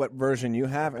going to see what version you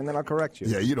have, and then I'll correct you.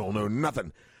 Yeah, you don't know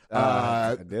nothing.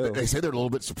 I do. They say they're a little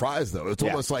bit surprised, though. It's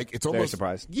almost like very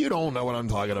surprised. You don't know what I'm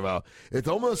talking about. It's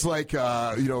almost like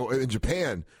in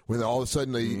Japan when all of a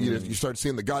sudden you start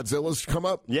seeing the Godzillas come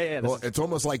up. Yeah. Well, it's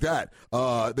almost like that.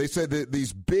 They said that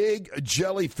these big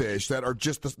jellyfish that are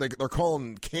just they're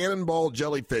calling cannonball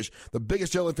jellyfish, the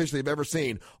biggest jellyfish they've ever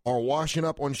seen, are washing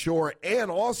up on shore,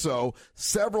 and also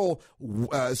several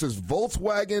it says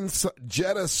Volkswagen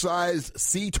Jetta-sized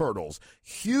sea turtles,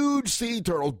 huge sea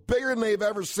turtles, bigger than they've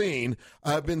ever seen.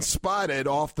 Have been spotted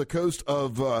off the coast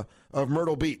of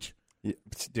Myrtle Beach. Yeah,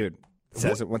 dude,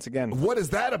 says it once again. What is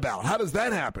that about? How does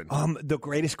that happen? The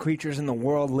greatest creatures in the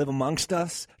world live amongst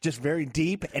us, just very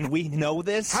deep, and we know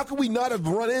this. How could we not have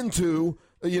run into,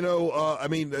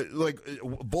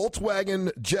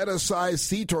 Volkswagen Jetta-sized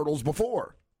sea turtles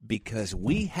before? Because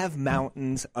we have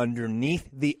mountains underneath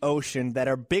the ocean that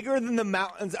are bigger than the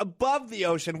mountains above the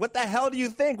ocean. What the hell do you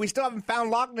think? We still haven't found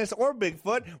Loch Ness or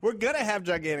Bigfoot. We're going to have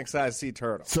gigantic-sized sea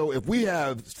turtles. So if we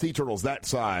have sea turtles that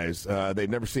size, they've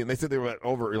never seen. They said they were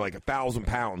over 1,000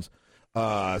 pounds.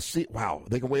 Wow,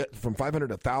 they can weigh from 500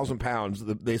 to 1,000 pounds.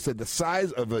 They said the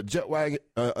size of a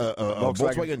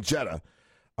Volkswagen Jetta.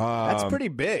 That's pretty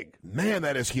big. Man,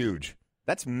 that is huge.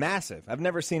 That's massive. I've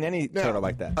never seen any turtle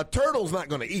like that. A turtle's not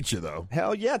going to eat you, though.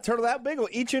 Hell yeah, a turtle that big will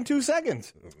eat you in 2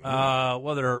 seconds.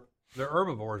 Well, they're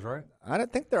herbivores, right? I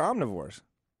don't think they're omnivores.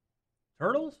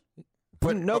 Turtles?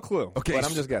 But no clue. Okay, but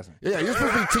I'm just guessing. Yeah, you're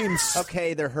supposed to be teams.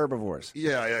 Okay, they're herbivores.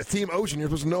 Yeah, Team Ocean. You're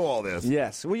supposed to know all this.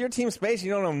 Yes. Well, you're Team Space.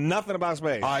 You don't know nothing about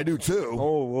space. I do too.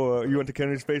 Oh, you went to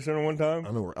Kennedy Space Center one time?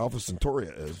 I know where Alpha Centauri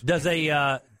is. Does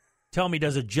a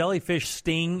jellyfish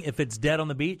sting if it's dead on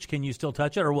the beach? Can you still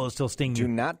touch it, or will it still sting you? Do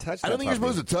not touch. I don't think you're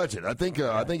supposed to touch it. I think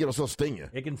it'll still sting you.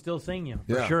 It can still sting you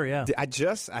for sure. Yeah. I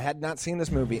had not seen this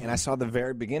movie, and I saw the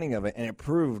very beginning of it, and it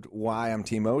proved why I'm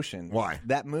Team Ocean. Why?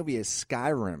 That movie is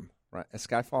Skyrim. Right,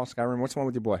 Skyfall, Skyrim. What's the one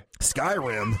with your boy?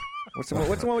 Skyrim. What's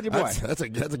the one with your boy? That's a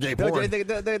gay porn.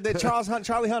 The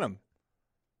Charlie Hunnam.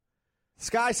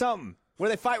 Sky something where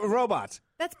they fight with robots.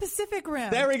 That's Pacific Rim.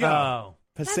 There we go. Oh.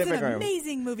 Pacific That's an Rim.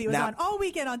 amazing movie. It was on all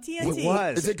weekend on TNT. It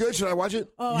was. Is it good? Should I watch it?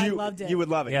 Oh, I loved it. You would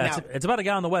love it. Yeah, now, it's about a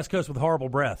guy on the West Coast with horrible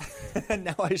breath.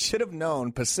 Now, I should have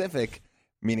known Pacific,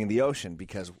 meaning the ocean,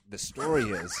 because the story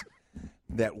is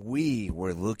that we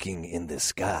were looking in the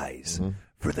skies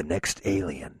for the next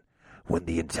alien, when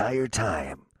the entire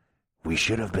time we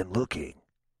should have been looking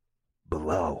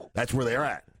below. That's where they're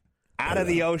at. Out of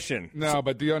the ocean. No,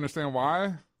 but do you understand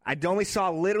why? I only saw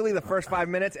literally the first 5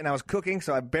 minutes, and I was cooking,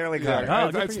 so I barely got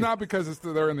it. It's not because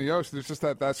they're in the ocean. It's just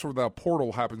that's where the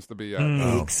portal happens to be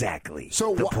at. Exactly.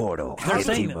 So the portal.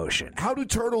 Team Ocean. How do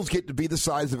turtles get to be the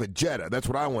size of a Jetta? That's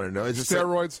what I want to know. Is it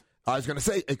steroids? I was going to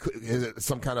say, is it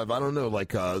some kind of, I don't know,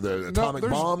 like the atomic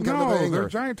bomb kind of thing? No, they're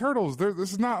giant turtles.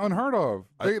 This is not unheard of.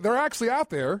 They're actually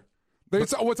out there.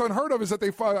 What's unheard of is that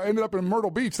they ended up in Myrtle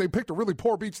Beach. They picked a really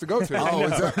poor beach to go to.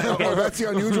 That's the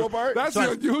unusual part? That's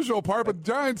the unusual part, but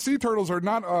giant sea turtles are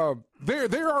not,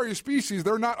 they are a species.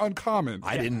 They're not uncommon.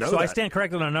 I didn't know So that. I stand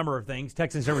corrected on a number of things.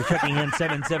 Texting server checking in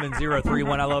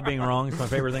 77031. I love being wrong. It's my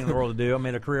favorite thing in the world to do. I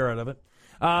made a career out of it.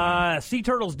 Sea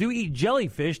turtles do eat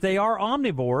jellyfish. They are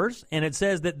omnivores, and it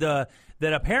says that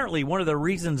that apparently one of the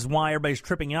reasons why everybody's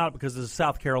tripping out because of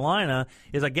South Carolina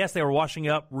is I guess they were washing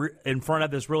up in front of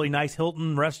this really nice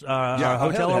Hilton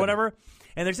hotel or whatever,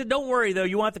 and they said, don't worry, though,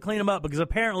 you won't have to clean them up because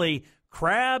apparently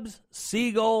crabs,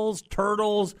 seagulls,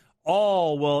 turtles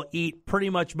all will eat pretty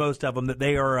much most of them, that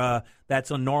they are that's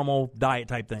a normal diet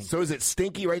type thing. So is it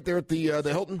stinky right there at the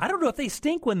Hilton? I don't know if they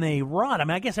stink when they rot. I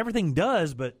mean, I guess everything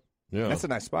does, but... Yeah. That's a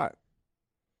nice spot.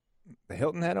 The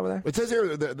Hilton Head over there? It says here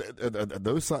a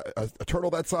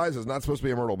turtle that size is not supposed to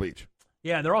be in Myrtle Beach.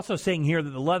 Yeah, and they're also saying here that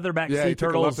the leatherback sea turtles...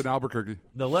 took a left in Albuquerque.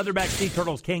 The leatherback sea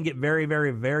turtles can get very,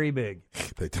 very, very big.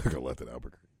 They took a left in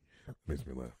Albuquerque. Makes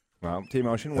me laugh. Well, Team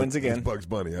Ocean wins again. That's Bugs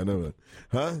Bunny, I know that.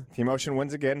 Huh? Team Ocean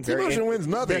wins again. Team Ocean wins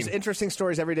nothing. There's interesting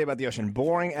stories every day about the ocean.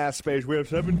 Boring ass space. We have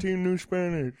 17 new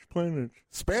Spanish planets.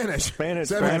 Spanish. 17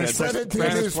 new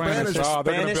Spanish. Oh,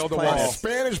 they're going to build a wall.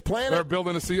 Spanish planet. They're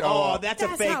building a sea. Oh, that's a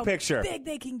fake how picture. big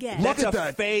they can get. That's Look a at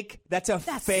that. fake. That's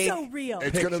fake. So real.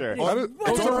 It's picture. It's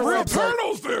on our real website.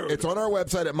 turtles, dude. It's on our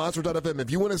website at monster.fm.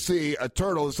 If you want to see a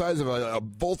turtle the size of a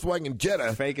Volkswagen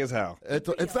Jetta, Fake as hell.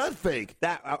 it's not fake.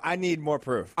 I need more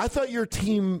proof. I thought you're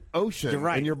Team Ocean. You're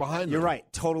right. And you're behind You're them. right.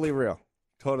 Totally real.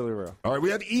 Totally real. All right,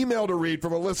 we have email to read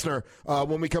from a listener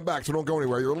when we come back, so don't go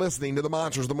anywhere. You're listening to the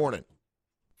Monsters of the Morning.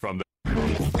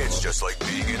 It's just like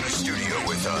being in the studio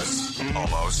with us.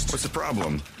 Almost. What's the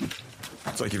problem?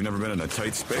 It's like you've never been in a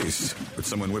tight space with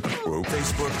someone whipping.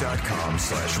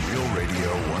 Facebook.com/Real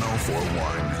Radio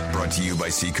 1041. Brought to you by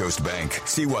Seacoast Bank.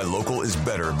 See why local is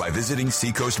better by visiting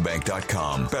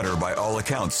seacoastbank.com. Better by all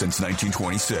accounts since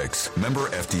 1926. Member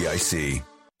FDIC.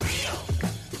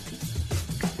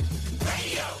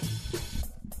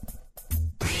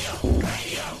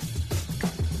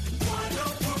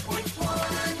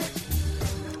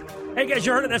 Hey guys,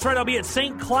 you heard it. That's right. I'll be at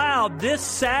St. Cloud this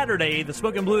Saturday. The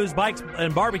Smoke and Blues Bikes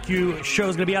and Barbecue show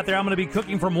is going to be out there. I'm going to be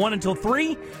cooking from 1 until 3.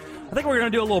 I think we're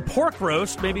going to do a little pork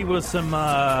roast, maybe with some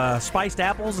spiced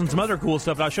apples and some other cool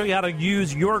stuff. I'll show you how to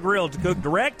use your grill to cook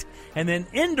direct and then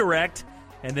indirect.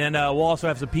 And then we'll also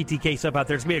have some PTK stuff out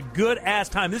there. It's going to be a good-ass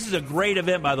time. This is a great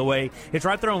event, by the way. It's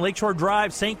right there on Lakeshore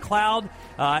Drive, St. Cloud,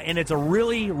 and it's a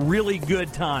really, really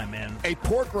good time, man. A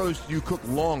pork roast, you cook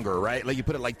longer, right? Like you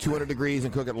put it like 200 degrees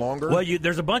and cook it longer? Well,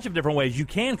 there's a bunch of different ways. You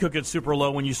can cook it super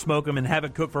low when you smoke them and have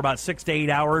it cook for about 6 to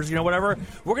 8 hours, whatever.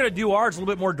 We're going to do ours a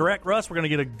little bit more direct, Russ. We're going to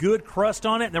get a good crust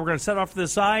on it, and then we're going to set it off to the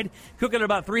side, cook it at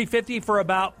about 350 for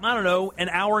about, an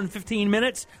hour and 15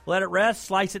 minutes. Let it rest,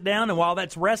 slice it down, and while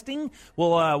that's resting,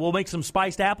 we'll make some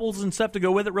spiced apples and stuff to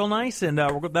go with it real nice, and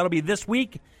that'll be this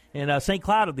week in St.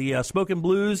 Cloud at the Smoke and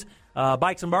Blues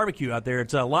Bikes and Barbecue out there.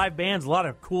 It's live bands, a lot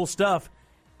of cool stuff.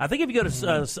 I think if you go to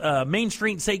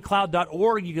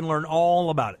mainstreetstcloud.org, you can learn all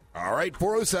about it. All right,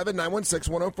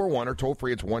 407-916-1041 or toll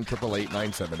free. It's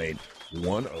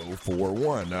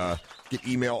 1-888-978-1041. Get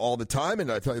email all the time,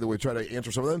 and I tell you that we try to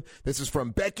answer some of them. This is from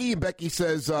Becky, and Becky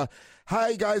says,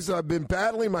 hi, guys. I've been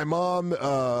battling my mom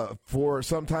for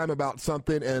some time about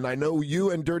something, and I know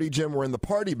you and Dirty Jim were in the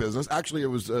party business. Actually, it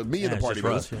was me in the party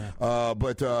business.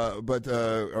 But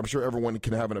I'm sure everyone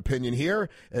can have an opinion here.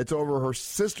 It's over her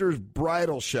sister's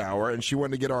bridal shower, and she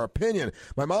wanted to get our opinion.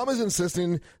 My mom is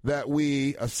insisting that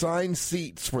we assign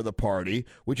seats for the party,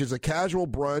 which is a casual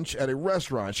brunch at a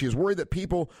restaurant. She is worried that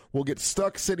people will get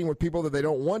stuck sitting with people that they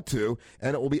don't want to,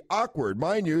 and it will be awkward.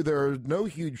 Mind you, there are no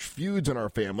huge feuds in our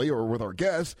family or with our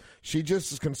guests. She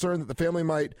just is concerned that the family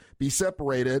might be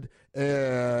separated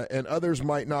and others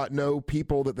might not know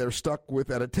people that they're stuck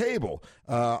with at a table.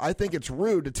 I think it's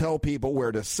rude to tell people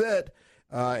where to sit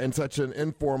in such an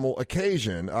informal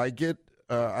occasion. I get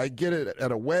it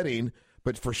at a wedding,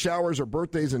 but for showers or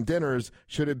birthdays and dinners,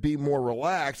 should it be more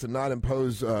relaxed and not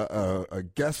impose a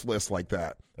guest list like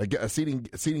that, a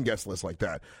seating guest list like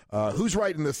that? Who's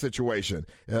right in this situation?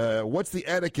 What's the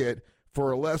etiquette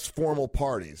for less formal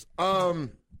parties?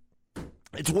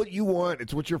 It's what you want.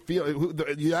 It's what you're feeling.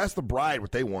 You ask the bride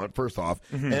what they want, first off.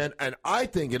 Mm-hmm. And I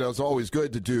think it is always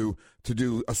good to do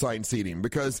assigned seating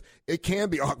because it can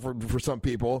be awkward for some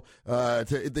people.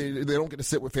 They don't get to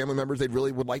sit with family members they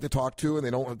really would like to talk to, and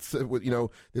they don't sit with,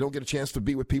 they don't get a chance to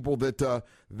be with people that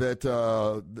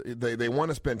they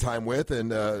want to spend time with.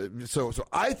 And so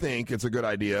I think it's a good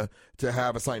idea to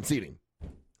have assigned seating.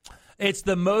 It's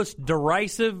the most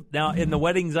derisive, now in the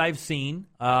weddings I've seen,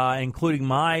 including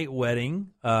my wedding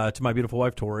to my beautiful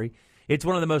wife, Tori, it's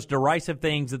one of the most derisive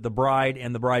things that the bride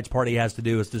and the bride's party has to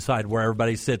do is decide where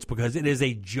everybody sits because it is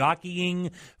a jockeying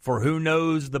for who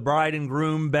knows the bride and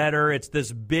groom better. It's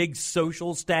this big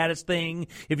social status thing.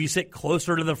 If you sit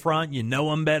closer to the front, you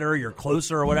know them better, you're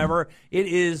closer or whatever.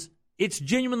 It's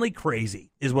genuinely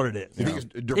crazy, is what it is. You think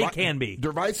it's it can be.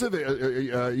 Divisive?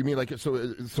 You mean like so?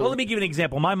 Well, let me give you an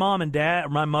example. My mom and dad, or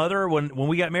my mother, when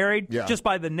we got married, just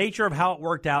by the nature of how it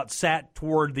worked out, sat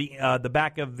toward the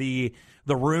back of the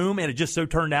room, and it just so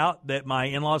turned out that my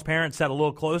in-laws' parents sat a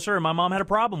little closer, and my mom had a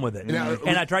problem with it.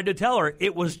 And I tried to tell her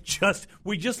it was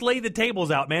we just laid the tables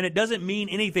out, man. It doesn't mean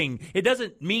anything. It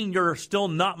doesn't mean you're still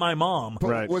not my mom.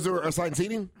 Right. Was there assigned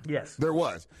seating? Yes. There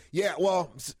was. Yeah,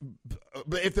 well,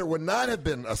 but if there would not have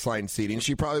been assigned seating,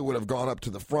 she probably would have gone up to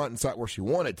the front and sat where she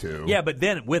wanted to. Yeah, but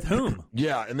then with whom?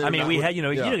 Yeah. And then we had, you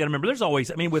got to remember, there's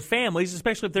always, with families,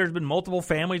 especially if there's been multiple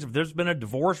families, if there's been a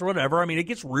divorce or whatever, it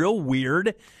gets real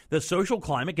weird. The social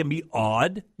climate can be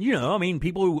odd.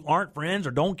 People who aren't friends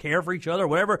or don't care for each other or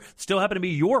whatever still happen to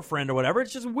be your friend or whatever.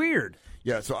 It's just weird.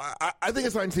 Yeah, so I think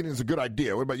assigned seating is a good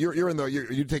idea. What about you're in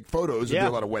you take photos and do a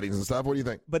lot of weddings and stuff. What do you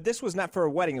think? But this was not for a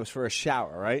wedding; it was for a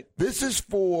shower, right? This is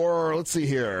for, let's see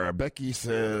here. Becky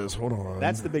says, hold on.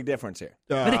 That's the big difference here.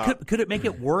 But could it make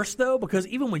it worse though? Because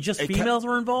even when just females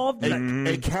are involved,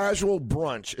 a casual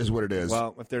brunch is what it is.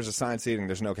 Well, if there's assigned seating,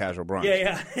 there's no casual brunch.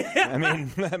 Yeah.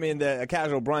 A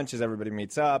casual brunch is everybody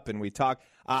meets up and we talk.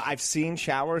 I've seen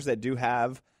showers that do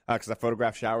have. Because I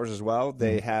photograph showers as well.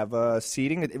 They have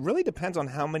seating. It really depends on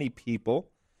how many people.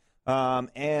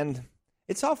 And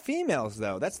it's all females,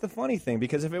 though. That's the funny thing.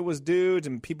 Because if it was dudes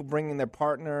and people bringing their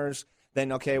partners,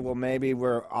 then, okay, well, maybe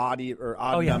we're odd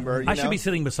number. I should be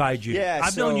sitting beside you. Yeah,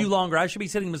 I've known you longer. I should be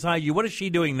sitting beside you. What is she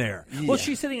doing there? Yeah. Well,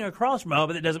 she's sitting across from me,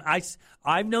 but it doesn't.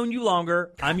 I've known you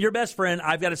longer. I'm your best friend.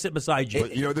 I've got to sit beside you.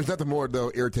 But, there's nothing more,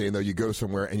 though, irritating, though. You go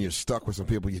somewhere and you're stuck with some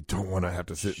people you don't want to have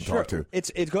to sit and talk to.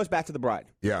 It goes back to the bride.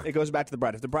 Yeah. It goes back to the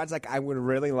bride. If the bride's like, I would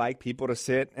really like people to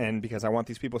sit, and because I want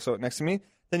these people to sit next to me,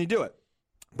 then you do it.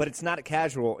 But it's not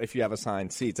casual if you have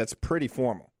assigned seats. That's pretty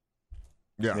formal.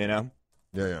 Yeah.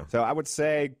 Yeah. So I would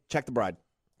say check the bride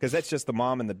because that's just the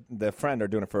mom and the friend are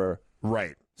doing it for her.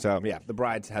 Right. So, yeah, the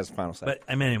bride has final say. But,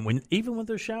 even with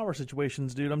those shower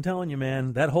situations, dude, I'm telling you,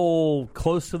 man, that whole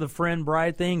close to the friend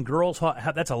bride thing, girls,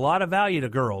 that's a lot of value to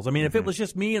girls. If it was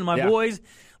just me and my boys,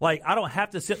 I don't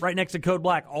have to sit right next to Code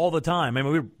Black all the time.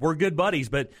 We're good buddies,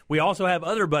 but we also have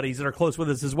other buddies that are close with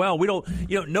us as well. We don't,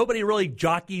 nobody really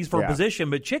jockeys for a position,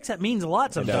 but chicks, that means a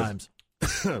lot sometimes.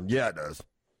 Yeah, it does.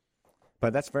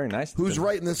 But that's very nice. Who's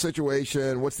right in this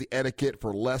situation? What's the etiquette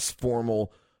for less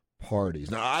formal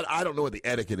parties? Now, I don't know what the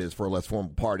etiquette is for a less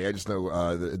formal party. I just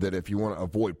know that if you want to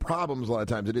avoid problems, a lot of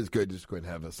times it is good to just go ahead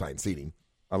and have assigned seating.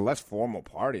 A less formal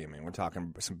party. We're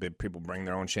talking some big people bring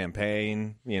their own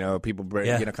champagne. People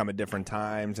come at different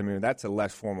times. That's a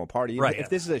less formal party. Right. If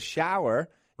this is a shower,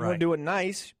 you want to do it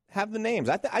nice, have the names.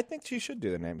 I think she should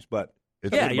do the names, but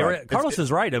You're right. Carlos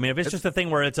is right. I mean, if it's just a thing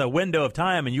where it's a window of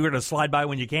time and you're going to slide by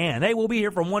when you can. Hey, we'll be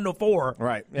here from 1 to 4.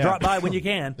 Right. Yeah. Drop by when you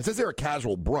can. It says they're a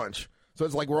casual brunch. So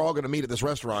it's like we're all going to meet at this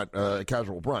restaurant,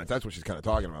 casual brunch. That's what she's kind of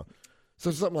talking about.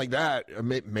 So something like that,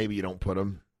 maybe you don't put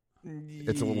them.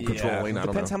 It's a little controlling. I don't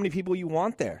know. Depends how many people you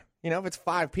want there. If it's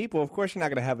 5 people, of course you're not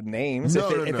going to have names. No,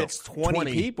 if it's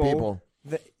 20 people.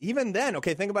 Even then,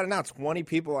 okay, think about it now. 20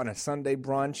 people on a Sunday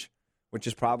brunch, which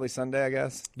is probably Sunday, I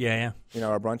guess. Yeah.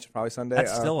 Our brunch is probably Sunday.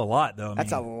 That's still a lot, though.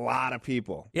 That's a lot of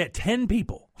people. Yeah, 10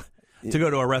 people to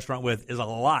go to a restaurant with is a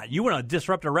lot. You want to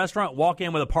disrupt a restaurant, walk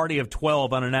in with a party of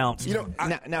 12 unannounced.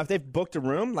 Now, if they've booked a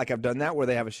room, like I've done that, where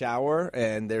they have a shower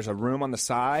and there's a room on the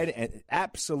side, and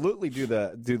absolutely do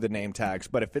the name tags.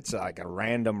 But if it's like a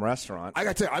random restaurant, I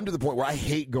got to tell you, I'm to the point where I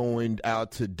hate going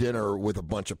out to dinner with a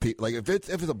bunch of people. Like if it's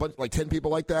a bunch, like 10 people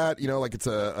like that, like it's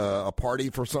a party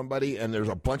for somebody and there's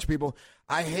a bunch of people.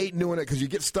 I hate doing it because you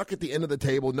get stuck at the end of the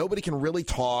table. Nobody can really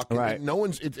talk. Right. No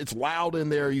one's. It's loud in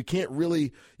there. You can't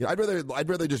really. I'd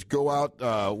rather just go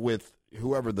out with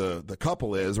whoever the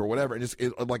couple is or whatever, and just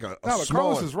like a but small.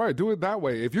 Carlos is right. Do it that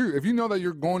way. If you know that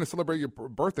you're going to celebrate your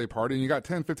birthday party and you got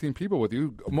 10, 15 people with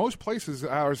you, most places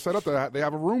are set up that they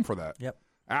have a room for that. Yep.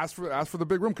 Ask for the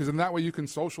big room because in that way you can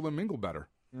social and mingle better.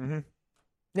 Mm-hmm.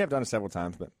 Yeah, I've done it several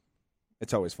times, but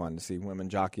it's always fun to see women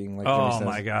jockeying. Like oh Jimmy says.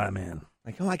 My God, man!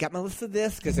 Like, I got Melissa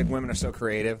this because women are so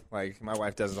creative. Like my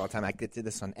wife does it all the time. I get to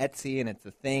this on Etsy, and it's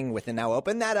a thing with. And now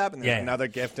open that up, and there's another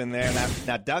gift in there.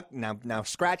 Now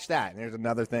scratch that, and there's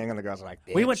another thing. And the girls are like,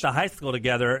 bitch. We went to high school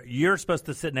together. You're supposed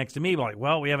to sit next to me, like,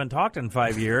 well, we haven't talked in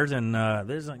 5 years, and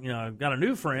there's I've got a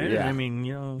new friend. Yeah. I mean,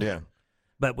 Yeah.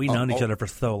 But we've known each other for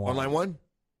so long. Online one?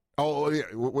 Oh, yeah.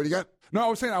 What do you got? No, I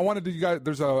was saying I wanted to. You guys,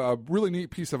 there's a really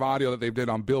neat piece of audio that they did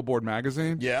on Billboard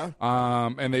magazine. Yeah.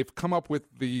 And they've come up with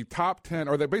the top 10,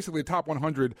 or they're basically the top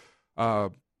 100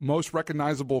 most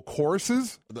recognizable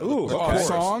choruses of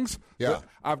songs. Yeah.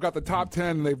 I've got the top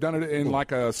 10. And they've done it in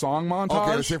like a song montage.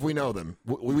 Okay, let's see if we know them.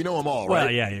 We know them all, well,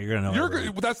 right? yeah, you're gonna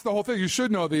know. That's the whole thing. You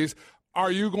should know these. Are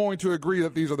you going to agree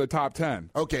that these are the top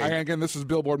 10? Okay. And again, this is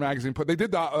Billboard magazine. They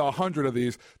did 100 of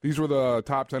these. These were the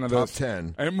top 10 of this. Top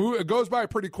 10. And it goes by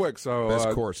pretty quick. So Best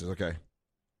choruses, okay.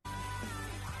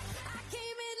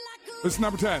 This is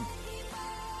number 10.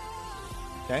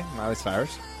 Okay, Miley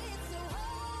Cyrus.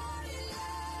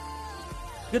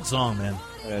 Good song, man.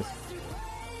 It is.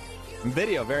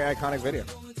 Video, very iconic video.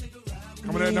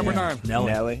 Coming in at number 9.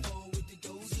 Nelly.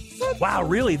 Wow,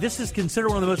 really? This is considered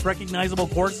one of the most recognizable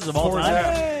choruses of all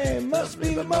time? Hey, must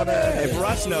be the money. If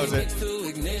Russ knows it.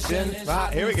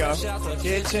 Here we go.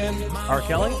 Kitchen. R.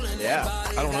 Kelly? Yeah.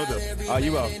 I don't know this. Oh,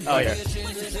 you will. Oh, yeah.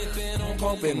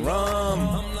 Pumping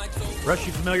rum. Russ,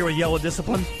 you familiar with Yellow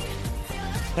Discipline?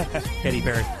 Katy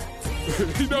Perry.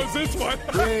 He knows this one.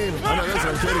 Dream. I know this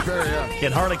one. Katy Perry, yeah.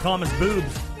 Can hardly calm his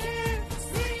boobs.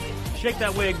 Shake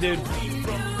that wig, dude.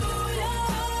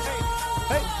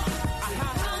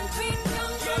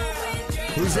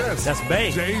 Who's this? That's Bae.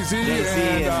 Jay-Z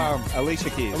and Alicia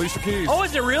Keys. Alicia Keys. Oh,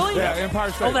 is it really? Yeah, Empire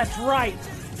State. Oh, that's right.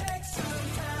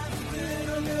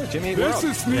 Jimmy Eat This World.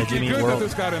 is sneaky Jimmy Eat good World. that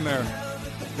this got in there.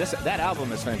 That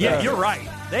album is fantastic. Yeah, you're right.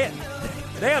 They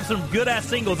have some good-ass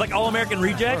singles, like All American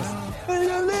Rejects.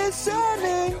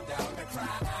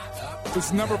 This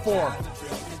is number 4.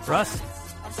 Russ?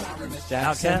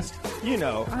 Jackson. Outcast? You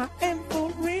know. I am for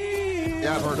real.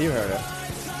 Yeah, I've heard it. You heard it.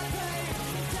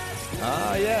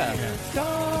 Oh, yeah.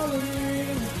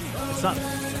 It's not.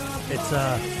 It's,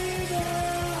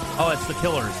 oh, it's The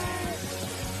Killers.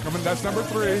 That's number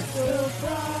 3.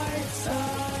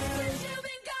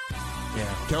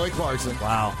 Yeah. Kelly Clarkson.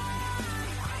 Wow.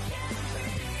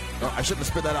 Oh, I shouldn't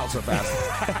have spit that out so fast.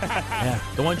 Yeah.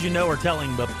 The ones you know are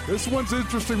telling, but This one's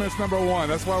interesting. That's number 1.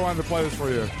 That's why I wanted to play this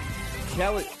for you.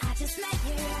 Kelly.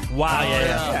 wow,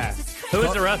 yeah. Who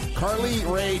is the rest? Carly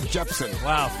Rae Jepsen.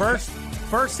 Wow.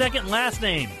 First, second, last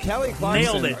name. Kelly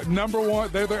Clarkson. Nailed it. Number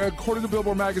 1. They're, according to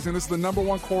Billboard magazine, this is the number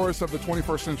 1 chorus of the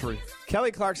 21st century.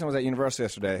 Kelly Clarkson was at Universal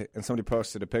yesterday, and somebody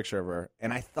posted a picture of her,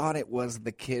 and I thought it was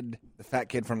the fat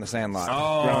kid from The Sandlot.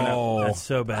 Oh, that's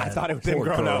so bad. I thought it was him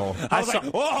grown up. I was like,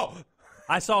 whoa!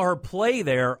 I saw her play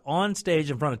there on stage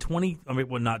in front of 20, I mean,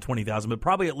 well, not 20,000, but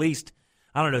probably at least,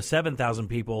 7,000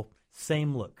 people.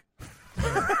 Same look.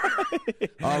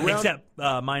 Except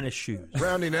minus shoes.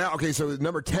 Rounding out. Okay, so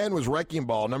number 10 was Wrecking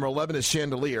Ball. Number 11 is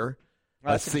Chandelier.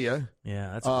 That's Sia.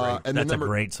 Yeah, that's great. And that's a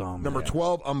great song. Number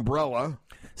 12, Umbrella.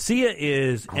 Sia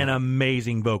is an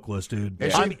amazing vocalist, dude.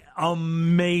 Is she? I mean,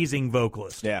 amazing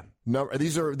vocalist. Yeah.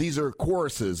 These are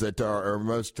choruses that are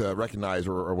most recognized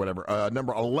or whatever.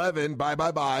 Number 11, Bye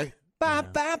Bye Bye. Bye,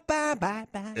 bye, bye, bye,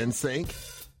 bye. In Sync.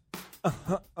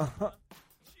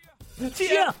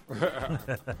 Yeah.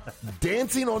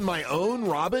 Dancing on My Own,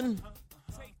 Robin?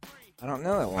 I don't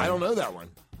know that one. I don't know that one.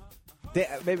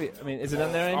 Baby, I mean, is it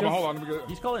on there, Angel? Hold on. Let me get it.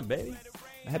 He's calling baby.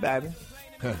 Hey, baby.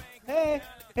 Hey.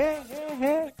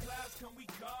 Hey.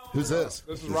 Who's this?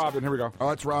 This is Robin. Here we go. Oh,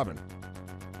 it's Robin.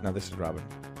 No, this is Robin.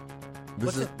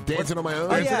 This is Dancing on My Own?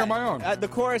 Dancing on My Own. The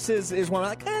chorus is one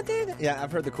like, yeah,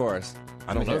 I've heard the chorus.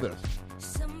 I don't know this.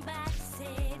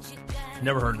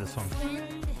 Never heard of this song.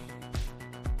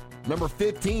 Number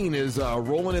 15 is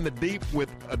Rolling in the Deep with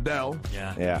Adele.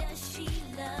 Yeah.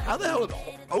 How the hell did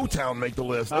O-Town make the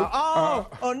list? Nothing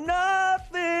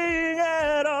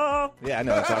at all. Yeah, I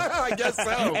know that song. I guess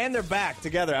so. And they're back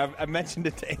together. I mentioned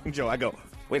it to Angel. I go,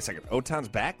 wait a second. O-Town's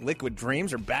back? Liquid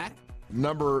Dreams are back?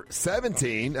 Number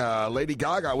 17, Lady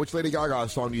Gaga. Which Lady Gaga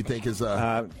song do you think is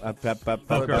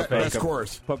best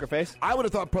chorus? Poker Face? I would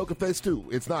have thought Poker Face, too.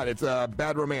 It's not. It's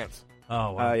Bad Romance.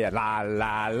 Oh, wow. Yeah. La,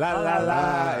 la, la, la,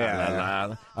 la.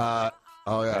 Yeah.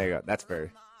 Oh, yeah. There you go. That's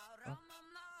very...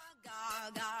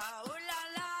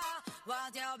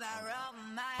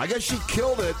 I guess she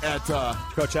killed it at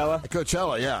Coachella.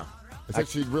 Coachella, yeah. I think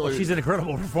she really. She's an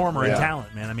incredible performer and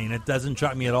talent, man. I mean, it doesn't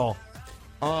shock me at all.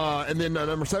 And then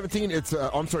number 17, it's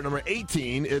number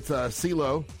 18, it's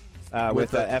CeeLo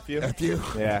with FU. FU.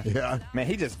 Yeah. Man,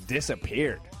 he just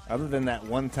disappeared. Other than that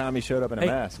one time he showed up in a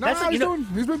mask. He's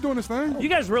been doing his thing. You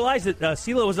guys realize that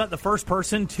CeeLo was not the first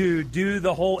person to do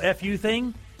the whole FU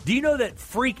thing? Do you know that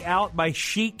Freak Out by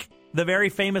Chic, the very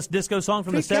famous disco song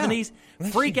from the 70s?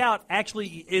 Freak Out actually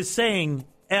is saying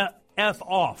F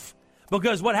off.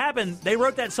 Because what happened, they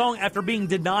wrote that song after being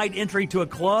denied entry to a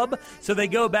club, so they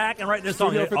go back and write this song.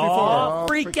 Studio 54.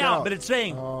 Freak out, but it's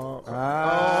saying. Okay.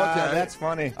 That's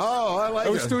funny. Oh, I like it.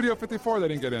 It was Studio 54 they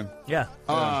didn't get in. Yeah.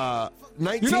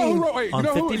 19. You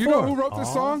know who wrote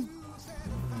this song?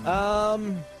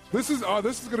 This is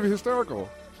going to be hysterical.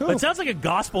 It sounds like a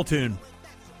gospel tune.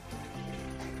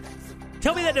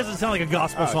 Tell me that doesn't sound like a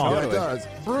gospel song. Yeah, it does.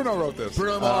 Bruno wrote this.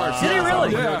 Bruno Mars. Did he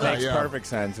really? Yeah. Makes perfect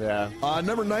sense, yeah.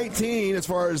 Number 19, as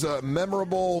far as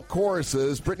memorable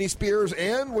choruses, Britney Spears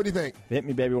and, what do you think? Hit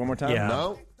Me Baby One More Time? Yeah.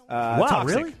 No. Wow,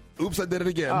 Toxic. really? Oops, I did it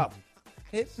again. Oh.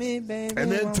 Hit me, baby.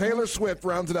 And then Taylor Swift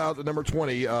rounds it out at number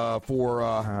 20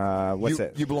 for what's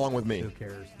it? You Belong With Me. Who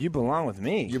cares? You Belong With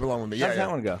Me? You Belong With Me, How does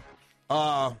that one go?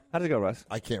 How did it go, Russ?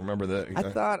 I can't remember that. I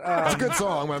thought... it's a good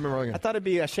song. I remember. I thought it'd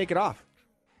be Shake It Off.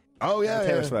 Oh, yeah.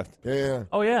 Taylor Swift. Yeah.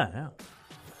 Oh, yeah.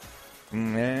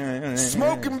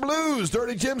 Smoking Blues.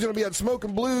 Dirty Jim's going to be at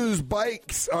Smoking Blues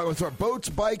Boats,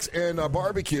 Bikes, and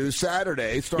Barbecue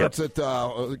Saturday. Starts at,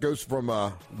 goes from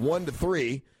 1 to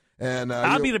 3. And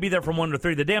I'll be there from 1 to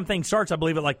 3. The damn thing starts, I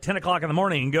believe, at like 10 o'clock in the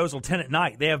morning and goes till 10 at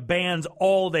night. They have bands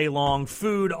all day long,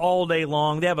 food all day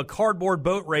long. They have a cardboard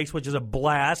boat race, which is a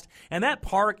blast. And that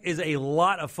park is a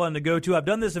lot of fun to go to. I've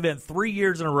done this event 3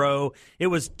 years in a row. It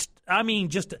was...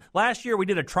 just last year we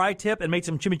did a tri-tip and made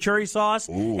some chimichurri sauce,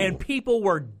 and people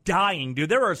were dying, dude.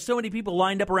 There are so many people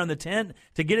lined up around the tent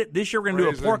to get it. This year we're going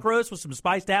to do a pork roast with some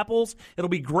spiced apples. It'll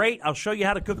be great. I'll show you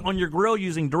how to cook on your grill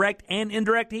using direct and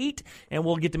indirect heat, and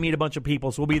we'll get to meet a bunch of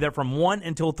people. So we'll be there from 1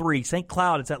 until 3. St.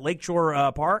 Cloud, it's at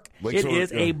Lakeshore Park. It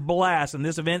is a blast, and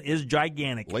this event is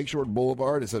gigantic. Lakeshore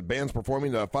Boulevard. It said bands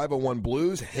performing 501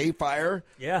 Blues, Hayfire,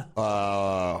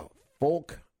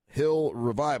 Folk Hill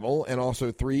Revival, and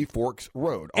also 3 Forks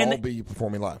Road. All be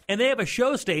performing live. And they have a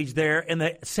show stage there, and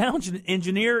the sound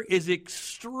engineer is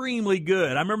extremely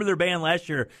good. I remember their band last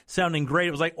year sounding great.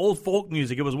 It was like old folk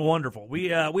music. It was wonderful.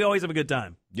 We always have a good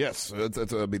time. Yes,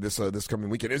 it'll be this coming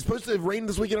weekend. It's supposed to rain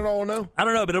this weekend at all, no? I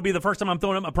don't know, but it'll be the first time I'm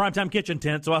throwing up a primetime kitchen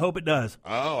tent, so I hope it does.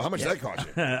 Oh, how much does that cost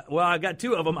you? Well, I got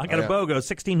 2 of them. I got a BOGO,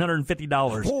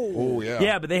 $1,650. Oh, yeah.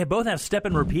 Yeah, but they both have step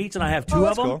and repeats, and I have 2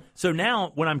 of them. Cool. So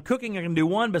now, when I'm cooking, I can do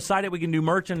one. Beside it, we can do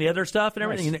merch and the other stuff and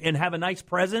everything, and have a nice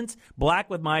presence. Black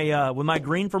with my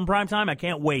green from primetime. I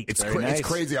can't wait. It's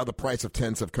crazy how the price of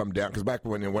tents have come down. Because back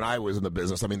when I was in the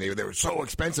business, I mean, they were so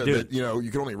expensive that you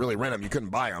could only really rent them. You couldn't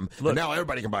buy them. Look, and now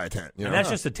everybody can buy a tent. You know? And that's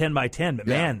just a 10 by 10. But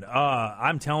man,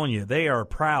 I'm telling you, they are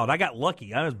proud. I got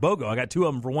lucky. I was BOGO. I got 2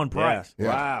 of them for one price. Yeah.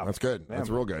 Wow, that's good. Man, that's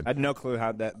real good. I had no clue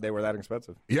how they were that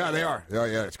expensive. Yeah, they are.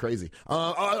 Yeah, it's crazy.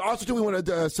 Also, too, we want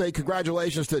to say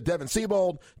congratulations to Devin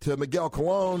Siebold, to Miguel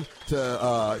Colon, to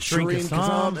Sheeren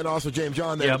Kassam, and also James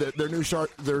John.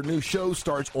 Their new show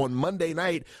starts on Monday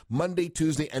night, Monday,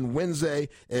 Tuesday, and Wednesday.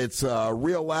 It's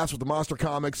Real Laughs with the Monster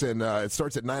Comics, and it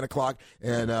starts at 9 o'clock.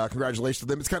 And congratulations to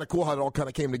them. It's kind of cool how it all kind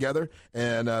of came together,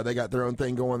 and they got their own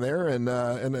thing going there, and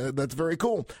that's very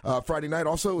cool. Friday night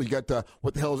also, you got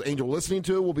What the Hell is Angel Listening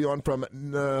To? We'll be on from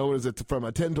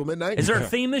from 10 till midnight. Is there a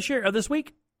theme this year or this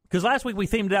week? Because last week we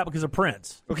themed it out because of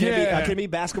Prince. Okay, can it be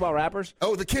basketball rappers?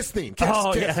 Oh, the Kiss theme.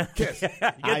 Kiss, Kiss.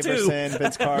 Iverson,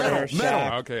 Vince Carter,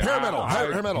 Shaq. Okay. Hair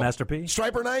metal. Master P.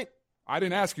 Striper Night. I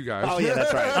didn't ask you guys. Oh, yeah,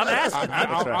 that's right.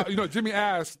 I'm asking. Jimmy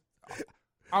asked.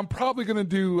 I'm probably going to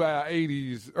do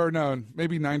 80s, or no,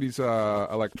 maybe 90s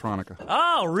electronica.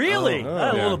 Oh, really?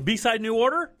 A little B-side New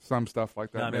Order? Some stuff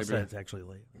like that, maybe. That's actually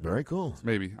late. Very cool.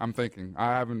 Maybe. I'm thinking.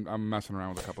 I'm messing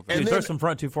around with a couple things. Dude, there's some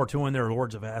Front 242 in there,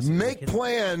 Lords of Acid. Make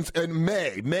plans in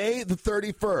May the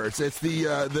 31st. It's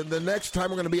the next time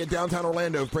we're going to be at downtown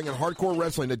Orlando, bringing hardcore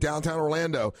wrestling to downtown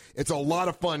Orlando. It's a lot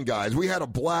of fun, guys. We had a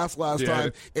blast last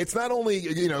time. It's not only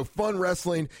fun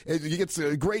wrestling. You get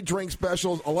great drink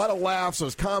specials, a lot of laughs.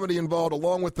 There's comedy involved,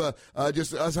 along with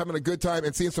just us having a good time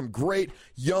and seeing some great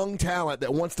young talent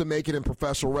that wants to make it in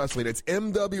professional wrestling. It's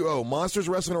MWO, Monsters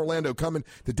Wrestling Orlando, coming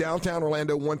to downtown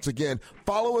Orlando once again.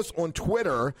 Follow us on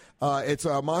Twitter. It's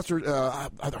Monster. I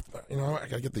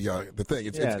gotta get the thing.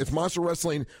 It's Monster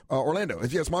Wrestling Orlando.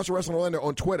 It's Monster Wrestling Orlando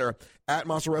on Twitter, at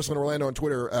Monster Wrestling Orlando on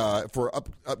Twitter for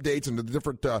updates and the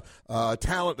different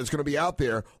talent that's going to be out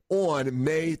there on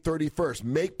May 31st.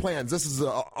 Make plans. This is an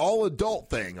all-adult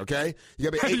thing, okay? You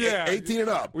got to be 18 and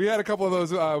up. We had a couple of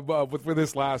those with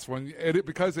this last one.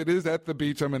 Because it is at the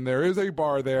beach, there is a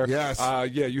bar there. Yes.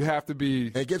 You have to be.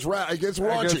 It gets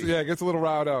raunchy. It gets a little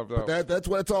riled up, though. That's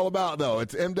what it's all about, though.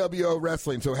 It's MWO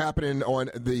Wrestling, so happening on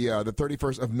the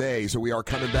 31st of May, so we are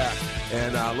coming back.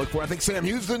 And look for, I think Sam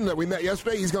Houston, that we met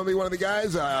yesterday, he's going to be one of the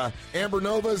guys. Amber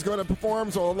Nova is going to perform,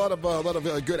 so a lot of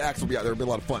good acts will be out there. It'll be a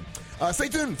lot of fun. Stay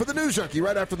tuned for the News Junkie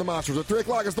right after the Monsters at 3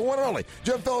 o'clock. It's the one and only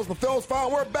Jim Phillips, the Phillips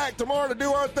File. We're back tomorrow to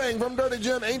do our thing from Dirty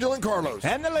Jim, Angel, and Carlos.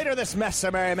 And the leader of this mess,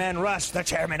 the merry man Russ, the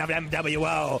chairman of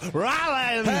MWO,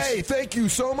 Rollins. Hey, thank you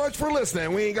so much for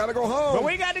listening. We ain't got to go home. But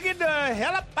we got to get the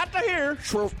hell up out of here.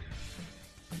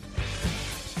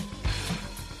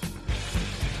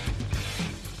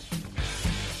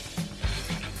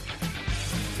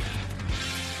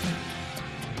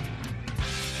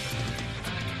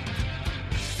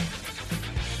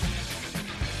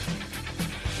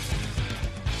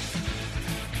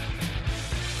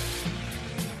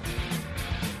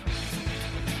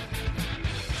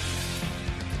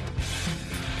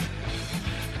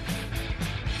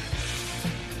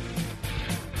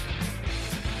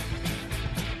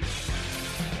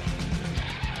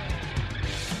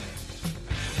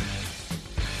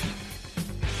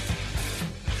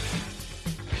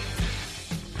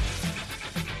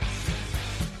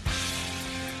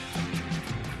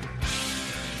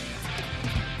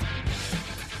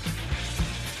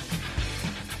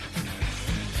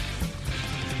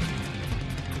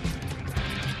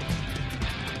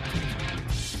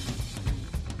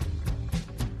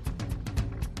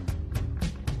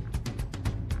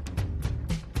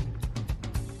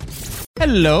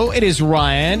 Hello, it is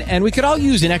Ryan, and we could all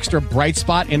use an extra bright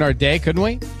spot in our day, couldn't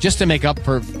we? Just to make up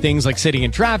for things like sitting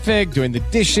in traffic, doing the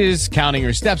dishes, counting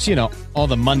your steps, all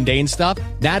the mundane stuff.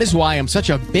 That is why I'm such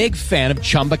a big fan of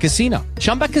Chumba Casino.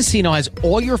 Chumba Casino has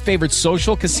all your favorite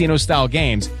social casino-style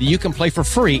games that you can play for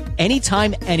free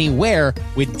anytime, anywhere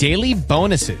with daily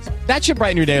bonuses. That should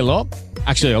brighten your day a little.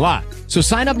 Actually, a lot. So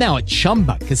sign up now at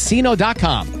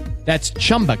ChumbaCasino.com. That's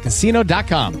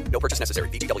ChumbaCasino.com. No purchase necessary.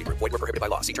 VGW Group. Void where prohibited by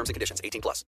law. See terms and conditions. 18+.